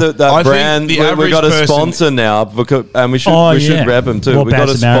 Pick and better. up that brand. We got a sponsor now, and we should rep them too. Well, we got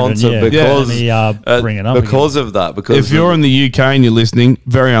a sponsor because bring it up because of that. Because if you're in the UK and you're listening,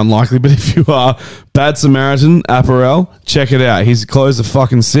 very unlikely. But if you are, Bad Samaritan Apparel, check it out. His clothes are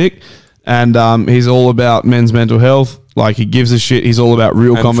fucking sick. And he's all about men's mental health. Like, he gives a shit. He's all about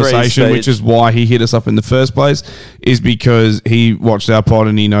real conversation, which is why he hit us up in the first place, is because he watched our pod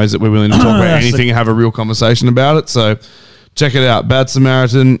and he knows that we're willing to talk about anything and have a real conversation about it. So check it out. Bad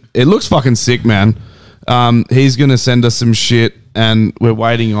Samaritan. It looks fucking sick, man. He's going to send us some shit and we're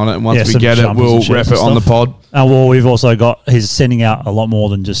waiting on it. And once we get it, we'll rep it on the pod. Well, we've also he's sending out a lot more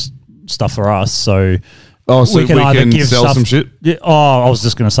than just stuff for us. So... so we can sell some shit? Yeah, I was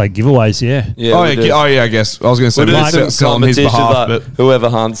just going to say giveaways, yeah. I guess. I was going to say sell on his behalf. But whoever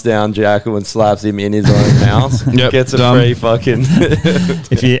hunts down Jacko and slaps him in his own house gets a free fucking...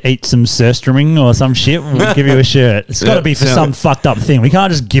 If you eat some surströmming or some shit, we'll give you a shirt. It's got to be for some fucked up thing. We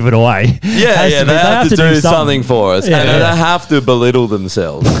can't just give it away. Yeah, they have to do something for us. And they have to belittle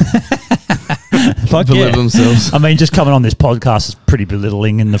themselves. Themselves. I mean, just coming on this podcast is pretty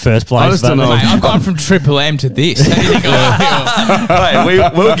belittling in the first place. I just don't know. Mate, I've gone from Triple M to this. How do you think I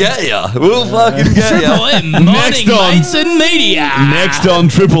feel? We'll get you. We'll fucking get you. Triple M, morning mates and media. Next on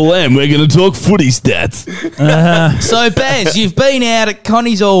Triple M, we're going to talk footy stats. So, Baz, you've been out at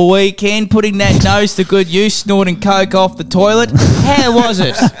Connie's all weekend, putting that nose to good use, snorting coke off the toilet. How was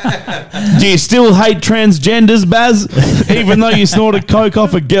it? Do you still hate transgenders, Baz? Even though you snorted coke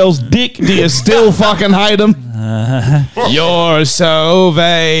off a girl's dick, do you still fucking hate them? You're so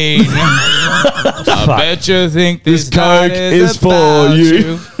vain. I bet you think this coke is for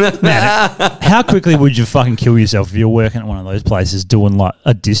you. Man, how quickly would you fucking kill yourself if you're working at one of those places doing like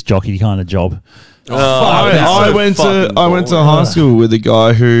a disc jockey kind of job? I went to high school with a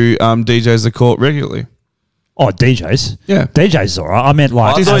guy who DJs the court regularly. Oh, DJs? Yeah. DJs is all right. I meant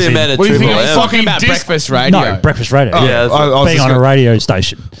like... I thought you meant a Triple M. M. Talking about breakfast radio. No, breakfast radio. Oh, yeah, I being on a radio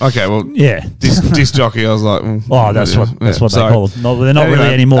station. Okay, well, yeah, disc jockey. I was like, that's what they call it. No, they're not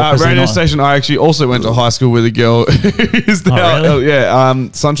really anymore. Radio station. I actually also went to high school with a girl who's now,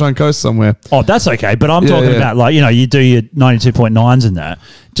 Sunshine Coast somewhere. Oh, that's okay. But I'm talking about like you do your 92.9s and that.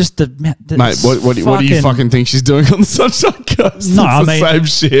 Just the mate. What do you fucking think she's doing on the Sunshine Coast? No, it's the same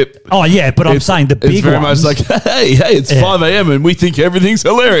shit. Oh yeah, but I'm saying the big It's very ones, much like, hey, it's 5 a.m. and we think everything's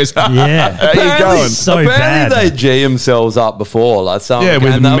hilarious. Yeah, how you going? So apparently bad. they G themselves up before, like some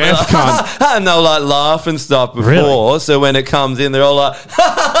with meth cunt, and they'll like laugh and stuff before. Really? So when it comes in, they're all like,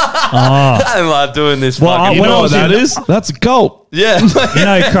 and like doing this. Well, fucking you know what that is? That's a cult. Yeah, you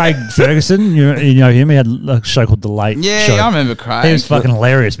know Craig Ferguson. You know him. He had a show called The Late Show. Yeah, I remember Craig. He was fucking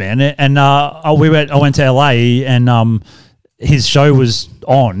hilarious, man. And I went to LA, and his show was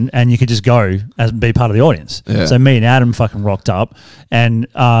on, and you could just go and be part of the audience. Yeah. So me and Adam fucking rocked up, and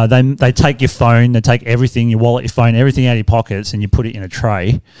they take your phone, they take everything, your wallet, your phone, everything out of your pockets, and you put it in a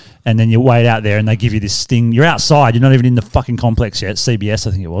tray, and then you wait out there, and they give you this thing. You're outside. You're not even in the fucking complex yet. CBS,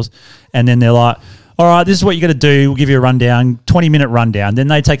 I think it was. And then they're like, all right, this is what you got to do. We'll give you a rundown, 20-minute rundown. Then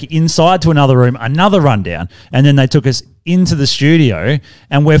they take you inside to another room, another rundown. And then they took us into the studio,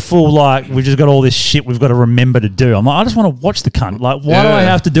 and we're full like, we've just got all this shit we've got to remember to do. I'm like, I just want to watch the cunt. Like, why do I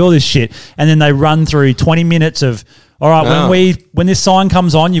have to do all this shit? And then they run through 20 minutes of all right, when this sign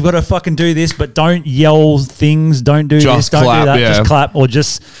comes on, you've got to fucking do this, but don't yell things, don't do Just this, don't clap, do that, yeah. just clap, or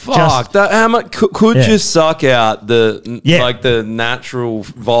just Fuck, that, how much could Yeah. you suck out the natural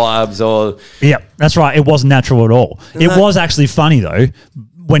vibes or Yeah, that's right. It wasn't natural at all. It was actually funny though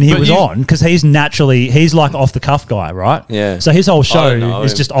when he was on, because he's like off the cuff guy, right? Yeah. So his whole I show know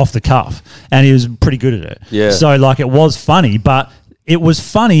is him. just off the cuff, and he was pretty good at it. Yeah. So like it was funny, but it was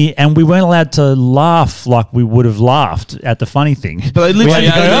funny, and we weren't allowed to laugh like we would have laughed at the funny thing. But they literally, We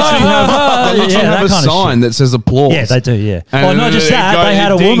had to go, they literally have a that kind of sign shit. that says applause. Yeah, they do. Yeah. And Well, not just that, they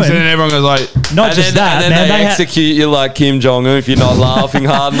had a dings woman. and then everyone goes like, Not and just then, that, and then man. they They had, execute you like Kim Jong Un if you're not laughing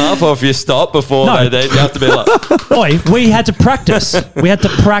hard enough, or if you stop before No. they you have to be like, boy, we had to practice. We had to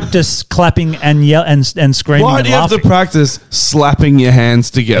practice clapping and yell and screaming. why and do you have to laughing. practice slapping your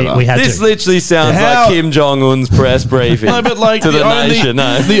hands together? We had this to. literally sounds How- like Kim Jong Un's press briefing No, but like to the nation.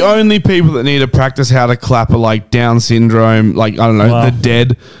 No. the only people that need to practice how to clap are like Down syndrome, like I don't know, Wow. the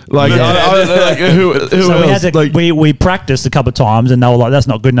dead. Like, I don't know, like who So we else? had to like, we practiced a couple of times, and they were like, "That's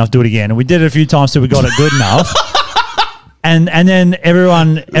not good enough. Do it again." And we did it a few times till we got it good enough. And then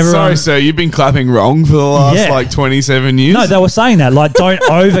everyone. sorry, sir, you've been clapping wrong for the last Yeah. like 27 years. No, they were saying that like don't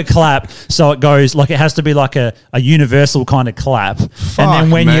overclap, so it goes like it has to be like a universal kind of clap. And then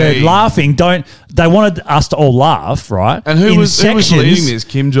when me. you're laughing, don't. They wanted us to all laugh, right? And who was leading this?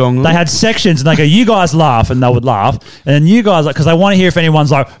 Kim Jong Un. They had sections, and they go, "You guys laugh," and they would laugh, and then you guys, because they want to hear if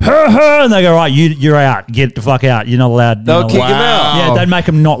anyone's like, "Her, her," and they go, "Right, you're out. Get the fuck out. You're not allowed." They'll you're not kick allowed." him out. Yeah, they'd make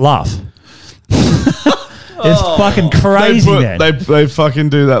them not laugh. It's fucking crazy, man. They fucking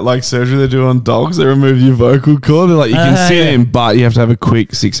do that like surgery they do on dogs. They remove your vocal cord. They're like, you can sit yeah. in, but you have to have a quick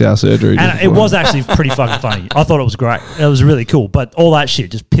 6-hour surgery. And it was actually pretty fucking funny. I thought it was great. It was really cool, but all that shit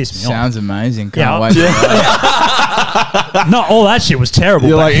just pissed me off. Sounds amazing. Yeah, Can't wait. Not all that shit was terrible.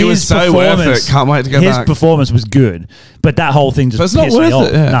 You're but like, it was his so worth performance- it. Can't wait to go his back. performance was good, but that whole thing But just it's not pissed me worth off.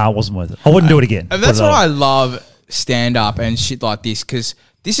 it, yeah. No, it wasn't worth it. I wouldn't do it again. And that's Put it why I that way. love stand up and shit like this, because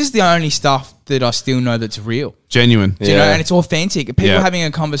this is the only stuff that I still know that's real. Genuine. Do you know, and it's authentic. People Yeah. having a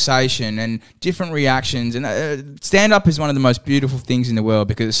conversation and different reactions. And stand up is one of the most beautiful things in the world,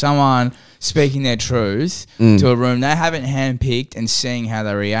 because it's someone speaking their truth to a room they haven't handpicked and seeing how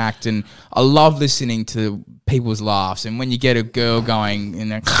they react. And I love listening to people's laughs. And when you get a girl going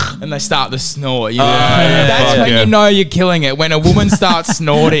and they start to snort, you know, that's when you know you're killing it. When a woman starts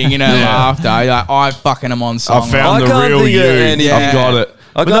snorting in her laughter, you're like, I fucking am on song. I found the can't real think you. of any- I've got it.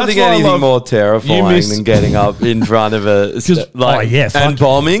 I But can't that's think why I anything love- more terrifying missed- than getting up in front of and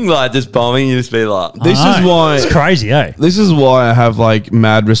bombing, like just bombing. You just be like, This is why It's crazy, eh? This is why I have like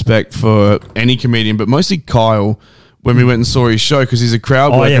mad respect for any comedian, but mostly Kyle. When we went and saw his show, because he's a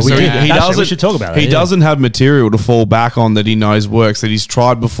crowd Oh, worker, yeah, we so did. he Actually, doesn't. we should talk about He that, yeah. doesn't have material to fall back on that he knows works, that he's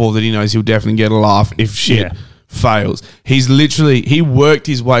tried before, that he knows he'll definitely get a laugh if shit Yeah. fails. He worked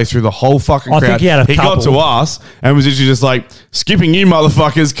his way through the whole fucking I crowd. think he had a got couple. to us and was literally just like skipping you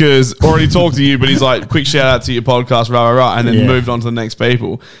motherfuckers because already talked to you, but he's like, quick shout out to your podcast, rah rah rah, and then Yeah. moved on to the next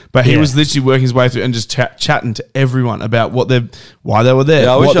people. But he Yeah. was literally working his way through and just chatting to everyone about why they were there,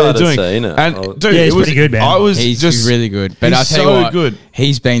 Yeah, I wish what I they're had doing. seen it. And Oh. dude, Yeah, he's it was pretty good, man. I was He's just really good. But I'll he's tell so you what, good.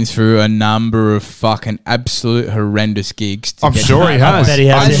 he's been through a number of fucking absolute horrendous gigs. I'm sure he has. bet he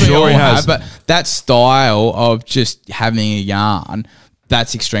has. I'm Yeah. sure he has. But that style of just having a yarn,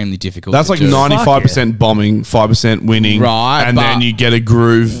 that's extremely difficult. That's to like do. 95% bombing, 5% winning, Right, and but then you get a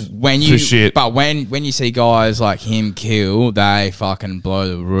groove when for you shit. But when you see guys like him kill, they fucking blow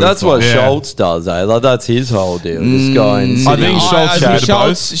the roof. that's what off. Yeah. Schultz does, eh? Like that's his whole deal. Just going. I sitting- think Schultz chatted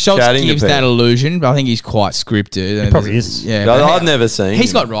Schultz chatting to gives that people. illusion, but I think he's quite scripted. He probably is. Yeah, No, but I've never seen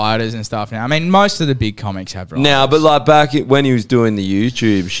He's him. got writers and stuff now. I mean, most of the big comics have writers. Now, but like back when he was doing the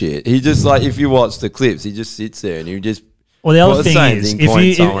YouTube shit, he just like if you watch the clips, he just sits there and he just. Well, the other Well, thing same is, thing,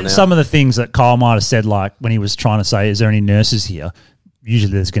 point someone if out. some of the things that Kyle might have said, like when he was trying to say, "Is there any nurses here?"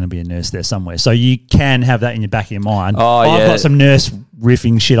 Usually, there's going to be a nurse there somewhere, so you can have that in your back of your mind. Oh, I've yeah. got some nurse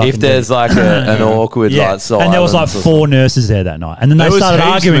riffing shit. I If can there's do. like an awkward yeah, like silence, and there was like or 4 nurses there that night, and then they There was started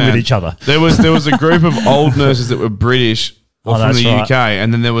heaps, arguing man. with each other. There was a group of old nurses that were British or Oh, from that's the right. UK,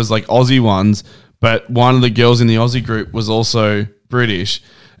 and then there was like Aussie ones, but one of the girls in the Aussie group was also British.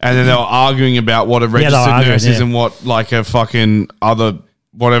 And then they were arguing about what a they were registered arguing, nurse is yeah. and what like a fucking other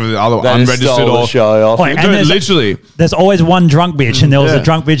whatever the other They just unregistered stole or the show off. Wait, him. and Dude, there's- literally. There's always one drunk bitch, and there was Yeah. a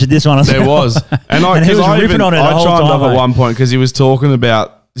drunk bitch at this one as There well. was, and And he because was I ripping on it the I whole chimed time, up at mate. one point because he was talking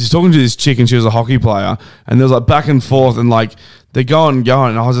to this chick and she was a hockey player, and there was like back and forth and like they're going,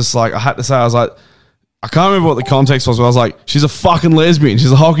 and I was just like, I had to say, I was like, I can't remember what the context was, but I was like, she's a fucking lesbian.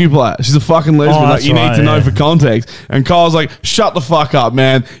 She's a hockey player. She's a fucking lesbian. Like, that's you need right, to know yeah. for context. And Kyle's like, shut the fuck up,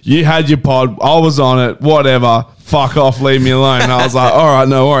 man. You had your pod. I was on it. Whatever. fuck off, leave me alone. And I was like, all right,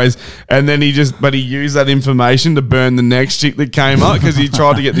 no worries. And then he used that information to burn the next chick that came up because he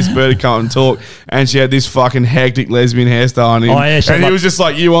tried to get this bird to come and talk, and she had this fucking hectic lesbian hairstyle on him. And he was just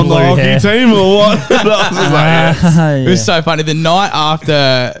like, you on the hockey team or what? And I was just like, yes. It was so funny. The night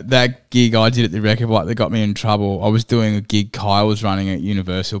after that gig I did at the Record Bike that got me in trouble, I was doing a gig Kyle was running at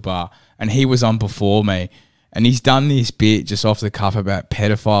Universal Bar, and he was on before me. And he's done this bit just off the cuff about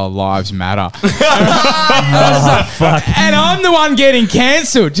pedophile lives matter. And I'm the one getting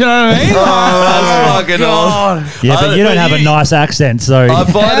cancelled. Do you know what I mean? That's fucking awesome. Yeah, but you don't have a nice accent, so I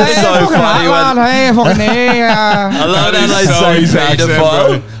find it so funny when I love how they say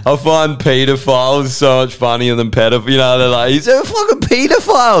pedophile. I find pedophile so much funnier than pedophile. You know, they're like, he's a fucking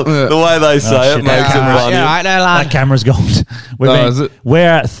pedophile. The way they say it makes it funny. That camera's gone. We're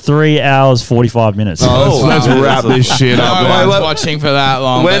at 3 hours 45 minutes. Let's wrap this shit up. I was watching for that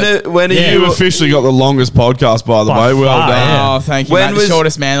long. You officially got the longest podcast, by the way. Well done. Oh, thank you, mate. The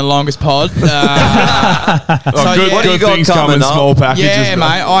shortest man, the longest pod. Good things come in small packages. Yeah,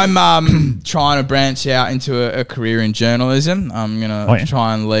 mate. I'm trying to branch out into a career in journalism. I'm going to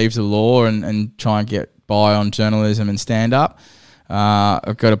try and leave the law and try and get by on journalism and stand-up.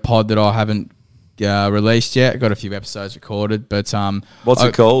 I've got a pod that I haven't released yet. Got a few episodes recorded, but what's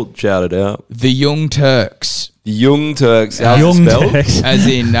it called? Shout it out. The Young Turks. The Young Turks. How's it spelled? As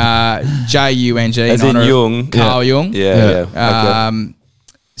in Jung. As in Jung. Carl Jung. Yeah. Okay.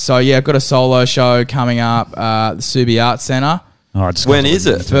 So yeah, I've got a solo show coming up at the Subi Arts Centre. When is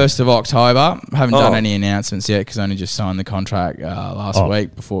it? 1st of October. I haven't done any announcements yet because I only just signed the contract last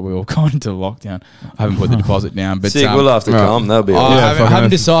week before we all got into lockdown. I haven't put the deposit down. But Sick, we'll have to come. That'll be awesome. I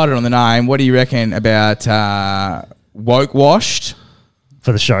haven't decided on the name. What do you reckon about Woke Washed?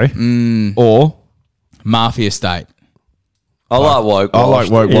 For the show? Or Mafia State? I like Woke Washed. I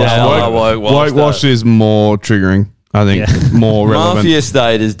like Woke Washed. Yeah, Woke Washed is more triggering. I think more relevant. Mafia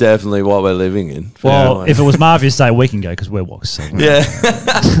State is definitely what we're living in. Well, if it was Mafia State, we can go because we're woke. So. Yeah.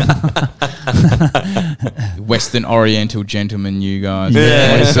 Western Oriental gentlemen, you guys.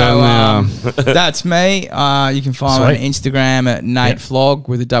 Yeah. So that's me. You can find me on Instagram at Nate Flog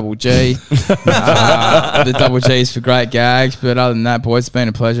with a double G. The double G is for great gags. But other than that, boys, it's been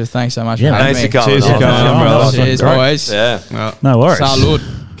a pleasure. Thanks so much for having me. Cheers for coming, brother. Cheers, boys. Yeah. No worries.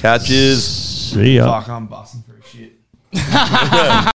 Salud. Catches. See ya. Fuck, I'm busting through shit.